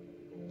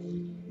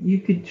 You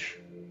could.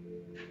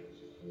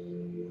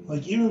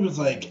 Like even if it's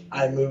like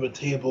I move a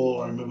table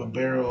or I move a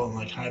barrel and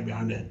like hide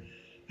behind it,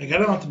 like I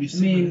don't have to be I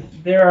super.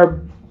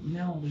 mean,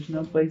 there's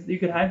no place. You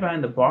could hide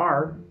behind the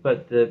bar,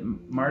 but the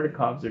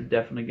Mardikovs are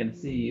definitely going to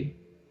see you.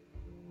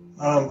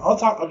 I'll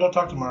go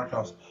talk to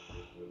Markos.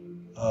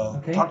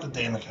 Okay. Talk to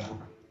Danica.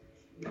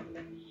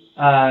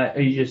 Are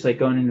you just like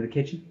going into the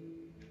kitchen?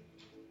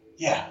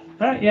 Yeah.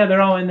 All right, yeah,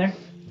 they're all in there.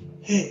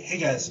 Hey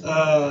guys.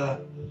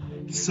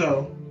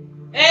 So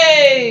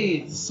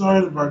Hey!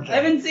 sorry to barge in. I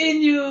haven't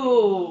seen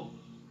you!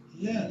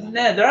 Yeah.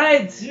 Ned,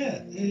 right?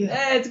 Yeah.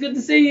 Hey, it's good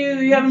to see you.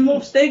 You having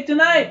wolf steak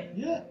tonight?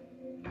 Yeah.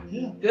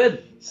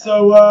 Good.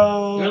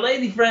 So Your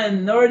lady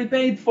friend already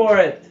paid for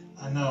it.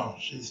 I know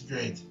she's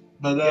great,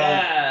 but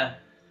Yeah.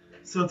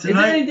 so Is there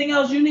tonight anything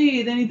else you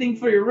need? Anything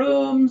for your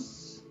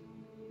rooms?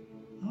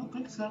 I don't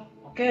think so.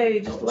 Okay,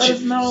 just let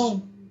us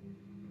know.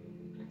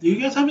 Do you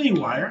guys have any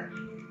wire?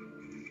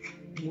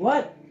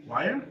 What?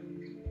 Wire?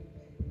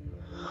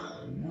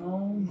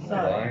 No,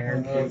 sorry.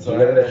 You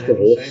got an extra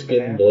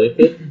wolfskin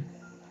blanket?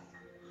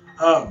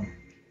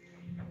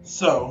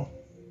 So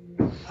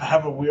I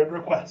have a weird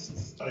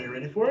request. Are you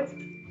ready for it?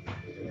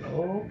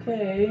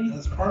 Okay.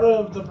 As part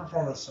of the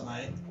performance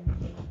tonight,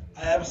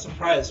 I have a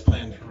surprise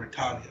planned for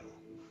Rictavio.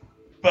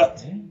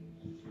 But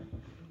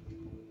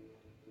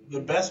the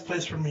best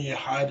place for me to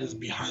hide is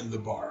behind the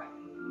bar.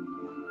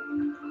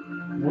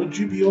 Would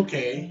you be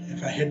okay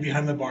if I hid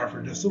behind the bar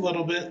for just a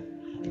little bit?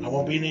 I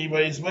won't be in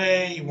anybody's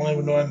way. You won't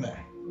even know I'm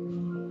there.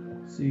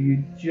 So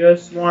you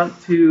just want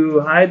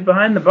to hide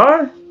behind the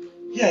bar?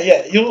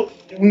 Yeah.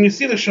 When you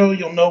see the show,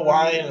 you'll know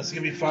why, and it's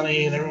gonna be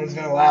funny, and everyone's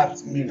gonna laugh.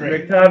 It's gonna be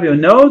great. Rictavio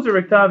knows or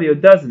Rictavio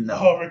doesn't know?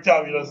 Oh,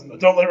 Rictavio doesn't know.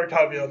 Don't let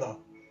Rictavio know.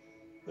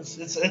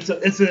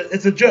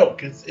 It's a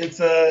joke.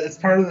 It's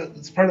part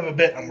of a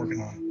bit I'm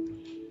working on.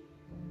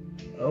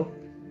 Oh.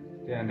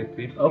 Yeah, and if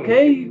people...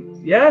 Okay.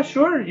 Yeah,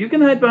 sure. You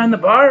can hide behind the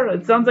bar.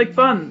 It sounds like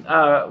fun.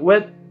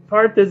 What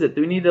part is it?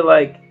 Do we need to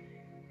like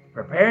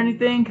prepare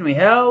anything? Can we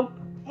help?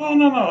 Oh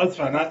no, it's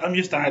fine. I'm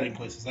used to hiding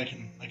places. I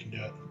can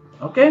do it.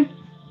 Okay.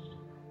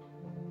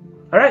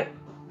 All right.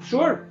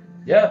 Sure.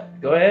 Yeah.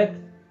 Go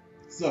ahead.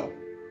 So,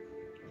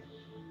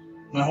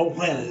 my whole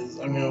plan is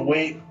I'm gonna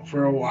wait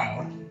for a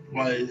while,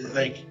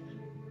 like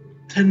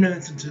 10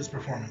 minutes into his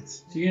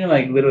performance. So you're gonna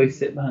like literally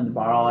sit behind the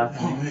bar all Oh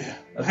afternoon? yeah.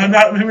 Okay.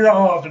 Maybe not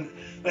all often.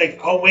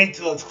 Like I'll wait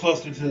till it's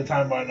closer to the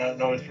time where I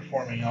know he's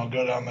performing. I'll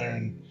go down there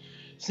and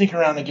sneak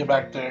around and get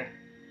back there.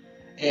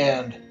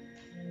 And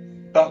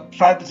about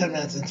 5 to 10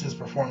 minutes into his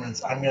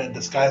performance, I'm gonna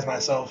disguise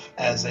myself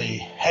as a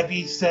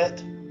heavy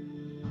set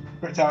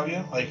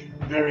Rictavio, like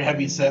very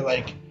heavy set,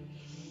 like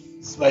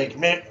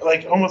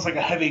almost like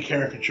a heavy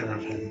caricature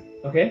of him.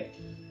 Okay.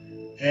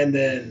 And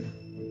then,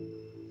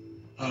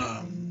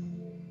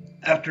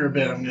 after a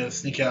bit, I'm gonna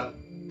sneak out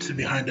to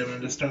behind him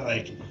and just start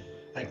like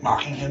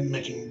mocking him,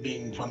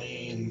 being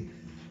funny and.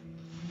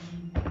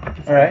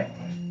 All right.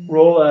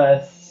 Roll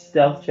a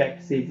stealth check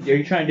to see. Are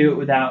you trying to do it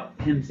without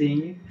him seeing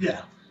you?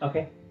 Yeah.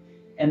 Okay.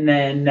 And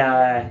then,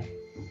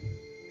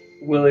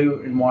 Willie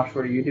and Wash,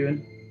 what are you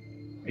doing?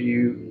 Are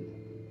you?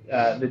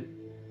 The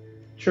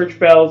church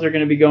bells are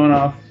going to be going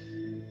off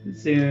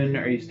soon.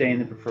 Are you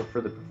staying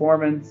for the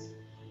performance?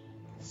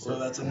 So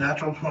that's a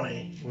natural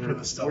 20 for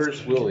the stealth. Where's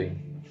check. Willie?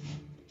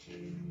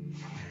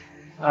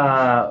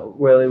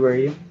 Willie, where are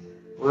you?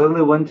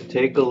 Willie went to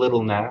take a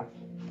little nap,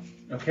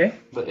 Okay.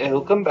 but yeah,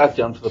 he'll come back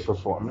down for the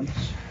performance.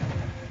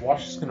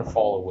 Wash is gonna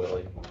follow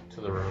Willie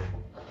to the room.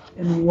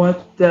 And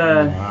what?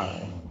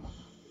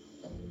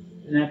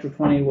 Natural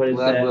 20. What is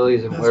Glad that? Willie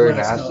isn't That's wearing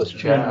what I assless saw.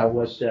 chaps.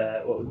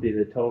 What would be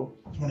the total?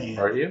 28.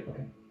 Are you?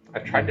 I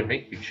tried to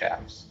make you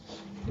chaps.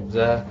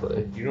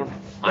 Exactly. You don't.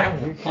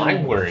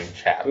 I'm wearing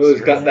chaps.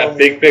 Willie's got that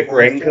big, thick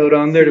raincoat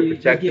on there to You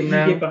protect get, him you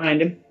now. get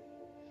behind him.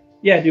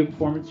 Yeah, do a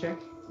performance check.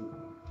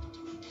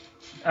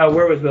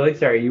 Where was Willie?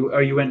 Sorry,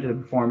 you went to the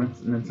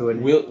performance and then so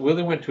what?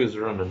 Willie went to his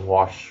room and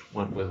Wash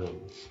went with him.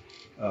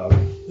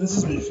 This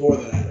is before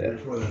that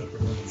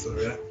performance,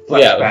 though,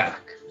 yeah?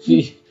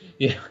 Yeah.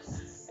 Yeah.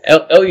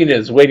 Elliot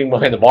is waiting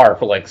behind the bar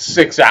for like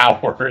 6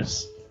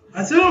 hours.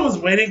 I said I was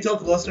waiting till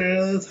closer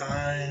to the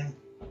time.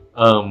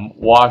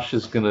 Wash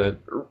is gonna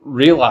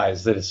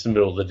realize that it's the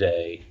middle of the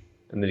day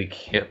and that he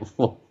can't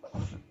look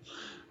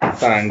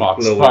Find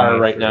Foxfire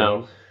right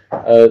now.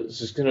 So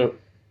he's gonna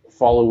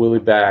follow Willie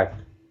back,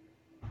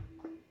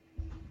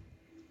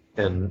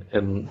 and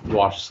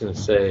Wash is gonna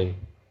say,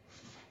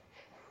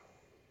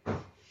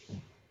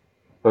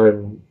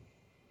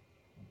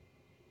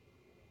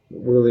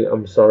 Willie,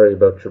 I'm sorry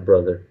about your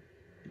brother.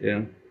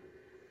 Yeah.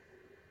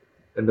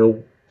 I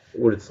know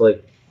what it's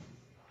like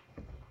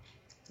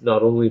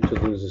not only to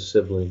lose a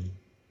sibling,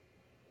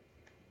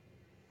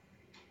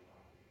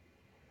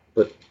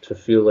 but to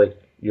feel like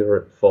you're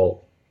at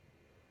fault.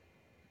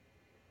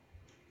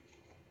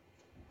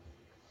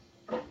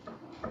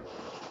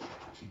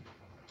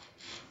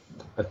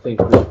 I think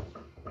that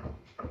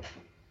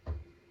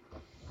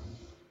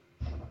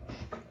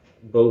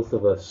both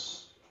of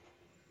us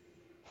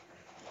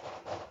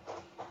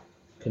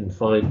can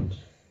find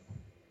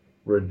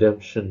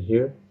redemption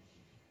here.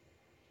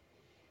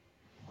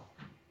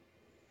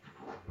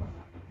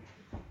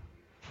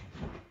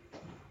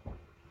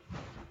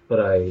 But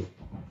I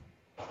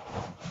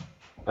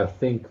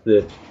think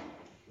that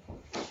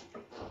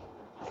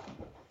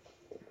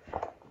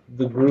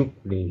the group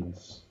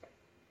needs,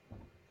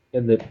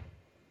 and that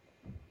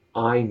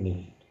I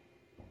need,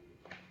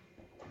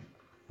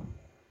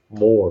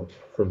 more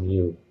from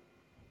you.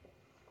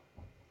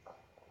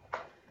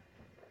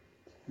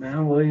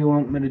 Man, what do you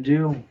want me to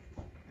do?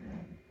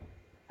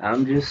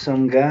 I'm just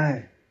some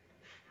guy.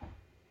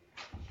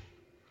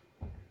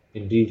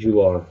 Indeed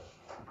you are.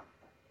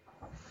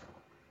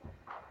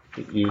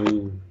 I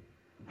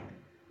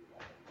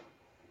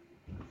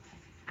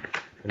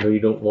know you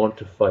don't want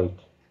to fight.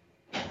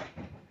 I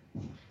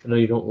know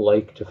you don't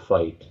like to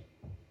fight.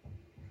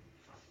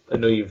 I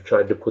know you've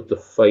tried to put the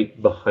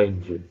fight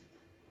behind you.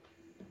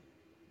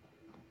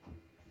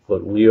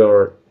 But we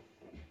are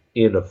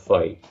in a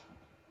fight.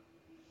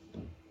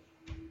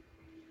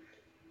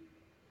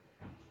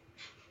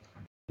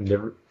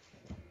 And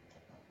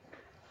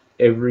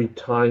every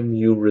time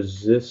you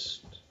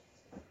resist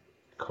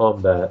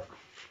combat,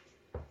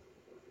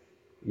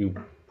 you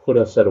put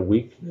us at a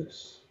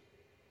weakness.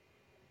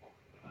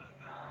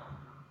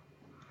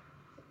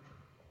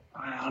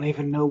 I don't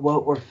even know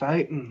what we're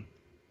fighting.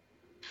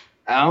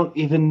 I don't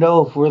even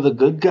know if we're the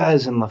good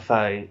guys in the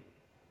fight.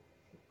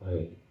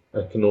 I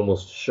can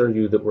almost assure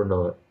you that we're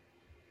not.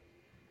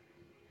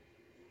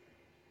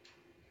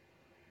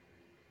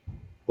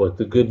 But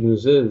the good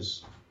news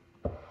is,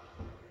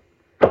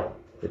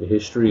 that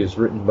history is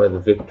written by the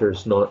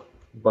victors, not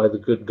by the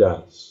good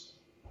guys.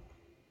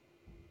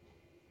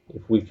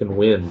 If we can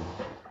win,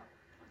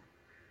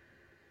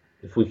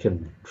 if we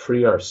can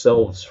free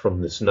ourselves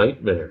from this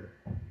nightmare,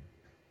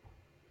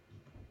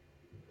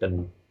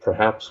 then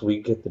perhaps we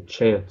get the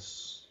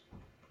chance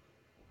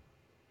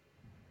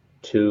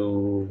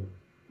to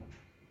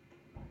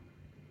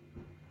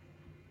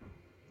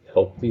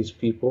help these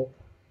people,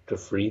 to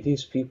free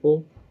these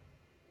people.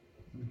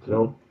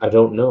 I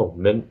don't know.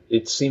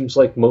 It seems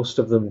like most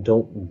of them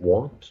don't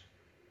want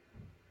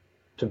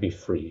to be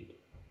freed.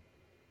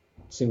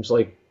 It seems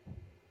like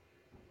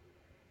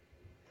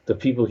the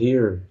people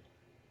here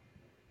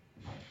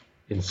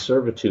in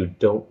servitude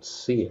don't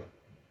see it,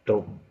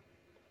 don't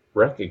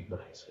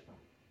recognize it.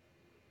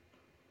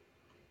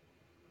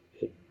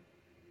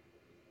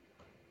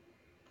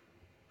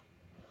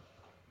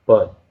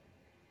 But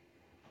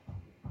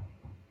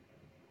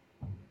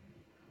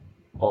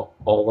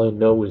all I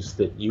know is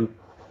that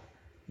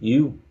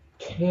you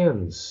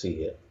can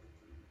see it,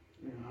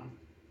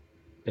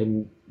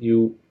 and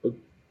you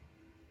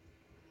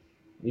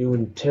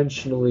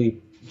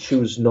intentionally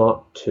choose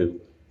not to.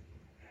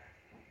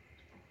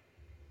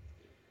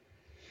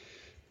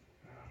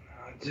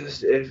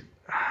 Just if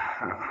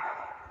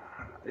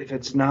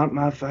it's not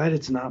my fight,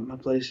 it's not my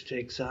place to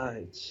take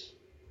sides.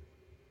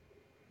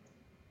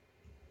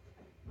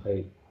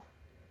 I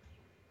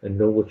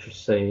know what you're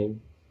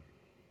saying,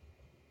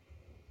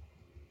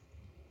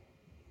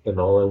 and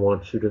all I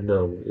want you to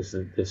know is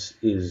that this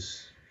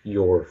is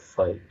your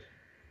fight.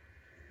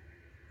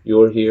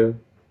 You're here.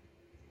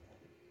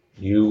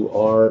 You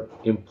are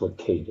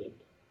implicated.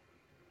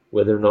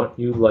 Whether or not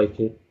you like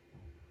it,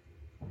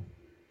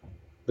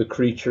 the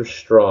creature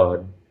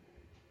Strahd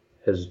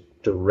has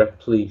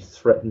directly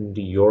threatened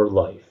your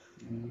life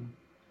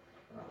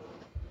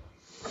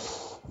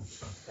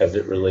as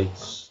it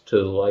relates to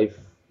the life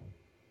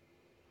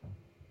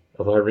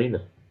of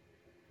Irina.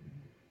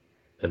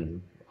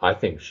 And I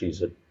think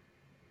she's a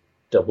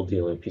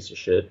double-dealing piece of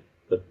shit,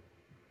 but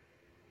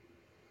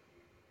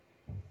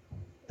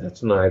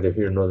that's neither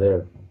here nor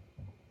there.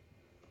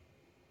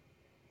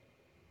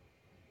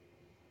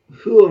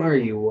 Who are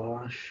you,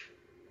 Wash?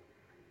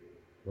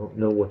 I don't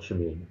know what you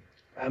mean.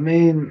 I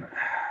mean,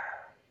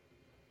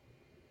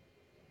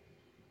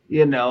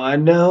 I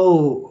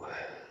know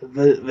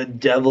the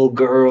devil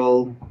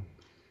girl.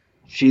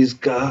 She's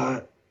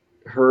got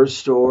her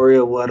story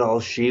of what all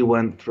she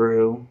went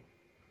through.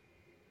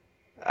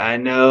 I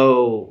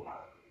know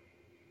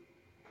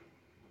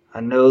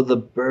the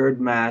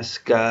bird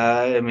mask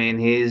guy. I mean,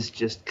 he's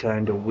just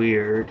kind of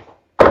weird.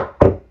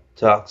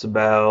 Talks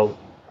about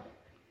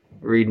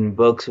reading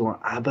books.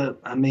 But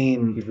I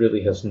mean, He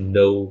really has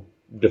no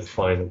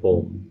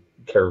definable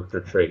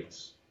character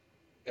traits.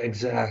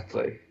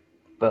 exactly.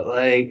 But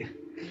when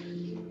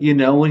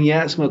you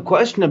ask him a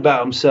question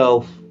about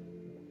himself,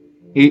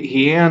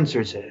 he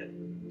answers it.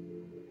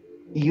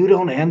 You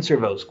don't answer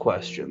those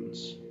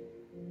questions.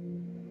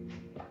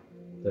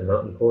 They're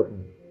not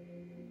important.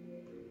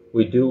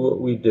 We do what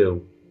we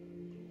do.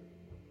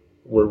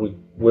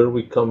 Where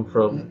we come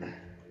from.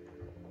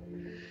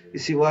 You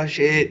see, Wash,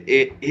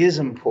 it is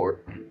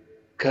important.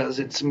 Because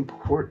it's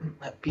important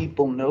that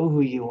people know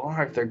who you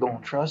are if they're going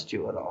to trust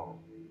you at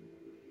all.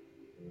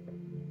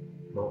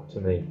 Not to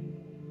me.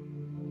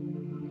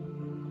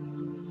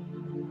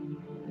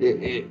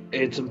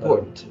 It's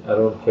important. I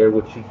don't care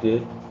what you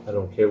did. I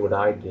don't care what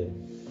I did.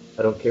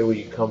 I don't care where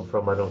you come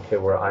from. I don't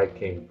care where I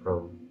came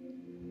from.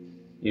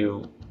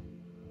 You're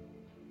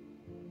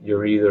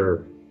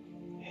either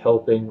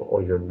helping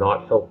or you're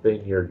not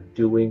helping. You're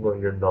doing or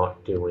you're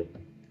not doing.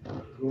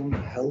 Whom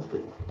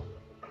helping?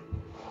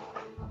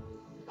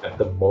 At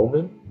the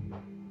moment,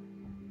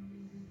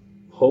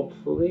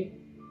 hopefully,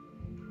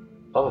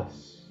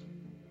 us.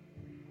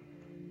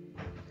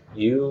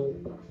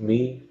 You,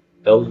 me,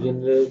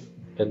 Elionid,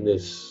 and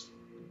this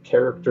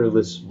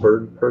characterless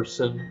bird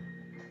person.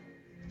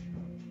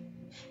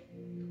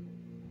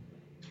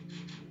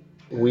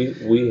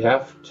 We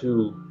have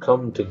to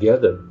come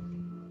together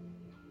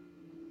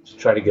to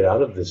try to get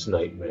out of this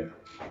nightmare.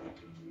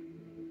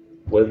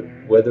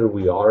 Whether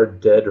we are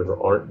dead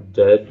or aren't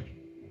dead,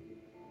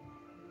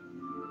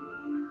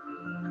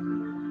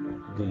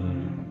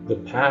 the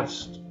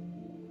past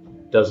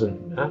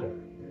doesn't matter.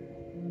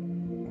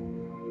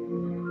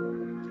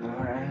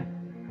 Alright.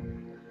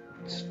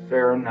 It's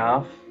fair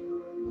enough.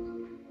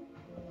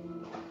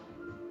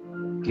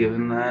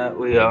 Given that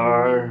we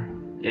are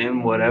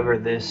in whatever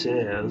this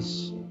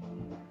is.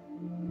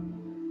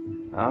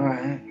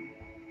 Alright.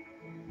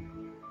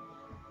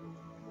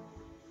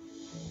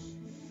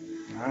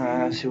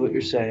 Alright, I see what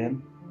you're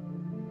saying.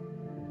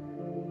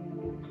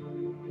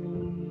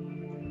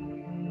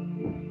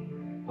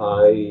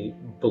 I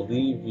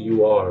believe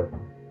you are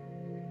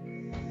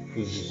who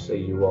you say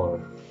you are.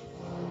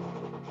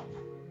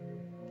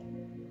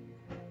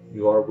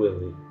 You are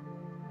Willie.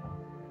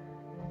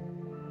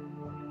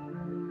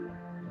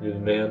 You're the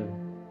man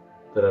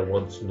that I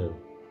once knew.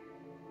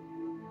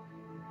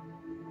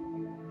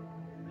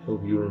 I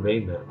hope you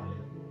remain that man.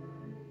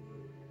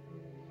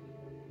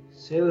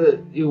 Say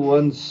that you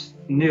once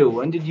knew.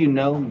 When did you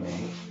know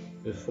me?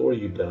 Before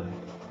you died.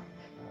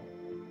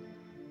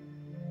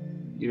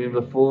 You mean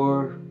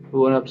before we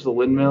went up to the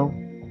windmill?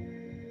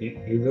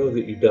 You know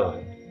that you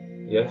died,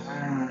 yes?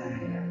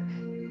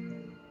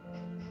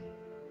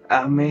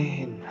 I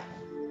mean,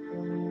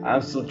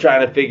 I'm still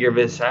trying to figure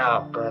this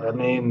out, but I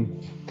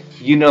mean,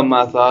 you know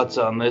my thoughts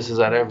on this is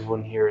that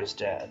everyone here is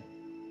dead.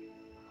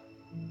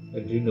 I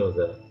do know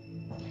that.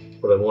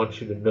 But I want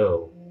you to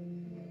know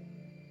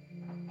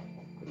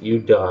that you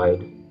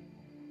died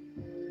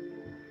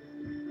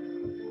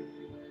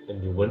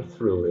and you went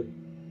through it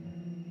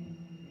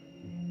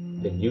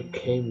and you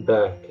came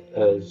back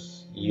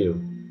as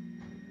you,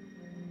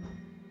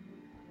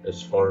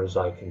 as far as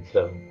I can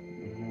tell.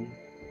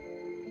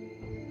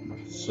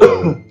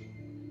 So,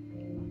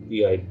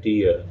 the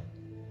idea,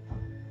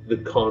 the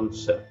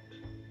concept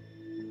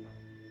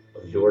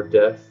of your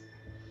death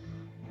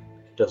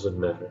doesn't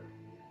matter.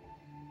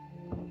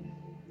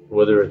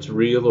 Whether it's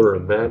real or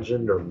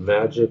imagined or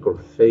magic or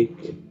fake,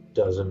 it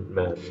doesn't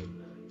matter.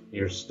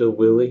 You're still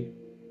Willie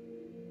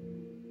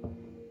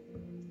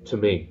to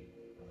me.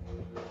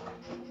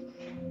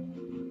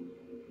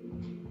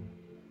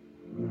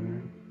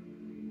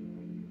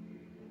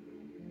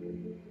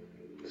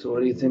 So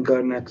what do you think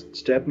our next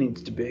step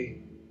needs to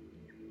be?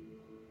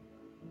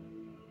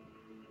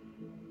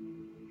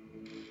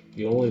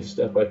 The only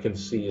step I can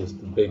see is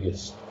the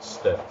biggest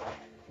step.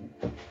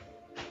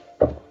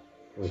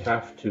 We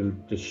have to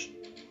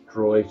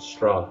destroy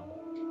Strahd.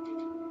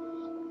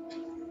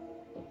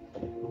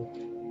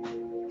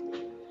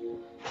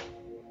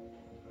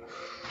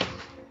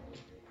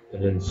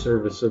 And in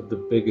service of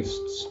the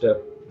biggest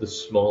step, the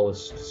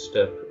smallest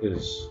step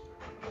is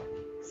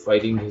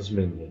fighting his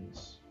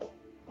minions.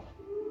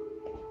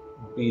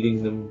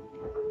 Beating them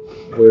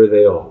where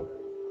they are.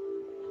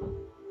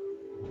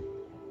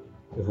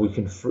 If we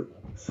can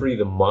free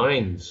the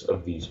minds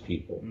of these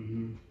people,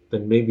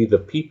 then maybe the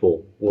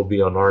people will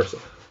be on our side.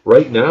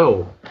 Right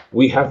now,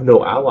 we have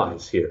no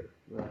allies here.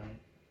 Right.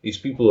 These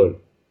people are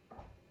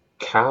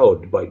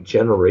cowed by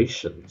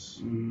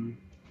generations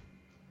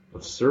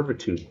of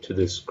servitude to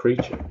this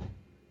creature.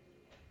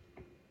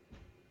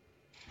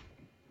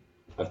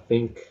 I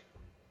think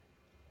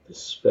the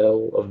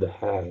spell of the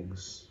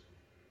hags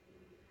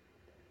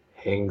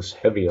hangs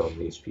heavy on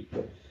these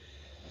people.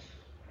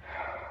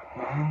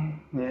 Well,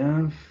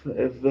 yeah,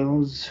 if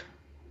those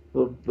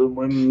the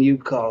women you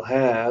call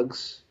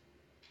hags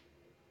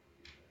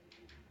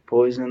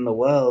poison the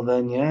well,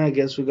 then yeah, I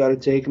guess we gotta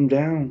take them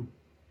down.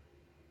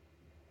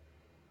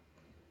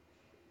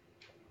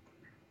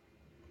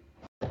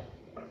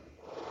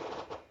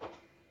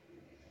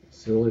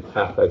 It's the only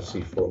path I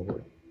see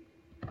forward.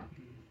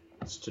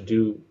 It's to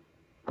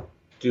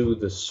do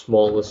the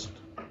smallest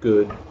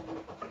good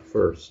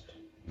first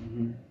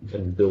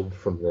and build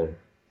from there.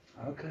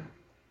 Okay.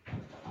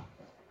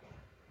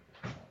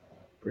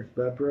 Brick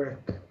by brick.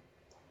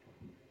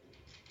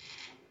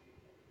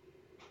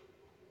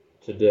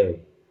 Today,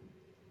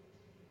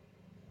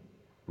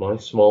 my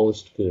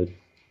smallest good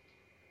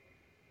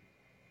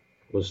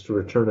was to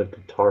return a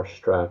guitar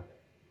strap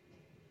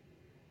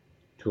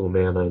to a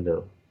man I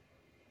know.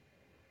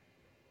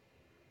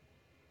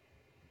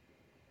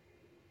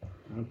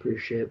 I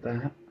appreciate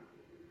that.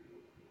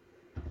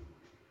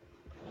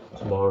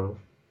 Tomorrow,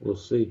 we'll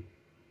see.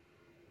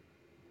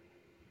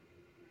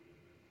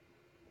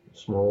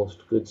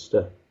 Smallest good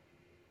step.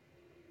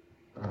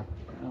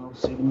 I'll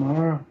see you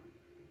tomorrow.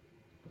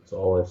 That's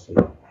all I see.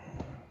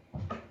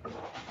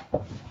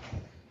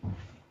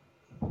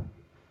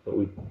 But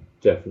we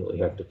definitely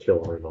have to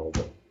kill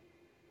Arnaldo.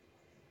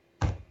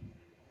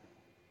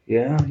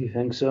 Yeah, you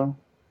think so?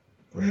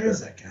 Where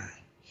is that guy?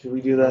 Should we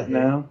do that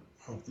now?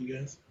 Oh, you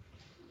guys?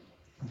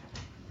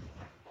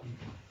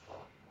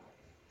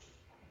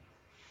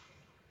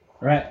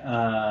 All right.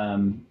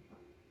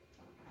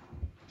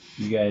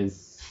 You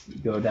guys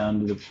go down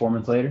to the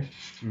performance later?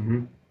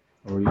 Mm-hmm.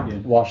 Or what are you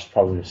doing? Wash is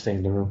probably just staying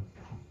in the room.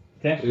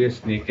 Okay. We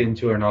just sneak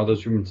into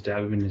Arnaldo's room and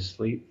stab him in his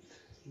sleep.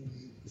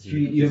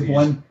 You have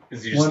one.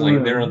 Is he just one laying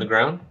room. there on the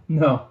ground?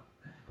 No.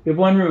 You have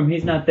one room.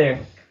 He's not there.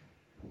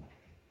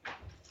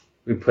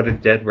 We put a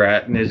dead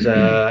rat in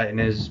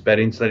his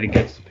bedding so that he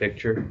gets the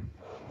picture.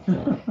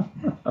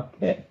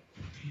 Okay.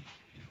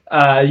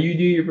 You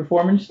do your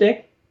performance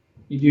stick?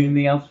 You do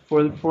anything else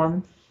before the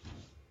performance?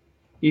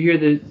 You hear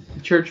the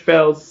church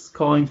bells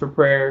calling for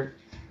prayer.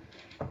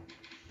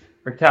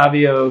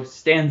 Octavio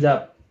stands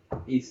up.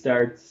 He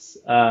starts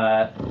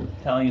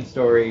telling a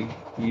story.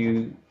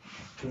 You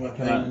come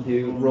out and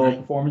do roll a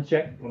performance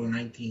check. Roll a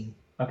 19.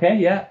 Okay,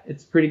 yeah,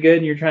 it's pretty good.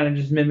 And you're trying to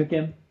just mimic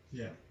him.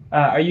 Yeah.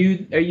 Are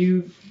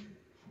you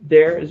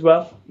there as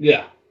well?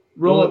 Yeah.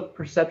 Roll a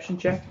perception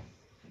check.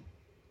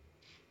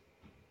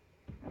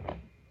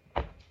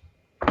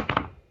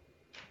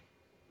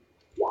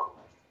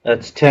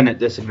 That's 10 at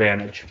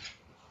disadvantage.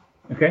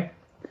 Okay.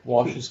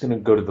 Wash is going to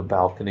go to the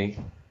balcony.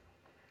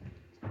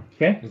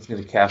 Okay. He's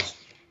going to cast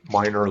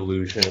Minor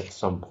Illusion at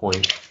some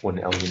point when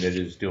Elunid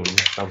is doing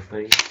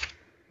something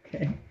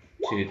Okay.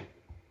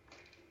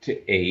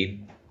 to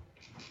aid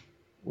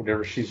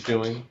whatever she's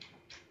doing.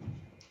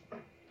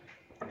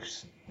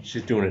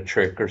 She's doing a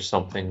trick or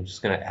something. I'm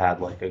just gonna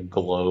add like a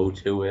glow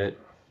to it.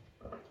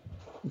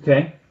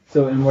 Okay.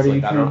 So, and what It's are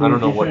you like, trying to do? I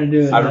don't know You're what trying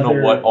to do I don't know what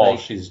another, all like-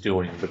 she's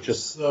doing, but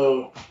just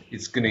So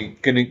it's gonna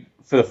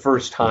for the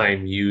first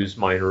time use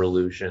minor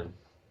illusion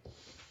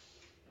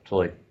to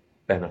like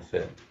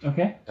benefit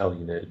Okay.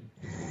 Elunid.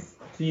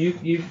 So you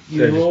Instead of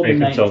just rolled a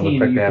make himself 19.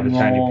 look like You they have a can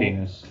tiny roll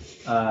penis.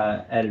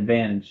 at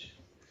advantage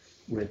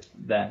with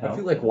that I help.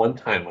 feel like one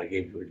time I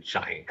gave you a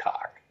giant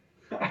cock.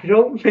 I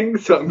don't think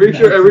so. I'm pretty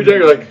sure every time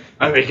you're like,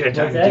 I'm making a What's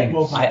tiny that?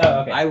 penis.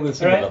 Okay. I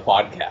listened to the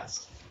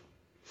podcast.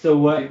 So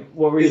what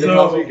were you So- doing?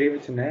 Also, you gave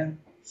it to Nan.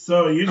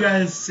 So you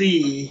guys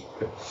see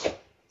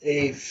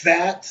a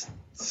fat,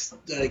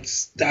 like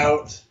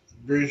stout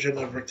version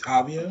of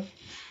Rictavio,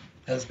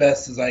 as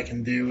best as I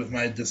can do with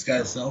my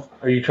disguised self.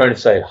 Are you trying to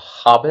say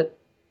Hobbit?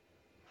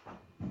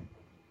 I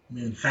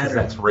mean, fatter.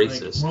 that's like-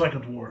 racist. more like a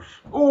dwarf.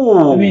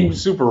 Ooh, I mean,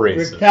 super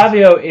racist.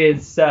 Rictavio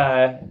is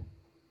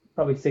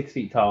probably 6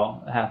 feet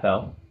tall, a half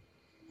elf.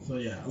 So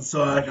yeah,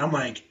 so like I'm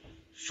like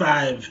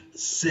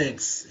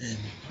 5'6" and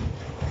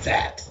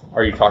fat.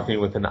 Are you talking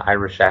with an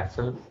Irish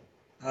accent?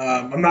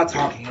 I'm not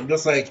talking. I'm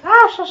just like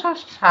Catch me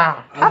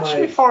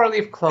like-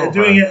 4-leaf clover. and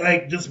doing it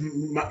like just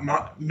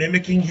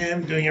mimicking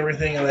him, doing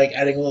everything and like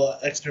adding little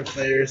extra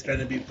players, trying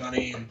to be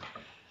funny and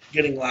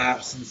getting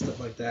laughs and stuff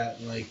like that.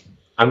 And, like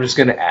I'm just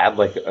gonna add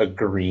like a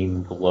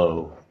green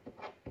glow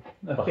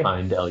Okay.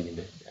 behind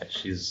Elunid.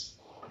 She's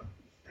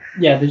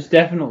Yeah, there's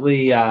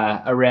definitely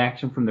a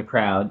reaction from the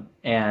crowd,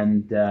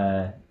 and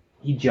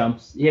he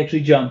jumps. He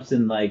actually jumps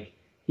and like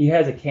he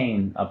has a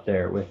cane up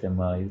there with him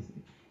while he's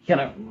kind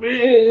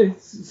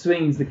of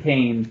swings the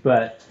cane,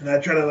 but and I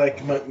try to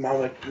like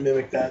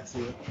mimic that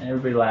too.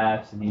 everybody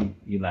laughs, and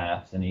he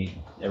laughs, and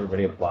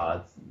everybody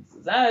applauds.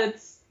 And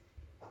says,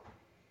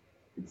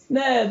 it's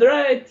Ned,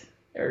 right?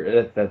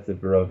 Or that's a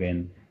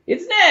Barovian.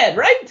 It's Ned,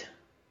 right?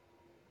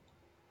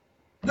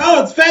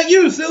 No, it's fat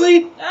you,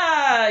 silly.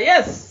 Ah,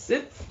 yes,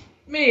 it's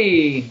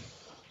me.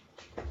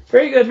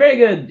 Very good, very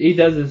good. He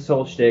does his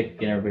whole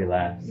shtick, and everybody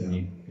laughs, and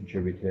you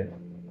contribute to it.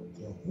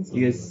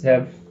 You guys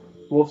have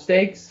wolf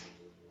steaks?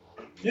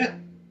 Yeah.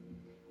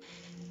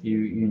 You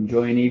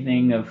enjoy an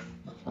evening of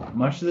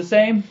much the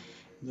same?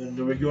 Then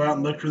do we go out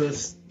and look for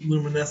this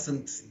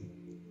luminescent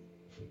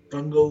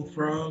fungal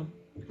frog?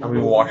 I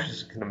mean, Wash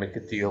is gonna make a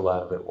deal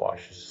out of it.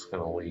 Wash is just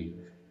gonna leave.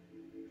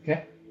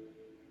 Okay.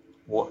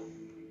 What?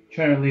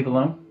 Trying to leave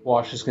alone?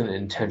 Wash is gonna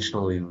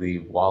intentionally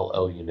leave while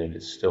Elunid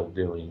is still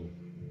doing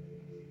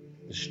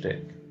the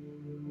shtick.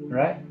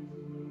 Right?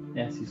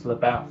 Yes, you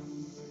slip out.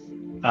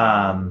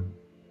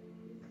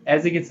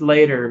 As it gets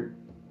later,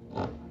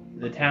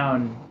 the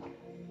town,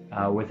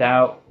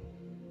 without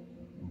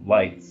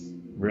lights,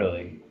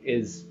 really,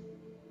 is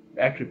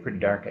actually pretty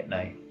dark at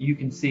night. You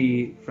can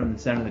see from the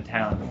center of the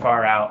town,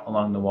 far out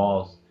along the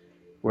walls,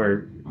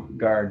 where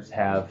guards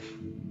have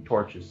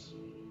torches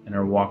and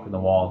are walking the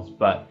walls.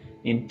 But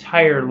the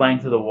entire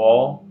length of the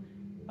wall,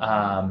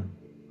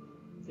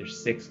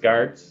 there's 6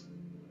 guards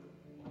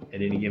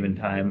at any given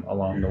time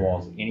along the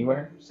walls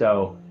anywhere.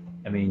 So,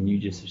 I mean, you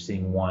just are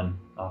seeing one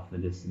off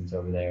in the distance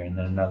over there, and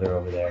then another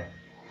over there.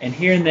 And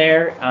here and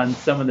there on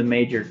some of the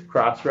major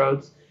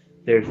crossroads,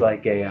 there's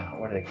like a,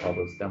 what do they call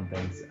those dumb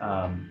things?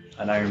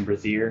 An iron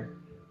brazier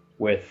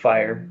with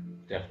fire.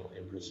 Definitely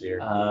a brazier.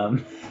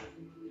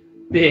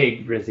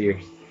 Big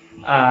braziers.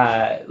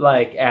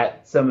 Like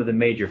at some of the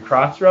major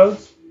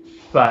crossroads,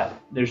 but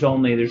there's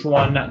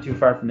one not too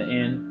far from the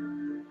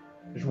inn.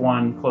 There's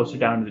one closer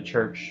down to the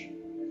church.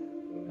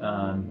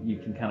 You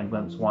can kind of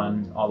glimpse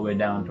one all the way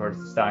down towards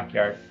the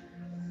stockyard,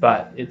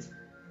 but it's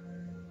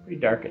pretty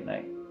dark at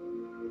night.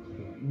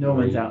 No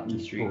one's out in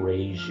the street.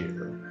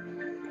 Brazier.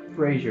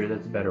 Brazier,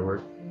 that's a better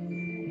word.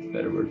 That's a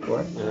better word for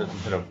it.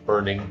 Instead of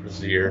burning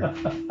brazier.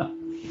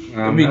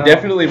 I I mean,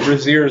 definitely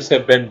braziers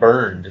have been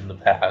burned in the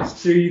past.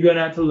 So you going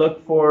out to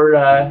look for?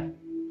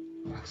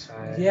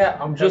 Yeah,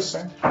 I'm just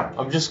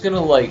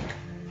gonna like,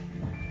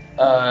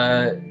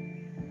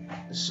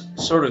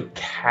 sort of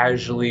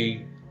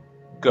casually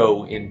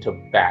go into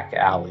back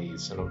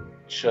alleys, and I'm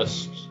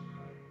just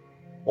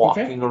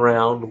walking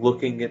around,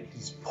 looking at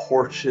these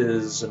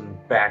porches and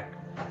back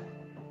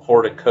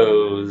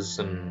porticos,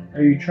 and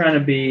Are you trying to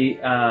be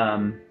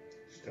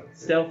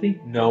stealthy?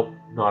 nope,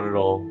 not at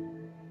all.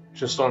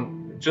 Just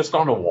on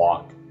a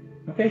walk.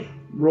 Okay.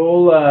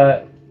 Roll.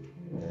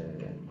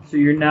 So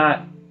you're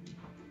not.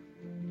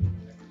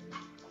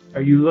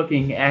 Are you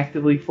looking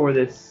actively for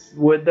this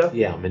wood though?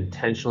 Yeah, I'm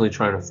intentionally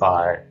trying to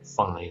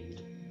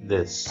find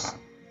this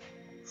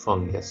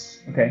fungus.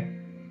 Okay.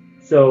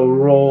 So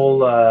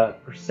roll a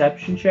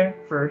perception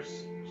check first,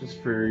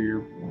 just for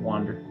your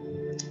wander.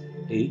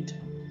 8.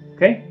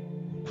 Okay.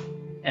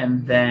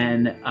 And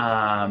then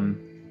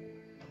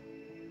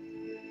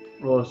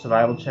roll a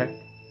survival check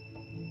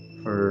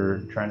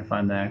for trying to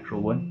find the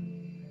actual wood.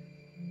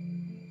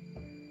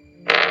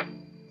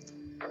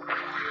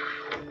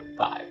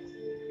 5.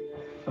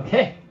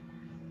 Okay.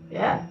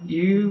 Yeah,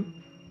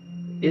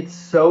 it's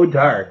so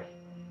dark.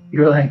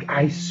 You're like,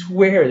 I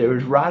swear there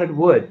was rotted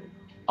wood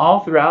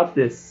all throughout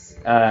this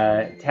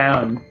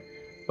town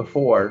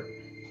before,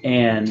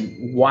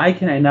 and why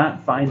can I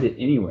not find it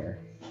anywhere?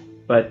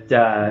 But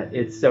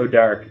it's so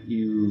dark,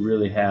 you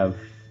really have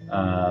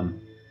a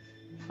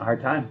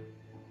hard time.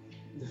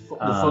 The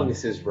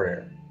fungus is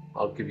rare.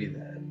 I'll give you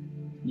that.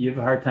 You have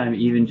a hard time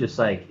even just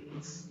like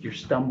you're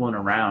stumbling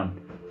around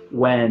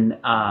when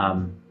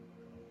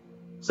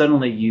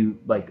suddenly you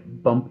like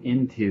bump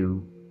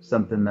into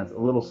something that's a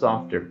little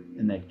softer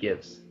and that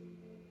gives.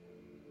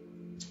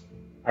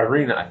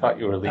 Irina, I thought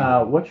you were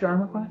leaving. What's your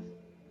armor class?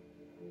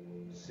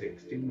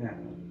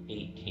 69.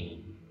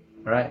 18.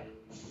 Right.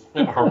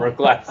 Armor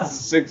class is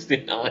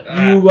 69.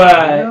 You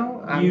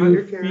know, I'm not your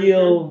you character.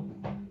 feel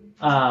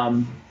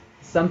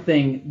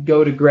something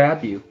go to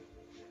grab you,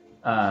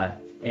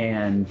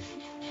 and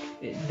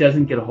it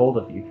doesn't get a hold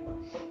of you,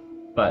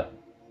 but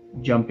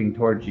jumping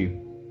towards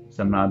you,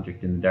 some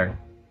object in the dark.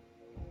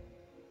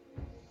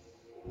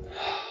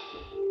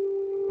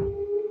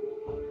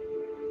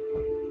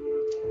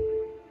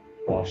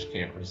 Wash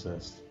can't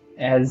resist.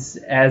 As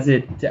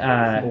it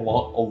A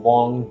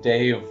long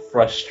day of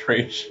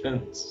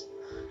frustrations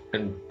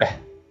and I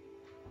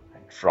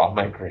draw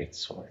my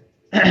greatsword.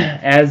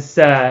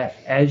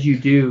 as you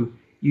do,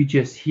 you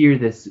just hear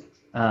this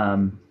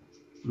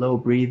low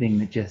breathing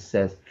that just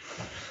says,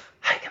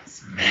 "I can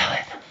smell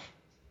it."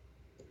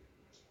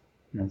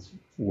 And that's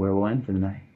where we'll end for the night.